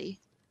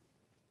deadly.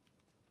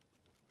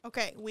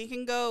 Okay, we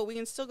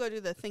can still go do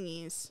the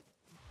thingies.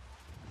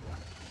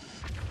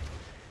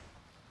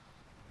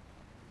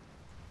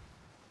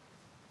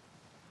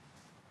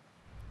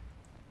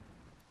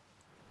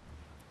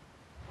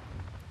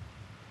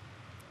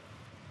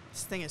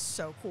 This thing is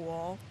so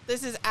cool.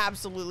 This is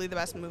absolutely the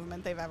best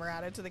movement they've ever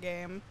added to the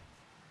game.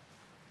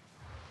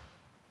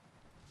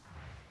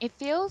 It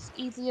feels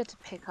easier to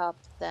pick up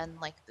than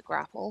like the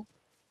grapple.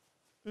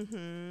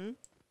 Mm-hmm.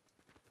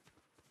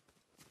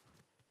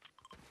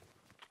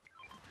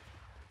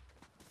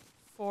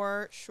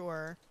 For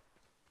sure.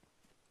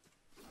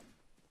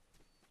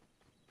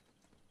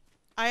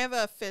 I have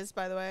a fizz,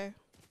 by the way.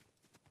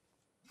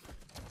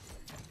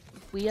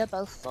 We are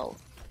both full.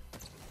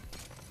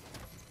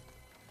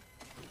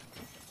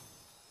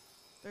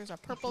 There's a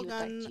If purple you would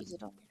like gun to use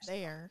it on yourself.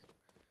 there.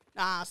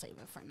 Nah, I'll save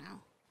it for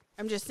now.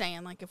 I'm just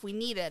saying, like, if we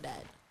needed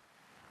it,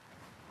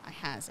 I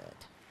has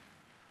it.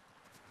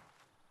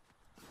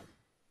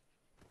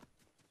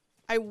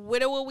 I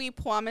widowy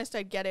promised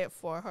I'd get it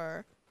for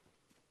her.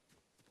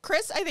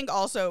 Chris, I think,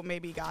 also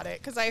maybe got it,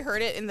 because I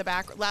heard it in the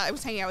back. I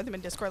was hanging out with him in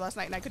Discord last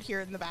night, and I could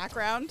hear it in the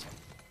background.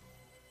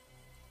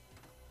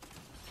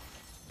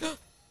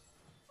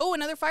 Oh,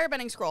 another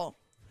firebending scroll.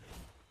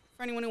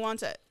 For anyone who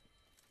wants it.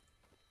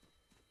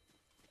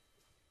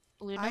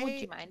 Luna, would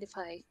you mind if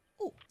I...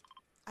 Oh,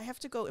 I have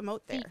to go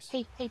emote there.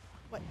 Hey.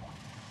 What?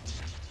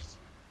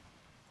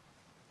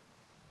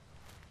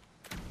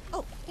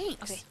 Oh,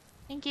 thanks. Okay,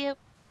 thank you.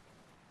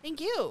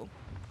 Thank you.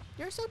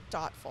 You're so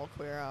thoughtful,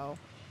 Queero.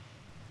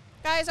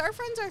 Guys, our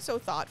friends are so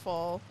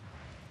thoughtful.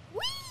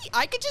 Whee!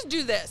 I could just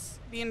do this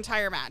the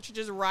entire match.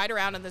 Just ride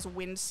around in this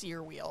wind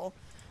sear wheel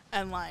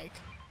and, like,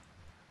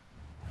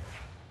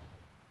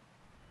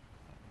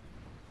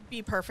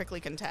 be perfectly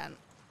content.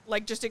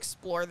 Like, just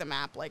explore the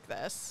map like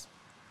this.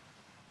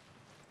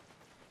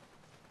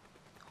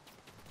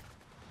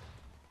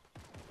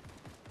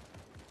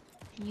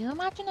 Can you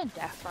imagine a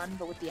death run,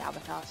 but with the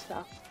avatar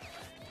stuff?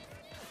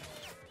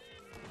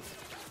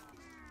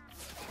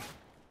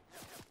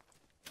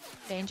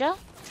 Danger?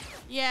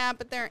 Yeah,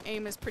 but their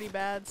aim is pretty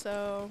bad,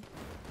 so...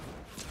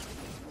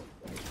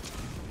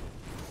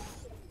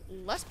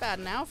 Less bad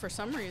now for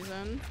some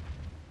reason.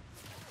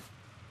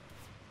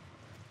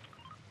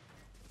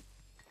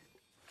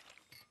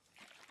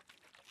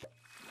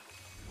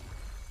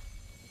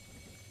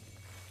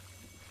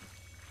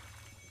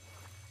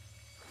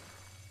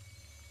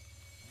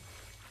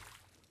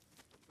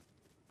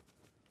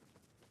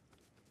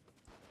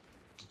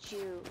 Did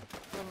you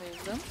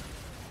remove them?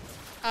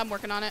 I'm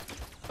working on it,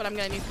 but I'm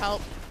gonna need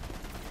help.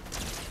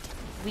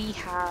 We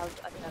have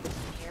another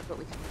team here, but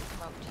we can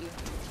come up to you.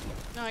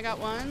 No, I got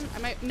one. I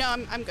might. No,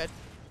 I'm good.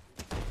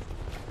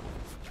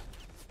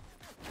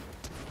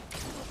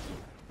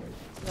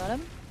 Got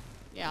him?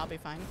 Yeah, I'll be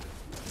fine.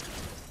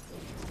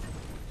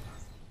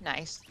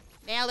 Nice.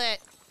 Nailed it.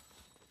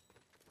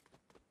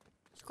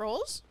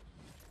 Scrolls?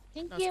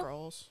 Thank No you.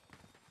 scrolls.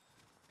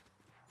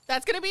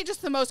 That's gonna be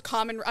just the most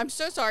common. I'm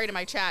so sorry to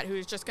my chat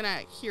who's just gonna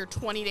hear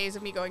 20 days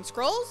of me going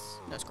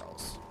scrolls. No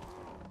scrolls.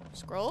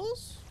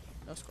 Scrolls?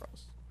 No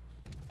scrolls.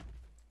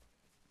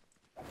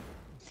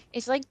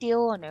 It's like deal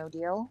or no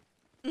deal.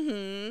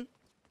 Mm-hmm.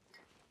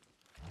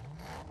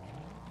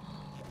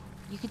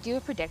 You could do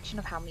a prediction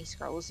of how many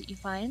scrolls that you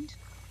find.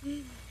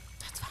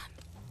 That's fun.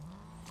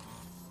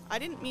 I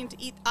didn't mean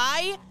to eat.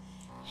 I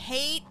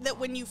hate that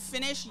when you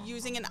finish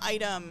using an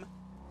item,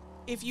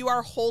 if you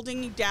are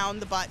holding down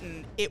the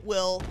button, it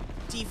will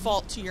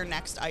default to your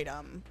next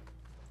item.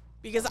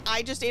 Because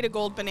I just ate a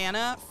gold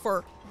banana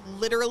for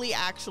literally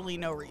actually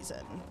no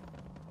reason.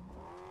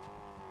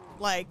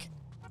 Like,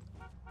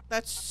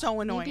 that's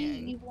so annoying.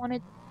 Maybe you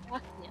wanted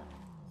potassium.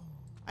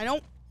 I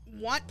don't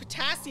want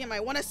potassium. I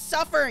want to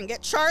suffer and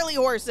get Charlie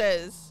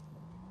horses.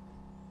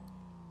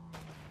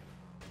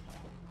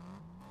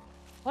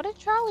 What a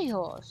Charlie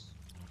horse.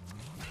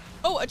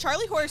 Oh, a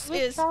Charlie horse Who's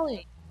is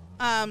Charlie?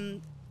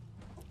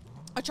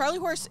 A Charlie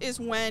horse is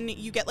when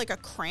you get like a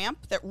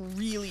cramp that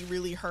really,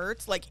 really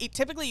hurts. Like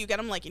typically you get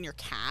them like in your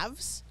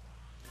calves.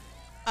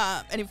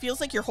 And it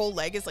feels like your whole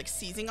leg is like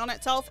seizing on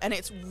itself, and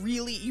it's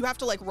really, you have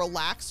to like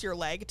relax your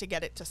leg to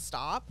get it to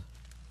stop.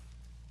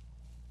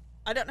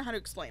 I don't know how to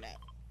explain it.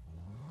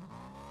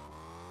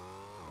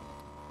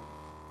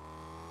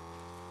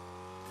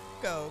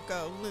 Go,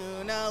 go,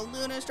 Luna.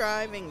 Luna's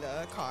driving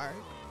the car.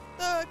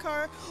 The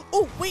car.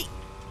 Oh, wait.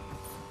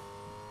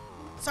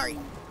 Sorry.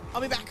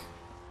 I'll be back.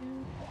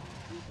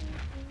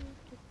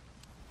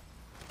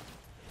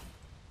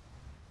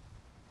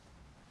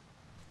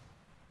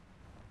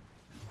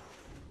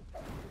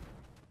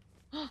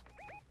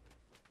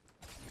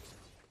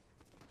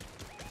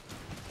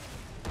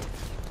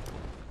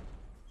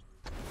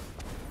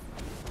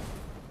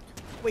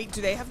 Wait,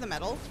 do they have the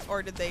medal?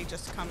 Or did they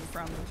just come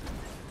from...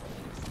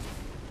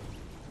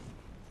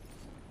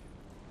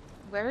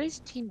 Where is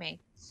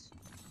teammates?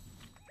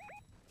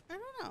 I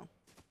don't know.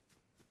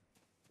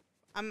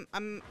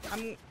 I'm...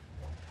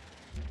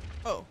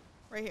 Oh,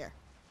 right here.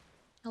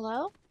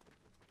 Hello?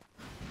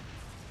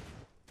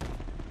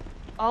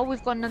 Oh,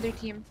 we've got another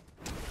team.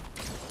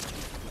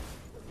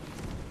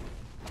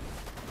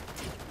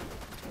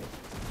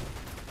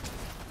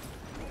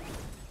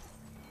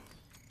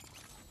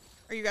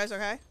 Are you guys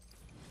okay?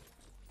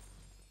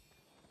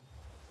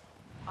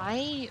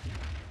 I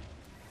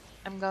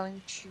am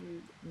going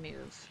to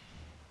move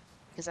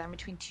because I'm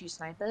between two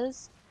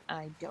snipers.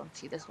 I don't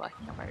see this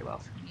working out very well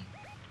for me.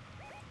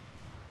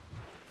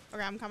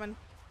 Okay, I'm coming.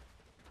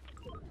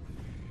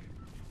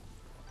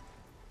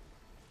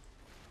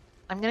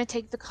 I'm gonna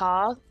take the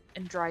car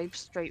and drive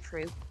straight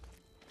through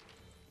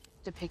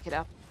to pick it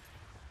up.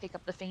 Pick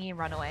up the thingy and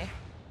run away.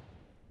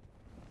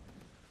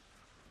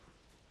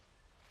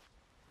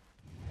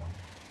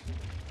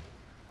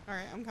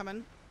 Alright, I'm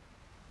coming.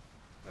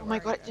 Oh my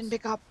god, it didn't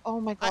pick up.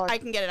 Oh my god. I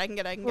can get it, I can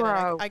get it, I can get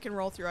Bro. it. I can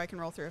roll through, I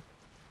can roll through.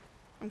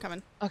 I'm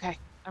coming. Okay,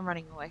 I'm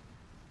running away.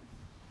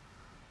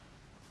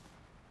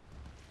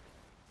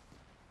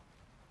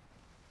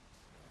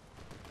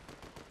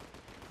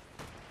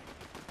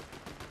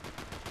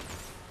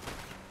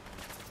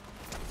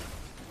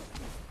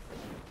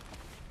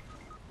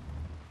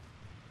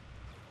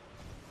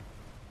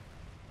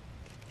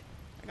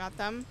 I got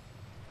them.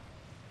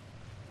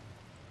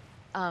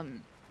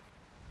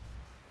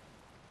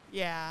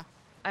 Yeah.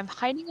 I'm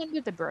hiding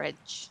under the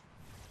bridge.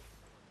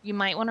 You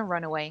might want to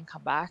run away and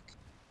come back.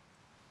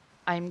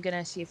 I'm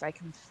gonna see if I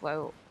can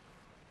float.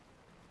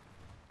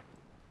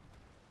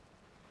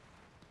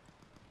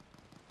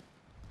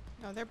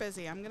 No, they're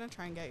busy. I'm gonna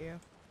try and get you.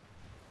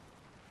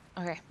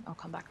 Okay, I'll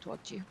come back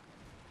towards you.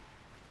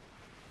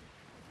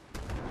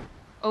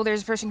 Oh,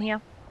 there's a person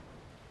here.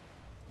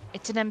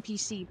 It's an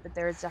NPC, but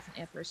there is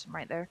definitely a person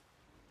right there.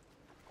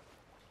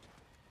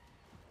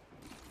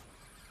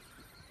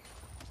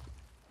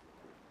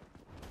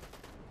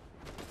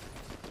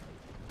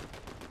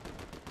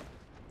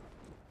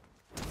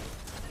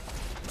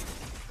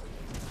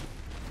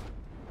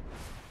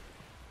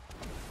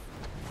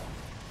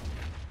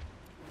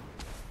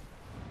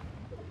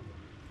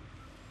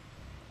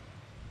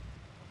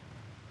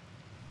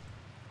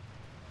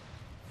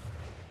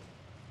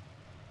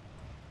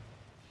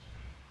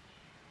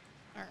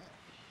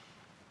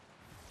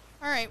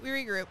 Alright, we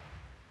regroup.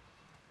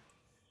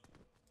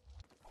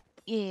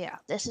 Yeah,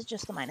 this is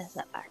just the minor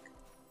setback.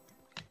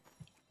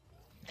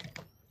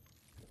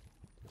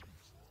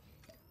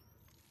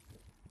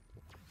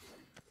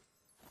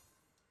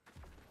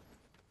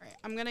 Alright,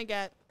 I'm gonna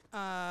get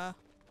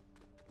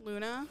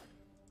Luna,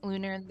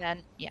 Lunar, and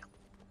then, yeah.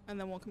 and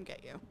then we'll come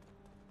get you.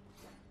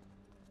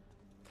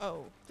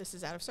 Oh, this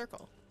is out of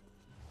circle.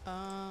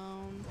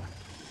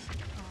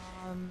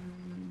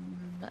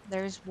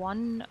 There's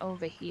one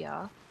over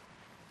here.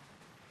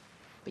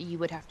 But you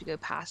would have to go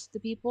past the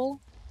people.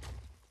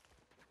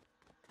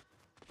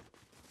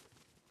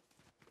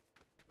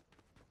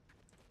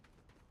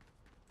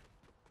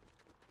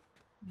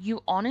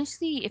 You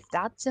honestly, if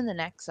that's in the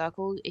next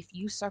circle, if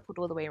you circled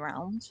all the way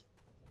around.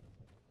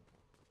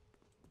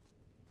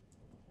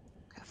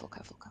 Careful,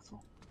 careful,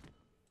 careful.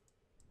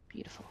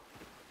 Beautiful.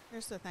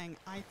 Here's the thing.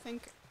 I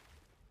think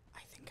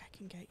I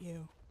can get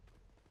you.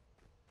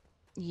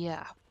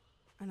 Yeah.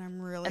 And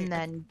I'm really, And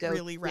then I'd go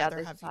really the rather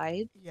other have side.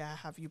 you, yeah,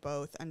 have you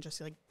both and just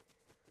like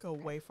go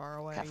way far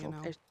away, Careful. you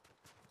know. There's...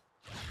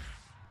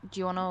 Do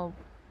you want to?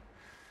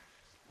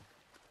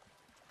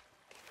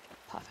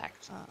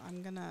 Perfect.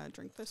 I'm gonna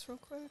drink this real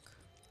quick.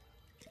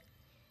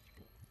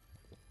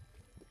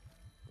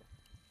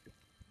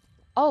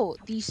 Oh,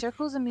 these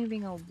circles are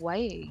moving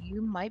away.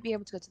 You might be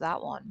able to go to that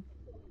one.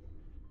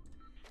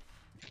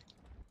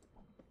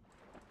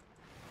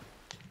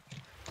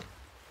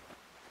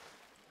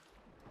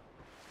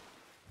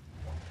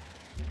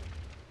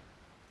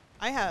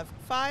 I have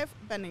 5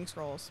 bending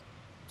scrolls,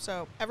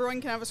 so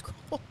everyone can have a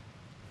scroll.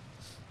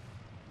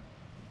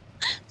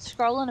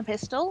 Scroll and a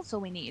pistol, that's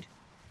all we need.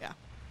 Yeah,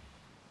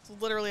 it's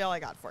literally all I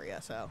got for you.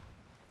 So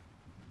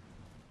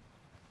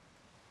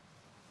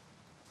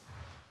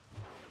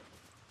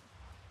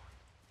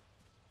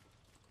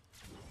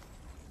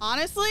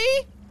honestly,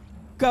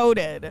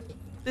 goated.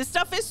 This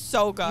stuff is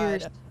so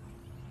good.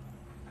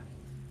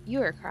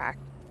 You are cracked.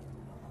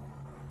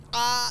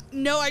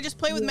 No, I just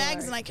play with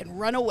mags and I can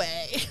run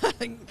away.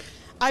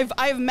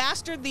 I've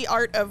mastered the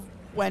art of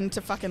when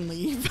to fucking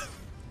leave.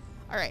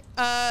 All right.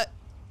 I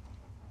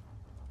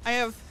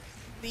have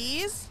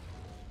these.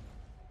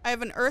 I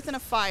have an earth and a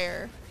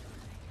fire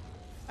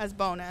as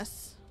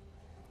bonus.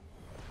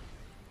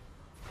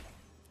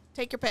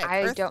 Take your pick.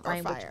 I earth don't or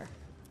mind which- fire.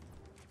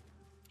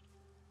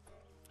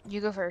 You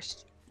go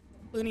first.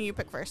 Luna, you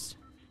pick first.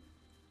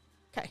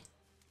 Okay.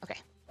 Okay.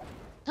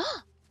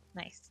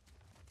 Nice.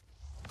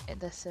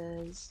 This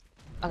is...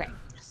 Okay.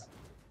 Yes.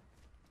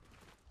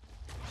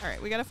 All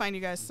right, we gotta find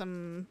you guys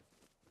some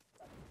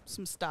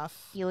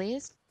stuff.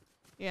 Helios?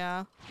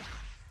 Yeah.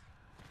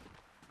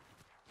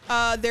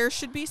 There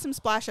should be some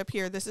splash up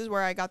here. This is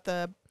where I got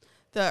the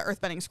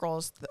earthbending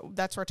scrolls.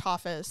 That's where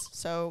Toph is.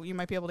 So you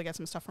might be able to get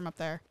some stuff from up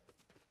there.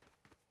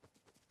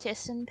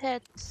 Tiss and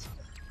pits.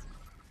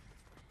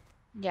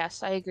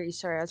 Yes, I agree.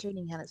 Sorry, I was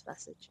reading Hannah's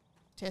message.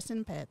 Tiss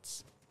and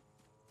Pits.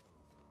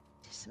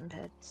 Tiss and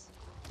pits.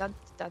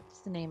 That's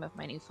the name of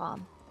my new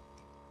farm.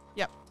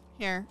 Yep.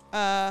 Here.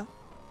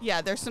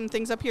 Yeah, there's some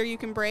things up here you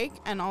can break,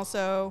 and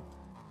also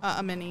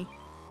a mini.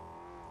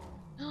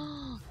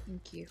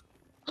 Thank you.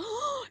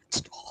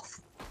 It's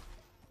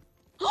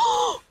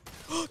off.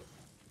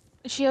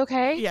 Is she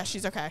okay? Yeah,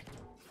 she's okay.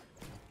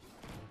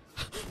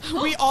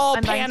 We all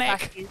I'm buying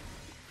panic. Bestees.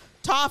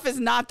 Toph is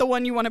not the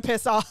one you want to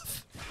piss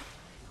off.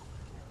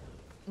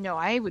 No,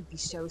 I would be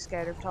so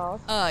scared of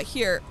Toph.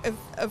 Here,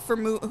 for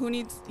who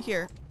needs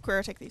here?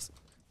 Queer, take these.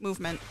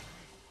 Movement,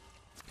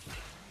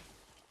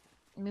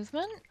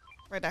 Movement?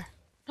 right there.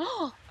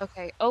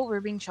 Okay. Oh,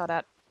 we're being shot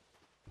at.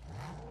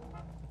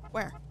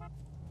 Where?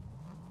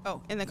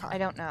 Oh, in the car. I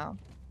don't know.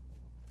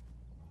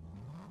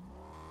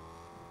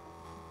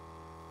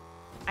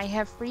 I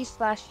have 3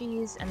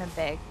 slashies and a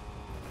bag.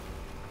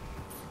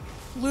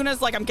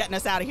 Luna's like, I'm getting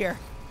us out of here.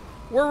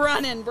 We're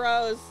running,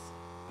 bros.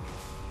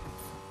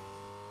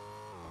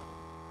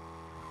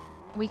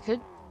 We could,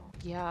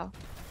 yeah.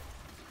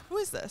 Who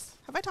is this?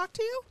 Have I talked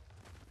to you?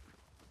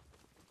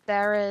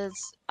 There is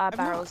not.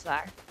 barrels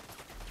there.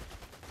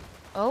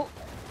 Oh,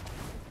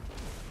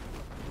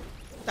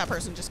 That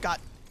person just got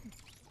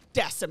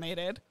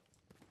decimated.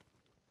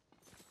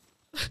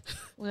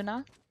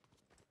 Luna.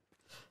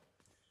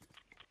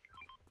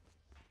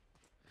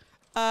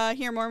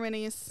 Here, more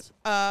minis.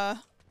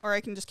 Or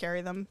I can just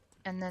carry them.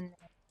 And then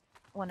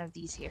one of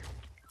these here.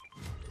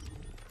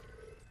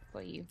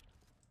 For you.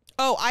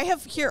 Oh, I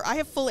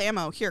have full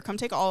ammo. Here, come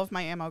take all of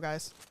my ammo,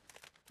 guys.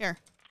 Here.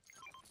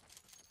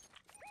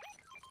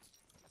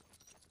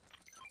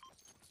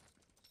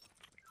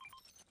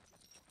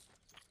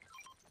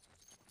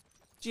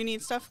 Do you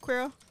need stuff,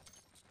 Quiro?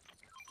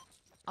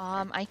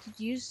 I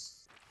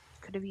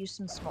could have used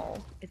some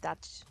small, if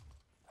that's...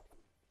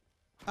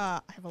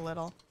 I have a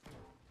little.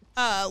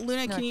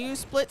 Luna, No, can you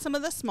split some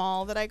of the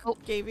small that I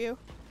gave you?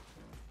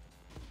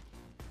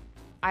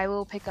 I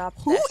will pick up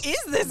Who this,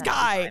 is this and then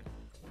guy?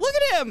 Look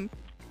at him!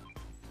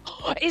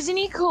 Isn't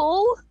he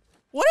cool?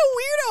 What a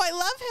weirdo! I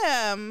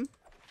love him.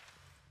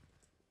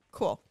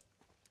 Cool.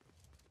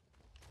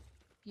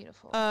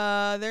 Beautiful.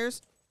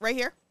 There's right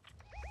here.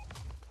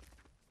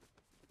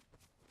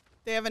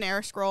 They have an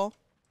air scroll,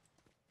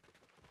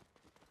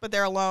 but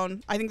they're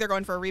alone. I think they're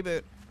going for a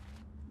reboot.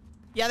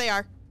 Yeah, they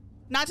are.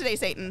 Not today,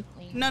 Satan.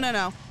 No, no,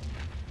 no.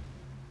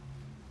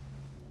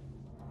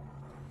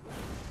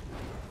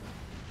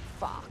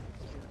 Fuck.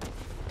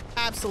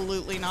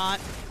 Absolutely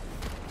not.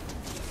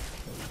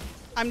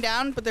 I'm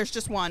down, but there's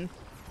just one.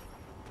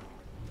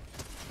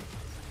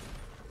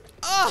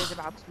 There's Ugh!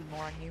 about to be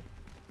more on you.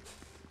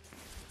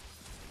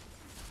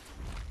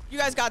 You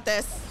guys got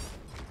this.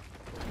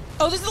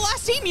 Oh, this is the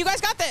last team. You guys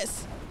got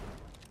this.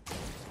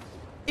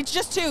 It's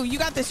just 2. You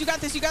got this. You got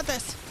this. You got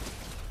this.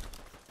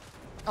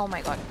 Oh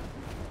my god.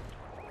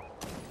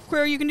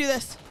 Queer, you can do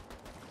this.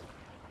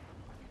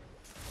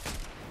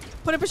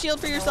 Put up a shield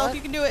for yourself. what?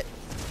 You can do it.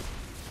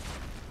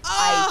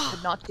 I Ah!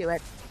 could not do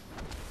it.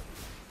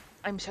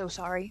 I'm so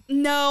sorry.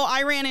 No,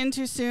 I ran in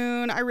too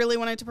soon. I really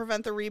wanted to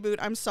prevent the reboot.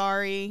 I'm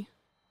sorry.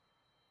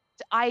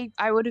 I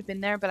would have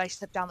been there, but I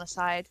slipped down the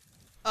side.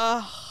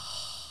 Ugh.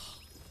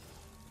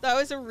 That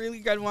was a really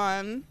good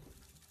one.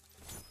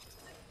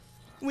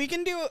 We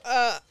can do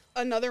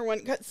another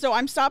one. So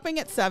I'm stopping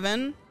at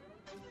 7.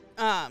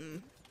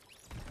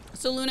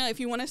 So Luna, if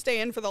you want to stay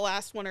in for the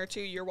last one or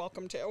two, you're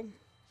welcome to.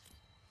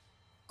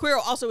 Queer,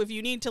 also, if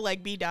you need to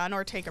like be done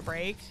or take a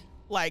break,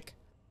 like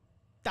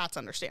that's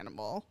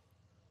understandable.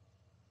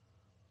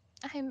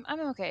 I'm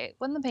okay.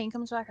 When the pain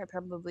comes back, I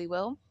probably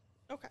will.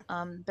 Okay.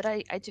 But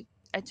I took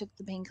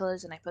the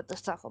painkillers and I put the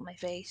stuff on my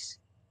face.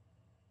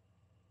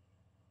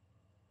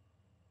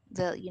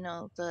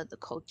 The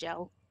cold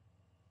gel.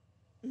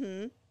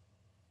 Mm-hmm.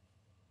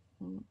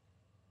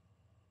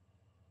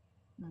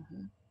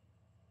 Mm-hmm.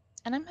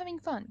 And I'm having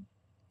fun.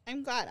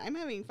 I'm glad. I'm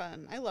having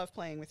fun. I love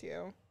playing with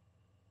you.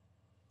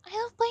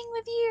 I love playing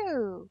with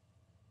you.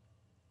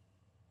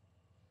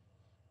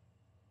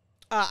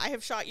 I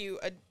have shot you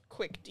a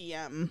quick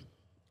DM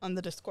on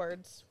the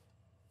Discords.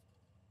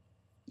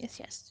 Yes,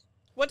 yes.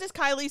 What does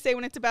Kylie say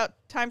when it's about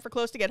time for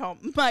Close to get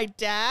home? My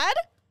dad?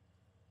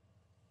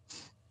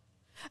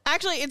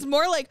 Actually, it's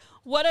more like,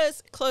 what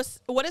does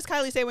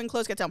Kylie say when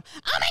Close gets home?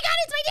 Oh my god,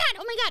 it's my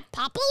dad! Oh my god,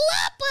 Papa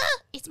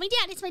Lapa! It's my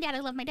dad, it's my dad. I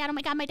love my dad. Oh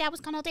my god, my dad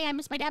was gone all day. I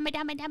miss my dad, my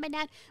dad, my dad, my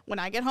dad. When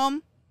I get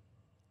home?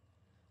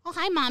 Oh,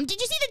 hi, Mom.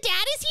 Did you see the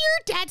dad is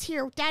here? Dad's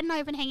here. Dad and I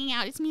have been hanging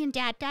out. It's me and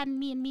Dad. Dad and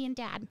me and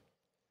Dad.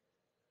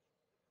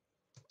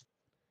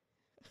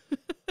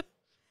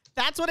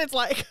 That's what it's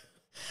like.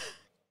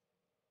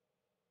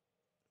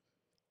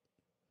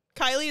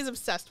 Kylie is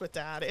obsessed with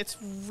Dad. It's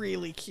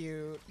really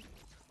cute.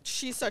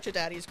 She's such a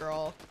daddy's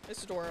girl.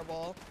 It's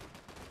adorable.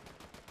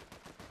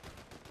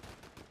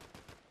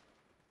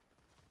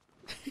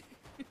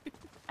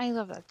 I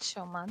love that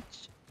so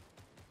much.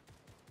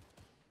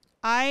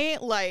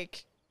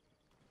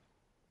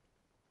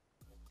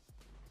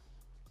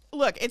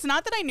 Look, it's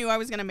not that I knew I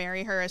was going to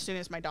marry her as soon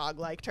as my dog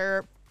liked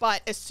her,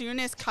 but as soon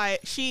as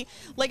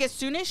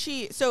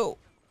so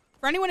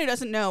for anyone who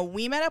doesn't know,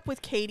 we met up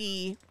with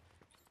Katie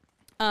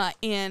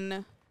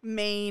in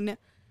Maine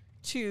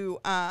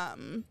to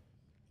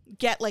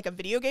get like a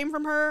video game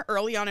from her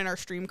early on in our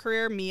stream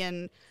career. Me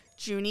and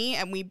Junie,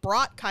 and we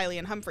brought Kylie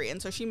and Humphrey.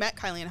 And so she met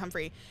Kylie and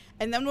Humphrey.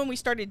 And then when we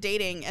started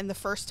dating, and the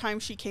first time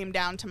she came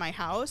down to my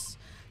house,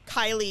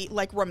 Kylie,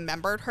 like,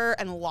 remembered her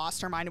and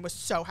lost her mind and was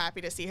so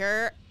happy to see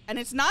her. And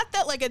it's not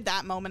that, like, at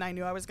that moment I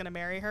knew I was going to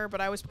marry her,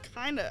 but I was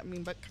kind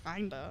of, but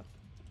kind of.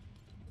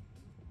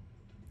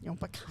 You know,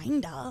 but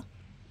kind of.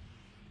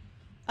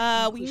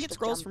 We can get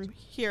scrolls from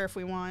here if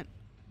we want.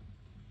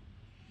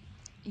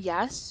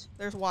 Yes.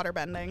 There's water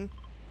bending.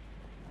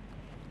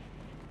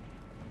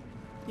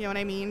 You know what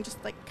I mean?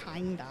 Just like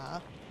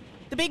kinda.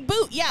 The big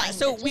boot, yeah. Kinda.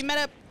 So we met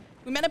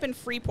up in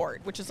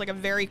Freeport, which is like a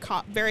very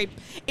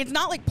it's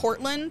not like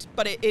Portland,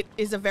 but it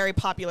is a very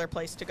popular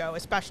place to go,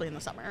 especially in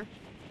the summer.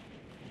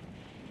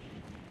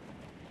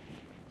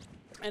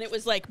 And it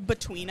was like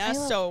between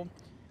us, so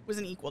it was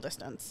an equal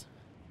distance.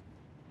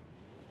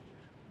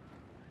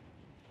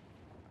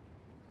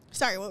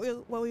 Sorry, what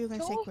were you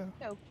gonna say, Quill?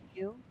 So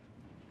cute.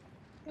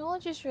 Y'all are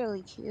just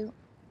really cute.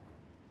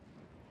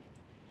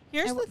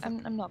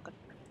 I'm not gonna.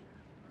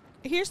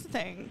 Here's the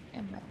thing.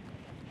 Am I?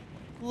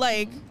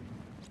 Like,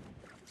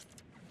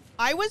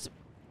 I was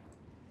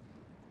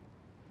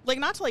like,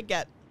 not to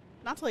get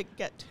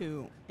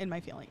too in my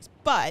feelings,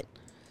 but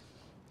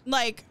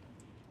like,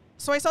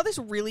 so I saw this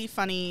really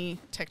funny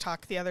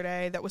TikTok the other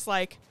day that was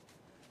like,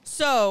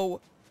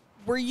 so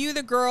were you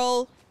the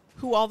girl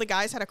who all the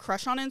guys had a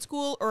crush on in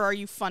school, or are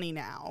you funny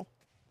now?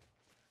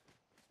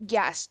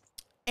 Yes.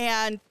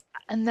 And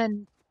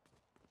then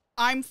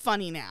I'm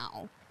funny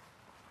now.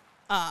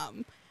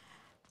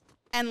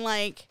 And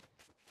like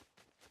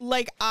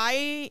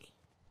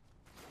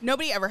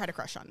nobody ever had a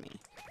crush on me.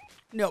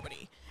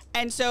 Nobody.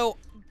 And so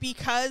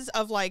because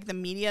of like the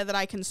media that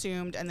I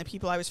consumed and the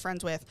people I was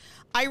friends with,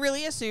 I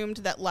really assumed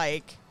that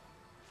like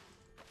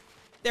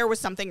there was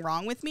something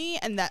wrong with me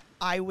and that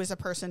I was a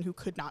person who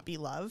could not be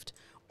loved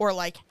or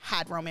like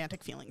had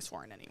romantic feelings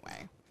for in any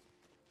way.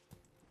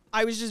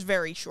 I was just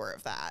very sure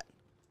of that.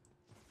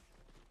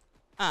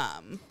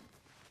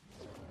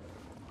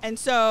 And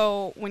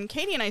so when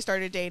Katie and I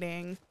started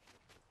dating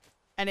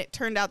and it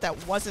turned out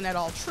that wasn't at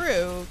all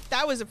true,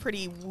 that was a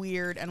pretty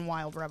weird and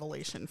wild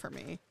revelation for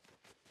me.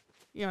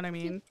 You know what I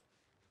mean?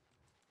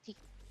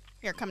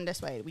 Here, come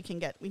this way. We can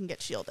get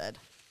shielded.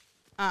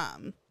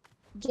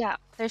 yeah,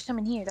 there's some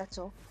in here. That's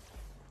all.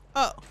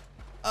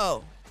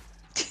 Oh.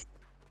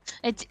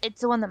 It's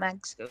the one that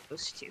Max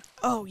goes to.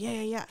 Oh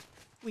yeah.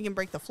 We can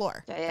break the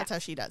floor. Yeah. That's how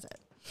she does it.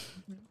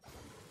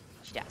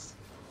 She does.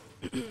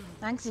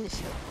 Max is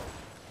so.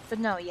 But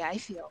no, yeah,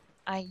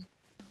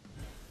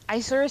 I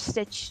sort of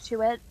stitched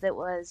to it that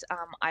was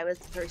I was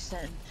the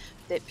person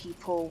that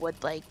people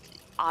would like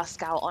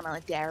ask out on a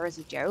dare as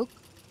a joke.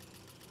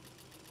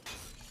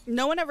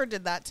 No one ever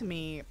did that to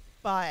me,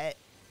 but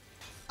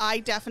I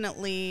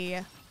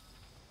definitely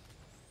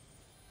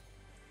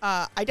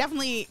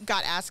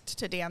got asked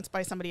to dance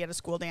by somebody at a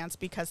school dance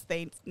because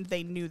they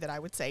knew that I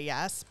would say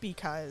yes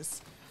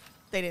because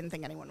they didn't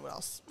think anyone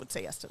else would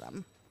say yes to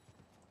them.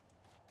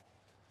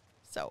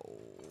 So,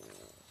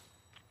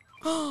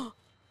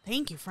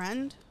 thank you,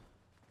 friend.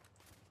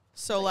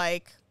 So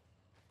like,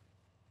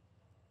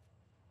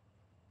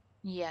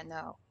 yeah,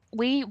 no.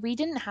 We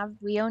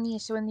only,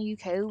 so in the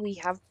UK we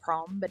have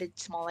prom, but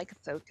it's more like a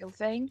photo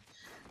thing.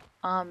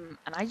 And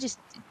I just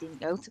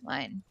didn't go to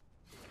mine.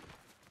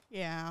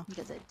 Yeah.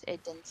 Because it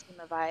didn't seem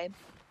a vibe.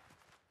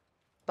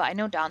 But I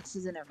know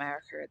dances in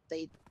America,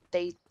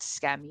 they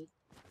scare me.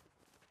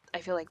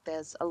 I feel like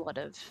there's a lot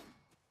of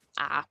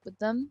app with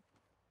them.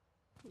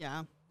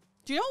 Yeah.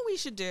 Do you know what we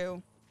should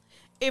do?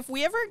 If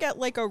we ever get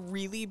like a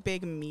really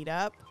big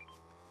meetup,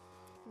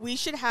 we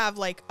should have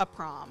like a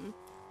prom.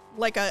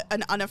 Like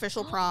an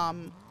unofficial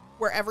prom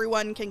where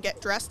everyone can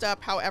get dressed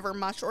up however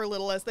much or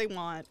little as they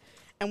want.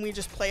 And we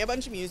just play a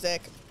bunch of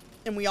music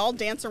and we all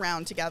dance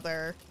around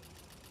together.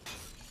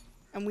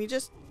 And we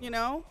just,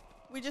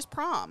 we just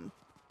prom.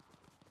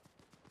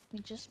 We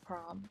just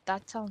prom.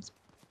 That sounds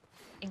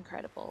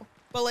incredible.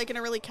 But like in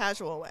a really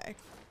casual way.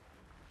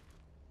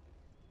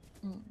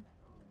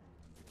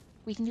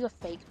 We can do a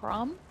fake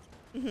prom.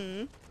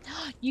 Mm-hmm.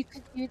 You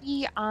could do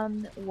the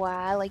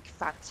wear like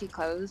fancy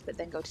clothes, but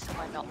then go to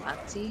somewhere not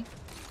fancy.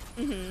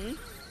 Mm-hmm.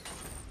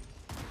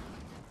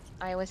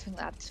 I always think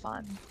that's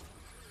fun.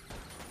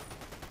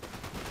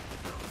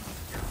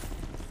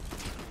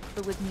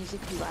 But with music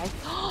you like,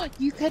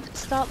 you could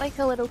start like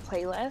a little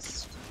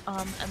playlist,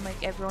 and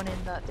like everyone in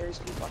there's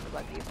people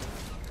above you,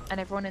 and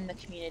everyone in the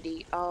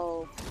community.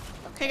 Oh,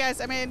 okay. Hey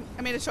guys, I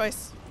made a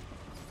choice,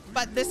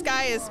 but this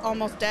guy is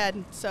almost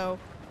dead, so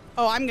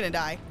I'm gonna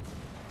die.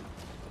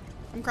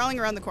 I'm crawling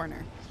around the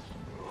corner.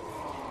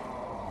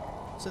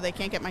 So they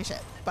can't get my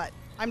shit. But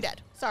I'm dead.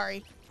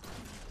 Sorry.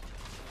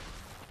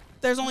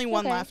 There's only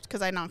one left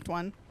because I knocked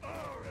one.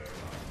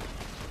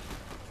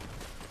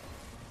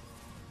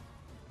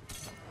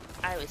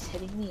 I was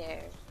hitting the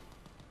air.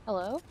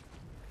 Hello?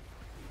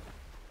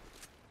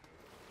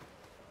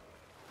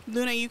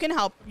 Luna, you can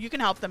help. You can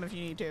help them if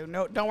you need to.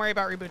 No, don't worry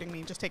about rebooting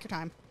me. Just take your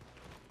time.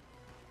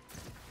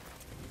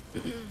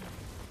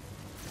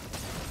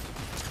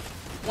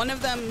 One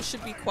of them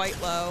should be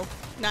quite low.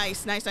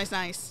 Nice.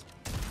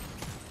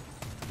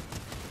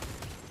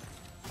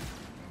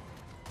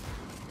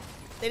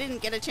 They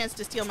didn't get a chance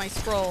to steal my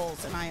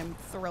scrolls, and I am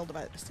thrilled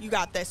about this. You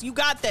got this. You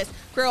got this.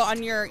 Girl,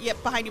 on your...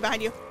 Yep, behind you,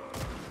 behind you.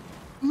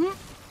 Mhm.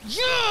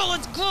 Yeah,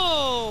 let's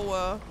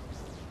go.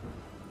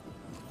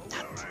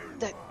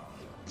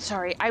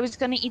 Sorry, I was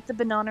gonna eat the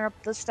banana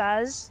up the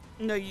stairs.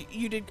 No,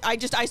 you did. I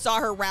saw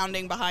her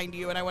rounding behind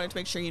you, and I wanted to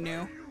make sure you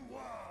knew.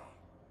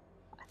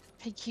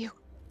 Thank you.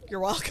 You're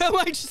welcome.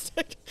 I just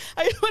want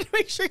to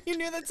make sure you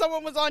knew that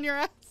someone was on your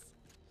ass.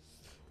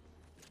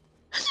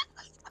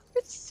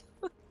 It's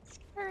so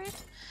scary.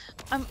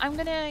 I'm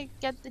gonna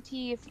get the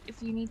tea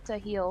if you need to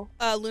heal.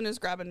 Luna's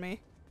grabbing me.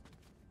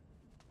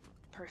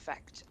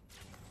 Perfect.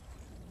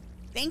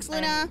 Thanks,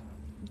 Luna.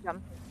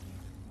 Jump.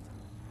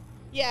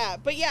 Yeah,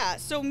 but yeah,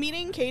 so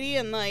meeting Katie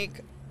and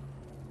like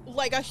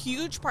a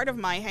huge part of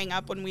my hang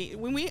up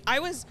I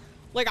was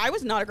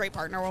not a great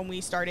partner when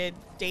we started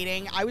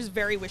dating. I was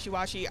very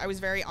wishy-washy. I was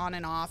very on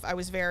and off. I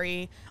was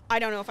very, I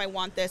don't know if I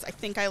want this. I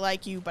think I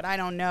like you, but I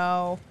don't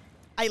know.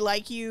 I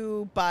like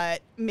you,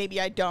 but maybe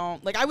I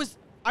don't. Like I was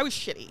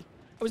shitty.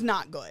 I was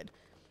not good.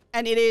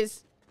 And it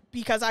is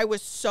because I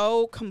was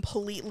so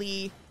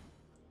completely,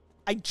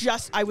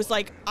 I was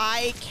like,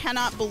 I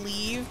cannot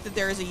believe that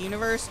there is a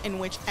universe in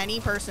which any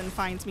person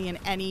finds me in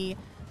any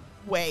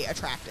way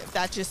attractive.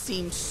 That just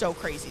seemed so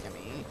crazy to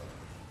me.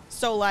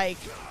 So like,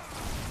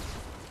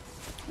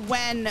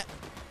 when,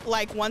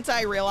 like, once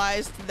I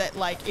realized that,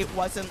 like, it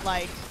wasn't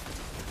like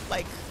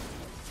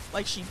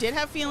she did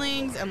have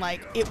feelings, and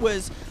like, it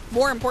was,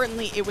 more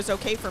importantly, it was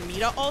okay for me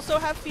to also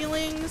have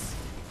feelings,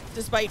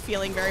 despite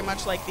feeling very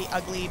much like the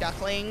ugly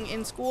duckling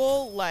in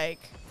school. Like,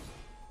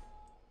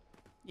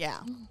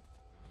 yeah.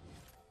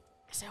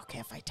 Is it okay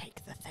if I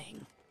take the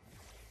thing?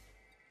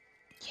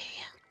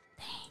 Yeah.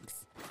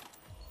 Thanks.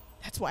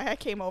 That's why I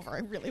came over. I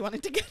really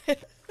wanted to get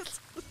it.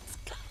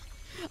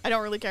 I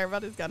don't really care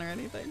about his gun or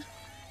anything.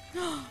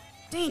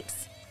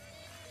 Thanks.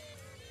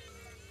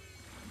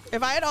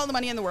 If I had all the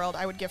money in the world,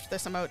 I would gift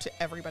this emote to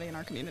everybody in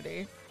our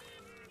community.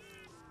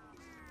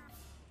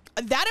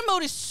 That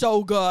emote is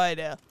so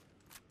good.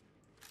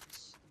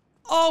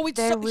 Oh, it's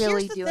They're so,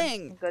 really here's the doing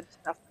thing. some good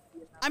stuff.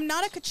 I'm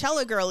not a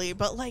Coachella girly,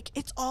 but like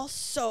it's all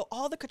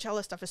the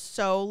Coachella stuff is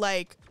so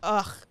like,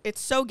 ugh, it's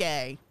so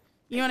gay.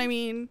 You know what I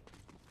mean?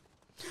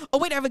 Oh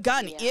wait, I have a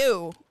gun. Yeah.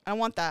 Ew. I don't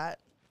want that.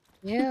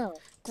 Yeah.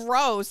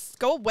 Gross.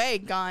 Go away,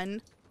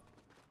 gun.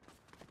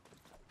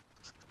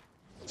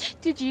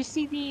 Did you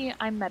see the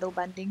I'm metal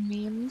bending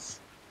memes?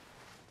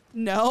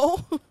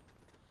 No.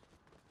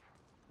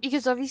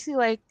 Because obviously,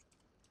 like,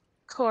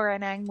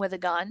 Koranang with a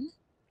gun.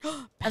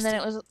 And then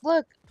it was,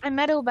 look, I'm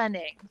metal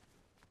bending.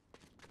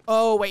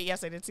 Oh wait,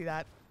 yes, I did see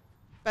that.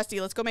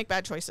 Bestie, let's go make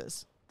bad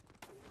choices.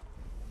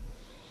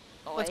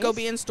 Let's go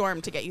be in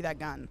Storm to get you that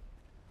gun.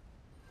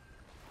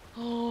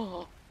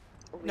 Oh.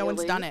 No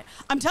one's done it.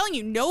 I'm telling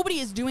you, nobody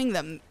is doing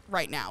them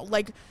right now.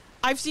 Like,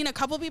 I've seen a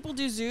couple people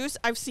do Zeus.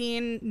 I've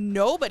seen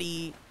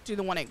nobody do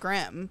the one at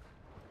Grim.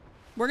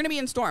 We're going to be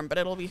in Storm, but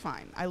it'll be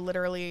fine. We're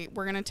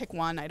going to take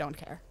one. I don't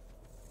care.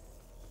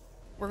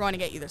 We're going to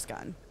get you this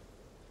gun.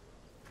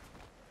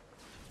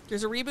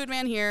 There's a reboot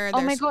man here.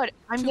 Oh my There's god,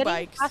 I'm two getting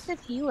bikes. passive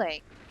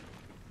healing.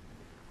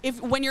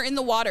 When you're in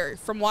the water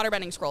from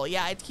waterbending scroll,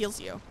 yeah, it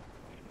heals you.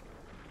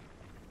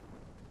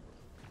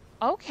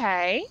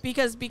 Okay.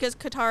 Because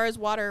Katara's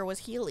water was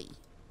healy.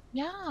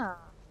 Yeah.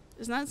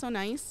 Isn't that so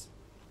nice?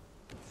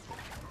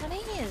 That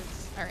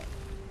is. All right.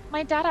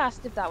 My dad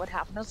asked if that would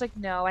happen. I was like,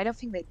 no, I don't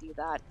think they do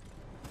that.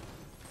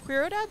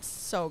 Queero Dad's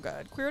so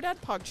good. Queero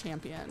Dad Pog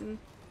Champion.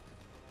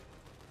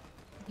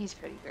 He's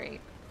pretty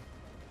great.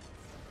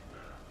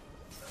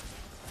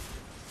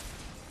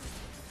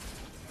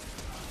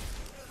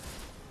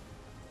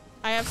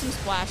 I have some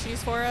splashies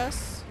for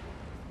us.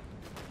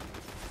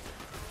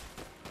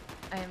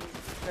 I'm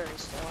very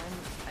slow.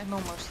 I'm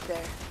almost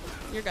there.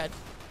 You're good.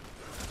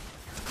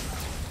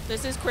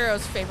 This is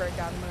Queero's favorite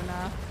gun,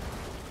 Luna.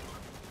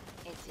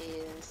 It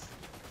is.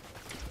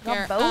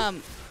 Here, Got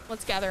both?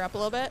 let's gather up a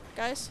little bit,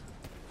 guys.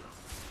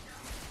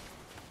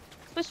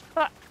 Push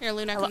back. Here,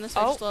 Luna, Hello- come this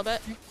way just a little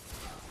bit.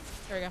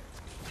 There we go.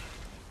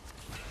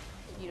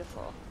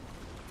 Beautiful.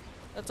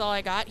 That's all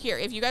I got. Here,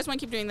 if you guys want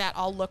to keep doing that,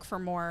 I'll look for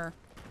more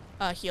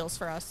heals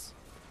for us.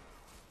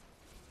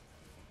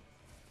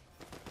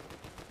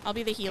 I'll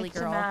be the Healy It's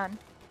a girl. man.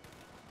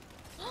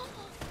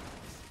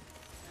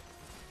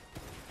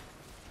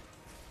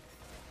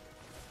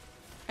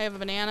 I have a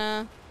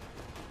banana.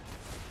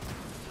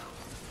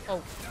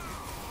 Oh,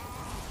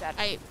 Dead.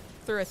 I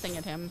threw a thing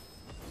at him.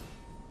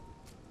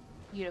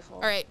 Beautiful.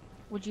 All right.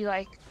 Would you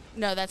like?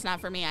 No, that's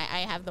not for me. I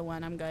have the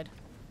one. I'm good.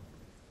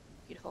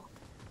 Beautiful.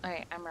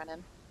 Alright, I'm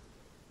running.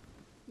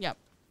 Yep.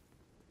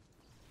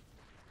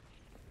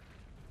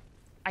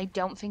 I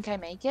don't think I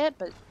make it,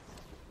 but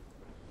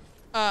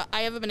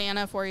I have a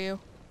banana for you.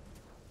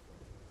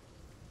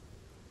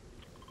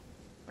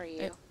 for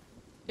you.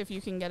 If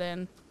you can get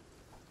in.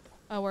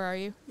 Oh, where are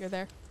you? You're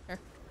there. Here.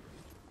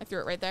 I threw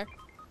it right there.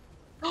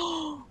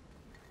 Oh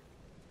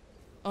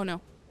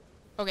no.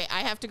 Okay, I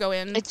have to go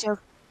in It's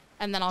your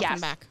and then I'll come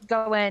back.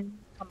 Go in,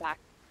 come back.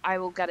 I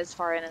will get as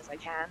far in as I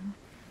can.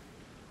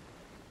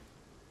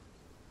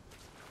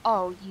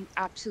 Oh, you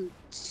absolute...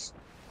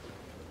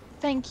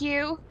 Thank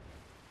you.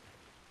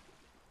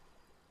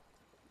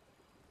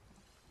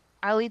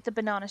 I'll eat the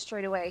banana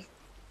straight away.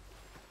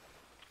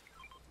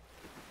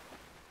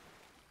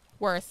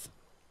 Worth.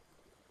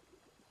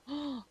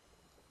 You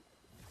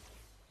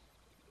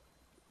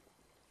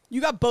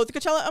got both the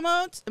Coachella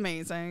emotes?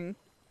 Amazing.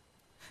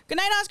 Good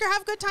night, Oscar.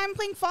 Have a good time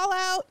playing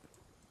Fallout.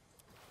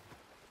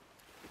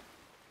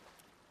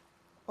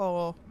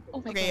 Oh.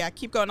 Oh my Okay, God. yeah.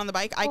 Keep going on the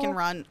bike. I can Oh.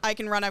 run. I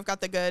can run. I've got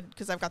the good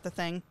because I've got the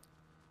thing.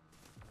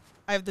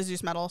 I have the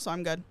Zeus medal, so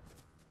I'm good.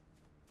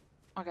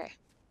 Okay.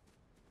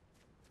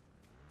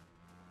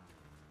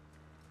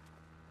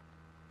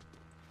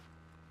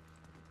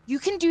 You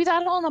can do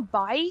that on a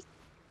bike?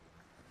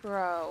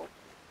 Bro.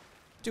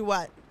 Do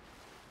what?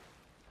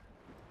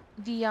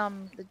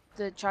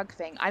 The chug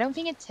thing. I don't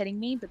think it's hitting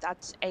me, but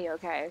that's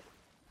a-okay.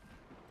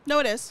 No,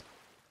 it is.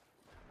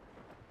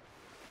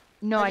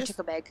 No, I I just- took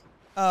a big.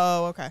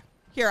 Oh, okay.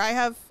 Here, I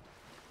have...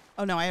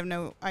 Oh, no,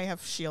 I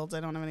have shields. I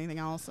don't have anything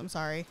else. I'm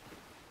sorry.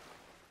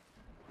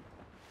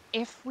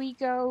 If we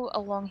go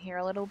along here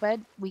a little bit,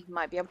 we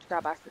might be able to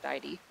grab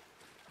Aphrodite.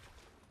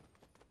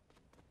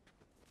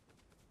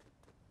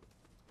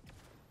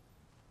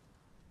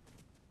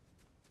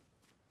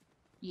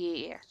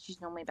 Yeah, she's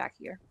normally back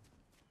here.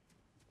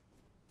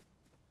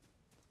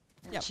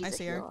 And Yep, she's I a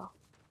see her. hero.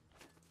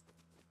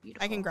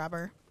 Beautiful. I can grab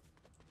her.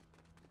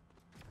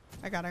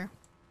 I got her.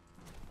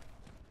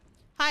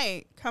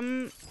 Hi,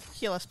 come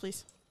heal us,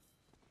 please.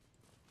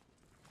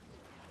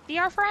 Be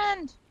our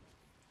friend!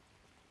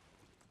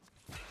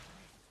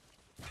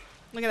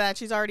 Look at that.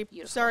 She's already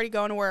Beautiful.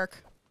 going to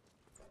work.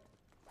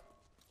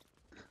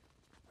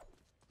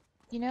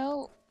 You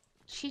know,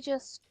 she's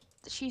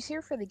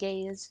here for the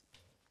gays,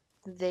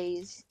 the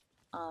theys,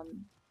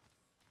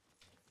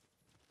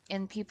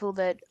 and people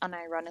that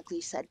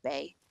unironically said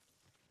bae.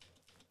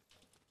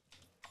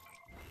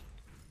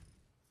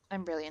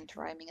 I'm really into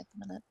rhyming at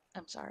the minute.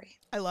 I'm sorry.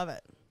 I love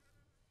it.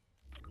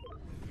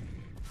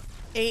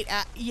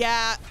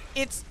 Yeah,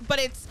 it's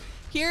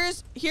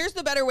here's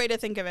the better way to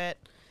think of it.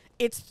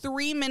 It's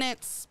 3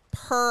 minutes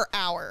per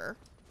hour.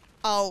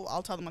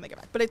 I'll tell them when they get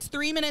back. But it's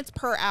 3 minutes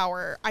per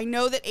hour. I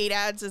know that 8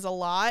 ads is a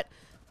lot,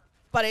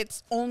 but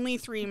it's only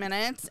 3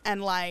 minutes,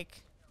 and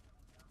like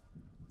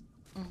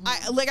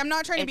I'm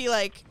not trying to be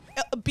like,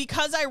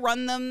 because I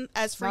run them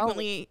as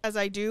frequently as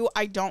I do,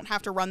 I don't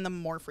have to run them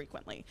more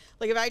frequently.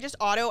 Like if I just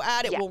auto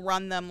ad, it will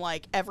run them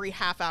like every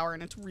half hour,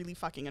 and it's really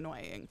fucking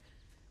annoying.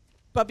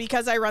 But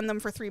because I run them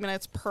for 3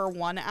 minutes per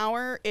 1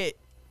 hour, it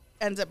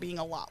ends up being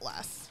a lot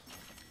less.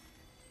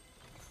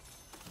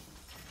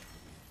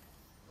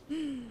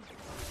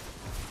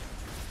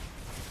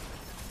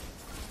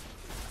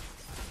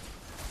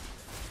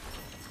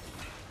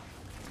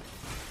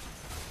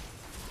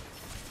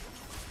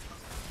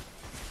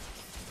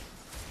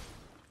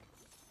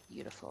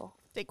 Beautiful.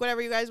 Take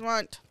whatever you guys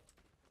want.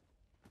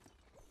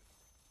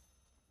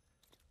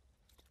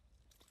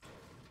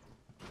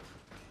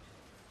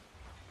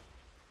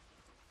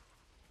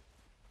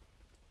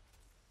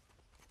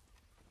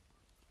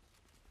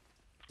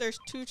 There's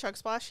 2 chug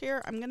splash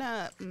here. I'm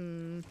gonna.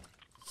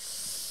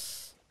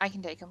 I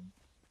can take them.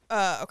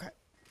 Okay.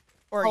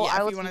 Or Oh, yeah, I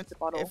if will you want take to, the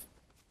bottle.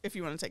 if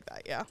you want to take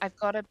that, yeah. I've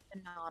got a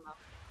banana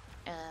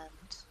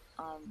and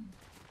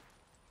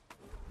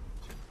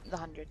the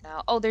 100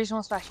 now. Oh, there's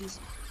more splashies.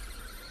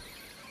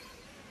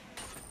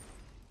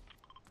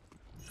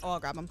 Oh, I'll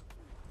grab them.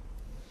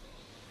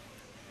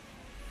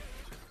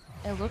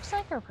 It looks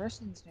like our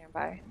person's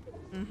nearby.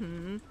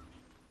 Mm-hmm.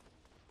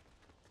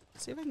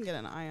 See if I can get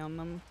an eye on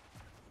them.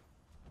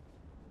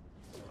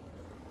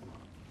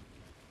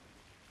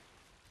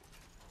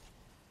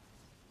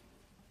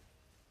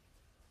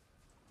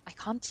 I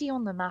can't see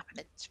on the map, and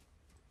it's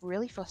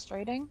really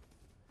frustrating.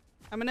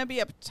 I'm gonna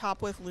be up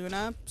top with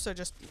Luna, so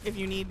just if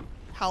you need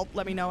help,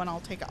 let me know and I'll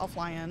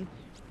fly in.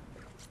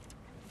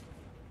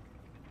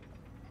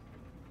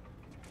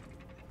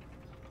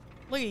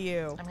 Look at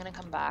you. I'm gonna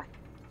come back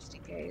just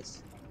in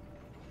case.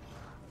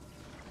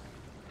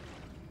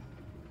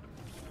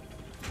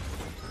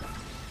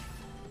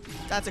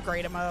 That's a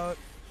great emote.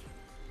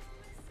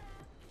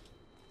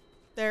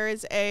 There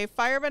is a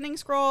firebending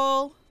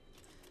scroll.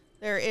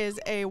 There is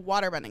a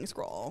waterbending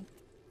scroll.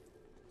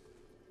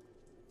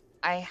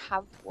 I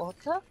have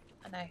water,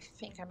 and I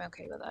think I'm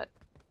okay with it.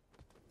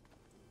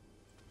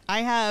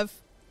 I have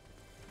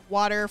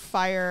water,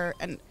 fire,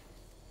 and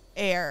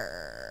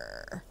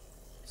air.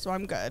 So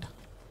I'm good.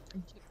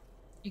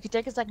 You could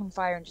take a second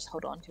fire and just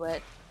hold on to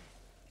it.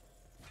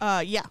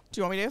 Yeah.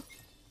 Do you want me to?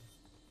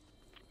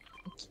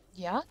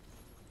 Yeah?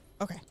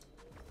 Okay.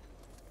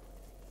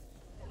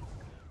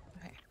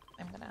 Okay,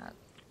 I'm gonna...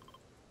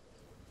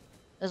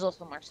 There's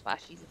also more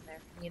splashies in there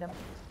if you need them.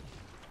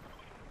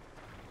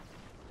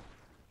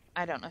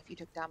 I don't know if you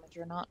took damage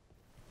or not.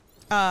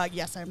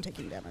 Yes, I'm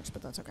taking damage,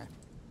 but that's okay.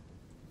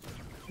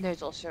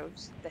 There's also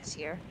this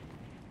here.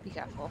 Be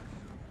careful.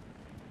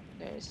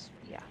 There's...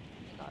 yeah,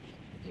 I got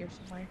here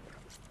somewhere.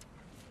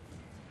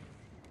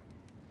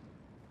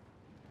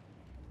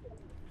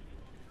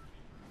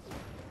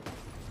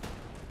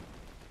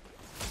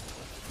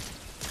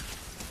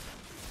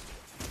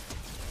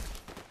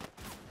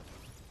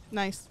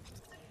 Nice.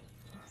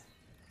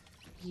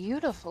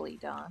 Beautifully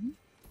done.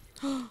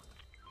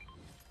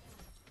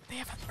 They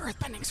have an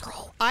earthbending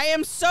scroll. I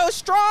am so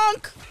strong.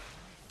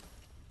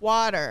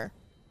 Water,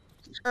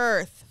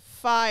 earth,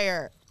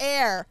 fire,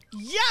 air.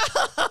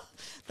 Yeah!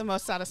 The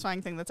most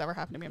satisfying thing that's ever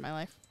happened to me in my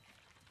life.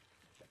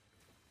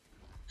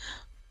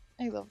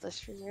 I love this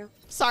for you.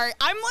 Sorry,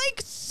 I'm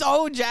like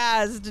so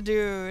jazzed,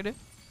 dude.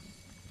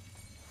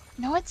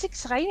 No, it's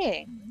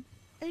exciting.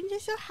 I'm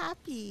just so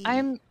happy.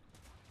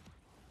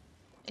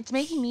 It's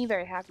making me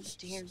very happy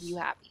to hear you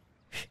happy.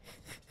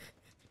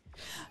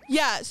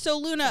 Yeah, so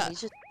Luna,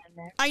 He's just in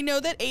there. I know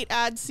that 8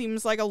 ads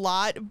seems like a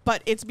lot,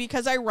 but it's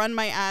because I run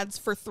my ads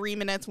for 3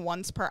 minutes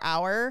once per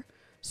hour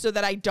so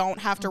that I don't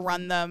have to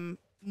run them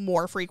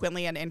more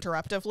frequently and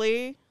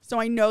interruptively. So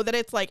I know that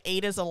it's like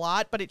 8 is a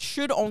lot, but it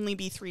should only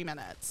be 3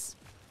 minutes.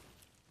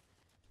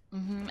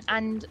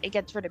 And it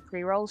gets rid of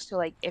pre-rolls, so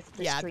like if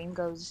the Yeah. stream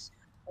goes,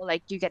 or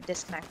like you get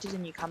disconnected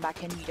and you come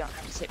back in, you don't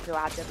have to sit through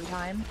ads every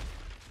time.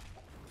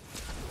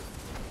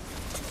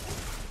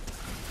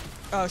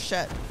 Oh,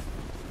 shit.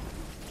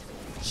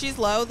 She's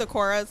low. The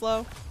Cora is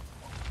low.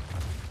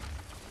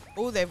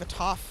 Oh, they have a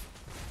tough.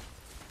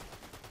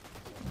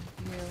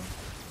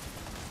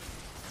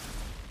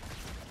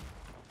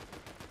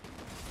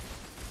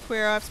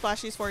 Queer, I have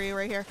splashies for you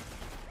right here.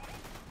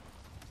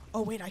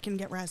 Oh, wait, I can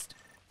get rezzed.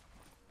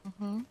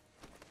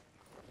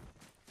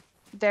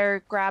 They're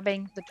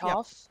grabbing the Yep.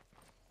 toff.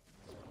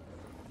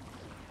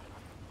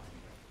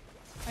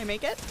 I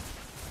make it?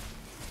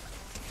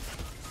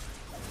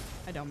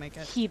 I don't make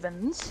it.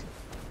 Heathens.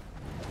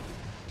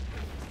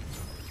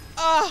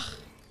 Ugh.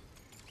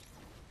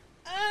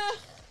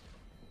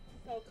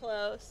 So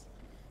close.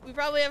 We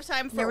probably have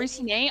time for... Never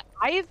seen 8.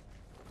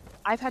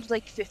 I've had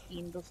like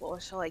 15 before,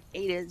 so like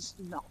 8 is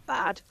not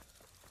bad.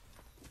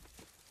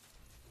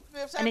 we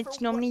have time And for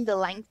it's normally the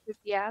length of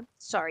the ad.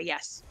 Sorry,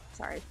 yes.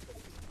 Sorry.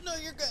 No,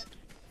 you're good.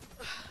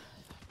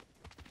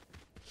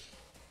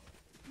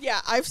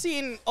 Yeah, I've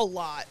seen a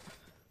lot.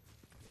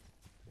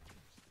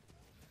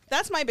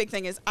 That's my big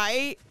thing is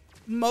I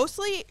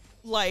mostly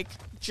like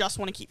just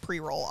want to keep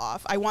pre-roll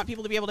off. I want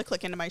people to be able to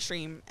click into my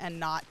stream and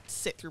not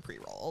sit through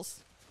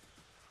pre-rolls.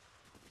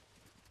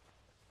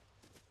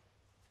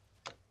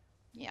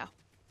 Yeah.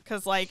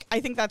 Because, like,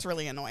 I think that's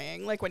really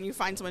annoying. Like, when you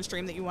find someone's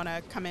stream that you want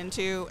to come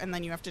into and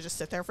then you have to just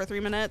sit there for 3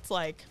 minutes,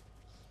 like...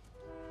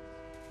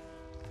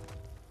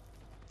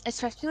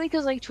 Especially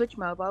because like Twitch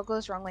mobile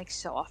goes wrong like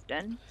so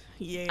often.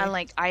 Yeah. And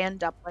like I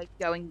end up like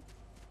going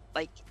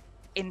like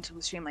into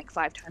the stream like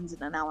 5 times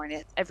in an hour,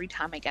 and every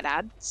time I get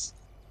ads,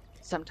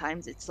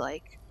 sometimes it's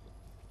like,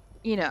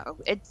 you know,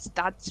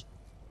 that's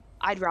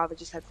I'd rather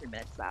just have 3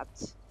 minutes of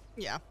ads.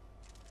 Yeah.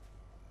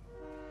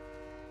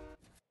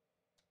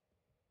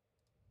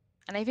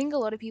 And I think a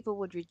lot of people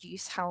would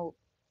reduce how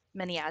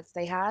many ads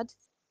they had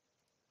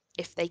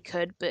if they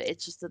could, but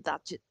it's just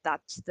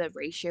that's the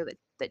ratio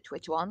that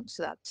Twitch wants,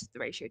 so that's the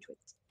ratio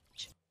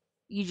Twitch.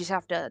 You just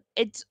have to.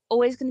 It's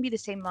always going to be the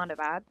same amount of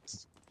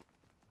ads.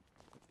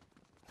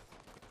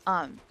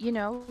 You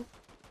know.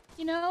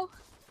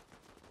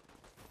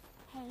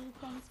 Hey,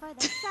 thanks for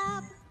the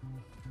sub.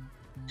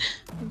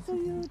 So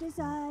you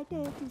decided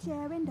to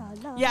share in the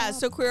love. Yeah,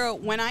 so Queero,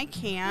 when I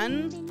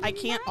can, I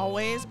can't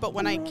always, but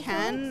when I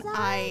can,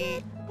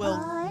 I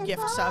will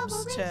gift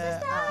subs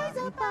to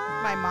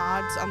my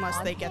mods unless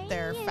they get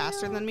there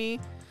faster than me,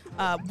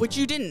 which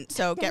you didn't,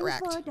 so get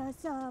wrecked.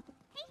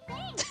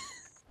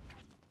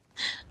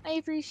 I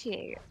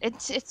appreciate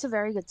it. It's a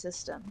very good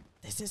system.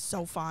 This is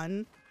so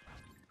fun.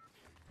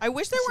 I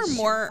wish there This were is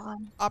so more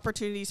fun.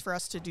 opportunities for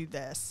us to do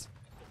this.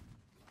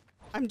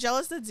 I'm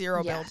jealous that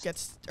Zero Build Yes.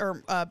 gets,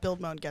 or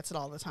build mode gets it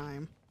all the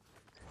time.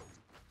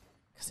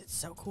 Because it's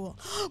so cool.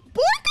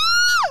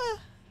 Borka!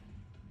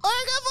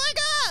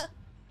 Borka!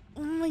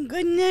 Oh my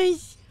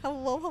goodness.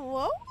 Hello,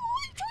 hello.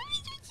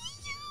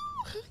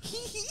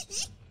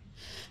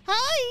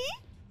 Hi.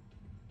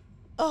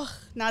 Ugh,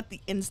 not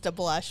the insta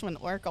blush when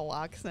Orca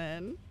walks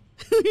in.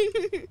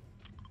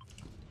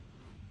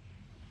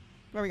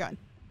 Where are we going?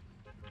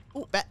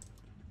 Oh, bet.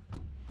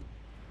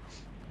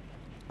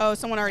 Oh,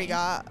 someone already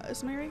got.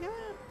 Somebody already got.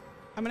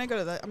 I'm gonna go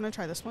to the. I'm gonna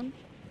try this one.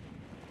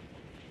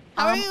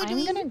 How are you I'm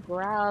doing? gonna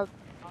grab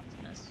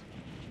Optimus.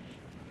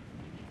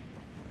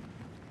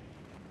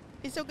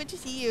 It's so good to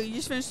see you. You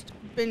just finished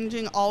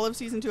binging all of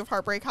season 2 of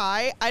Heartbreak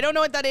High. I don't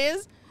know what that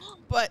is,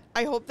 but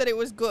I hope that it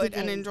was good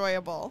and Okay.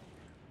 enjoyable.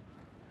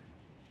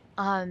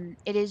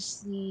 It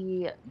is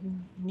the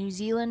New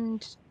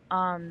Zealand.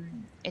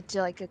 It's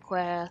like a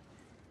queer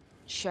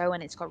show,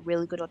 and it's got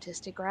really good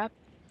autistic rap.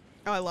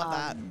 Oh, I love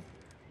that.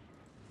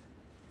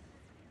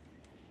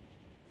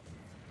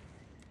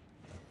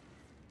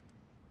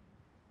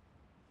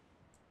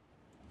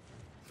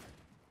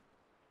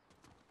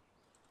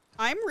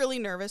 I'm really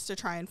nervous to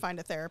try and find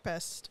a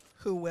therapist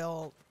who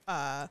will,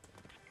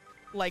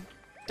 like,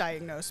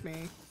 diagnose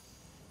me.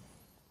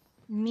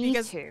 Me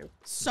Because- too.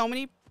 So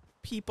many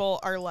people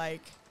are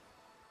like,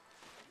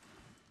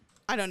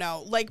 I don't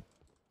know, like,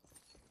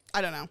 I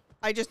don't know.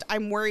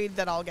 I'm worried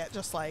that I'll get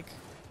just, like,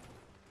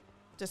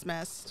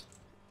 dismissed.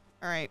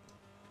 All right.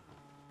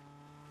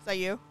 Is that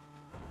you?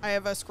 I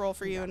have a scroll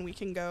for you, and we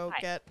can go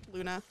Hi. get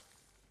Luna.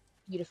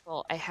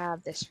 Beautiful. I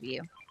have this for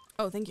you.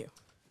 Oh, thank you.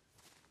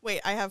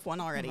 Wait, I have one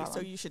already, so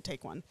problem. you should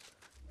take one.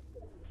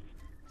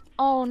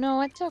 Oh,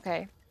 no, it's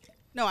okay.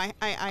 No, I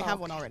have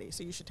one Okay. already,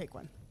 so you should take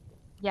one.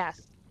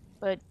 Yes,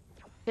 but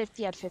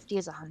 50 at 50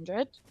 is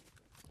 100.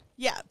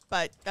 Yeah,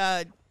 but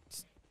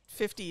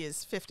 50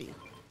 is 50.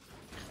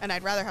 And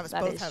I'd rather have us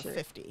That both is have true.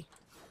 50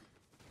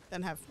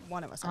 than have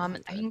one of us have I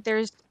 100. think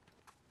there's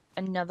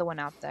another one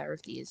out there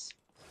of these.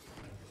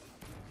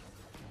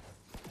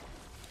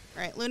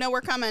 All right, Luna,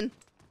 we're coming.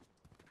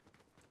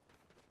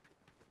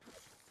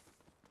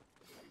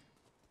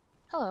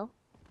 Hello.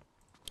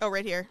 Oh,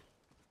 right here.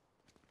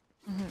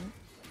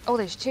 Oh,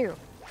 there's two.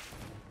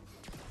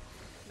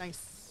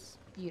 Nice.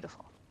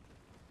 Beautiful.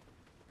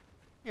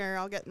 Here,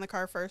 I'll get in the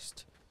car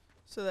first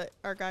so that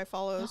our guy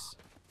follows.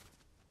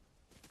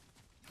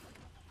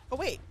 Oh,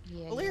 wait.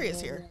 Yeah,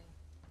 Illyria's here.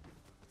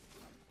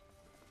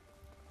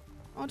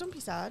 Oh, don't be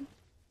sad.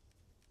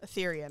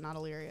 Etheria, not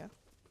Illyria.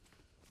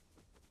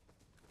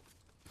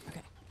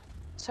 Okay.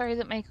 Sorry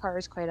that my car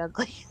is quite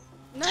ugly.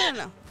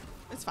 No.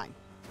 It's fine.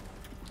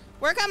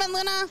 We're coming,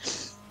 Luna.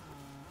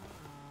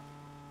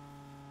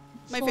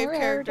 My favorite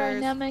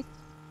characters Aerodynamic.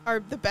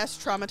 are the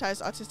best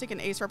traumatized autistic and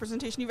ace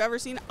representation you've ever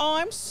seen. Oh,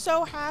 I'm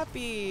so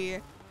happy.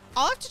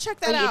 I'll have to check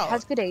that Wait, out. it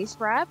has good ace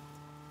rep.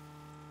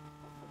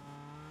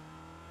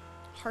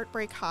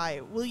 Heartbreak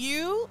High. Will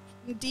you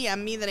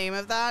DM me the name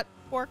of that,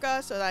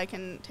 Orca, so that I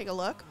can take a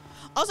look?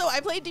 Also, I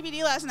played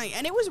DBD last night,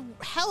 and it was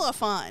hella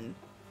fun.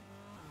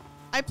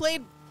 I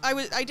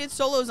did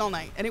solos all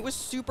night, and it was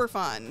super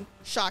fun.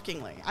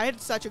 Shockingly, I had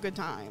such a good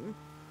time.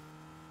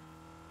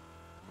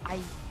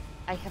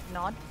 I have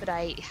not, but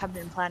I have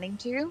been planning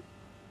to.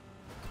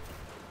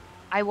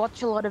 I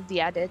watch a lot of the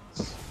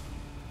edits.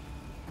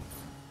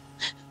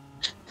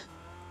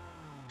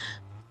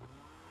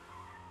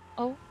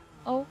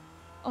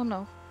 Oh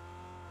no.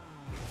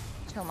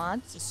 Come on.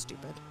 This is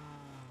stupid.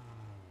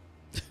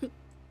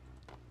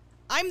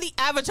 I'm the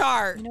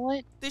avatar. You know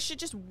what? This should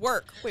just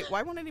work. Wait,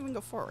 why won't it even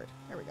go forward?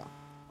 There we go.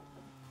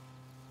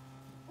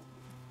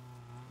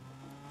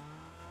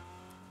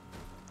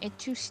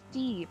 It's too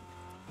steep.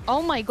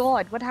 Oh my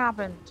god, what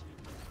happened?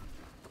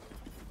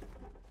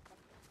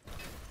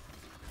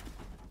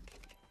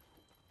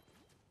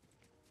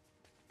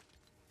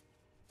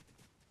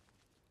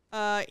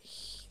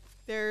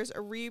 There's a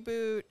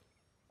reboot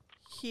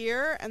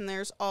here, and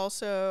there's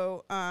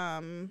also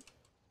a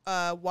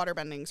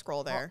waterbending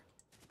scroll there.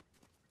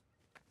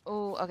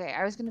 Oh, okay.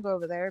 I was gonna go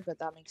over there, but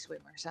that makes way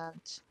more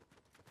sense.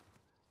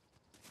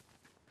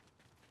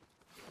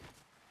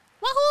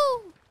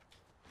 Woohoo!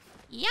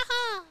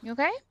 Yaha! You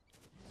okay?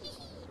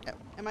 Oh,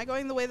 am I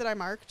going the way that I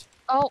marked?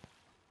 Oh,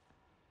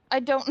 I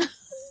don't.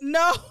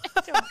 No.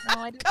 I don't know.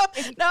 I don't Go-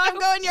 think no, I'm so.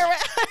 going your way.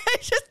 I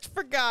just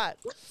forgot.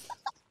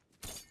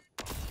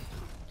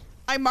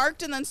 I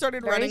marked and then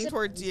started There running is a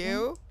towards reason.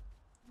 you.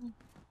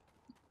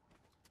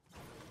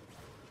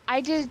 I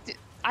did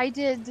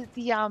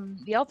the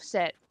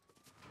opposite.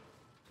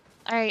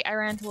 I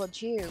ran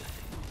towards you,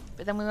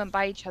 but then we went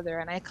by each other,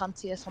 and I can't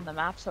see us on the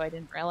map, so I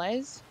didn't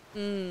realize.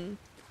 Borka,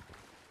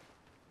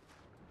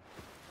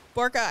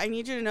 I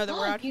need you to know that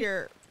we're out You-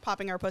 here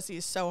popping our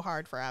pussies so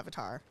hard for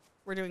Avatar.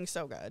 We're doing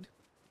so good.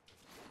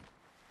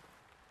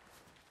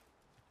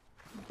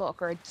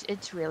 Booker,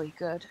 it's really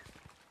good.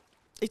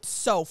 It's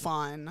so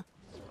fun.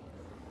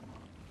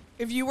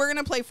 If you were going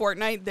to play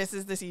Fortnite, this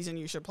is the season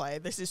you should play.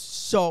 This is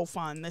so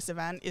fun. This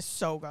event is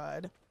so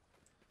good.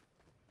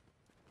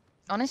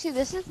 Honestly,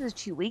 this is the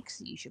 2 weeks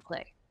that you should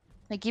play.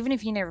 Like, even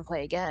if you never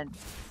play again.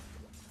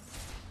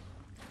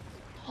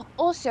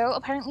 Also,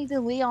 apparently the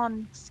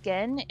Leon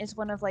skin is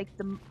one of, like,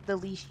 the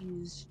least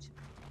used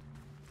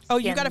Oh,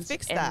 you got to skins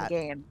fix in that. the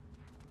game.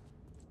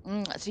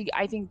 So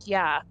I think,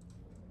 yeah.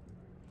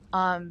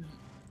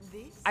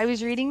 I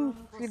was reading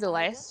through the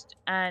list,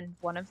 and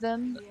one of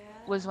them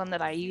was one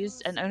that I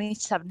used, and only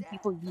 7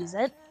 people use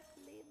it.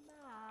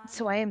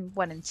 So I am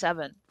 1 in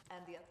 7, And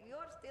yet you're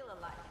still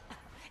alive.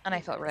 and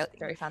I felt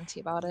very fancy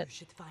about You it.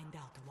 should find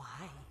out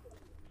why.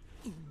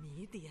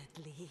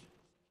 Immediately.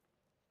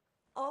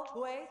 Oh,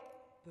 wait.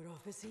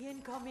 Prophecy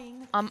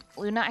incoming.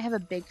 Luna, I have a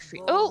big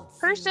free. Oh, Gold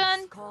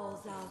person! Zeus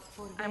calls out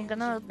for I'm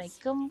gonna vengeance.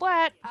 make them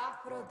wet.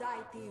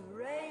 Aphrodite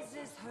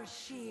raises her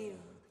shield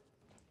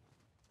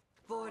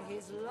for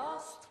his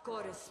lost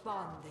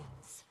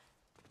correspondence.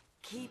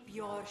 Keep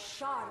your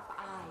sharp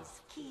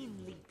eyes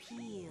keenly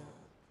peeled.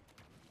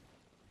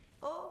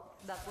 Oh,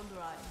 that one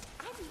rhymes.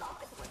 I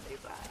love it when they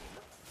rhyme.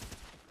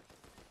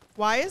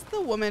 Why is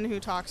the woman who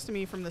talks to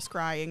me from the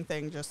scrying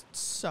thing just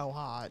so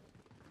hot?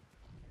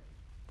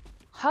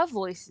 Her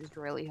voice is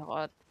really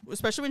hot.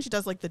 Especially when she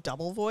does like the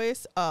double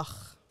voice. Ugh.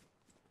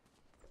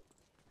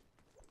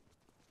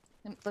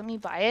 Let me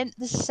buy it.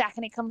 The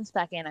second it comes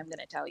back in, I'm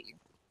gonna tell you.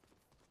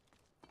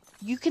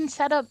 You can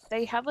set up.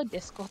 They have a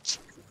Discord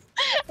channel,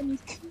 and you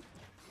can.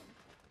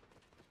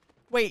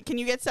 Wait, can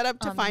you get set up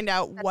to find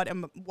out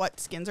that- what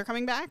skins are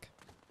coming back?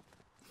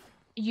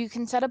 You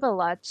can set up a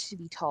lot to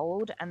be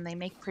told, and they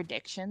make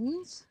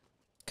predictions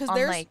Because on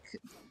there's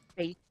like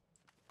fate.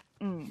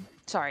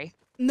 Sorry.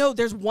 no,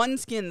 there's one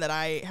skin that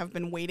I have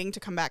been waiting to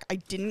come back. I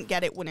didn't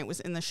get it when it was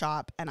in the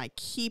shop, and I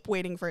keep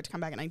waiting for it to come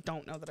back, and I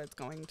don't know that it's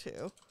going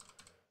to.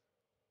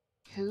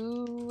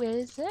 Who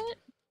is it?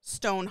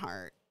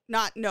 Stoneheart.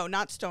 Not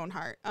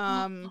Stoneheart.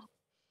 I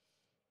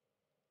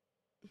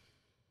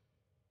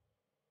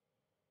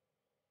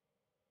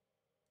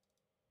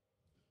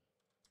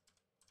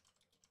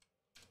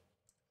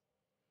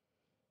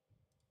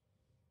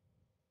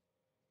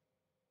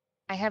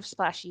have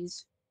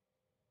splashies.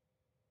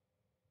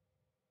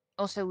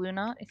 Also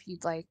Luna, if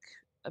you'd like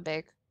a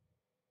big.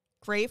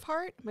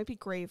 Graveheart? It might be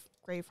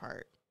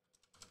Graveheart.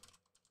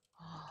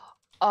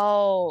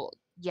 Oh,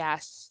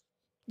 yes.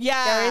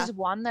 Yeah. There is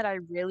one that I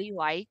really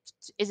liked.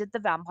 Is it the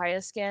vampire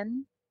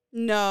skin?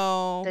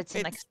 No. That's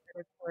in like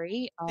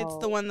Spiritory? It's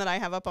the one that I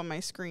have up on my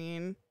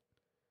screen.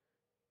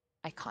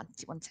 I can't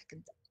see 1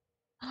 second.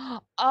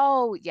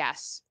 Oh,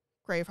 yes.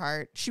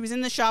 Graveheart. She was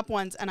in the shop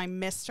once and I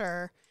missed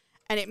her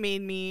and it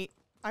made me,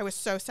 I was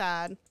so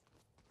sad.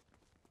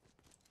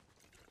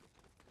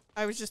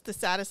 I was just the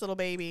saddest little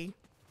baby.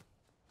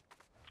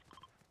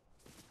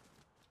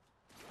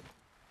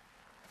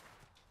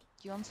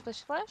 Do you want Splish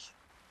Splash?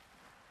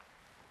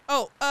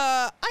 Oh,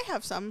 I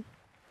have some.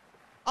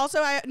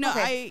 Also, I'm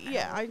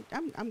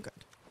good.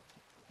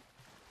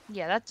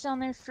 Yeah, that's down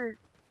there for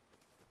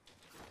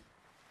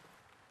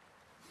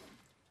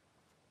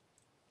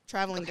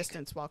Traveling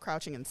distance while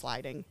crouching and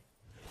sliding.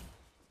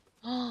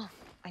 Oh,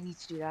 I need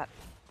to do that.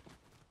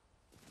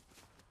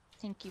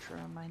 Thank you for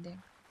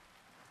reminding.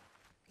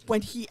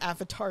 When he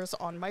avatars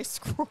on my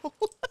scroll.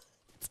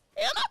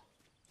 Anna!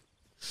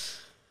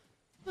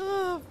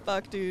 Oh,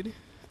 fuck, dude.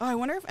 Oh, I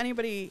wonder if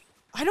anybody...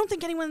 I don't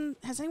think anyone...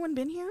 Has anyone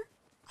been here?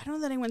 I don't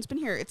know that anyone's been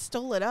here. It's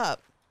still lit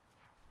up.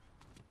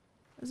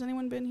 Has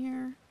anyone been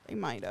here? They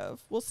might have.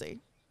 We'll see.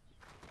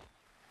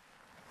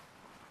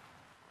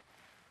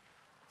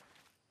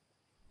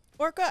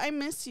 Orca, I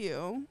miss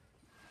you.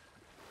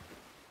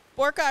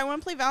 Orca, I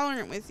want to play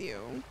Valorant with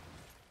you.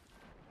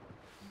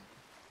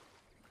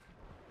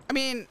 I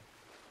mean,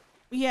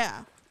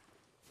 yeah.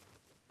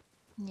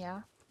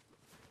 Yeah.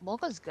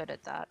 Volga's good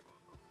at that.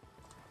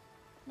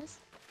 Yes.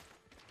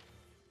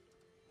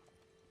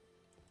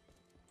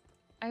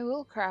 I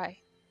will cry.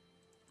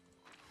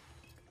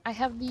 I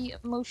have the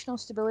emotional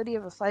stability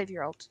of a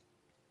 5-year-old.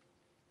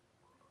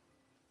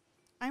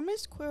 I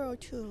missed Quiro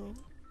too.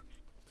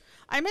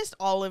 I missed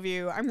all of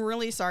you. I'm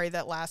really sorry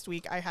that last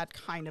week I had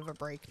kind of a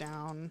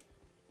breakdown.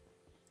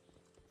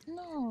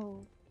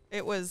 No.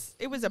 It was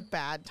a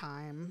bad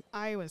time.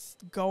 I was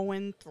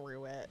going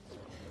through it.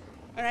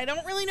 And I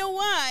don't really know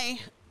why.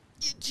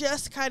 It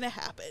just kind of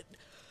happened.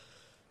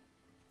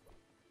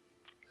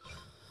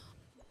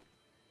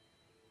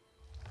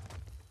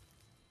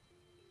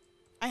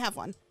 I have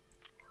one.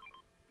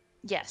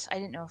 Yes, I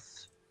didn't know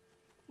if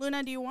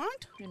Luna, do you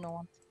want? you know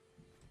one.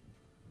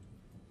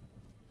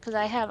 Cause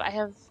I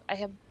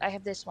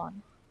have this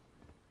one.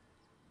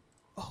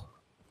 Oh.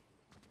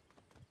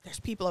 There's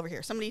people over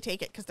here. Somebody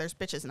take it because there's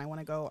bitches and I want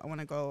to go fight. I want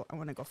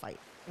to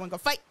go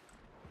fight.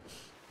 Do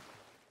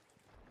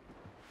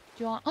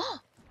you want? Oh,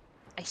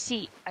 I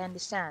see. I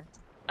understand.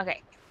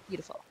 Okay,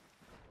 beautiful.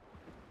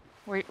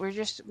 We're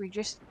just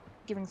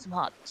giving some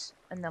hugs,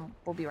 and then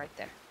we'll be right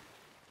there.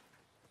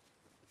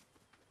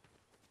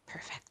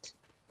 Perfect.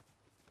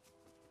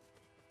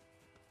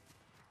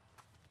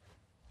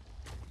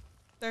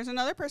 There's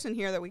another person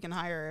here that we can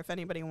hire if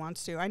anybody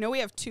wants to. I know we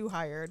have 2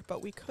 hired,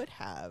 but we could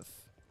have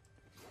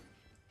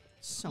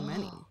so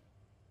many.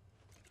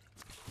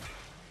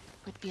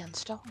 Would be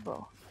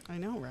unstoppable. I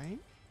know, right?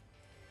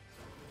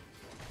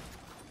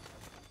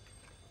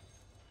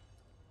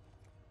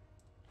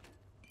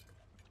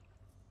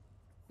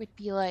 Would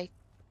be like,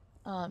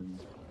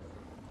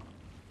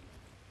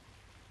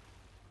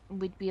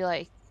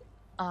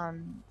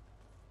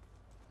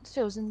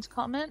 Sozin's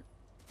comment.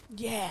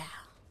 Yeah.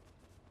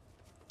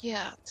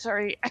 Yeah,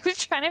 sorry. I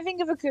was trying to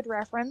think of a good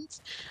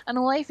reference, and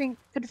all I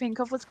could think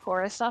of was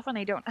Korra stuff, and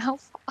I don't know how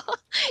far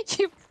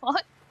you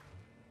bought.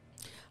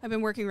 I've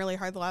been working really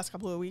hard the last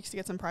couple of weeks to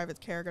get some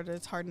private care, but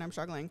it's hard and I'm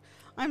struggling.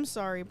 I'm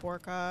sorry,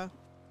 Borka.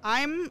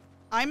 I'm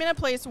in a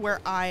place where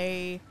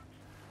I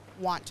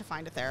want to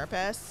find a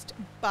therapist,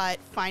 but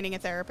finding a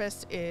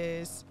therapist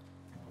is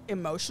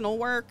emotional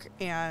work,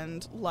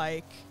 and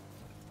like,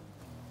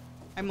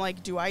 I'm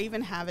like, do I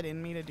even have it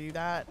in me to do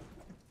that?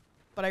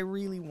 But I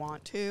really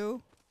want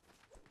to.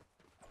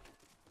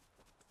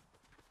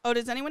 Oh,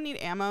 does anyone need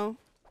ammo?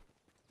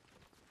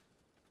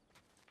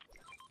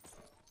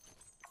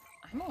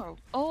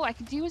 Oh, I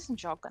could do with some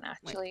shotgun,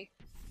 actually.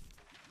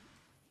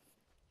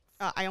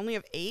 I only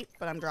have 8,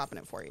 but I'm dropping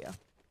it for you. Thank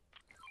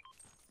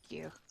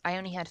you. I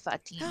only had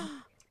 13.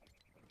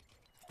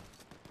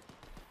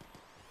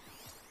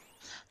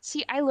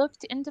 See, I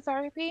looked into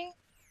therapy,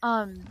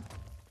 and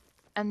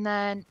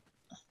then...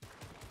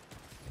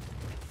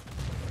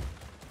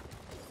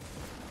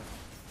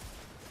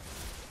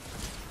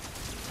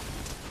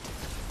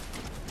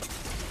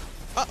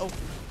 Uh-oh.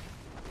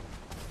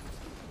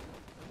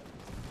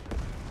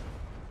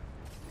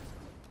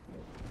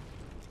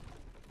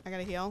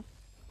 gotta heal.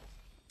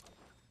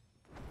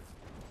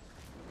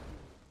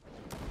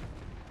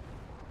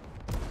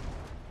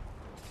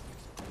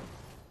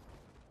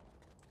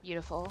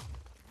 Beautiful.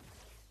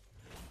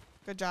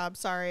 Good job.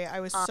 Sorry, I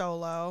was so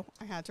low.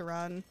 I had to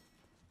run.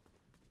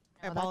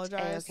 I No, that's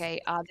apologize.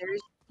 okay.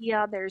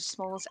 There's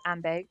smalls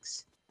and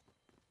bigs.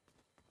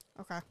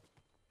 Okay.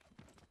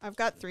 I've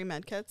got 3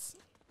 medkits.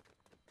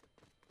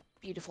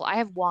 Beautiful. I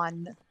have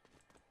 1.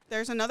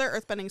 There's another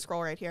earthbending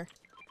scroll right here.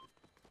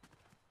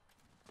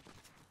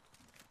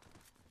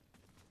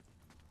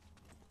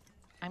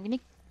 I'm gonna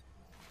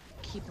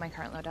keep my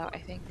current loadout, I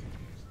think.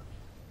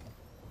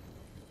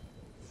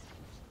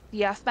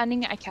 The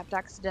earthbending, I kept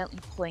accidentally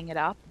pulling it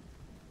up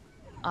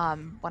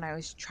when I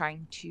was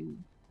trying to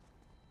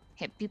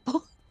hit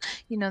people.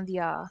 You know,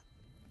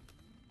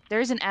 there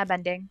is an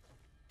airbending.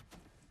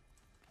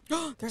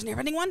 There's an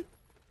airbending one?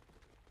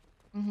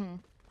 Mm-hmm.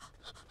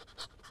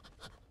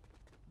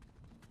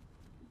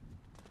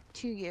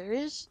 2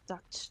 years?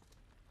 That's...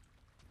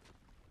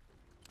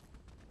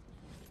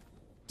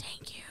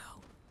 Thank you.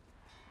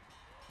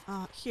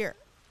 Here.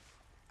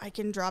 I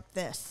can drop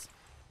this.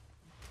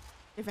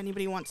 If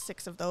anybody wants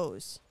 6 of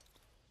those.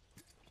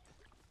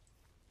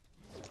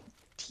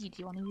 T, do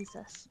you want to use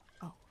this?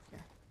 Oh,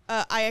 here.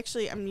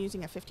 I'm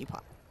using a 50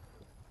 pot.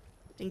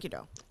 Thank you,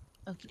 dough.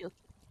 Okie dokie.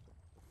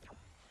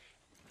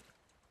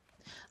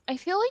 I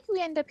feel like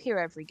we end up here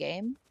every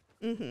game.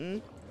 Mm-hmm.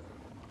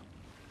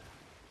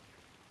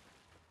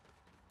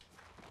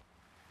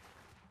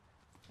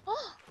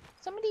 Oh,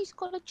 somebody's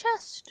got a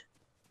chest.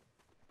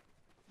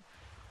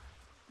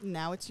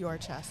 Now it's your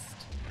chest.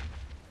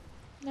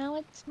 Now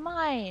it's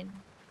mine.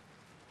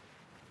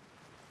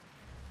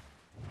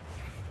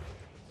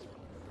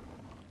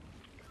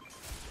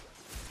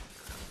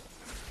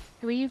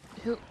 Who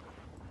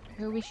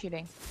are we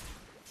shooting?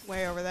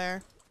 Way over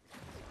there.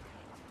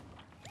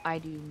 I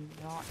do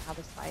not have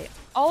a sight.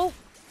 Oh!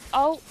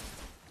 Oh!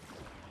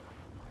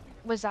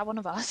 Was that one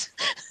of us?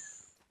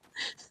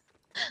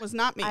 Was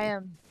not me. I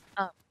am...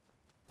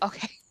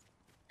 okay.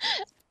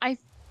 That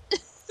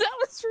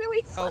was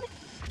really funny.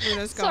 Oh,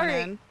 Luna's going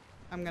Sorry. in.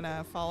 I'm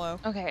gonna follow.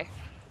 Okay.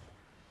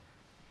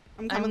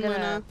 I'm coming, gonna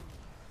Luna.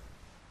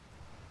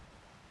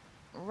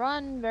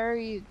 Run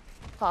very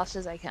fast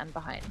as I can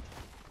behind.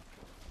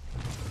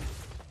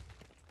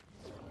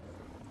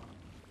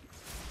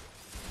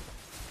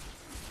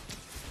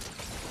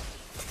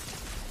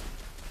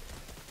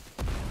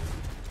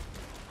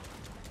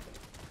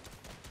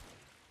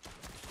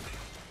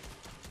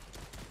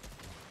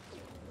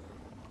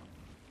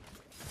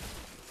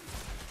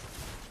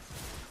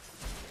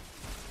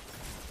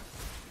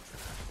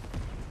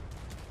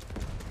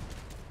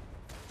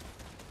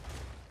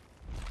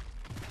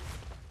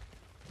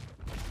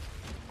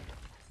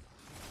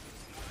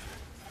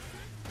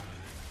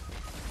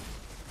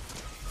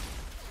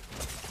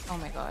 Oh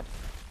my god.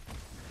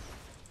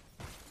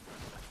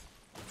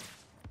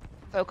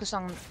 Focus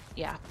on...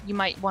 yeah, you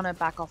might want to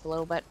back off a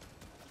little bit.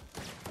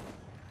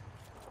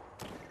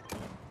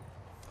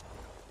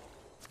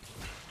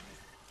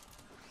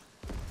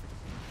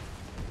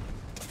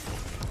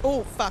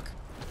 Oh, fuck.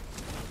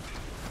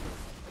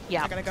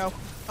 Yeah. I gotta go.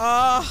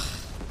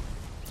 Oh,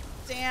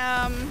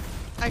 damn.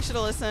 I should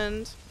have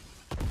listened.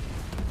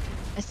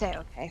 I say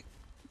okay.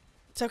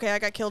 It's okay, I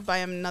got killed by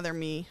another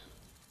me.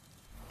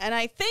 And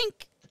I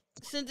think,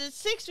 since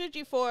it's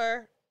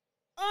 6:54,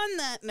 on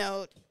that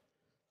note,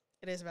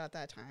 it is about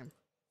that time.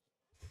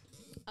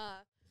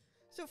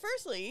 So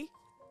firstly,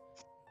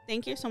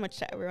 thank you so much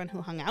to everyone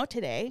who hung out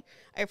today.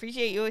 I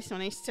appreciate you. It was so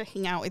nice to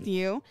hang out with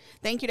you.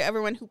 Thank you to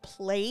everyone who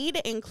played,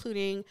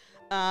 including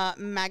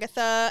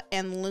Magatha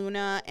and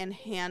Luna and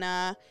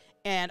Hannah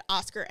and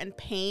Oscar and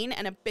Payne.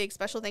 And a big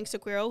special thanks to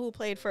Quiro, who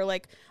played for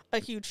like a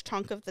huge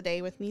chunk of the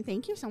day with me.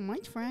 Thank you so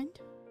much, friend.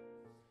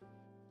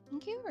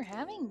 Thank you for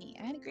having me.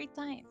 I had a great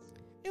time.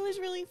 It was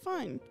really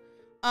fun.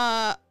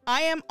 I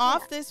am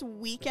off this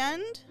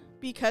weekend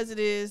because it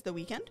is the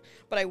weekend,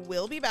 but I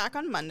will be back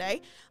on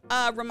Monday.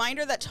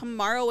 Reminder that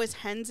tomorrow is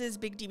Hens'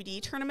 big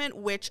DVD tournament,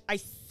 which I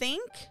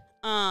think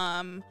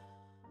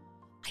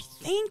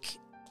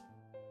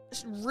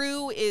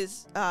Rue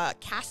is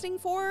casting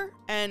for,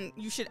 and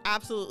you should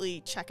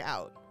absolutely check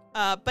out.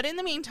 But in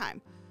the meantime,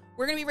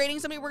 we're going to be raiding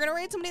somebody. We're going to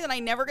raid somebody that I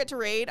never get to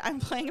raid. I'm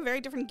playing a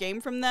very different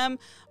game from them,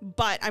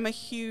 but I'm a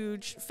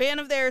huge fan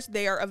of theirs.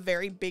 They are a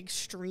very big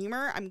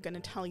streamer. I'm going to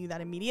tell you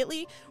that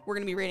immediately. We're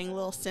going to be raiding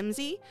Lil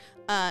Simsy.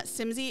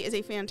 Simsy is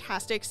a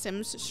fantastic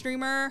Sims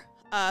streamer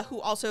who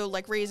also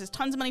like raises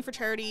tons of money for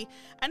charity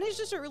and is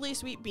just a really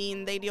sweet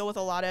bean. They deal with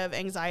a lot of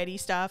anxiety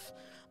stuff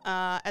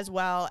as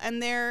well,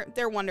 and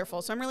they're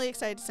wonderful. So I'm really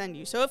excited to send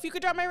you. So if you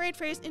could drop my raid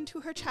phrase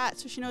into her chat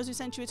so she knows who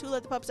sent you. It's who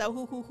let the pups out.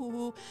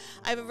 Who.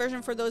 I have a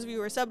version for those of you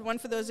who are subbed, one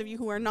for those of you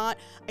who are not.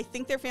 I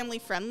think they're family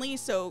friendly,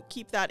 so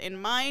keep that in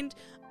mind.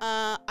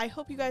 I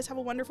hope you guys have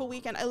a wonderful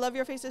weekend. I love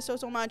your faces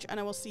so much, and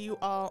I will see you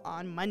all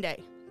on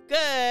Monday.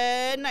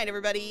 Good night,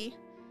 everybody.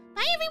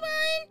 Bye,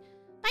 everyone.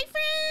 Bye,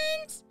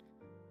 friends.